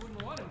Alex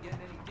wouldn't want him getting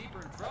any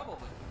deeper in trouble,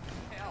 but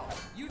hell,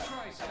 you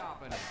try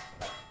stopping it.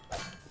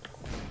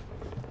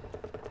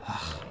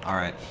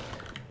 Alright.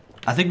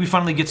 I think we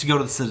finally get to go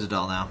to the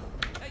Citadel now.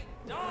 Hey,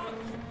 dog!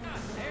 Not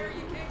there!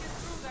 You can't get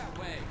through that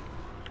way!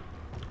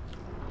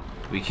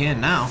 We can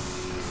now.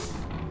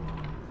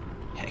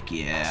 Heck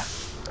yeah.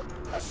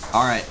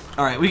 Alright,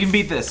 alright, we can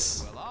beat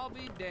this. Well, I'll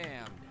be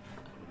damned.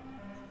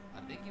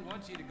 I think he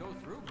wants you to go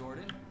through,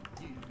 Gordon.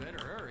 You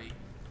better hurry.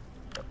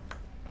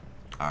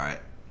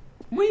 Alright.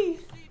 Wee!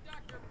 See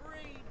Dr.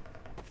 Breen.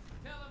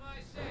 Tell him I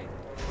say.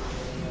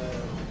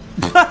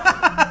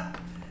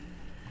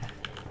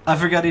 I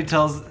forgot he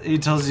tells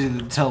you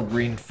to tell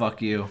Breen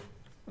fuck you.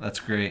 That's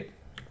great.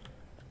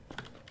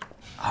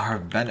 Our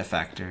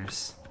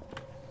benefactors.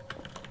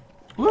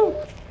 Woo!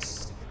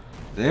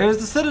 There's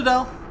the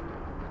Citadel.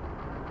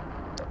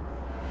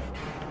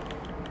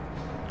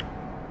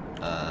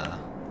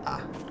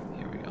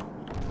 Here we go.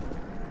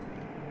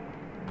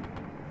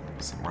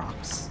 Some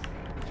rocks.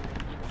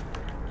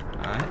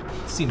 Alright,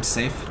 seems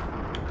safe.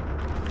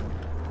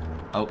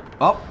 Oh,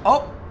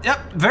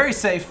 yep, very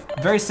safe.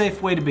 Very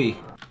safe way to be.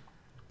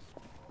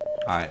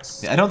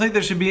 Alright, I don't think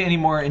there should be any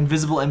more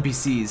invisible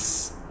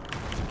NPCs.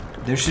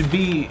 There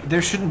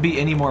shouldn't be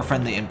any more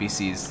friendly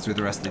NPCs through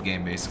the rest of the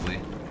game, basically.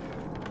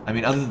 I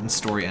mean, other than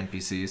story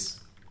NPCs.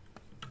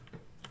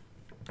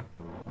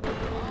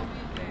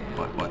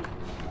 What? I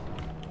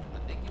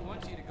think he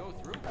wants you to go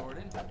through,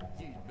 Gordon.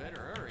 You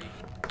better hurry.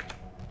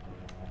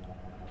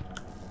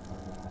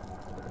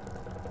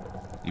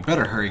 You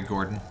better hurry,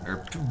 Gordon.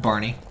 Or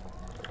Barney.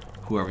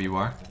 Whoever you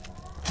are.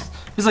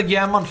 He's like,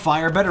 yeah, I'm on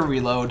fire, better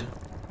reload.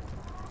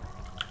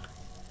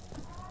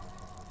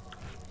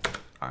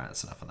 Alright,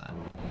 that's enough of that.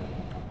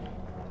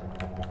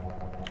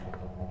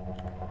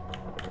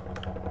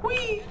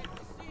 Whee!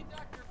 See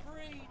Dr.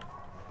 Breen.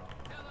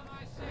 Tell him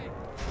I say.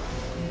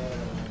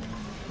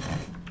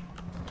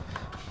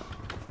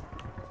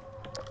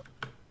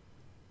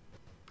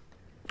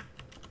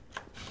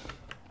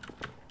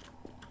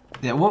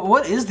 Yeah,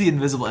 what is the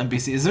invisible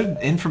NPC? Is there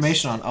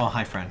information on... Oh,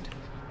 hi, friend.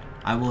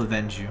 I will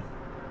avenge you.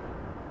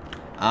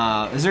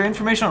 Is there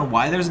information on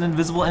why there's an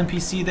invisible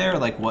NPC there?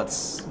 Like, what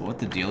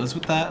the deal is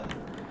with that?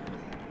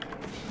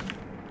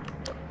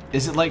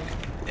 Is it, like,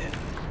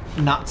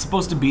 not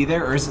supposed to be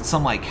there, or is it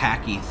some, like,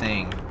 hacky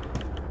thing?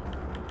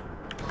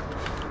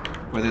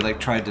 Where they, like,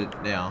 tried to,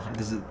 you know...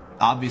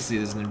 Obviously,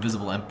 there's an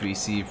invisible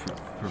NPC for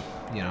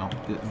you know,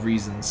 the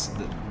reasons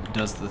that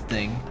does the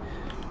thing.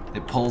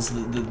 It pulls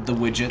the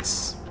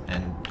widgets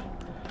and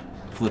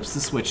flips the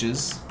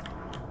switches.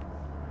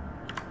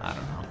 I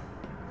don't know.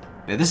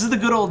 Yeah, this is the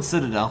good old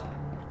Citadel.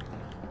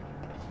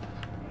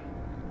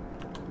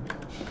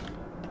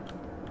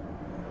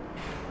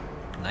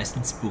 Nice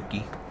and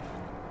spooky.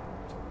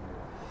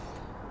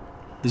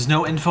 There's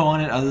no info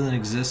on it other than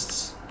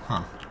exists.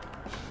 Huh.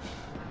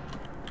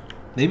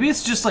 Maybe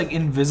it's just like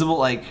invisible,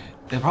 like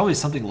there's probably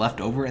something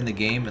left over in the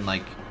game and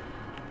like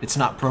it's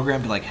not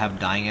programmed to like have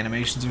dying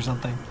animations or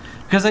something.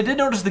 Because I did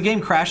notice the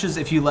game crashes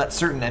if you let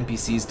certain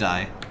NPCs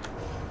die.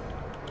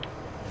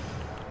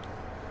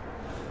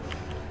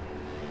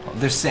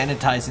 They're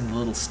sanitizing the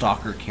little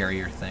stalker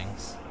carrier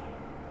things.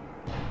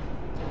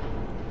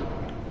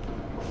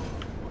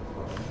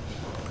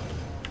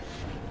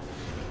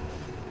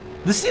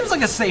 This seems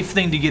like a safe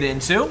thing to get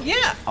into.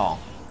 Yeah. Oh.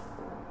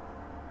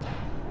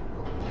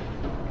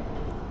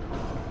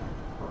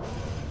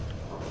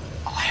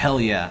 Oh, hell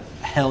yeah.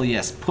 Hell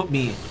yes.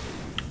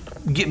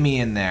 Get me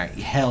in there.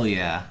 Hell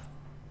yeah.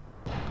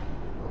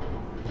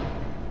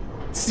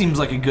 Seems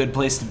like a good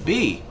place to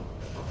be.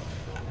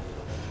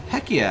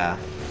 Heck yeah.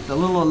 The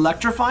little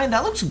electrifying,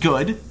 that looks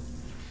good.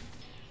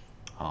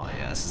 Oh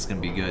yeah, this is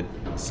gonna be good.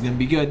 This is gonna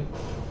be good.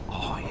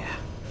 Oh yeah.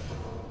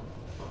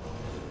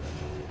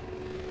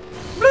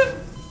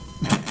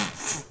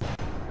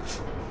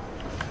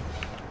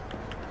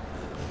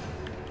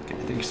 Okay, I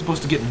think you're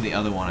supposed to get in the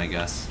other one, I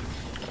guess.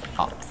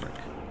 Oh, frick.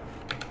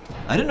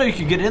 I didn't know you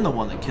could get in the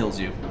one that kills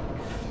you.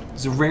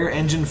 There's a rare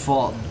engine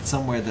fault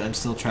somewhere that I'm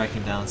still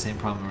tracking down. Same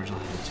problem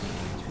original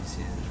Half-Life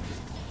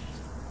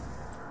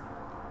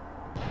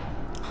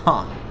 2.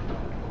 Huh.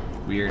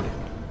 Weird.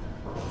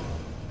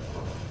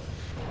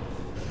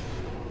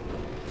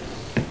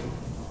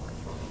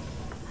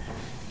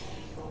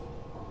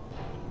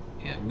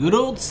 Yeah, good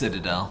old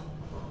Citadel.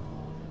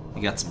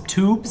 You got some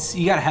tubes?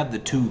 You gotta have the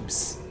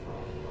tubes.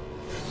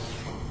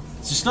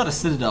 It's just not a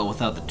Citadel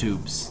without the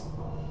tubes.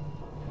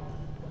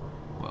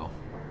 Whoa.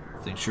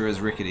 Thing sure is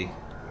rickety.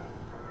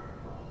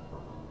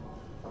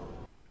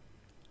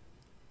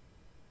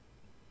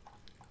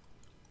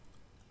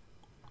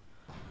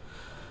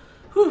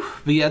 Whew.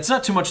 But yeah, it's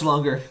not too much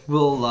longer.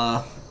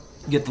 We'll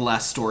get the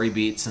last story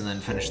beats and then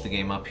finish the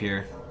game up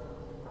here.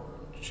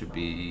 Should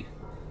be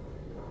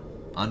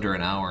under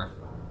an hour,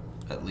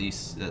 at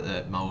least,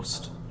 at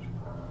most.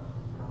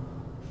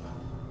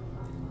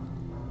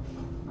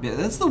 Yeah,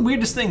 that's the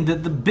weirdest thing,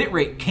 that the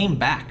bitrate came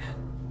back.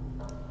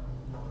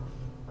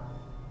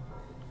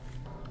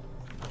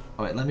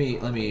 Oh wait, let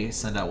me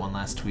send out one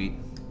last tweet.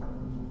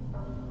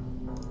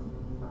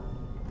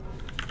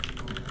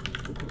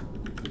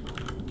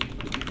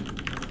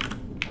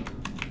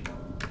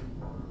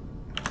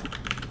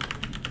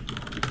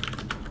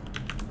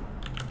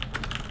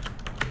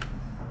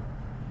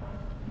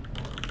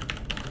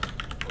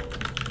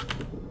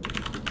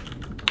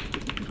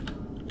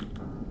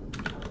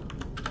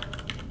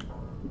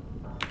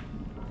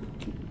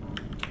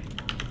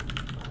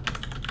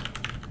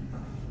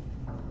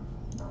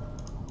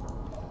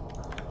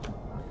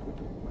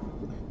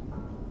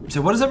 So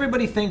what does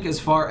everybody think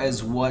as far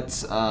as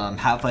what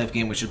Half-Life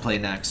game we should play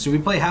next? Should we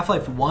play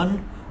Half-Life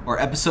 1 or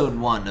Episode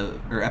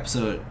 1?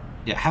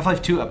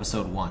 Half-Life 2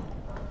 Episode 1.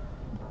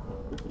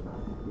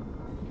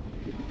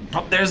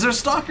 Oh, there's our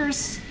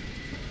stalkers!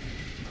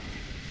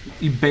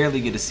 You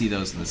barely get to see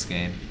those in this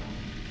game.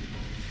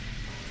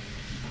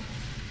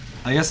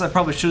 I guess I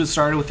probably should have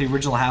started with the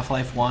original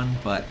Half-Life 1,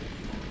 but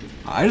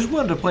I just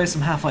wanted to play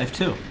some Half-Life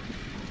 2.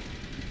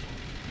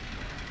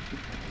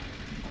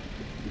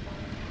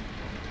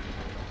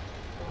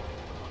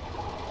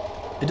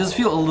 It does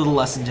feel a little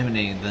less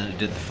intimidating than it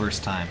did the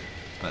first time,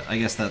 but I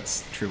guess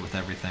that's true with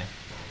everything.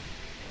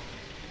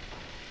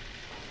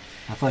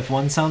 Half-Life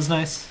 1 sounds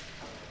nice.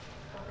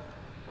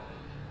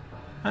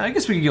 I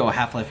guess we could go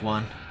Half-Life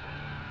 1.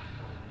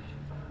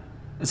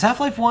 Is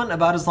Half-Life 1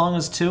 about as long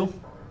as 2?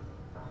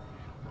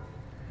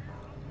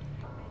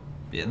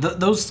 Yeah,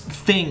 those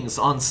things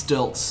on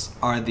stilts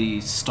are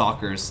the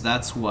stalkers.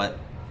 That's what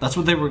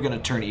they were gonna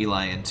turn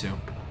Eli into.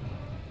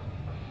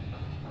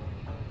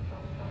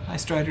 Hi,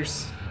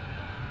 Striders.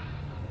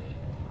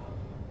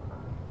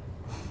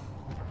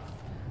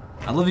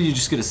 I love that you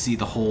just get to see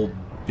the whole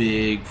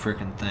big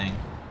frickin' thing.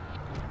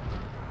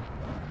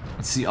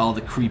 Let's see all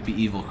the creepy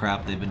evil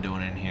crap they've been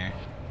doing in here.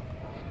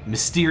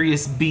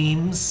 Mysterious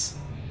beams.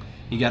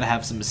 You gotta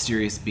have some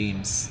mysterious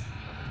beams.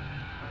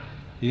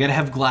 You gotta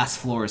have glass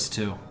floors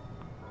too.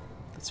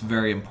 That's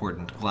very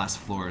important, glass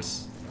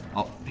floors.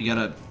 Oh, you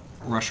gotta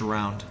rush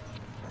around.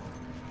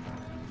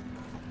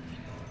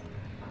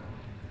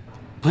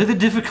 Play the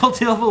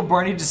difficulty level,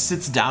 Barney just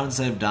sits down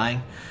instead of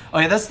dying. Oh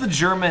yeah, that's the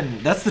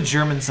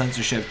German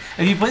censorship.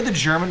 If you play the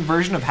German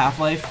version of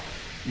Half-Life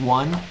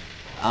 1,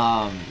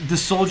 the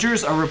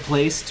soldiers are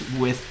replaced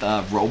with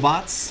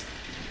robots,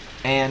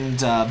 and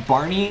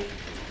Barney,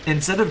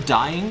 instead of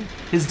dying,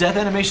 his death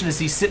animation is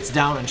he sits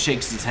down and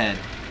shakes his head.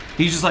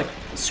 He's just like,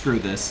 screw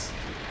this.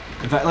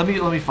 In fact, let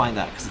me find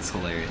that because it's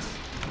hilarious.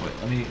 Wait,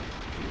 let me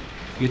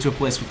get to a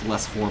place with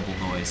less horrible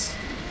noise.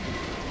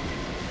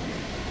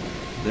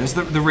 There's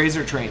the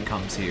razor train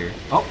comes here.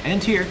 Oh,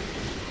 and here.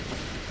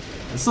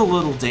 It's a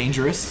little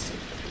dangerous.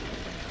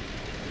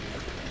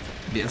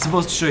 Yeah, it's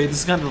supposed to show you, this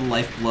is kind of the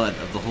lifeblood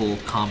of the whole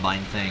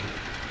Combine thing.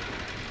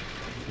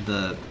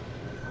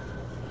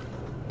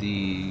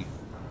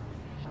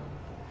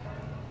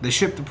 They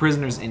ship the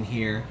prisoners in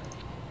here.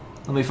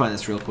 Let me find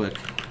this real quick.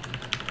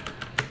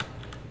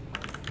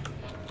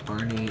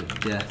 Barney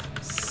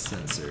death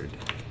censored.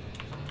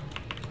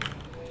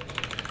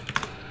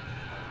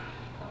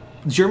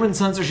 German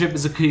censorship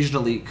is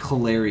occasionally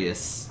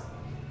hilarious.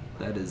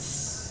 That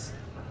is,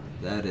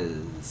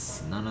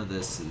 none of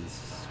this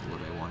is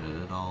what I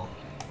wanted at all.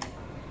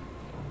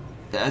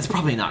 It's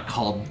probably not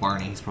called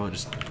Barney, he's probably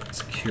just a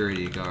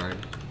security guard.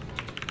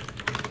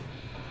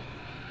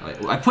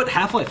 I put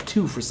Half-Life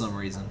 2 for some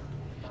reason.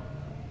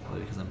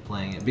 Probably because I'm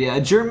playing it. But yeah,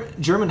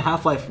 German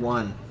Half-Life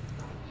 1,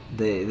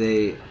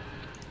 they...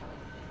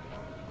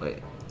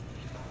 Wait,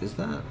 is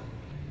that...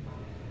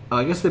 Oh,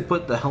 I guess they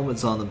put the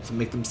helmets on them to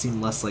make them seem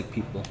less like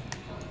people.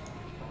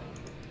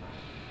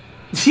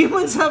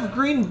 Humans have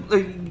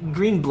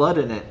green blood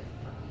in it.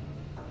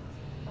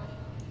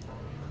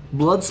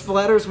 Blood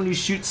splatters when you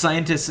shoot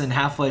scientists in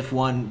Half-Life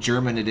 1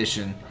 German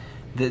edition.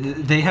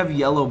 They have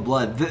yellow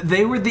blood.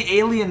 They were the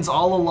aliens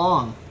all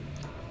along.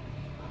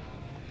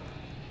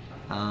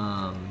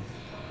 Let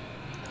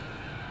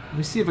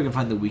me see if I can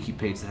find the wiki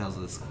page that has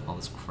all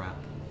this crap.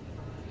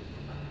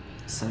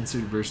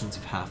 Censored versions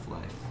of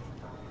Half-Life.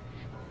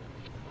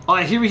 Oh,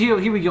 here we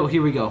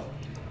go.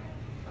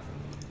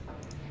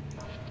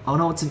 Oh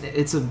no,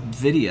 it's a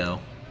video.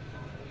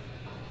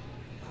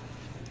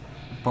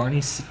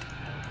 Barney.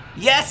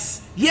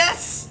 Yes!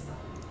 Yes!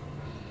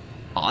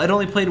 Oh, I'd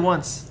only played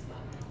once.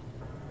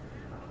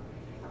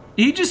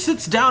 He just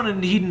sits down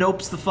and he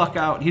nopes the fuck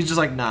out. He's just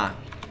like, nah,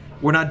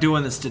 we're not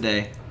doing this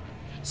today.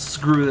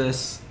 Screw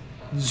this.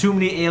 Too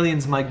many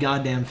aliens in my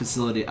goddamn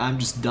facility. I'm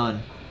just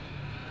done.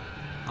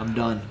 I'm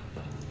done.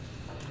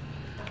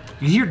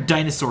 You hear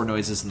dinosaur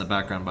noises in the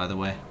background, by the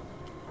way.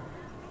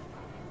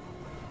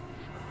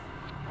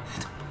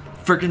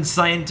 Frickin'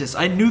 scientists.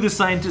 I knew the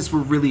scientists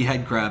were really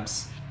head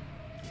crabs.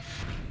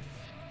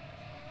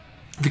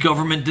 The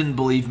government didn't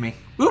believe me.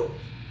 Whoop!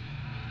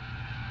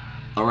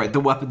 Alright, the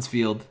weapons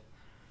field.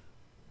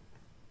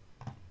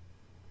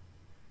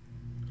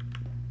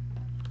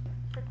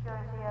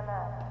 Security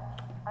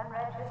alert.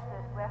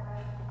 Unregistered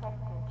weapons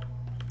detected.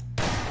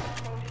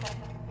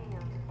 Confiscation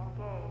field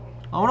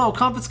engaged. Oh no,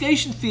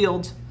 confiscation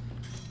field!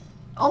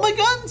 Oh my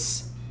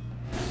guns!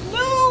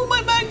 No,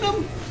 my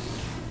magnum!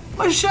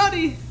 My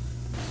shotty!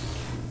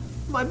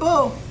 My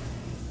bow!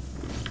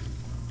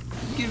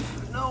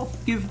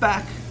 Give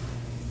back.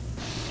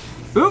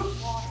 Oop!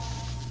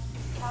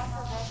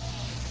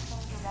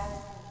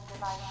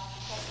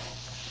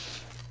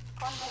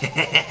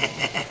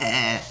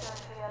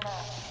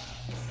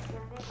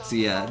 So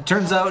yeah, it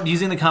turns out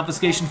using the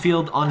confiscation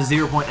field on a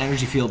 0-point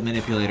energy field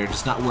manipulator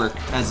does not work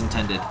as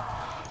intended.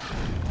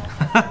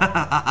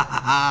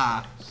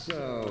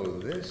 So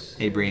this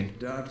Hey, Breen. is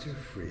Dr.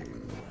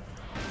 Freeman.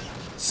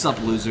 Sup,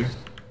 loser.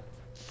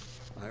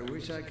 I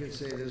wish I could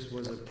say this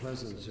was a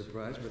pleasant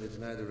surprise, but it's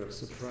neither a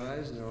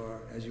surprise nor,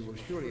 as you will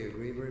surely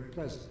agree, very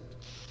pleasant.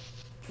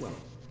 Well,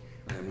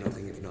 I am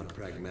nothing if not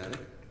pragmatic.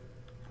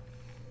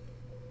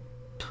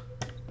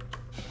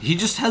 He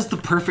just has the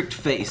perfect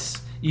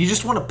face. You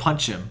just want to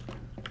punch him.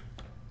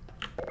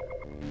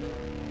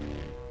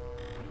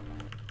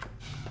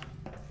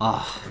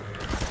 Ah.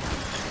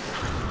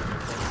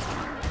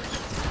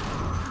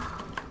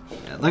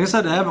 Yeah, like I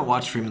said, I haven't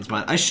watched Freeman's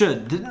Mind. I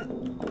should.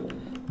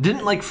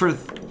 Didn't like for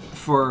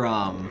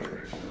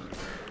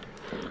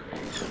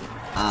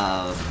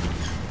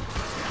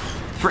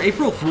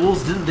April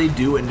Fools, didn't they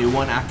do a new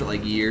one after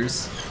like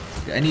years?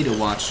 I need to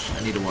watch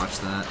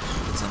that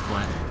at some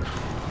point.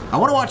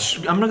 I'll watch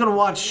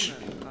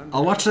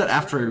that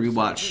after I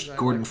rewatch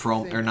Gordon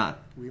Freeman, or not,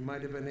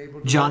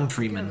 John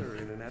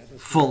Freeman,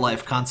 Full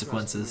Life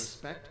Consequences.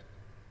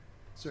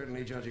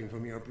 Certainly, judging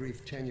from your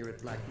brief tenure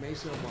at Black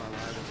Mesa while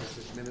I was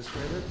its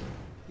administrator,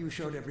 you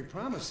showed every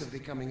promise of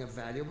becoming a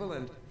valuable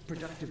and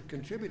productive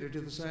contributor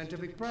to the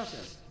scientific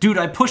process. Dude,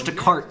 I pushed a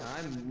cart.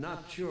 I'm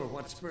not sure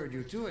what spurred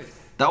you to it.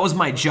 That was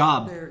my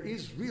job. There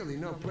is really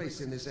no place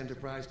in this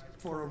enterprise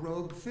for a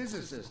rogue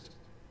physicist.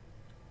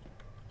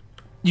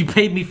 You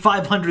paid me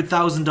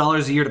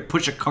 $500,000 a year to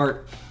push a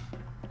cart.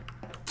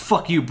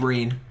 Fuck you,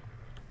 Breen.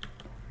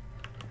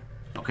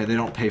 Okay, they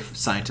don't pay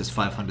scientists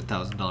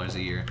 $500,000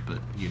 a year, but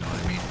you know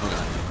what I mean. Oh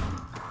god.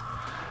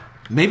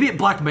 Maybe at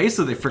Black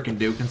Mesa they frickin'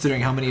 do,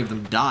 considering how many of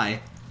them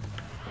die.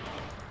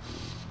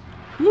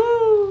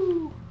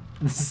 Woo!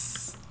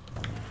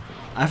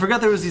 I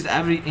forgot there was these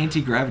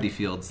anti-gravity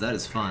fields. That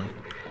is fun.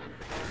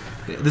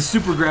 The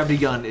super gravity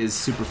gun is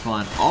super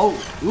fun. Oh,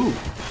 ooh.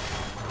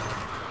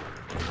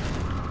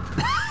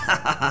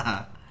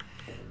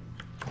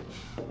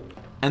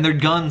 And their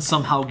guns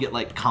somehow get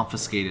like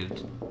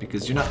confiscated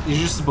because you're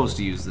just supposed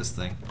to use this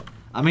thing.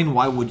 I mean,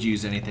 why would you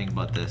use anything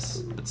but this?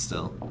 But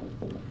still,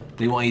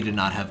 they want you to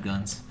not have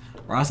guns.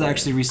 Or else I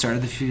actually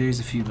restarted the series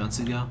a few months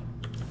ago.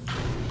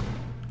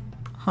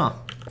 Huh.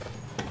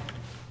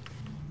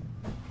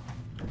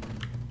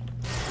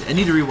 I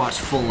need to rewatch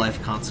Full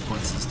Life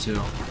Consequences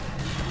too.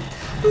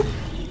 Boop.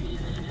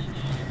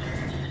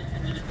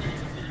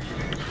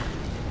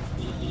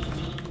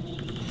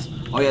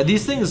 Oh yeah,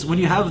 these things, when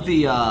you have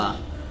the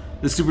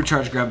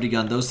supercharged gravity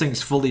gun, those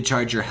things fully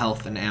charge your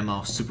health and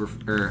ammo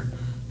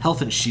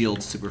health and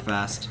shield super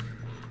fast.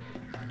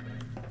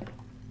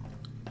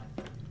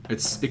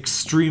 It's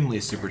extremely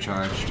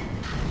supercharged.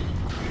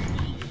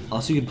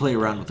 Also, you can play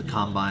around with the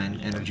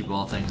Combine energy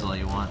ball things all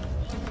you want.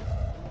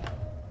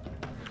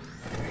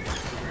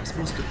 I'm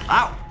supposed to.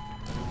 Ow!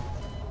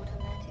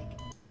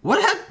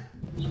 What happened?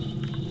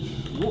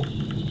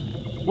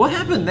 What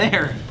happened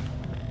there?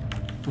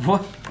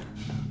 What?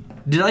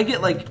 Did I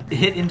get like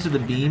hit into the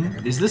beam?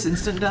 Is this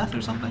instant death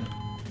or something?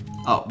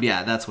 Oh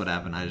yeah, that's what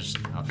happened.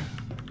 Okay.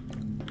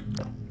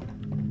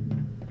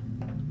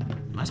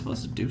 Am I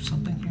supposed to do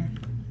something here?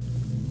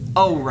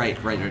 Oh right.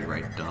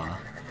 Duh.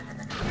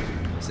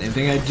 Same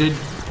thing I did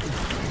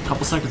a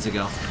couple seconds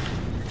ago.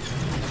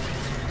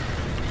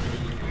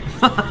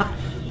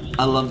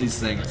 I love these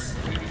things.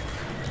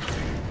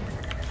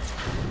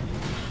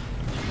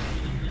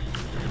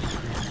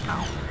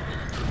 Ow.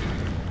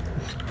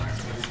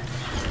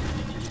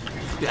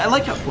 I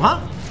like how, huh?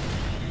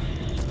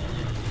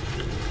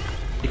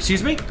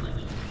 Excuse me?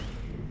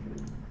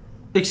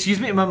 Excuse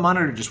me, my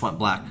monitor just went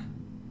black.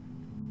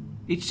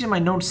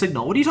 HDMI known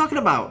signal, what are you talking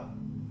about?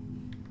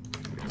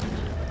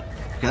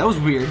 Okay, that was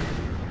weird.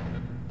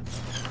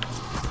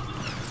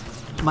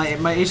 my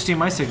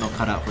HDMI signal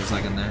cut out for a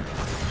second there.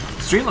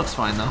 Stream looks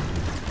fine though.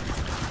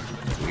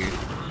 Weird.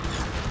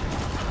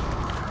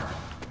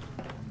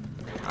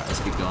 Alright, let's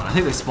keep going. I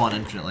think they spawn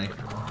infinitely.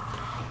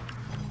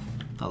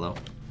 Hello.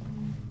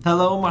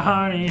 Hello, my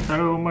honey.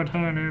 Hello, my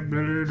honey.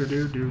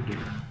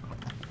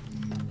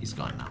 He's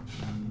gone now.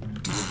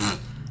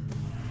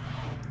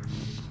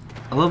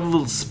 I love the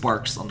little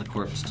sparks on the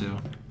corpse too.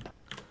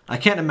 I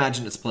can't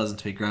imagine it's pleasant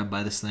to be grabbed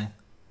by this thing.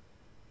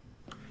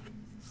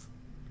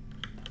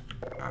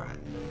 Alright.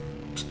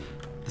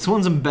 This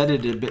one's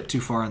embedded a bit too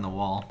far in the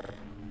wall.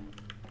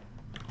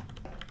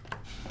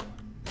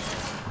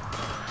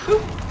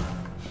 Boop.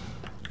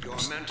 Your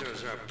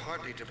mentors are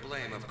partly to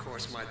blame, of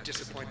course. My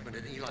disappointment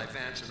in Eli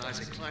Vance and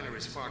Isaac Kleiner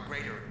is far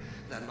greater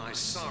than my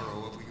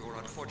sorrow over your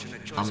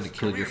unfortunate choice. I'm gonna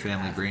kill your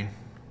family, Green.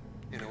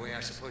 In a way, I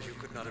suppose you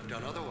could not have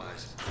done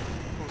otherwise.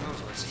 Who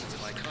knows what seeds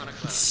of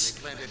iconoclasm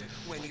they planted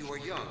when you were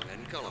young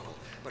and gullible.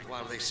 But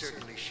while they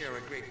certainly share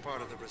a great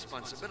part of the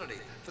responsibility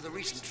for the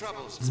recent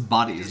troubles, his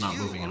body is not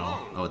moving at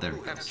all. Oh, there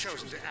who it have goes.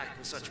 chosen to act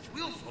in such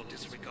willful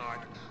disregard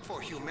for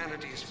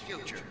humanity's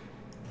future.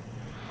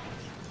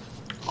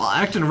 I'll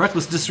act in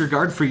reckless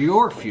disregard for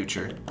your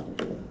future.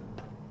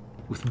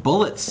 With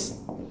bullets.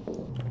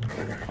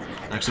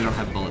 Actually, I don't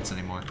have bullets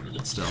anymore,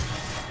 but still.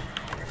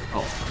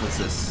 Oh, what's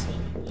this?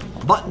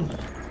 Button!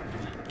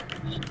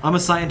 I'm a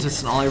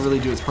scientist and all I really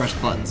do is press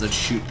buttons and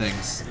shoot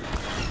things.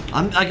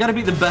 I gotta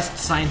be the best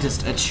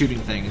scientist at shooting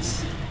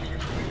things.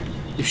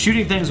 If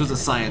shooting things was a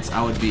science,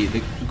 I would be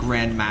the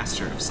grand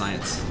master of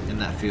science in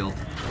that field.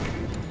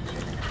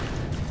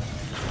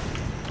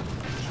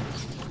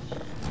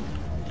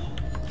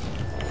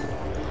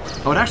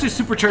 Oh, it actually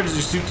supercharges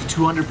your suit to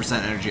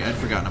 200% energy. I'd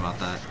forgotten about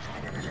that.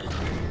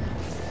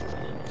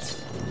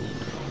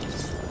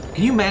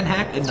 Can you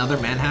manhack another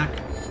manhack?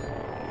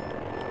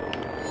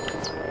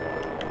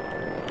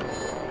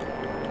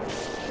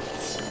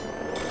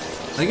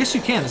 I guess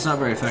you can. It's not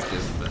very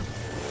effective, but...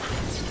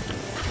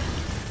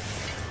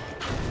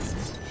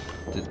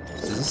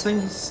 Does this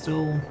thing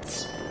still...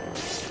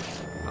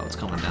 Oh, it's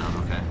coming down.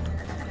 Okay.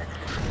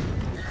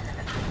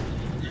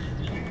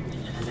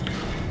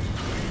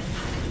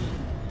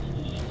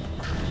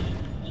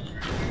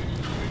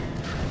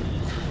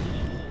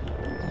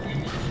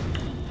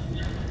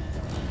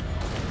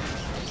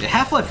 Yeah,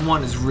 Half-Life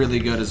 1 is really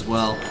good as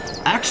well.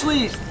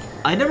 Actually,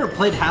 I never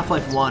played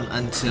Half-Life 1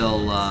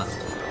 until,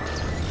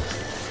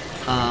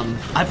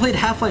 I played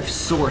Half-Life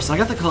Source. I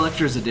got the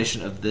collector's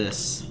edition of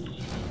this.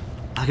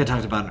 I think I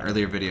talked about in an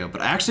earlier video,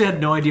 but I actually had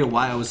no idea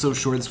why I was so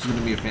sure this was going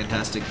to be a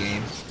fantastic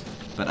game.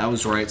 But I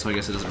was right, so I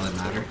guess it doesn't really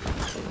matter.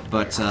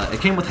 But it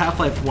came with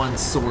Half-Life 1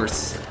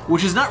 Source,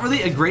 which is not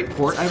really a great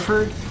port, I've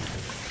heard.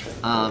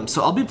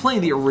 So I'll be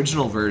playing the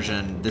original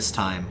version this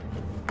time,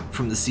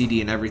 from the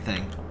CD and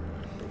everything.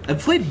 I've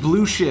played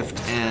Blue Shift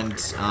and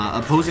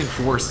Opposing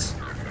Force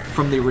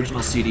from the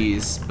original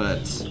CDs,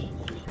 but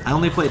I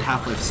only played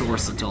Half-Life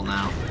Source until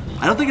now.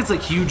 I don't think it's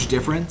like huge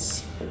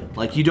difference.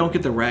 Like, you don't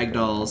get the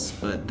ragdolls,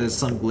 but there's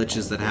some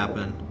glitches that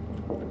happen.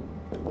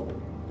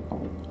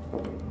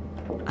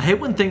 I hate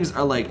when things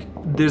are like,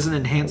 there's an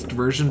enhanced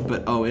version,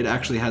 but oh, it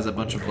actually has a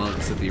bunch of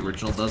bugs that the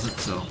original doesn't,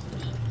 so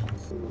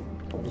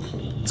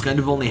it's kind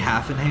of only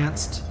half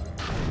enhanced.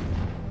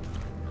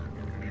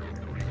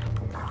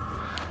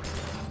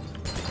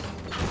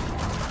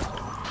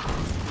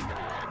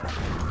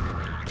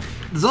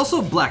 There's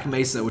also Black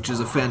Mesa, which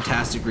is a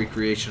fantastic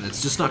recreation.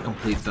 It's just not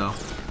complete, though.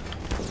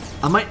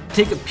 I might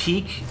take a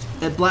peek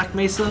at Black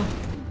Mesa,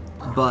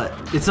 but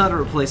it's not a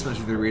replacement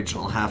for the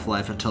original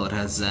Half-Life until it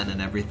has Zen and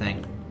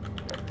everything.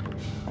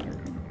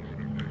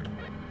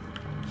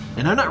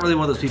 And I'm not really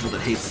one of those people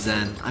that hates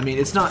Zen. I mean,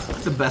 it's not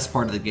the best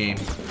part of the game,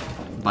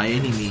 by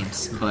any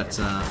means, but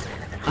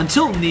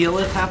until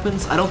Neolith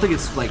happens, I don't think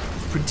it's, like,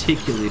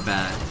 particularly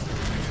bad.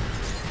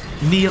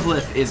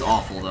 Neolith is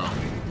awful, though.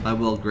 I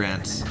will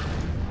grant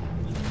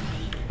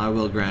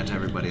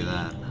everybody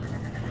that.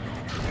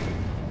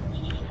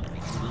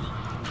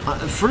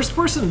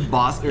 First-person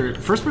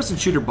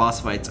shooter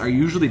boss fights are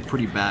usually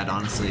pretty bad,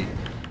 honestly,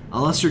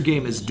 unless your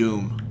game is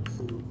Doom.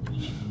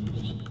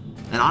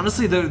 And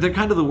honestly, they're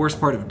kind of the worst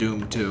part of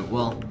Doom too.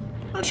 Well,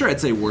 I'm not sure I'd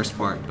say worst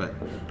part, but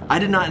I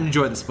did not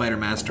enjoy the Spider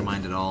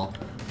Mastermind at all.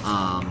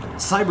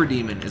 Cyber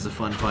Demon is a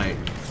fun fight,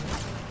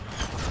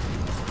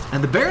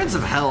 and the Barons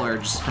of Hell are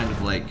just kind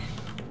of like.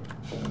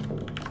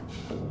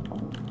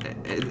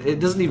 It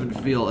doesn't even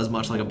feel as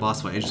much like a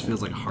boss fight, it just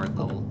feels like a hard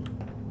level.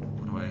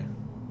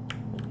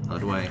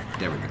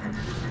 There we go.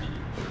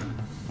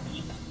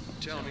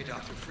 Tell me,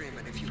 Dr.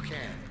 Freeman, if you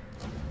can.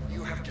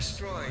 You have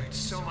destroyed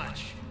so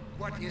much.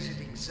 What is it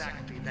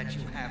exactly that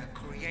you have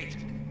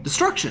created?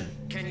 Destruction!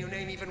 Can you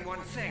name even one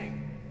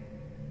thing?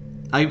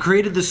 I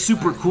created this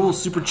super cool,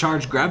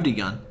 supercharged gravity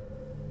gun.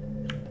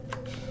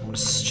 I'm gonna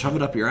shove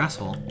it up your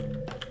asshole.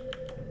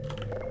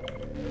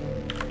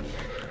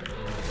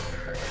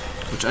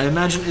 Which I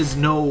imagine is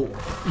no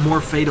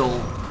more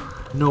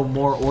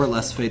or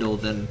less fatal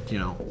than, you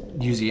know,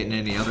 using it in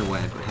any other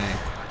way, but hey,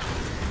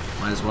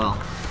 might as well.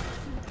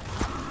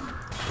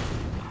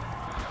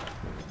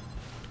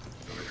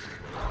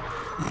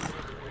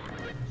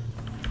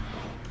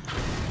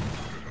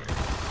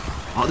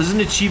 Oh, there's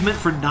an achievement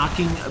for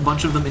knocking a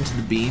bunch of them into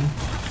the beam.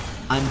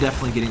 I'm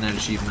definitely getting that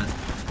achievement.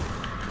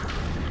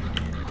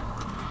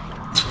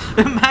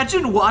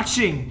 Imagine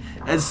watching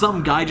as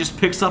some guy just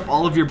picks up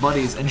all of your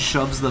buddies and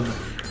shoves them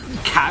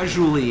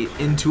casually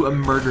into a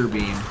murder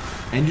beam.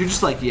 And you're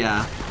just like,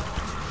 yeah.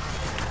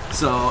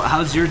 So,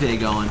 how's your day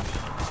going?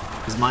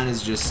 Because mine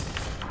is just...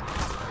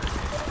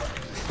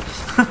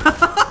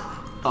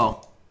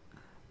 Oh.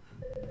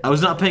 I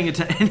was not paying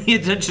any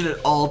attention at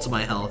all to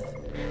my health.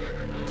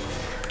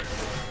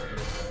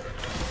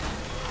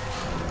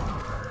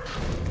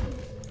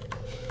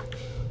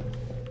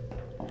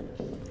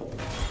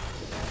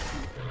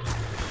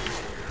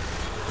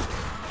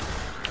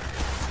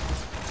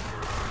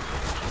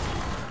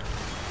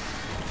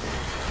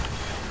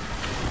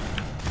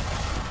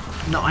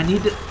 No, I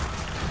need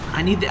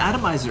the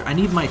atomizer. I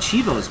need my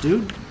Chivos,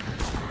 dude.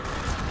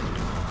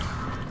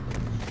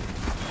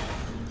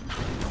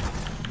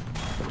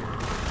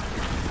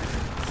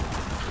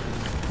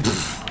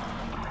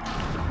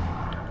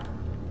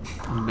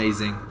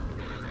 Amazing.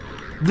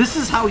 This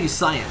is how you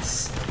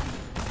science.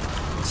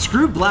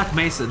 Screw Black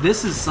Mesa.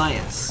 This is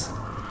science.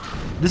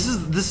 This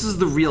is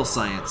the real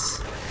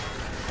science.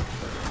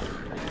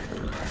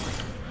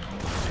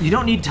 You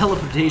don't need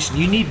teleportation.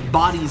 You need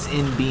bodies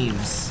in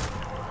beams.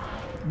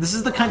 This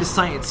is the kind of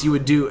science you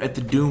would do at the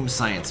Doom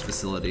science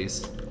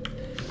facilities.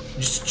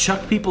 Just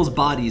chuck people's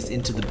bodies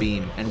into the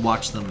beam and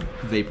watch them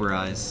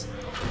vaporize.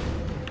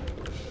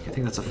 I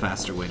think that's a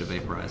faster way to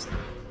vaporize them.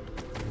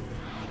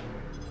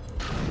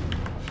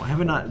 Why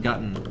have I not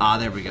gotten... Ah,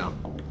 there we go.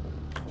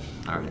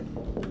 Alright.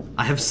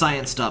 I have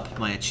scienced up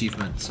my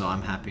achievement, so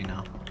I'm happy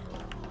now.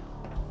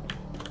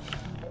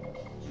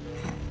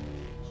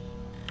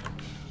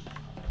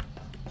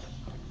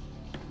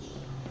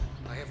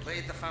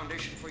 The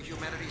foundation for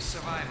humanity's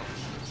survival.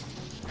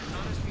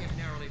 Not as we have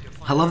narrowly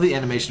defined. I love the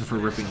animation for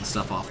ripping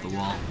stuff off the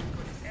wall.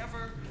 Could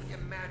ever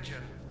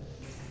imagine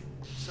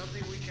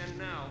something we can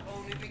now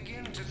only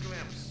begin to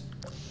glimpse.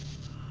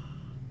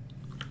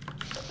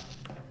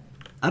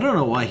 I don't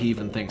know why he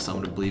even thinks I'm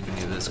gonna believe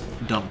any of this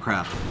dumb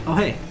crap. Oh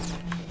hey,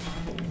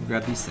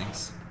 grab these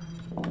things.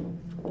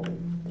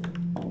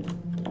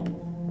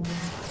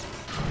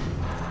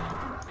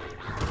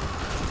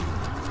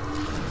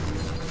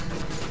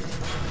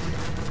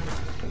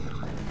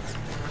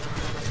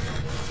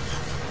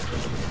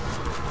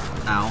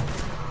 Ow.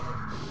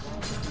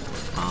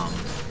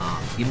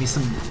 Give me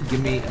some,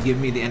 give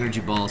me the energy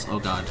balls. Oh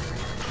god.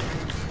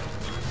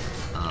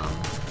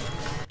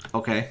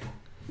 Okay.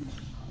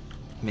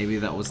 Maybe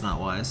that was not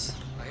wise.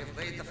 I have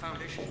laid the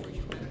foundation for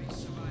humanity's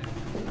survival.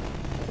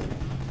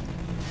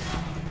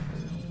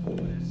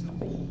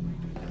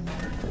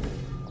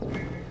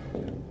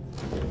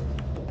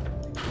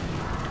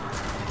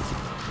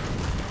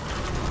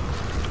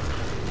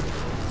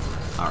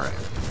 Alright.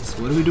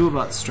 So what do we do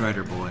about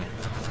Strider Boy?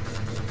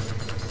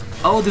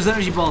 Oh, there's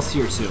energy balls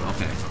here too.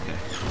 Okay, okay.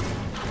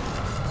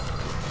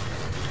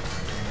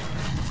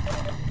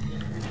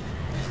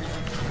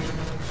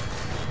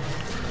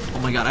 Oh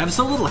my god, I have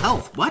so little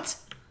health. What?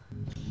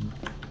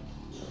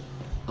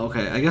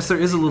 Okay, I guess there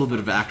is a little bit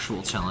of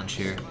actual challenge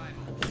here.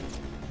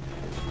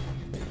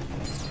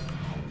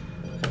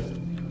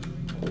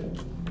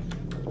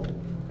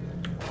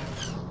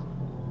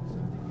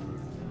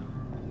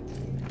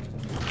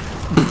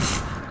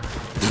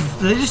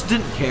 They just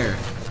didn't care.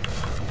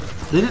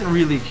 They didn't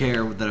really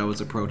care that I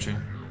was approaching.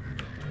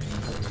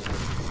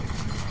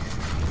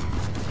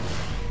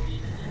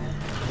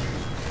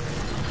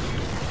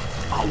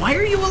 Oh, why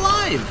are you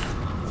alive?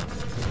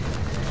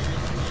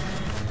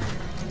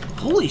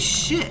 Holy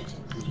shit.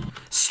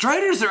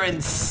 Striders are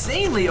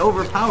insanely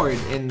overpowered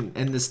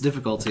in this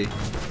difficulty.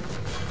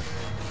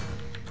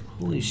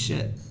 Holy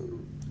shit.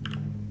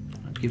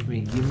 Give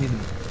me the...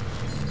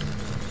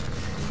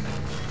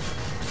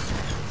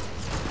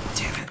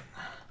 Damn it.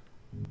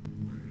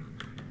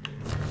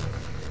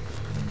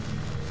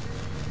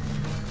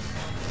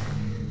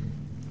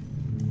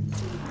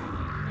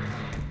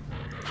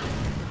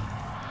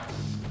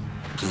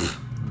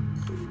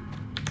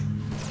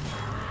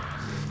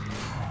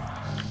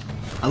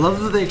 I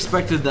love that they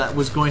expected that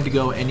was going to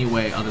go any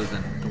way other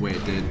than the way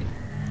it did.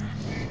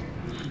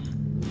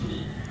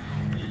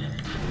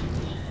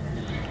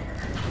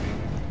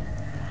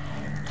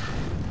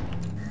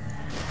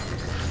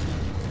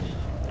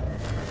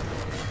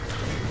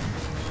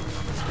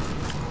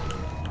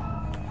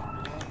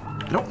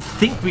 I don't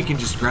think we can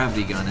just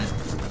gravity gun it.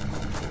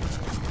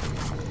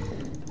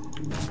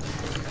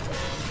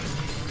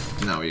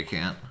 No, you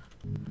can't.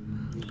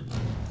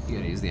 You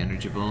gotta use the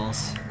energy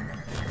balls.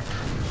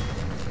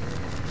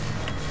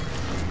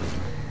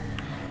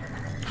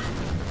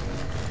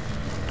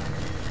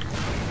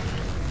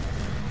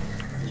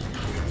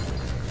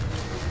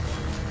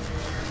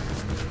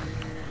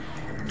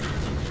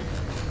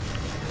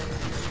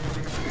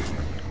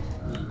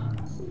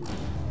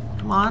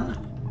 Come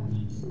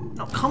on.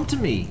 No, come to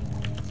me.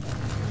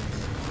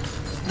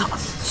 No,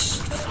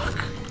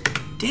 fuck.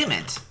 Damn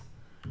it.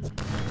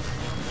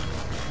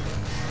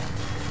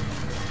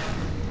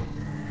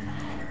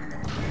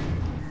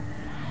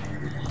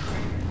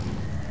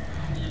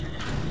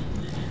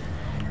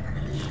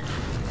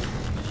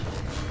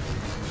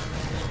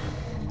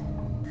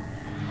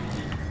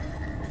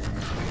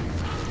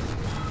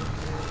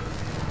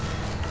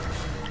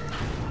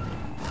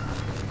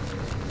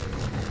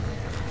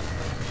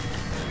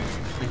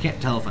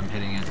 can't tell if I'm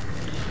hitting it.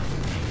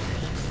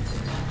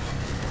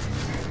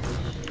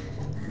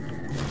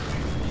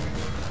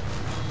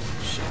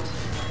 Shit.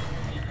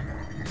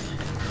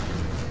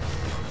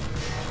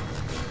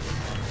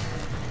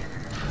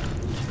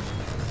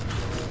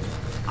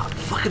 Oh,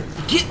 fucking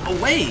get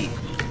away!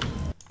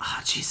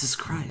 Ah, Jesus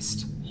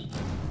Christ.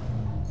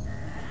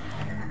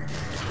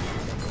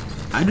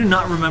 I do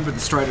not remember the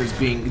Striders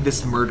being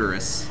this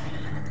murderous.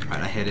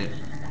 Alright, I hit it.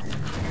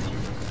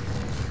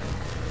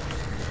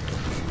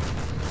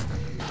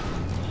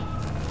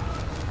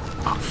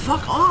 Oh,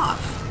 fuck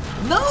off!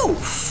 No!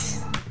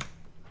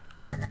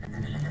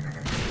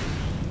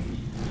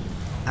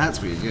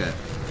 That's what you get.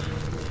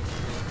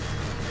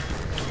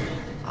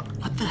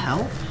 What the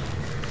hell?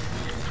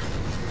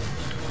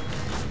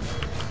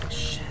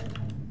 Shit.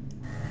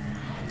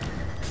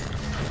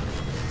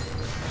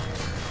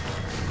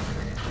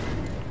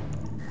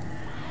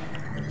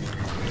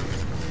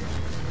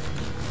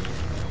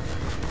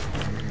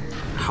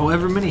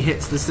 However many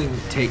hits this thing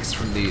takes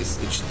from these,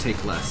 it should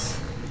take less.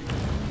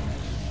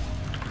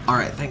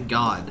 Alright, thank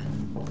God.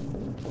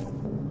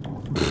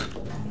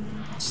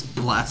 Just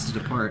blasted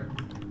apart.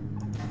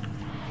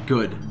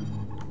 Good.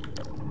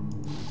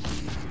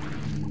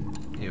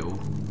 Ew.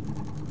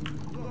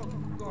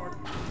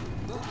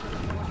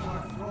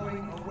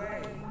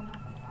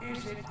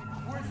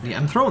 Yeah,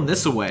 I'm throwing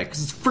this away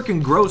because it's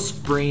freaking gross,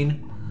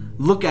 brain.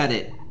 Look at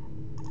it.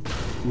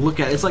 Look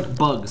at it. It's like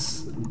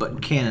bugs,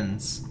 but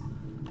cannons.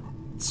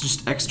 It's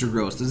just extra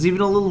gross. There's even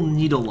a little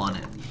needle on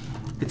it.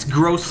 It's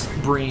gross,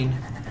 brain.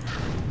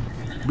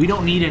 We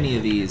don't need any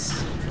of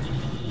these.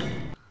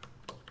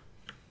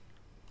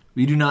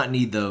 We do not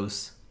need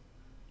those.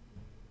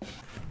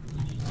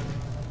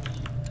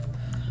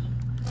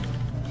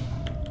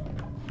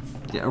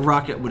 Yeah, a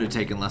rocket would have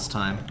taken less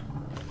time.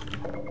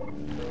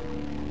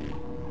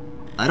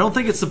 I don't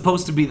think it's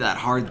supposed to be that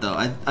hard, though.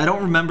 I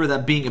don't remember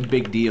that being a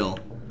big deal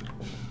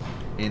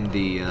in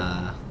the,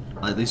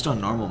 at least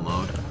on normal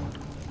mode.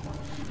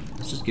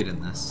 Let's just get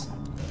in this.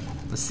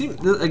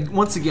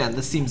 Once again,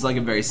 this seems like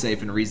a very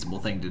safe and reasonable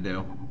thing to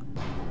do.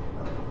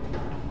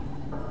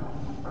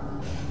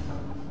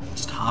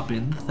 Just hop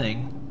in the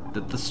thing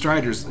that the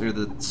Striders, or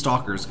the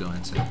Stalkers go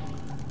into.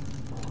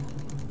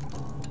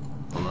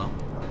 Hello?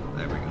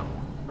 There we go.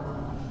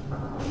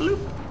 Bloop.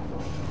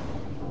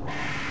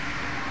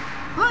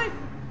 Hi!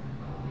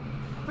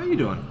 How you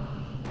doing?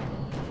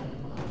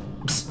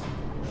 Psst.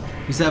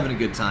 He's having a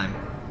good time.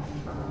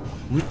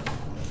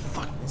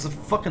 Fuck, there's a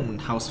fucking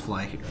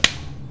housefly here.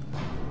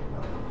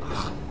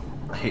 Ugh,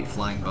 I hate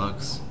flying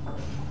bugs.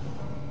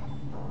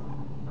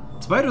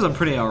 Spiders I'm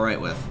pretty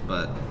alright with,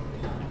 but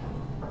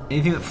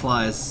anything that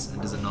flies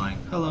is annoying.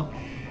 Hello.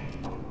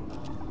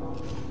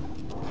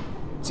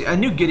 See, I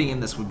knew getting in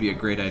this would be a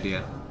great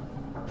idea.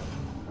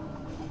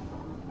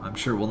 I'm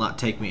sure it will not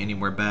take me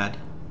anywhere bad.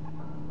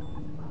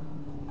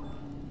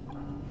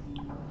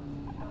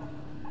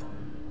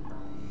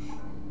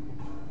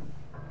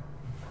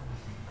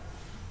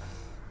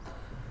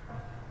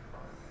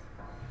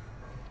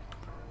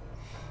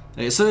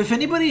 Okay, so if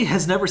anybody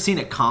has never seen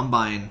a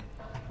combine,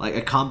 like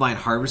a combine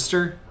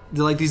harvester,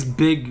 they're like these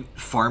big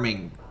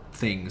farming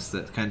things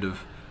that kind of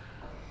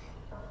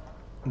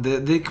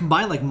they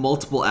combine like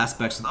multiple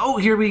aspects of, oh,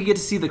 here we get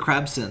to see the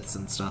crab synths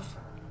and stuff.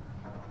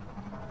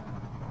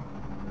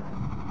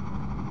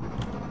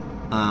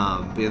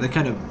 But yeah, they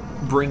kind of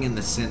bring in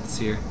the synths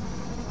here.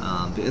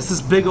 It's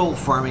this big old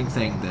farming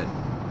thing that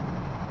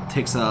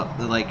takes up,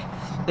 like,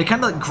 it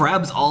kind of like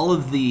grabs all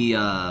of the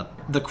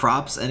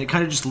crops and it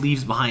kind of just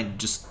leaves behind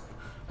just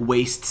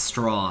waste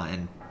straw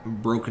and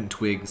broken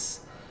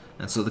twigs.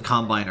 And so the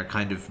Combine are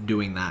kind of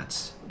doing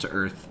that to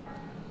Earth.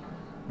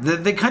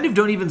 They kind of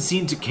don't even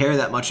seem to care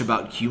that much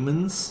about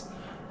humans.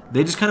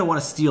 They just kind of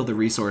want to steal the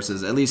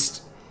resources. At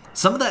least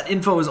some of that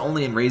info is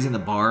only in Raising the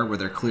Bar, where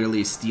they're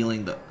clearly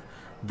stealing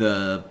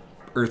the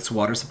Earth's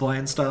water supply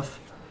and stuff.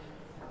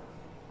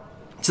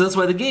 So that's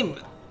why the game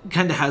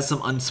kind of has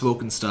some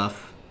unspoken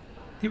stuff.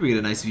 Here we get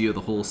a nice view of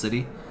the whole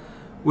city,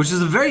 which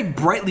is a very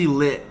brightly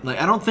lit. Like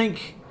I don't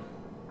think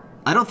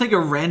a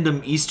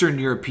random Eastern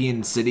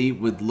European city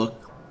would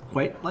look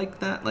quite like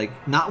that.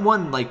 Like not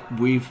one like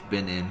we've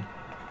been in.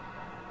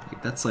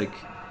 Like that's like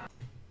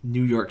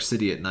New York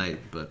City at night,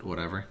 but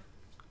whatever.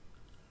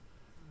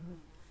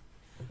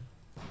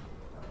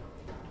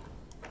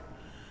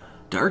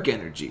 Dark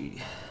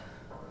energy.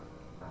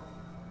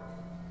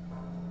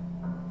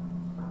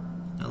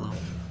 Hello.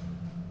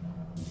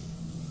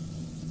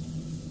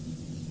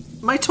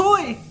 My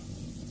toy!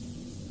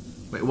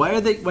 Wait,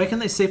 why can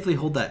they safely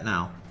hold that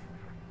now?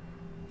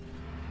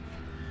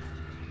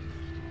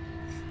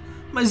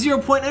 My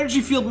 0-point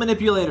energy field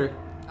manipulator!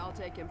 I'll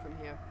take him from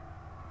here.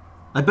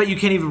 I bet you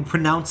can't even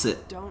pronounce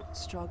it. Don't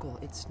struggle,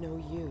 it's no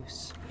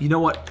use. You know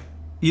what?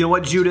 You know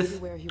what,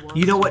 Judith?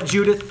 You know what,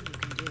 Judith?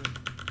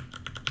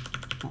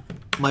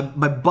 My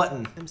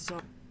button. I'm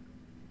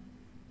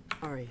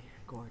sorry,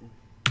 Gordon.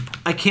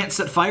 I can't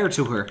set fire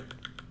to her.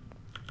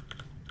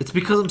 It's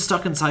because I'm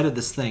stuck inside of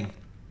this thing.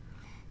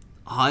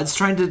 Oh, it's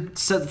trying to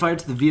set fire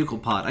to the vehicle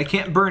pod. I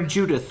can't burn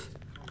Judith.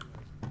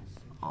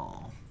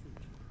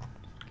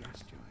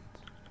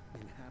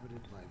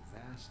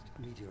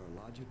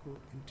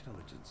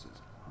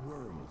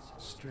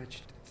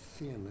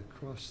 thin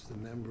across the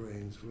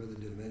membranes where the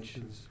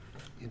dimensions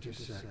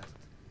intersect.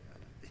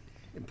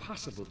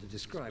 Impossible to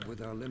describe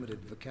with our limited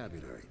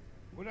vocabulary.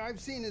 What I've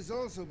seen is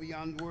also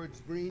beyond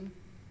words, Breen.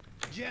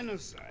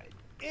 Genocide.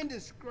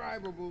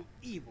 Indescribable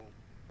evil.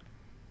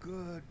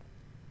 Good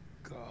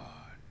God.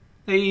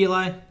 Hey,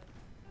 Eli.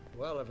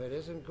 Well, if it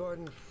isn't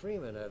Gordon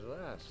Freeman at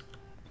last.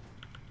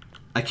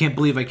 I can't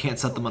believe I can't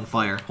set them on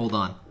fire. Hold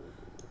on.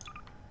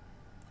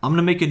 I'm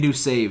gonna make a new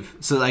save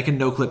so that I can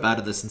no-clip out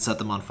of this and set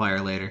them on fire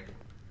later.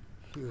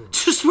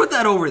 Just put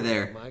that over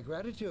there. My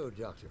gratitude,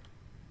 Doctor.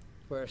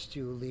 First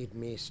you lead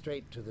me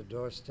straight to the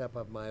doorstep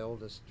of my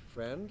oldest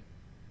friend.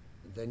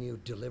 Then you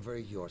deliver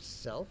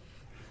yourself.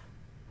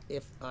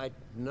 If I'd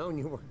known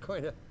you were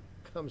going to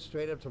come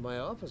straight up to my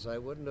office, I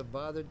wouldn't have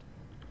bothered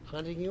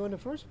hunting you in the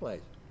first place.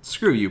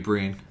 Screw you,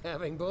 Breen.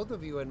 Having both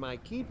of you in my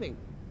keeping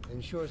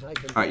ensures I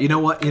can... Alright, you know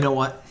what? You know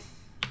what?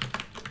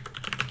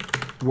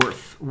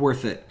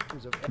 Worth it.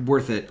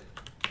 Worth it.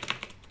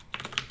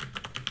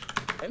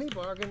 Any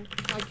bargain,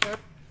 I care.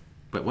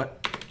 Wait,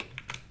 what?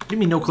 What do you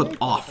mean no clip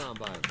off?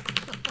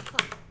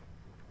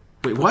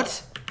 Wait,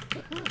 what?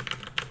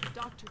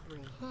 Dr.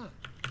 Breen.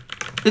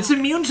 It's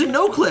immune to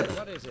no clip.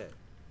 What is it?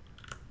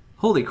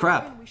 Holy The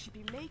crap. bargain we should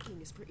be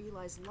making is for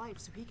Eli's life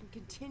so he can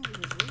continue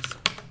his research.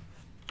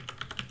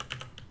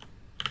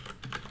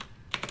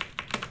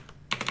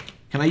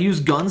 Can I use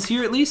guns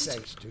here at least?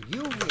 Thanks to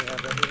you, we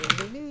have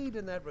everything we need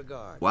in that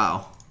regard.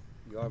 Wow.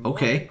 You're more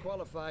Okay. than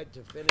qualified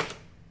to finish.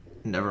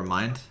 Never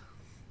mind.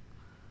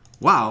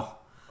 Wow.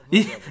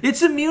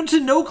 It's immune to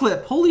no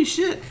clip. Holy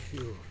shit.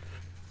 You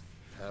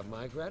have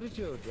my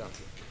gratitude,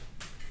 Doctor.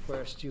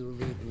 First you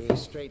lead me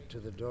straight to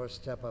the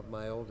doorstep of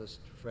my oldest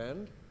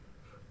friend.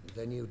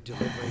 Then you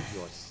deliver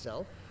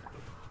yourself.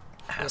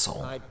 Asshole.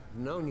 If I'd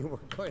known you were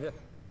going to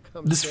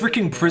come This straight up to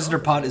freaking my prisoner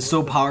office, pod I is so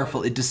wouldn't have powerful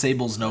bothered it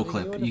disables no hunting you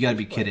clip. in the You gotta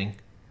be first place. kidding.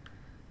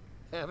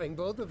 Having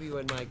both of you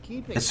in my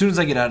keeping. As soon as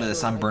I get out of this,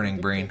 ensures I'm I can burning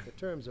dictate Breen. The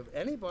terms of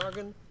any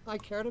bargain I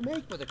care to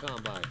make with the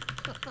Combine.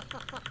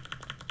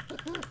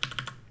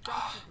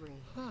 Dr.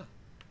 Breen.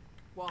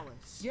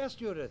 Wallace. Yes,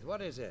 Judith,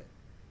 what is it?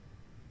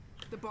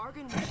 The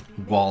bargain we should be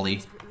making Wally.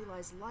 is for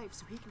Eli's life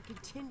so he can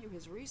continue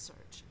his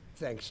research.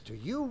 Thanks to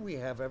you, we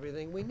have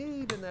everything we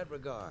need in that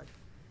regard.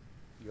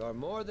 You're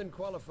more than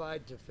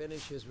qualified to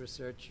finish his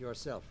research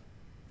yourself.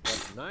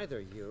 What neither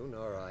you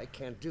nor I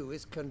can do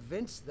is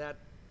convince that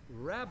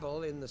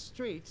rabble in the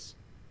streets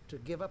to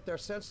give up their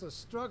senseless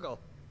struggle.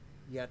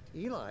 Yet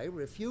Eli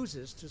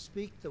refuses to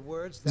speak the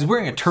words that He's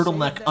wearing a would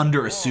turtleneck save them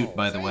under a all. suit,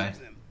 by the way.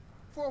 Save them.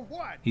 For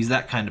what? He's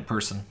that kind of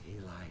person.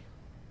 Eli,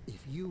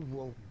 if you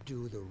won't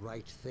do the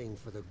right thing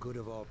for the good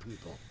of all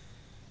people,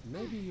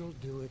 maybe you'll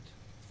do it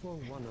for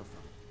one of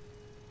them.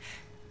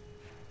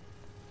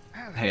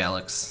 Hey,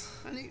 Alex.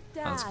 Honey,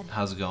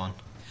 How's it going?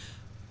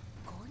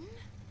 Gordon?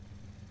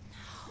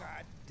 God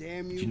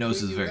damn you. Your nose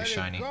Breen, is you very let it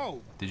shiny.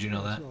 go. Did you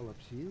know that? It's all up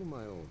to you,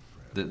 my old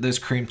friend. There's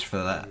creams for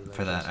You that, let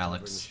your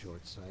Alex. stubborn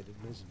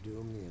short-sightedness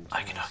doom the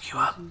entire I can hook you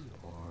up. species,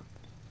 or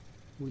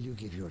will you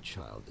give your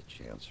child the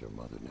chance her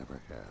mother never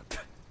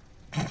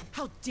had?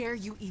 How dare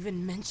you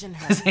even mention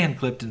her? His hand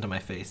clipped into my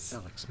face.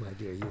 Alex, my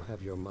dear, you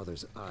have your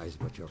mother's eyes,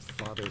 but your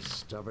father's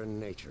stubborn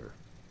nature.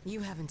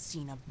 You haven't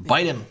seen a bit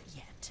Bite him.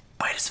 yet.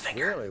 Bite his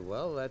finger. Really?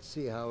 Well, let's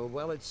see how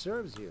well it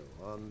serves you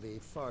on the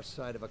far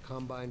side of a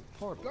combined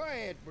portal. Go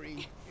ahead,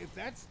 Breen. If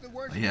that's the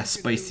worst Oh, yeah, you can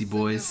spicy do,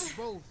 send boys. us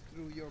both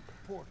through your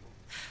portal.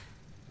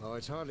 Oh,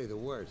 it's hardly the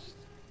worst.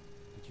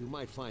 But you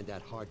might find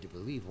that hard to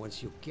believe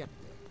once you get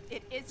there.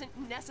 It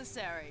isn't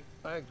necessary.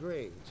 I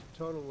agree. It's a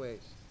total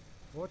waste.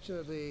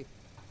 Fortunately,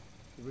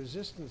 the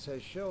Resistance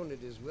has shown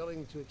it is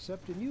willing to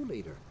accept a new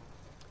leader.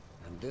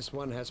 And this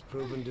one has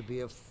proven to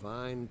be a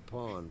fine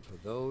pawn for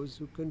those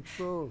who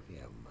control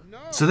him. No.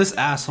 So this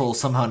asshole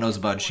somehow knows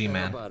about How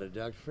G-Man. about it,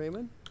 Dr.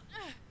 Freeman?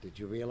 Did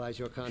you realize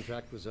your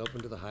contract was open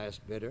to the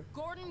highest bidder?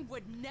 Gordon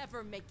would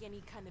never make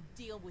any kind of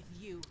deal with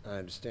you. I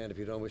understand if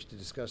you don't wish to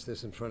discuss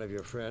this in front of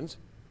your friends.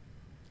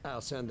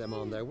 I'll send them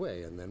on their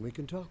way, and then we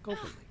can talk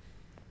openly.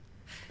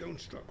 Don't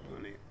stop,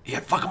 honey. Yeah,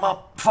 fuck him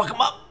up. Fuck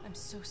him up. I'm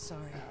so sorry.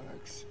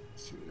 Alex,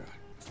 sweetheart.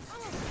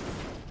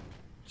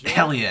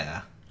 Hell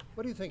yeah.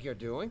 What do you think you're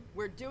doing?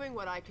 We're doing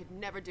what I could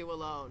never do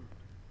alone.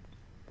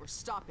 We're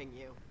stopping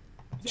you.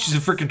 She's a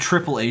freaking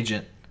triple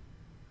agent.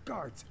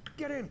 Guards,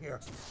 get in here.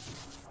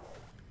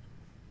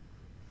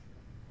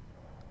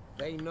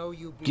 They know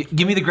you.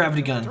 Give me the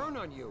gravity gun. Turn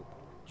on you,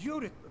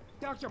 Judith,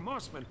 Dr.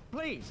 Mossman,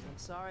 please. I'm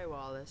sorry,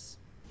 Wallace.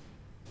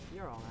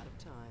 You're all out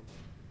of time.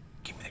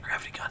 Give me the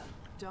gravity gun.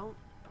 Don't.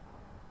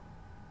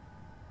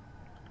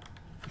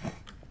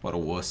 What a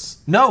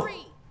wuss. No!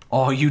 Free.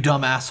 Oh, you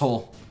dumb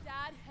asshole.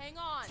 Dad, hang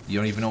on. You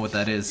don't even know what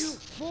that You is.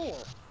 fool!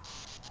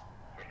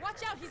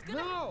 Watch out, he's gonna...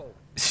 No!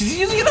 She's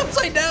using it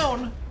upside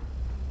down.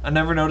 I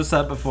never noticed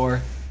that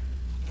before.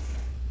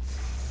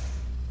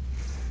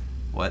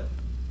 What?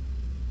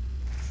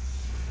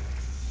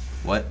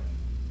 What?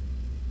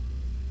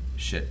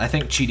 Shit. I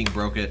think cheating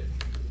broke it.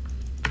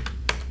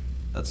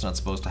 That's not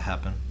supposed to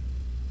happen.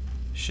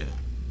 Shit.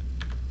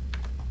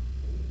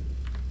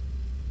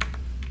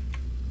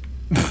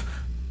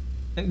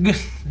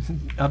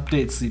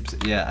 Update sleeps.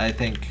 Yeah, I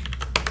think.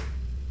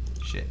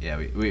 Shit. Yeah,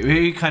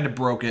 we kind of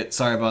broke it.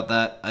 Sorry about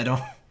that. I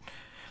don't.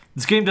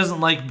 This game doesn't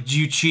like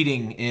you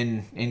cheating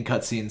in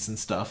cutscenes and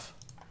stuff.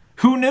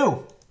 Who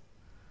knew?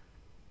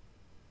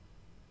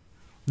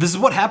 This is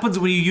what happens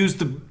when you use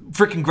the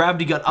freaking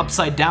gravity gun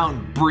upside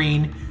down,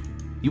 Breen.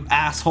 You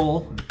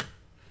asshole.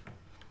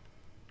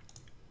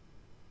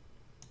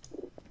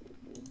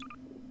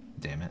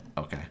 Damn it.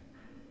 Okay.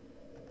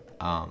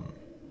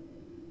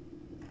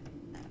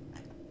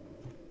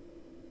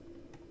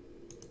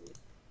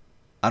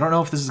 I don't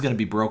know if this is gonna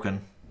be broken.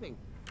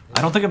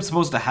 I don't think I'm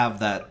supposed to have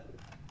that.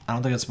 I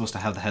don't think I'm supposed to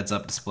have the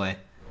heads-up display.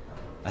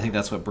 I think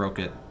that's what broke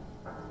it.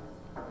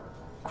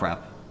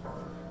 Crap.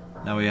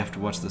 Now we have to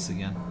watch this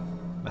again,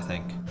 I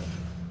think.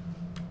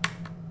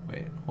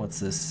 Wait, what's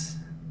this?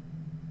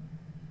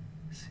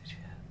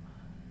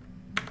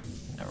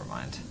 Never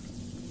mind.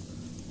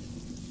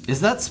 Is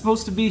that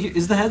supposed to be?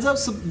 Is the heads-up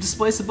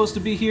display supposed to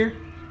be here?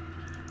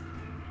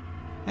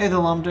 Hey, the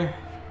Lumder.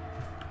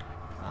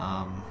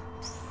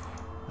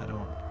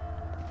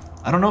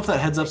 I don't know if that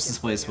heads-up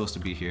display is supposed to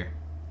be here.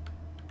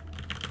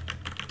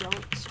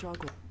 Don't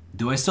struggle.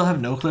 Do I still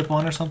have no clip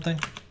on or something?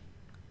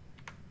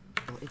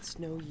 It's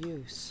no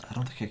use. I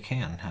don't think I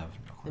can have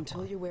no clip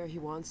Until on. you're where he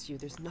wants you,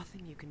 there's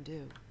nothing you can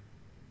do.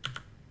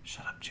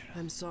 Shut up, Judah.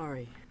 I'm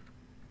sorry,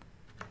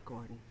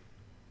 Gordon.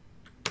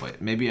 Wait,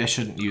 maybe I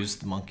shouldn't use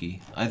the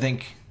monkey. I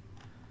think...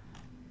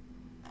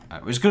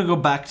 Alright, we're just gonna go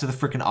back to the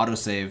frickin'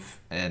 autosave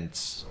and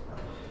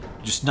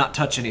just not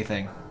touch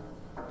anything.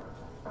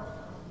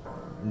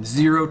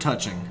 Zero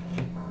touching.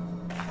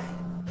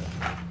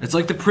 It's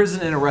like the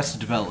prison in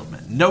Arrested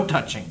Development. No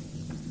touching.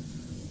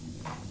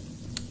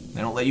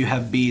 They don't let you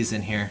have bees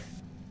in here.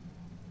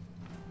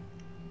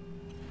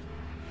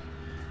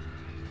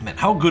 Man,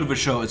 how good of a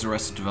show is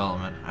Arrested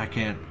Development? I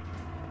can't...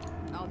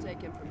 I'll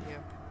take him from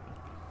here.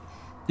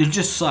 It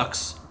just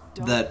sucks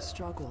that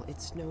struggle.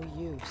 It's no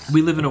use.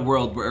 we live in a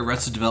world where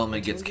Arrested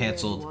Development gets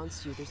canceled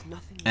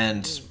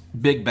and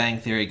Big Bang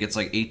Theory gets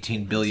like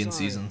 18 billion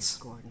seasons.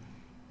 Gordon.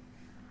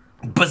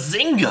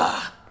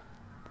 Bazinga!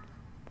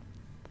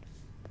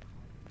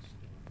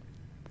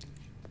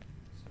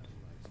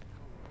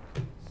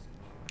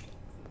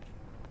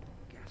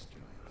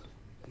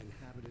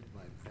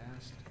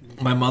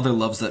 My mother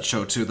loves that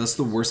show too. That's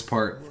the worst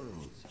part.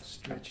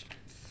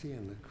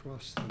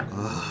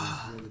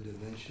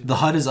 The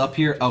HUD is up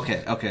here?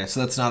 Okay, okay, so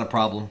that's not a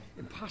problem.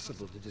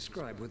 Impossible to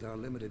describe with our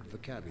limited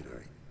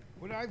vocabulary.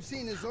 What I've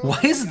seen is Why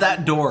is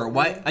that door?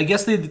 Why? I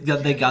guess they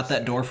got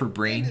that door for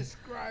Breen,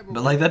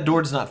 but like that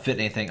door does not fit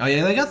anything. Oh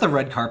yeah, they got the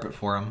red carpet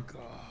for him.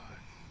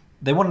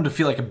 They want him to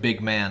feel like a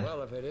big man.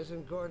 Well, if it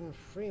isn't Gordon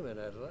Freeman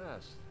at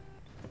last.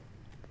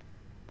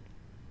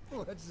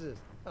 What's this?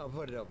 I'll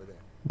put it over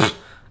there.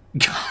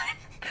 God.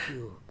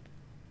 You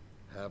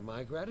have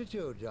my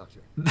gratitude,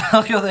 Doctor.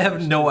 Look how they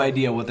have no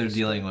idea what they're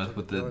dealing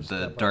with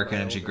the dark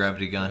energy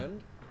gravity gun.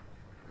 And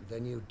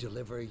then you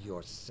deliver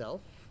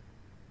yourself.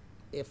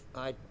 If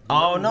I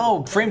Oh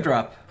no, frame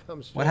drop.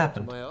 What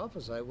happened? To my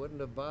office, I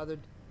wouldn't have bothered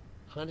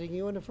hunting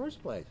you in the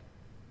first place.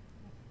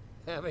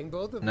 Having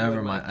both of you Never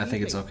in my mind. I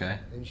think it's keeping okay.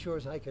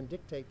 ensures I can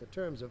dictate the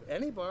terms of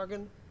any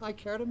bargain I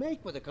care to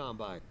make with the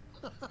Combine.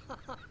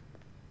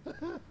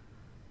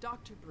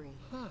 Dr. Breen.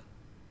 Huh.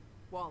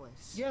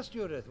 Wallace. Yes,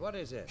 Judith, what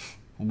is it?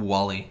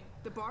 Wally.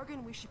 The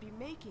bargain we should be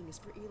making is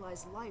for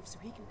Eli's life so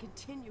he can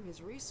continue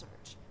his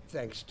research.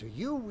 Thanks to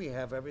you, we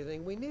have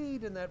everything we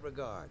need in that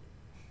regard.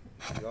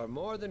 You're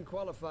more than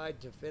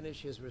qualified to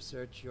finish his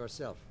research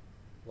yourself.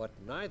 What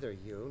neither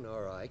you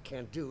nor I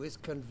can do is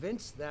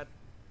convince that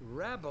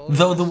rabble...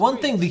 Though the one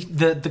thing,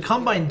 the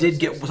Combine did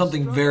get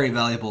something very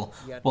valuable.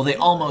 Well, they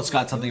almost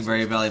got something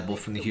very valuable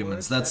from the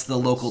humans. That's the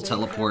local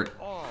teleport.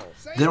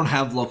 They don't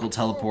have local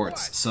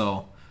teleports,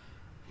 so...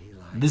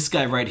 This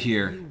guy right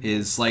here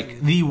is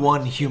like the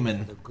one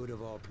human,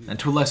 and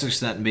to a lesser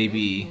extent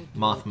maybe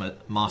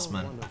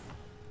Mossman.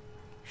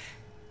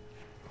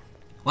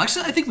 Well,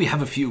 actually, I think we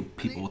have a few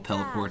people with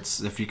teleports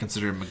if you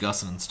consider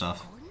McGussin and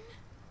stuff.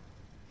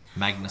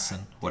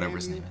 Magnuson, whatever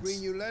his name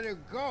is.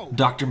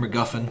 Dr.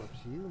 McGuffin.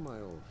 You, my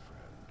old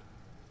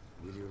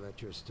friend, will you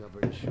let your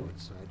stubborn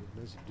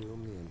short-sightedness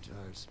doom the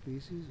entire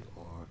species,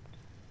 or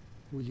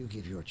will you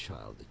give your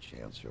child the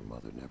chance your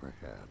mother never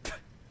had?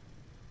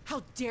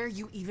 How dare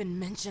you even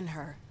mention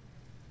her?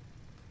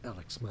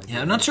 Alex, my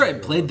Yeah, I'm not sure I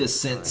played this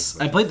since.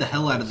 I played the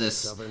hell out of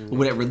this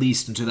when it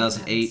released in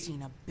 2008,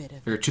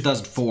 or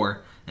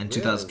 2004 and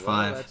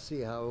 2005.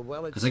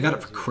 Because I got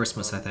it for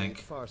Christmas, I think.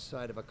 Far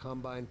side of a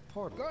Combine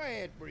portal. Go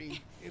ahead, Breen.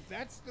 If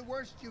that's the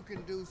worst you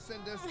can do,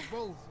 send us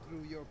both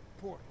through your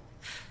portal.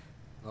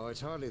 Oh,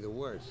 it's hardly the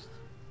worst.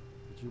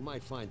 But you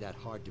might find that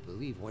hard to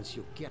believe once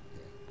you get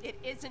there. It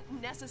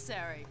isn't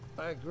necessary.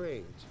 I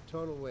agree. It's a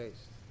total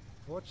waste.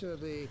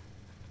 Fortunately,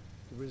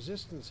 the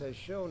Resistance has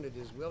shown it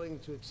is willing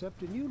to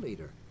accept a new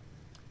leader.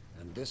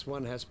 And this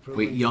one has proven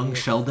Wait, young to be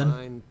a Sheldon?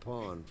 fine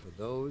pawn for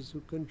those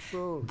who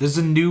control. There's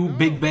a new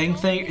Big Bang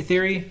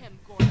Theory?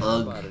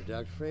 How about it,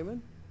 Dr.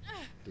 Freeman?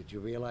 Did you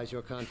realize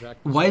your contract?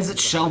 Why is it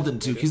Sheldon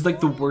too? He's like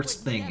the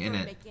worst thing in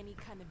it. I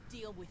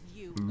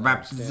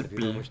understand if you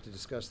don't wish to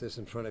discuss this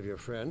in front of your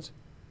friends.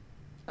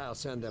 I'll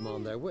send them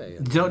on their way.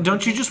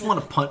 Don't you just want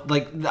to punch?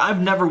 Like,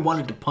 I've never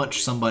wanted to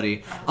punch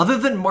somebody other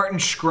than Martin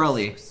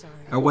Shkreli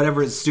or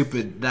whatever is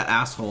stupid, that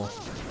asshole,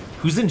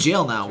 who's in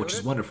jail now, which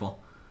is wonderful.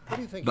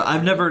 But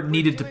I've never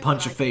needed to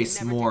punch a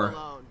face more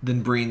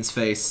than Breen's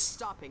face.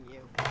 Stopping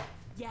you.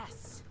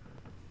 Yes.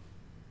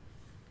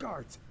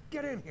 Guards,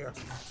 get in here.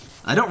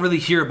 I don't really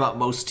hear about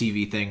most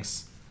TV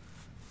things.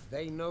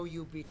 They know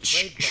you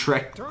betrayed them.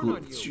 Shrek. Turn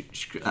on you.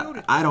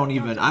 I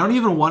don't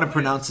even want to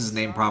pronounce his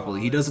name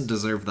properly. He doesn't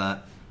deserve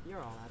that. You're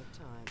all out of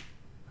time.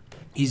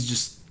 He's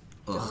just,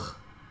 ugh.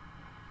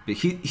 But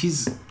he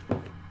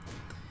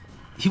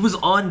was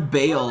on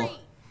bail,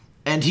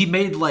 and he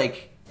made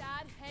like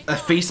a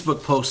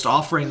Facebook post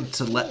offering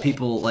to let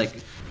people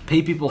like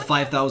pay people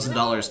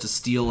 $5,000 to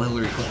steal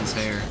Hillary Clinton's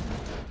hair,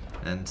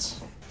 and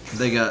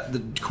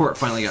the court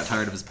finally got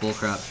tired of his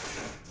bullcrap.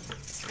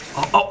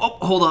 Oh,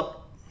 hold up.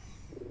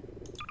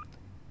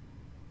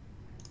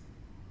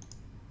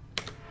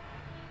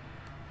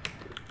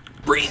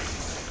 Breen!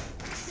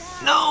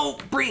 No!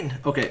 Breen!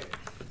 Okay.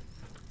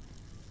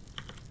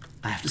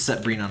 I have to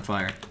set Breen on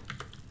fire.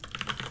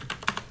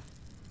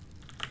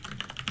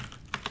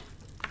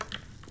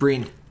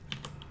 Breen.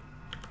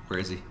 Where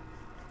is he?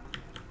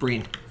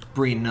 Breen.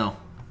 Breen, no.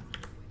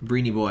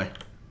 Breeny boy.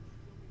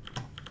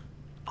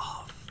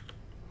 Oh.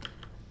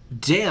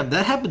 Damn,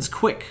 that happens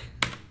quick.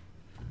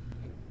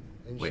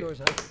 Wait.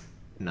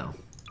 No.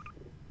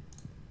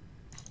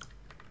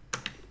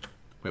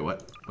 Wait,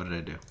 what? What did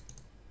I do?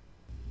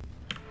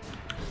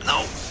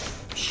 No!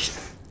 Shit.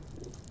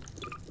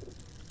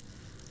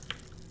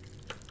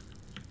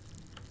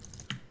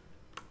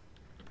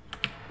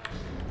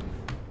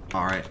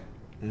 Alright.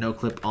 No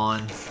clip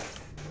on.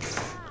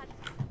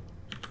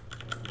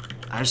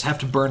 I just have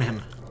to burn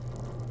him.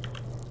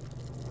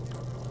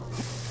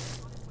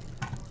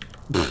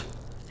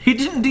 He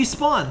didn't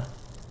despawn!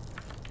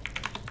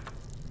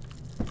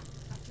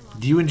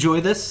 Do you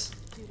enjoy this?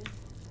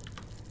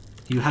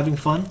 You having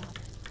fun?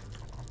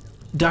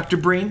 Dr.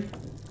 Breen?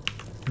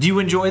 Do you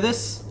enjoy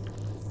this?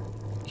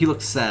 He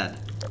looks sad.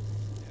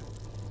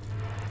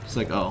 He's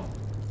like, oh,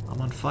 I'm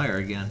on fire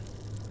again.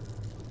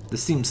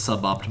 This seems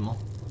suboptimal.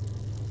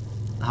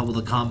 How will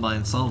the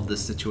Combine solve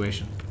this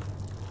situation?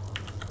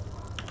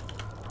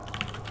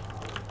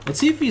 Let's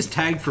see if he's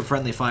tagged for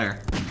friendly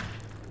fire.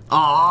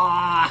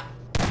 Ah!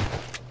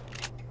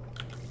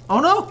 Oh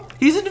no!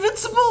 He's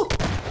invincible!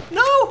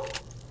 No!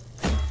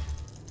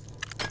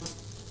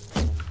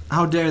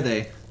 How dare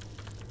they?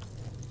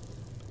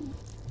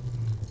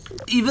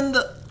 Even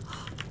the...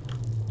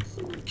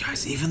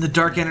 Guys, even the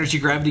dark energy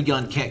gravity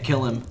gun can't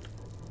kill him.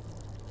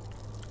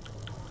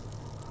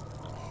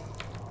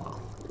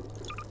 Well,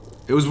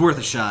 it was worth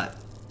a shot.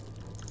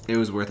 It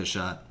was worth a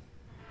shot.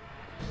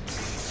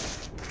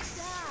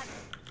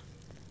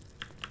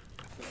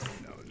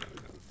 No,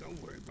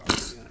 don't worry about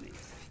me,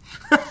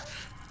 honey.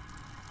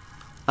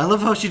 I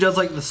love how she does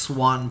like the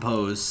swan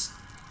pose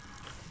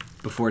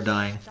before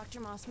dying.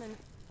 Dr. Mossman,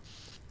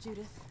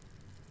 Judith,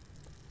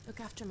 look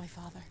after my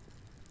father.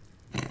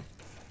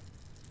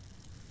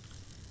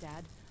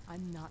 Dad,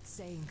 I'm not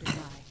saying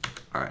goodbye.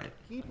 Alright.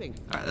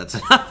 Alright, that's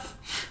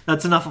enough.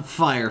 That's enough of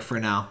fire for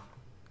now.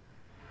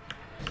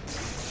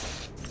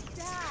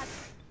 Dad!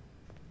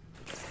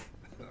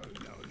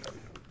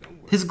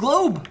 His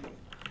globe!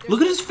 Look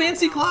at his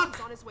fancy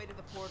clock! On his way to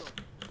the portal.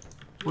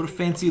 What a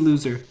fancy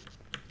loser.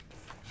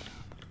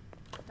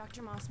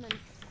 Dr. Mossman,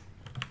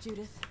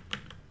 Judith,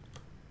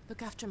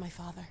 look after my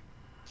father.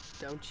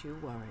 Don't you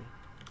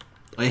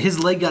worry.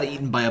 His leg got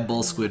eaten by a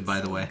bull squid, by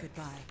the way.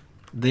 Goodbye.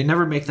 They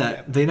never make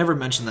that. They never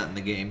mention that in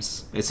the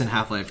games. It's in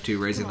Half-Life 2,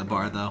 Raising the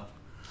Bar, though.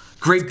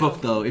 Great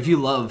book, though. If you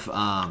love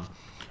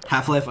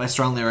Half-Life, I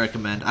strongly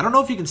recommend. I don't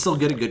know if you can still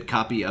get a good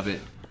copy of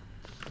it,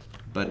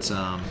 but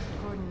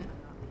Gordon,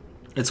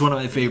 it's one of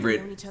my favorite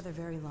we've known each other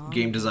very long.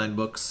 game design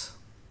books.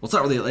 Well, it's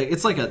not really like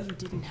it's like a. You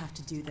didn't have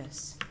to do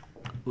this.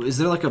 Is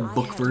there like a I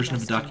book had version of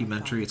a less time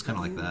documentary? with It's kind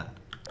of like you. that,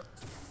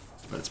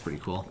 but it's pretty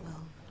cool.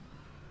 Well,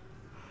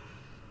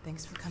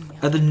 thanks for coming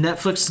Are out. the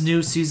Netflix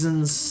new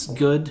seasons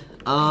good?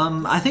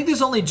 I think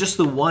there's only just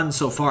the one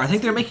so far. I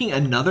think they're making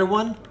another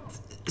one.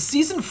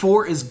 Season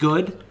 4 is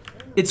good.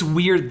 It's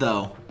weird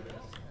though.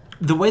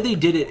 The way they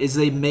did it is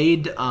they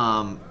made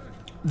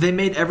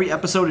every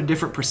episode a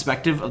different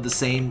perspective of the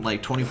same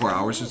like 24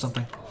 hours or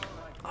something.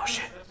 Oh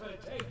shit.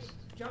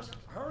 Just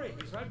hurry,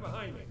 he's right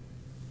behind me.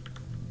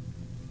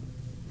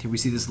 Here we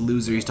see this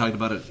loser. He's talking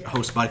about a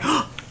host body.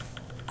 Oh,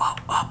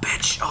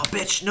 bitch. Oh,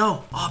 bitch.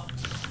 No. Oh.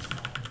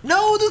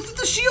 No,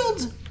 the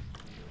shield.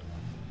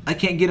 I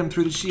can't get him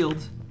through the shield.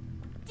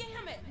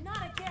 Damn it,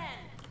 not again!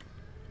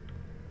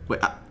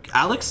 Wait,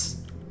 Alex?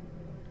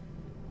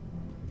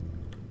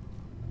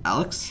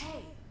 Alex?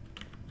 Hey,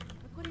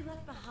 look what he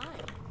left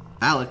behind.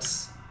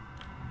 Alex?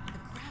 A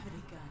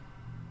gravity gun.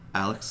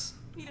 Alex?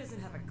 He doesn't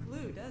have a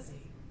clue, does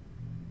he?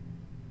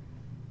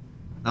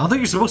 I don't think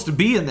you're supposed to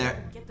be in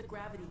there. Get the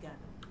gravity gun.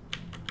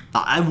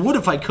 I would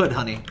if I could,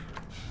 honey.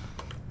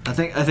 I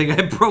think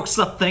I broke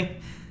something.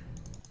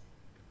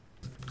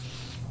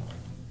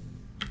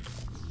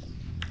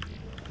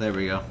 There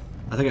we go.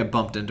 I think I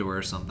bumped into her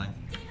or something.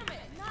 Damn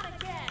it, not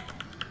again.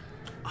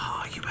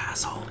 Oh, you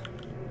asshole.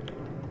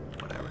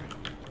 Whatever.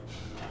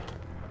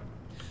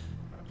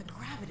 The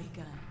gravity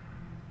gun.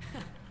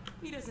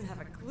 He doesn't have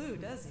a clue,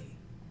 does he?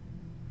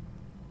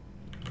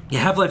 Yeah,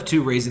 Half-Life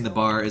 2 Raising the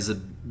Bar is a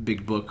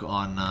big book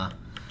on,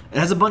 it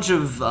has a bunch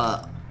of,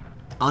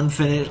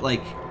 unfinished,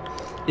 like,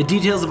 it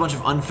details a bunch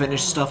of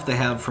unfinished stuff they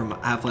have from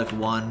Half-Life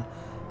 1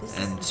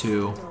 and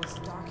 2. Citadel's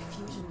dark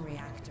fusion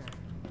reactor.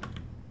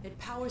 It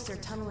powers their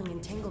tunneling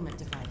entanglement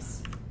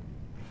device.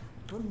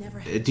 We'll never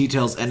have It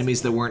details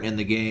enemies that weren't in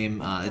the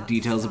game. It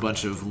details a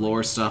bunch of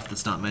lore stuff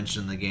that's not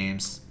mentioned in the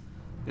games.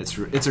 It's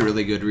a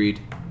really good read.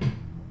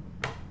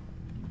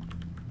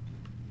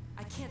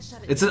 I can't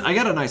shut it. I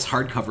got a nice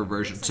hardcover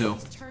version too.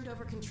 He's turned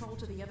over control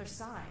to the other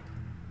side.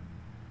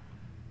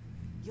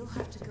 You'll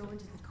have to go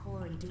into the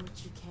core and do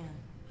what you can.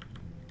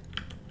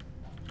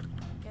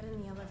 Get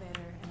in the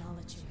elevator and I'll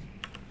let you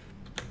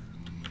in.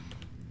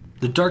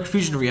 The dark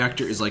fusion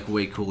reactor is like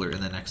way cooler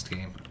in the next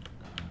game.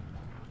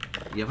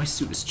 Yeah, my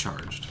suit is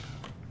charged.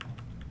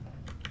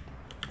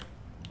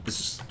 This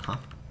is, huh?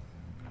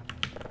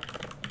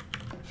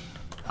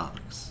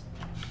 Alex.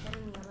 Get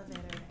in the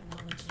elevator and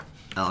I'll let you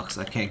in. Alex,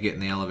 I can't get in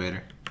the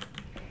elevator.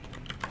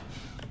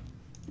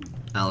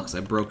 Alex, I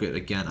broke it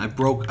again. I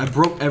broke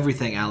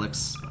everything,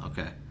 Alex.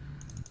 Okay.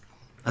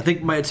 I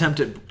think my attempt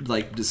at,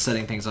 like, just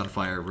setting things on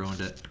fire ruined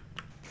it.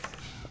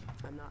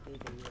 I'm not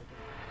leaving you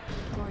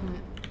again.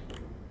 Gordon,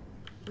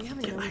 we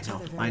haven't known each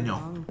other very I know.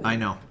 long, but I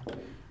know.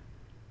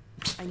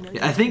 I know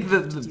Yeah, I think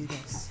that that do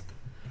this.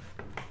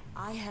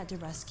 I had to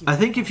rescue. I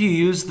think if you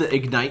use the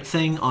ignite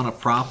thing on a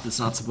prop that's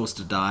not supposed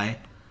to die,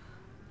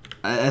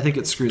 I think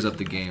it screws up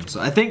the game. So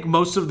I think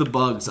most of the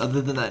bugs,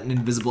 other than that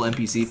invisible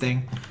NPC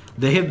thing,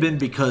 they have been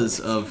because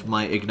of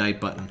my ignite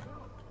button.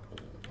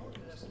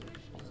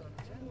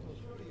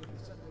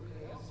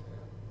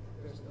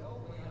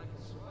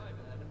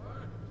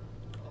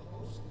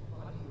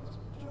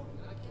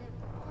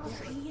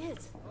 There he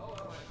is.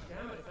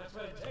 Damn it, if that's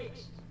what it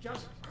takes.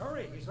 Just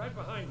hurry, he's right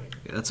behind me.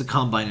 Yeah, that's a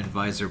Combine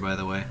Advisor, by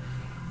the way.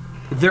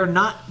 They're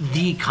not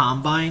the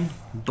Combine,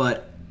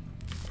 but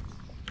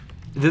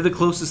they're the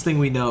closest thing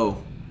we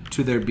know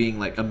to there being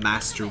like a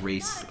master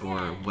race or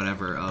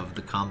whatever of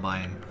the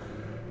Combine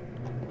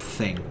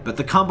thing. But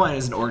the Combine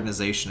is an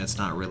organization, it's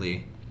not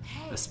really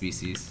a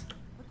species.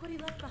 Look what he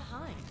left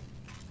behind.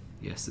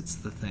 Yes, it's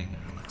the thing,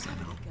 Alex, I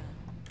know.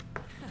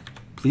 Gravity gun.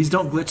 Please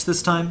don't glitch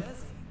this time.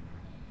 Does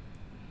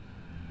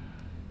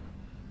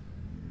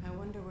he? I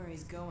wonder where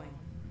he's going.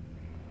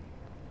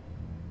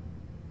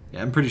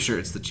 Yeah, I'm pretty sure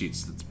it's the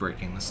cheats that's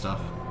breaking the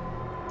stuff.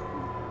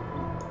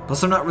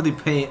 Plus, I'm not really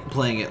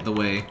playing it the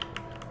way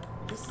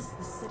This is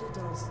the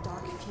Citadel's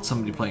dark fusion.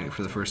 somebody playing it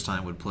for the first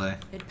time would play.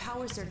 It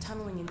powers their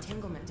tunneling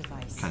entanglement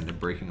device. Kind of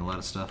breaking a lot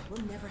of stuff.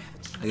 We'll never have a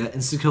chance. I got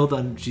insta-killed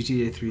on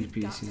GTA 3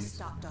 We've got to PC.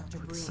 stop Dr.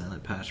 With Breen.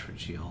 silent patch for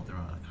G all their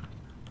own.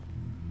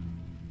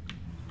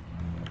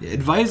 Yeah,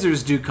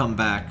 advisors do come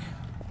back.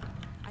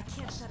 I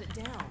can't shut it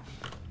down.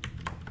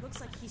 Looks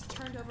like he's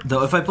turned over.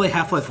 Though if I play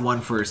Half-Life 1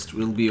 first,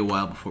 it'll be a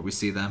while before we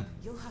see them.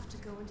 You'll have to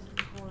go into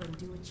the core and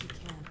do what you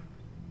can.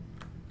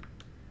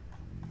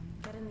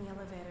 Get in the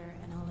elevator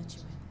and I'll let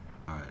you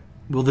in. Alright.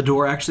 Will the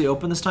door actually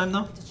open this time,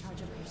 though? To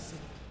charge up your suit.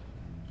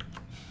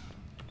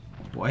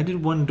 Why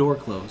did one door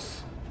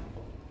close?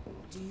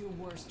 Do your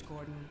worst,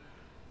 Gordon.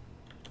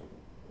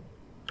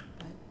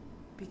 But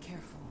be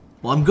careful.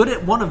 Well, I'm good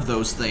at one of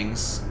those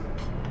things.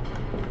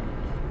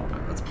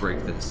 Alright, let's break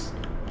this.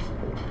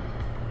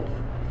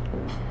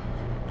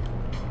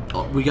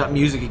 Oh, we got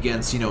music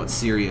again, so you know it's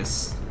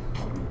serious.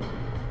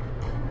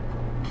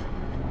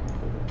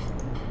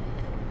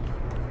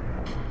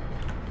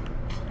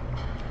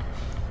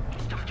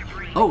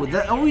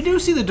 Oh, we do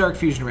see the dark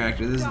fusion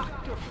reactor. This is,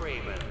 Dr.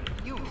 Freeman,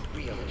 you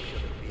really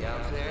shouldn't be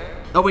out there.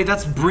 oh wait,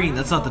 that's Breen.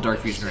 That's not the dark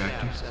fusion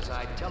reactor. As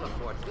I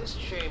teleport, this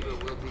chamber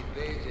will be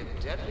bathed in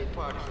deadly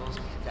particles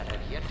that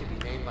have yet to be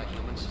named by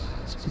human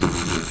science.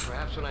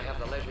 Perhaps when I have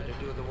the leisure to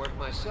do the work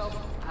myself,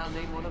 I'll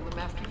name one of them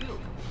after you.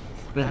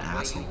 What an That way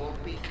asshole. you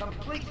won't be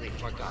completely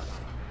forgotten.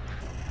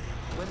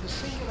 When the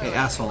singularity Hey,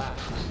 asshole.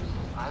 collapses,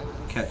 I will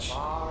be Catch.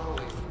 far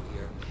away from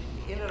here,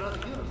 in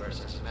another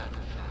universe, as a matter of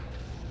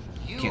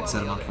fact. You, Can't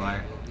set him on the other fire.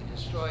 hand, will be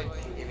destroyed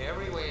in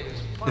every way it is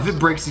If possible it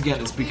breaks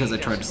again, it's to because be I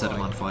tried to set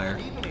him on destroyed, fire.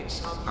 even in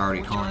some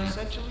Already which calling are it.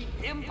 essentially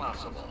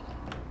impossible.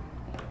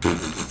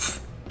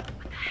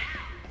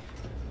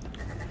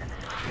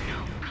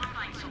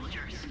 Combine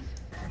soldiers.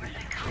 Where did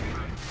they come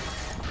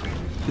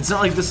from? It's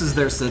not like this is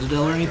their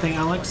citadel or anything,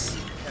 Alex.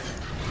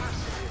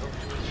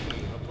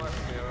 Apart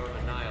from their own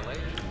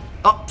annihilation.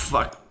 Oh,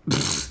 fuck.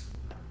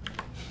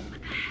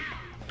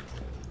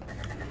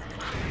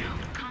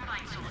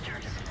 Combine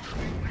soldiers.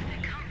 Where did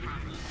they come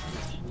from?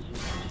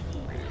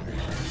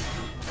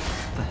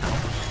 The hell?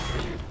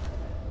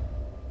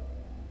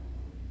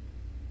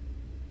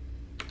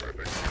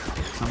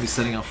 Somebody's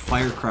setting off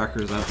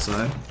firecrackers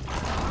outside.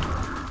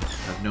 I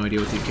have No idea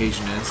what the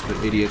occasion is, but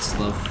idiots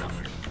love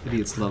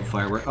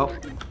fireworks. Oh.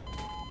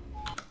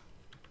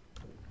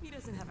 He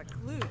doesn't have a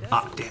clue, does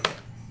Ah, he? damn it.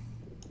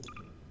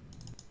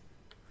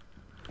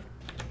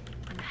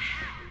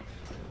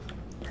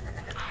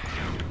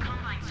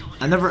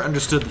 I never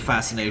understood the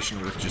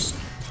fascination with just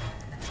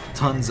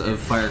tons of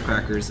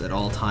firecrackers at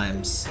all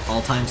times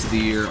of the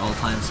year, all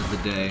times of the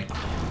day.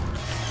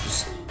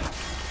 Just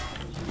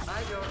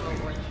I don't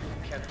know what you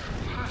can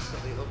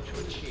possibly hope to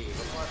achieve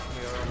apart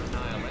from your own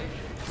annihilation.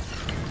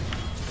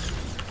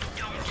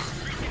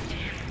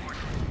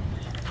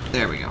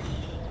 there we go.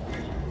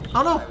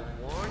 Oh no! I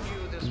warn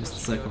you this Just was a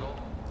second. futile.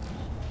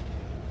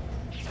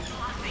 He's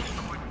bluffing,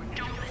 Gordon.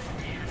 Don't listen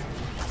to him.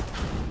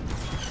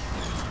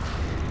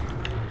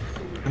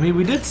 I mean,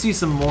 we did see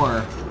some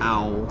more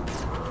ow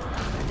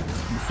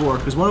before,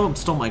 because one of them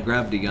stole my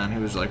gravity gun. He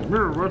was like,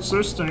 "Brr, what's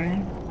this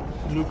thing?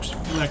 Looks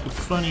like a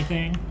funny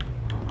thing."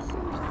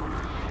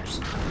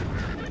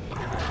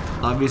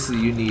 Obviously,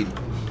 you need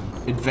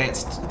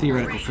advanced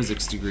theoretical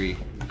physics degree.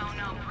 Oh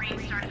no, Green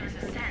started his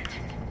ascent.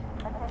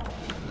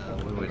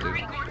 What do I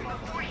Hurry, do? Gordon,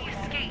 before he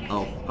escapes.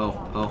 Oh.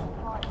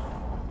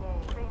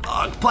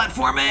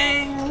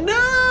 Platforming!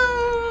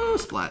 No!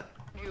 Splat.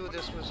 You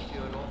this was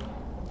futile.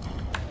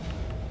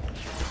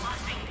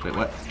 Wait,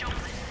 what?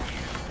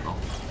 Oh.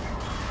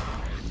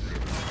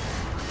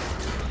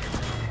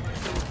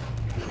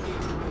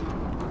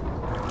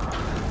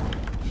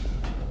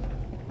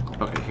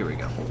 Okay, here we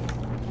go.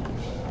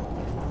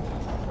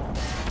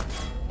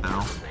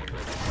 Ow.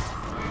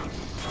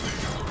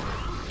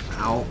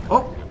 Ow.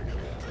 Oh!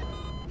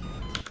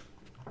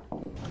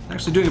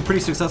 Actually doing a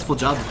pretty successful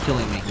job of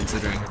killing me,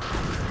 considering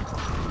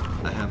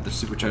I have the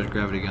supercharged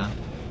gravity gun.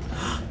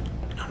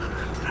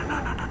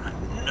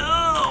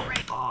 No!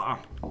 Aw.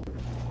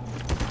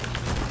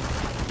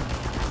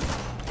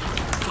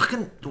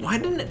 Fucking, why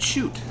didn't it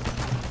shoot?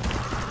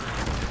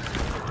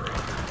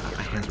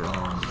 My hands were all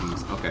on the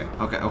keys. Okay.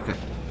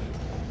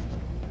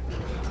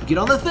 Get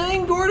on the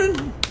thing,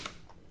 Gordon!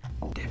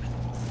 Damn it.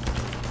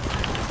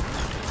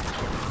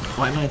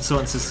 Why am I so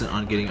insistent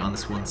on getting on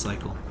this one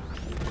cycle?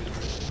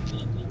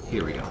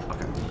 Here we go.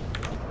 Okay.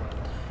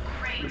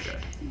 Great.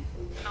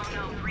 Oh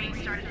no, Green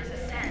started his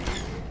ascent.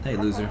 Hey,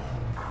 loser.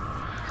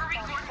 Hurry,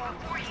 Gordon,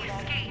 before he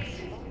escapes.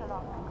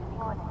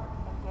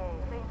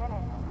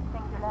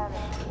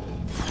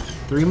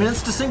 3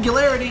 minutes to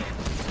singularity.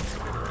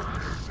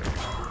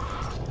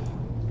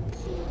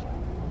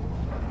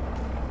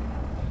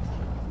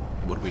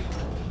 What do we?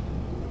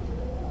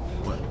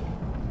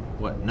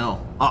 What? No.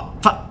 Oh,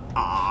 fuck.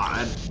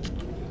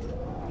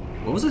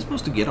 What was I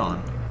supposed to get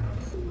on?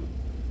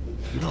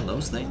 Get on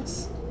those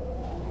things?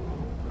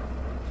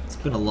 It's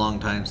been a long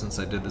time since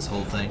I did this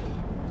whole thing.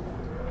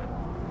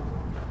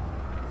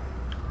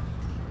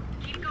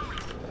 Keep going.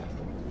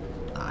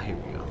 Here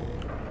we go.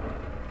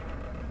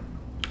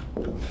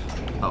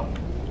 Oh.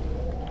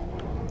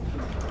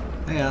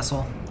 Hey,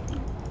 asshole.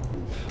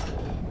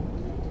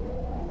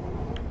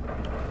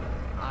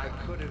 I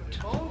could have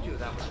told you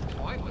that was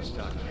pointless,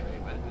 Dr.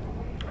 Freeman.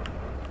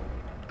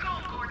 Go,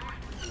 Gordon.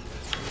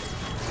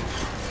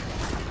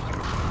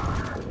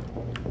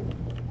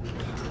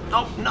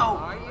 Oh, no!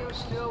 Are you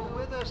still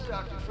with us,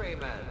 Dr.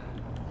 Freeman?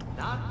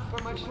 Not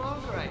for much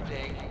longer, I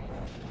think.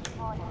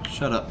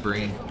 Shut up,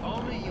 Breen.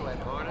 Only you had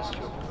harnessed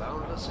your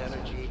boundless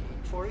energy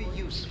for a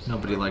use.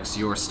 Nobody likes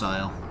your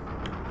style.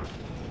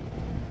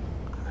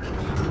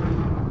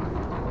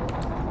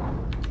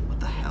 What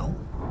the hell?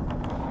 Oh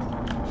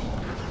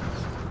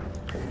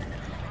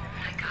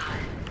my god.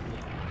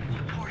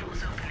 The portal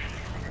is opening.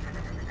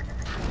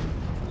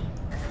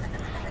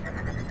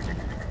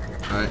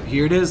 Alright,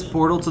 here it is.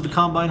 Portal to the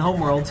Combine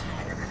homeworld.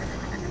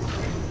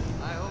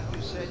 I hope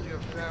you said your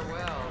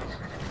farewells.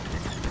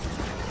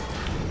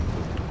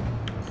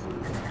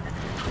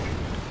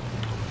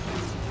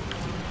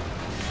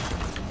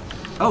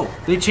 Oh,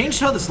 they changed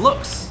how this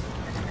looks.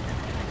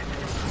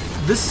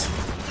 This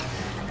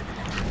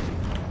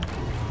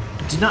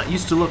did not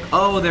used to look.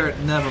 Oh, there.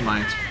 Never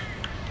mind.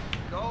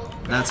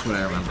 That's what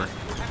I remember.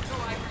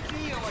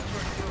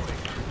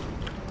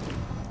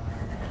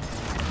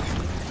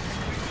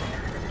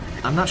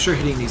 I'm not sure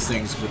hitting these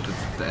things with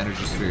the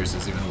energy spheres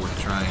is even worth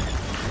trying.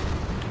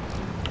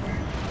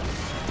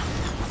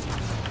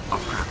 Oh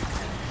crap.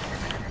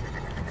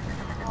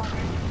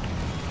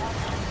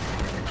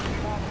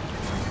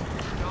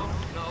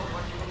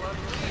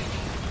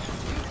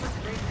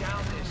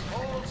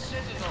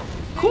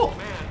 Cool.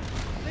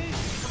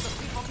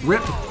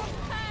 Rip.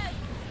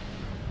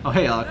 Oh,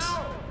 hey, Alex.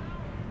 Come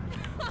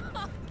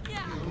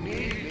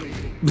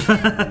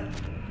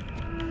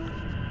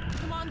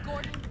on,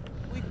 Gordon.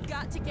 We've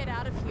got to get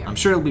out of here. I'm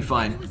sure it'll be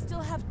fine. We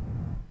still have...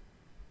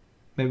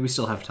 Maybe we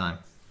still have time.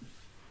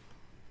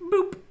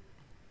 Boop.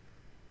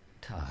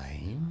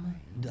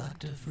 Time,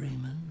 Dr.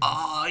 Freeman?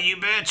 Aw, you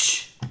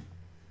bitch!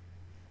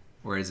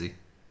 Where is he?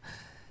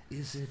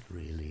 Is it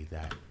really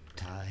that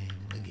time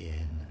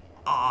again?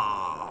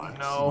 Oh,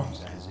 no.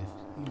 Seems as if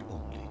you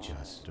only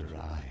just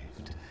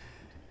arrived.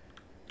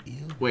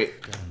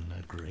 Wait. Done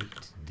a great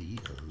deal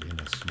in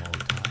a small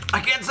time. I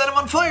can't set him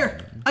on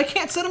fire! I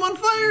can't set him on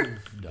fire!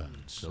 You've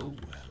done so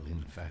well,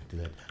 in fact,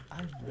 that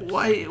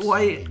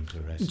Why?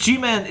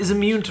 G-Man is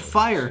immune to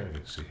fire.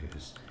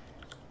 Services.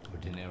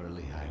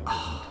 Ordinarily, I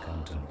wouldn't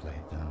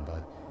contemplate them,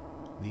 but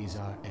these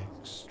are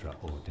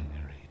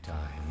extraordinary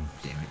times.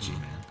 Damn it,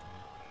 G-Man.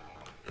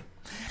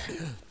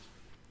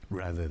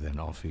 Rather than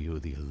offer you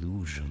the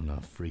illusion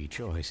of free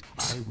choice,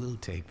 I will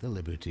take the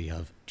liberty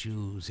of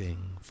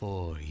choosing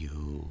for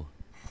you.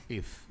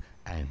 If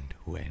and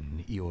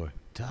when your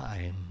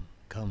time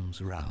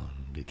comes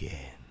round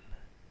again.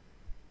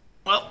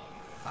 Well,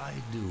 I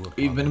do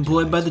you've been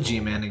employed by the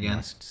G-Man again.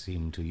 Must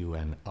seem to you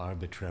an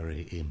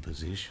arbitrary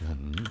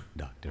imposition,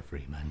 Dr.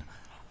 Freeman.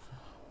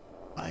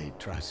 I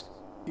trust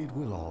it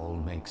will all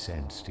make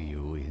sense to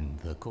you in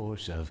the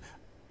course of...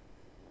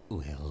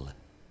 Well,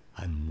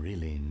 I'm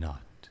really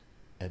not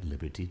at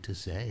liberty to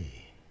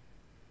say.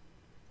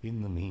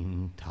 In the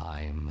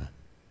meantime,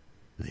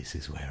 this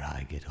is where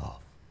I get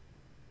off.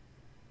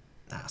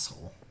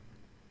 Asshole.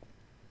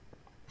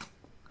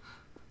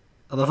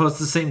 I love how it's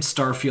the same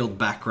Starfield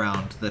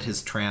background that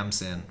his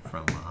tram's in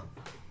from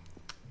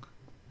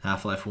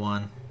Half-Life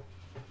 1.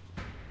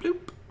 Bloop.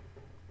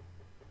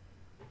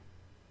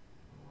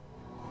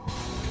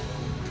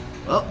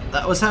 Well,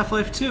 that was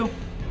Half-Life 2.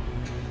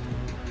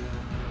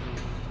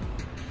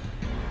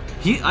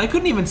 I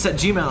couldn't even set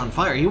G-Man on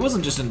fire. He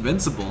wasn't just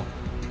invincible.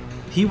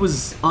 He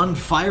was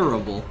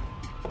unfireable.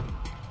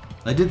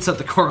 I did set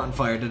the core on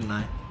fire, didn't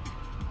I?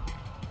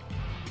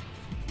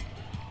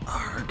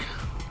 Arg.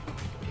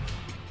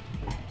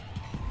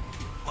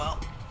 Well,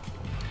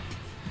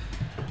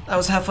 that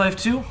was Half-Life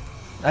 2.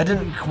 I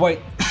didn't quite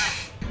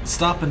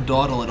stop and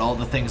dawdle at all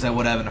the things I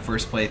would have in a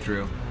first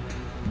playthrough.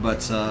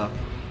 But,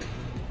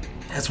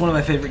 it's one of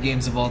my favorite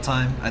games of all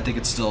time. I think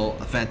it's still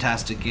a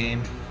fantastic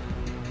game.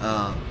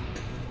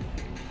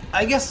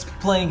 I guess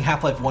playing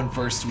Half-Life 1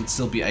 first would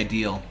still be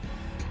ideal.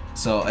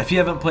 So if you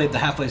haven't played the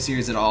Half-Life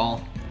series at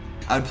all,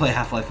 I would play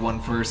Half-Life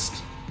 1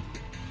 first.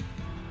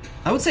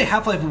 I would say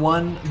Half-Life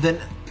 1, then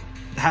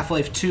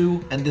Half-Life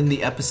 2, and then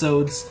the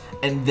episodes,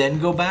 and then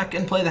go back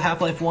and play the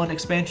Half-Life 1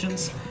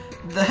 expansions.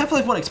 The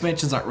Half-Life 1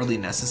 expansions aren't really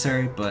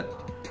necessary,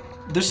 but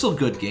they're still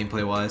good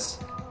gameplay-wise.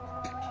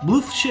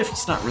 Blue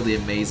Shift's not really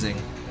amazing,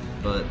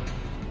 but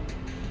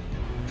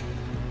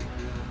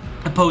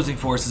Opposing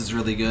Force is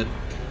really good.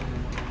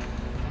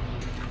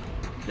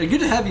 Yeah,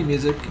 good to have you,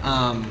 music.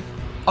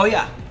 Oh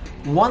yeah,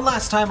 one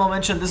last time I'll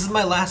mention, this is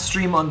my last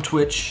stream on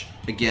Twitch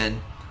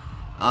again.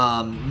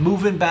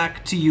 Moving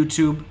back to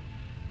YouTube.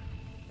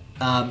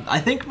 I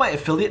think my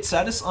affiliate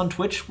status on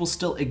Twitch will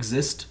still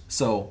exist,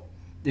 so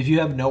if you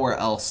have nowhere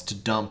else to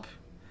dump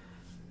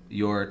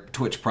your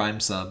Twitch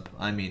Prime sub,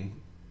 I mean,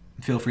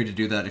 feel free to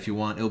do that if you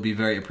want. It'll be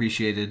very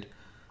appreciated.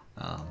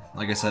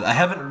 Like I said, I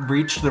haven't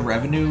reached the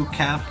revenue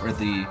cap or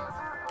the...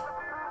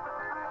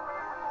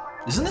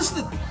 Isn't this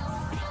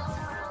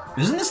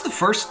the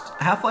first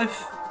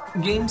Half-Life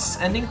game's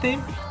ending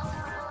theme?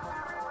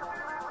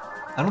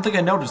 I don't think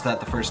I noticed that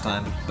the first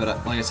time, but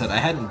like I said, I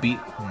hadn't beaten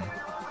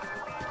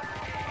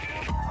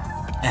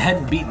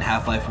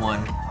Half-Life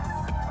 1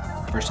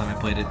 the first time I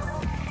played it.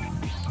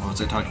 What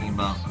was I talking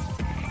about?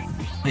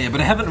 Yeah, but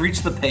I haven't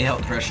reached the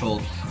payout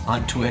threshold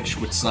on Twitch,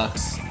 which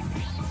sucks.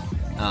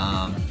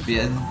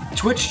 Yeah,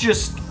 Twitch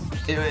just,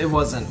 it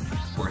wasn't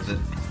worth it.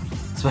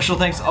 Special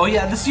thanks. Oh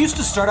yeah, this used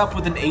to start up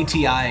with an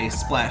ATI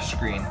splash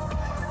screen.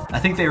 I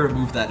think they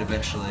removed that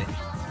eventually.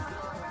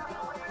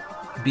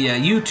 But yeah,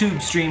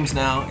 YouTube streams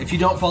now. If you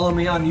don't follow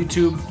me on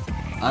YouTube,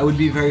 I would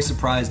be very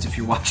surprised if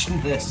you're watching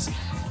this.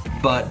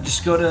 But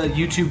just go to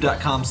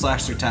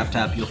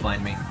youtube.com/SirTapTap, you'll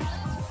find me.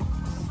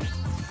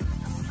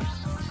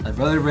 My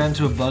brother ran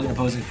into a bug in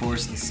Opposing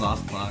Force in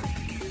soft clock.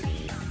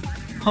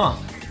 Huh.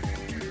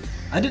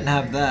 I didn't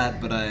have that,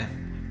 but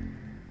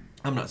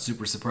I'm not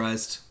super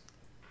surprised.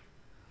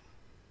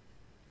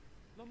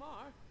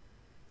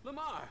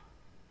 Lamar!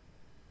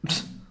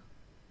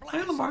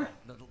 Hi, Lamar.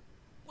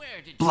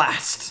 Where did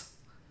Blast!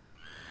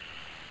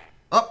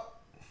 Oh!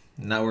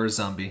 Now we're a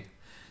zombie.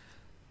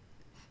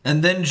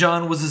 And then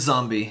John was a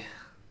zombie.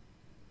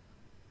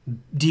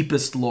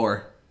 Deepest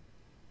lore.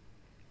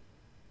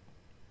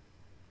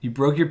 You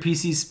broke your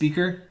PC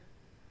speaker?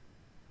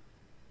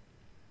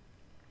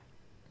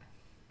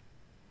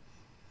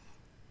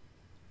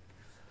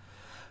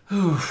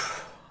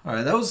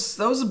 Alright, that was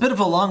a bit of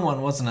a long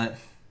one, wasn't it?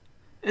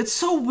 It's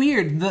so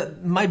weird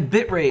that my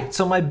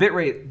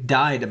bitrate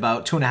died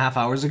about 2.5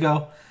 hours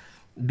ago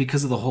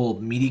because of the whole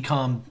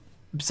Medicom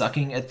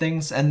sucking at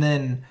things, and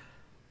then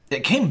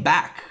it came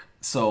back.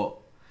 So,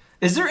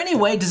 is there any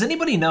way, does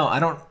anybody know? I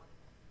don't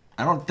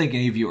think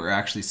any of you are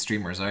actually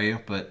streamers, are you?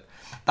 But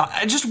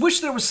I just wish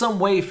there was some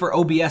way for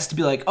OBS to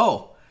be like,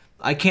 oh,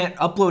 I can't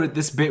upload at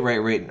this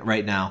bitrate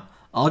right now.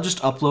 I'll just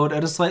upload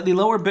at a slightly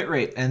lower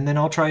bitrate, and then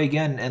I'll try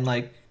again in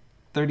like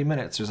 30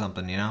 minutes or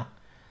something, you know?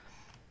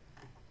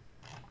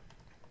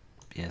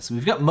 Yeah, so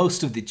we've got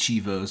most of the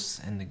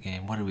Chivos in the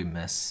game. What did we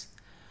miss?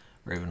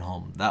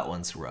 Ravenholm. That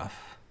one's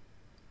rough.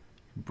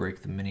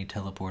 Break the mini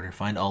teleporter.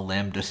 Find all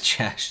lambda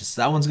caches.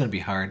 That one's gonna be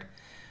hard.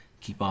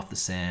 Keep off the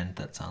sand.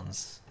 That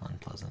sounds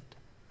unpleasant.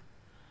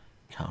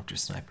 Counter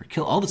sniper.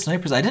 Kill all the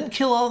snipers. I didn't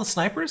kill all the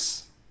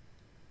snipers?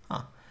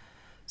 Huh.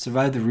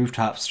 Survive the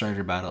rooftop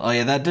strider battle. Oh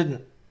yeah, that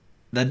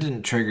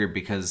didn't trigger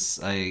because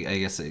I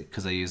guess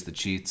because I used the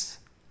cheats.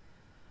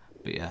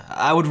 But yeah,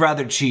 I would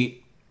rather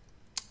cheat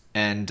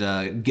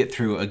and get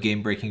through a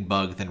game-breaking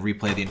bug than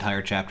replay the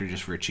entire chapter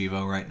just for a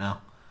Chivo right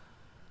now.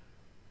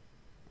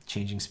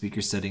 Changing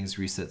speaker settings,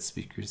 reset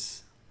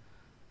speakers.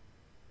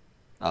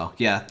 Oh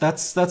yeah,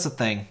 that's a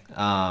thing.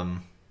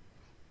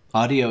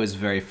 Audio is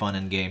very fun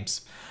in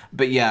games.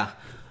 But yeah,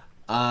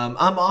 I'm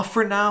off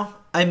for now.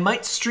 I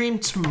might stream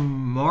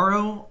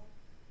tomorrow.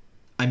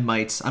 I'm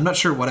not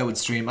sure what I would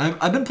stream.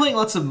 I've been playing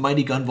lots of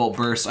Mighty Gunvolt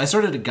Burst. I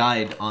started a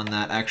guide on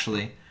that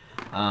actually.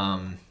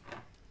 My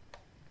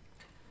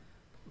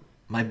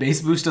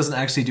bass boost doesn't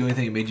actually do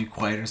anything. It made you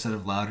quieter instead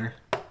of louder.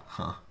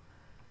 Huh.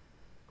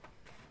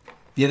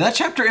 Yeah, that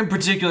chapter in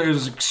particular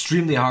was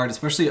extremely hard,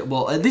 especially,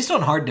 well, at least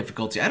on hard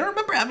difficulty. I don't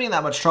remember having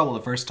that much trouble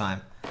the first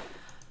time.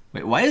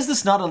 Wait, why is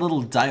this not a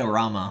little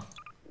diorama?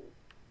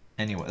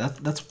 Anyway,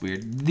 that's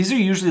weird. These are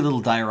usually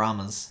little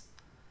dioramas.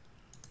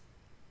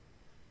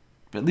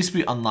 But at least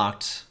we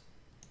unlocked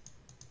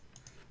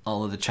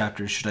all of the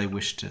chapters should I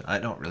wish to. I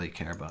don't really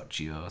care about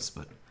Geos,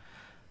 but...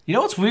 You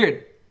know what's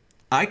weird?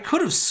 I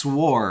could have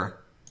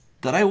swore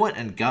that I went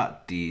and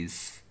got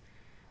these.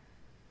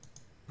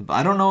 But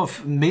I don't know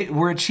if...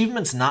 Were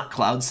achievements not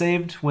cloud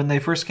saved when they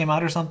first came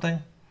out or something?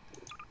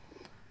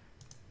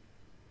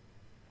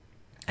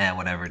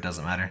 Whatever, it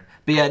doesn't matter.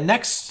 But yeah,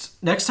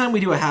 next time we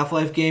do a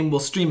Half-Life game, we'll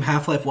stream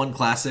Half-Life 1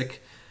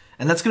 Classic.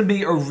 And that's going to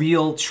be a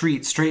real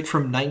treat, straight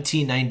from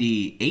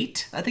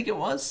 1998, I think it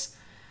was.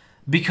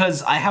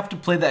 Because I have to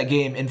play that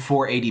game in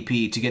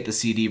 480p to get the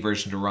CD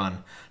version to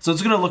run. So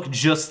it's going to look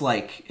just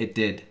like it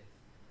did.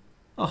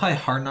 Oh, hi,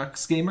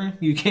 Harnox Gamer.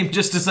 You came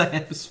just as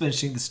I was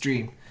finishing the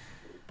stream.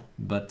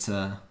 But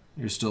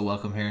you're still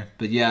welcome here.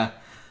 But yeah,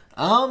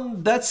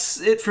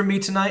 that's it for me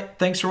tonight.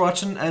 Thanks for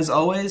watching, as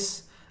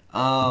always.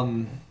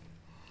 All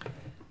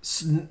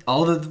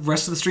the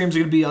rest of the streams are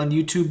going to be on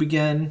YouTube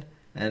again.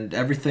 And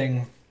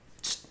everything's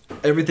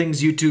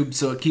YouTube,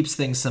 so it keeps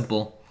things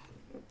simple.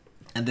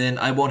 And then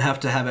I won't have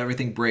to have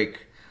everything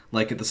break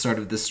like at the start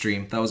of this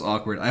stream. That was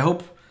awkward. I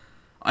hope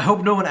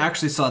no one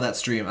actually saw that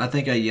stream. I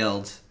think I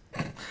yelled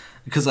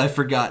because I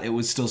forgot it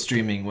was still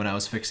streaming when I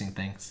was fixing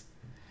things.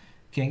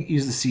 Can't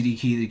use the CD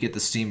key to get the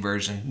Steam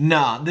version.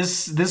 Nah,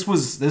 this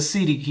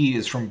CD key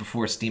is from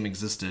before Steam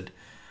existed.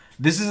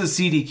 This is a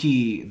CD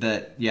key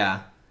that,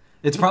 yeah,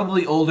 it's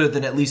probably older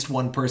than at least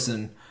one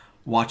person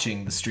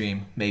watching the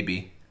stream,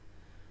 maybe.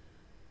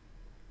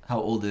 How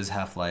old is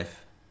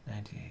Half-Life?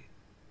 98.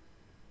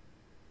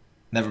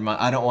 Never mind.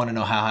 I don't want to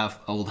know how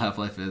old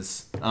Half-Life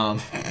is.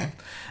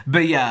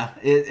 But yeah,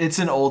 it's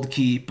an old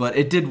key, but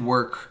it did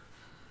work.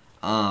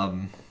 But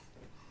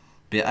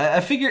yeah,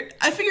 I figure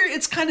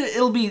it's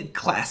it'll be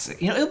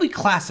classic. You know, it'll be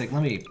classic.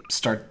 Let me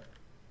start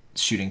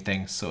shooting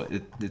things so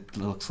it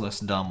looks less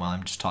dumb while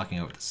I'm just talking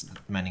over this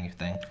menu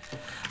thing.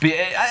 But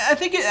yeah, I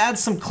think it adds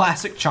some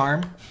classic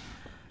charm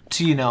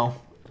to, you know,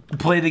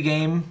 play the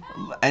game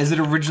as it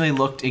originally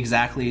looked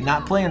exactly.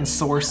 Not playing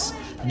Source,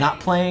 not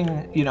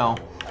playing, you know,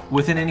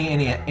 within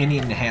any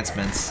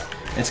enhancements.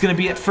 It's gonna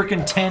be at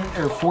frickin' 10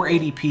 or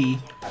 480p.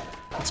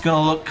 It's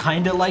gonna look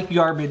kinda like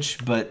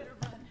garbage, but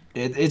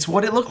it's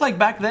what it looked like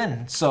back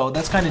then. So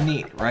that's kind of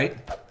neat, right?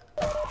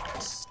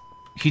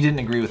 He didn't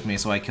agree with me,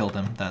 so I killed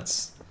him.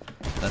 That's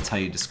how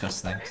you discuss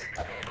things.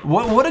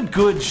 What a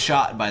good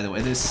shot, by the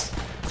way. This,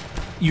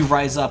 you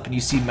rise up and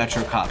you see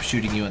Metro Cop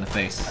shooting you in the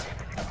face.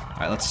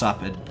 All right, let's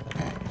stop it.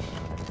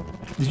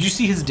 Did you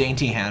see his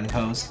dainty hand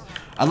pose?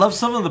 I love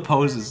some of the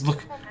poses.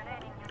 Look.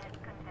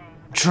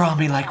 Draw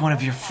me like one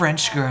of your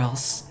French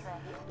girls.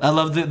 I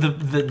love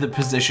the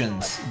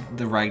positions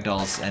the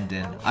ragdolls end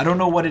in. I don't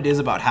know what it is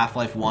about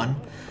Half-Life 1,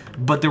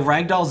 but the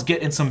ragdolls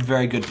get in some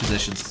very good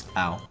positions.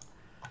 Ow.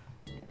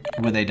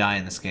 When they die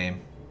in this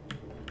game.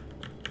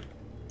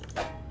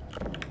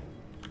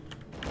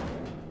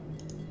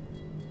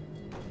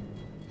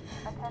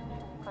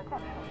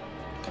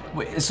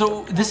 Wait,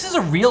 so this is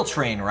a real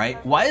train,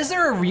 right? Why is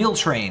there a real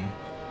train?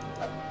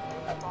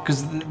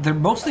 Because they're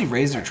mostly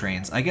razor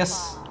trains. I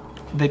guess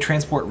they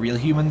transport real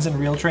humans in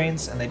real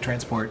trains, and they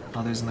transport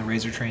others in the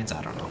razor trains.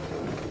 I don't know.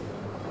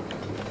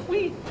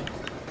 Whee!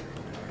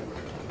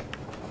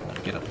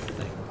 Get up the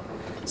thing.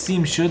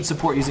 Steam should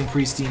support using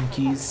pre-Steam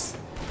keys.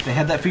 They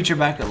had that feature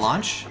back at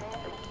launch?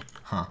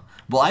 Huh.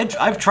 Well,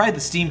 I've tried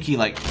the Steam key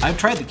I've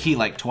tried the key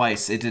like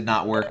twice. It did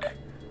not work.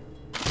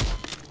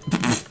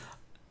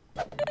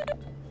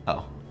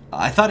 Oh.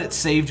 I thought it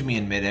saved me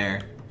in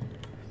midair.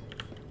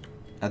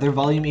 Are there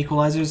volume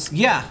equalizers?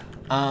 Yeah.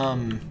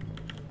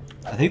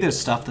 I think there's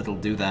stuff that'll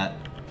do that.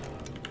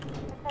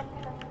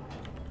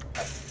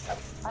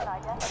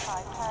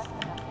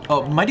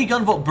 Oh, Mighty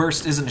Gunvolt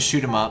Burst isn't a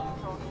shoot 'em up.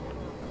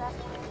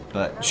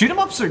 But shoot 'em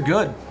ups are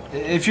good.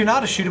 If you're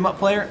not a shoot 'em up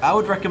player, I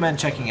would recommend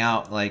checking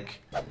out,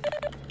 like,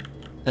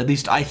 At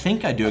least I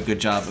think I do a good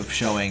job of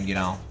showing, you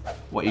know,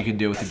 what you can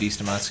do with a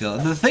decent amount of skill.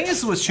 The thing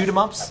is with shoot 'em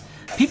ups,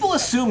 people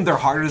assume they're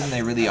harder than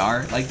they really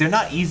are. Like, they're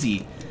not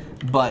easy,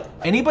 but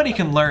anybody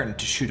can learn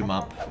to shoot 'em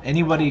up.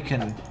 Anybody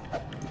can...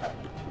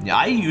 Yeah,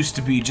 I used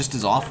to be just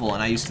as awful,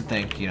 and I used to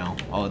think, you know,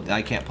 oh,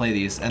 I can't play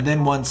these. And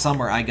then one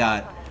summer I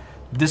got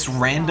this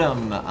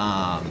random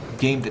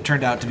game that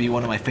turned out to be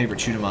one of my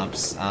favorite shoot 'em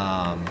ups.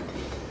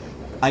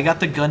 I got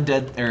the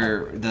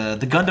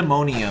the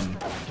Gundamonium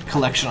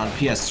collection on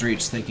PS3,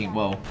 just thinking,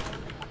 whoa,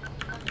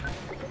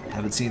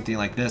 haven't seen anything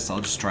like this.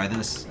 I'll just try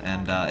this,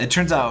 and it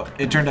turned out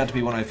to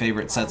be one of my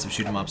favorite sets of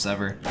shoot 'em ups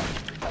ever.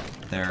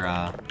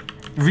 They're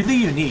really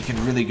unique and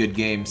really good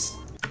games.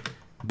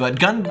 But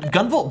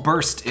Gunvolt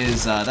Burst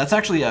is that's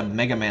actually a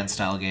Mega Man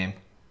style game.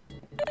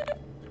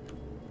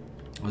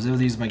 I was able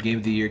to use my Game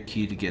of the Year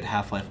key to get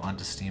Half-Life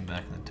onto Steam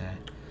back in the day.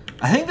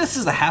 I think this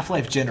is the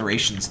Half-Life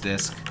Generations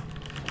disc.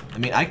 I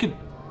mean, I could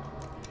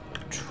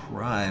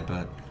try,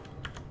 but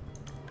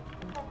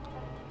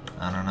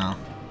I don't know.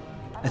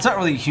 It's not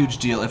really a huge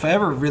deal. If I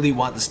ever really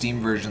want the Steam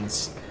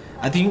versions,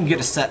 I think you can get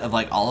a set of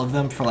like all of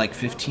them for like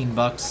 15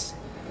 bucks.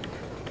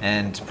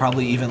 And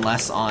probably even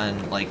less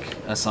on like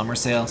a summer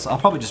sale. So I'll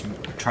probably just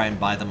try and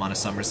buy them on a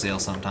summer sale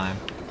sometime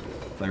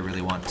if I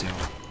really want to.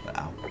 But,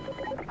 ow.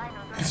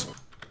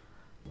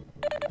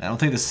 I don't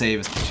think the save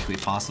is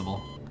particularly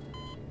possible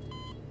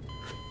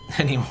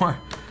anymore.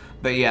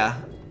 But yeah,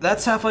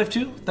 that's Half-Life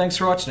 2. Thanks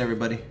for watching,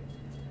 everybody.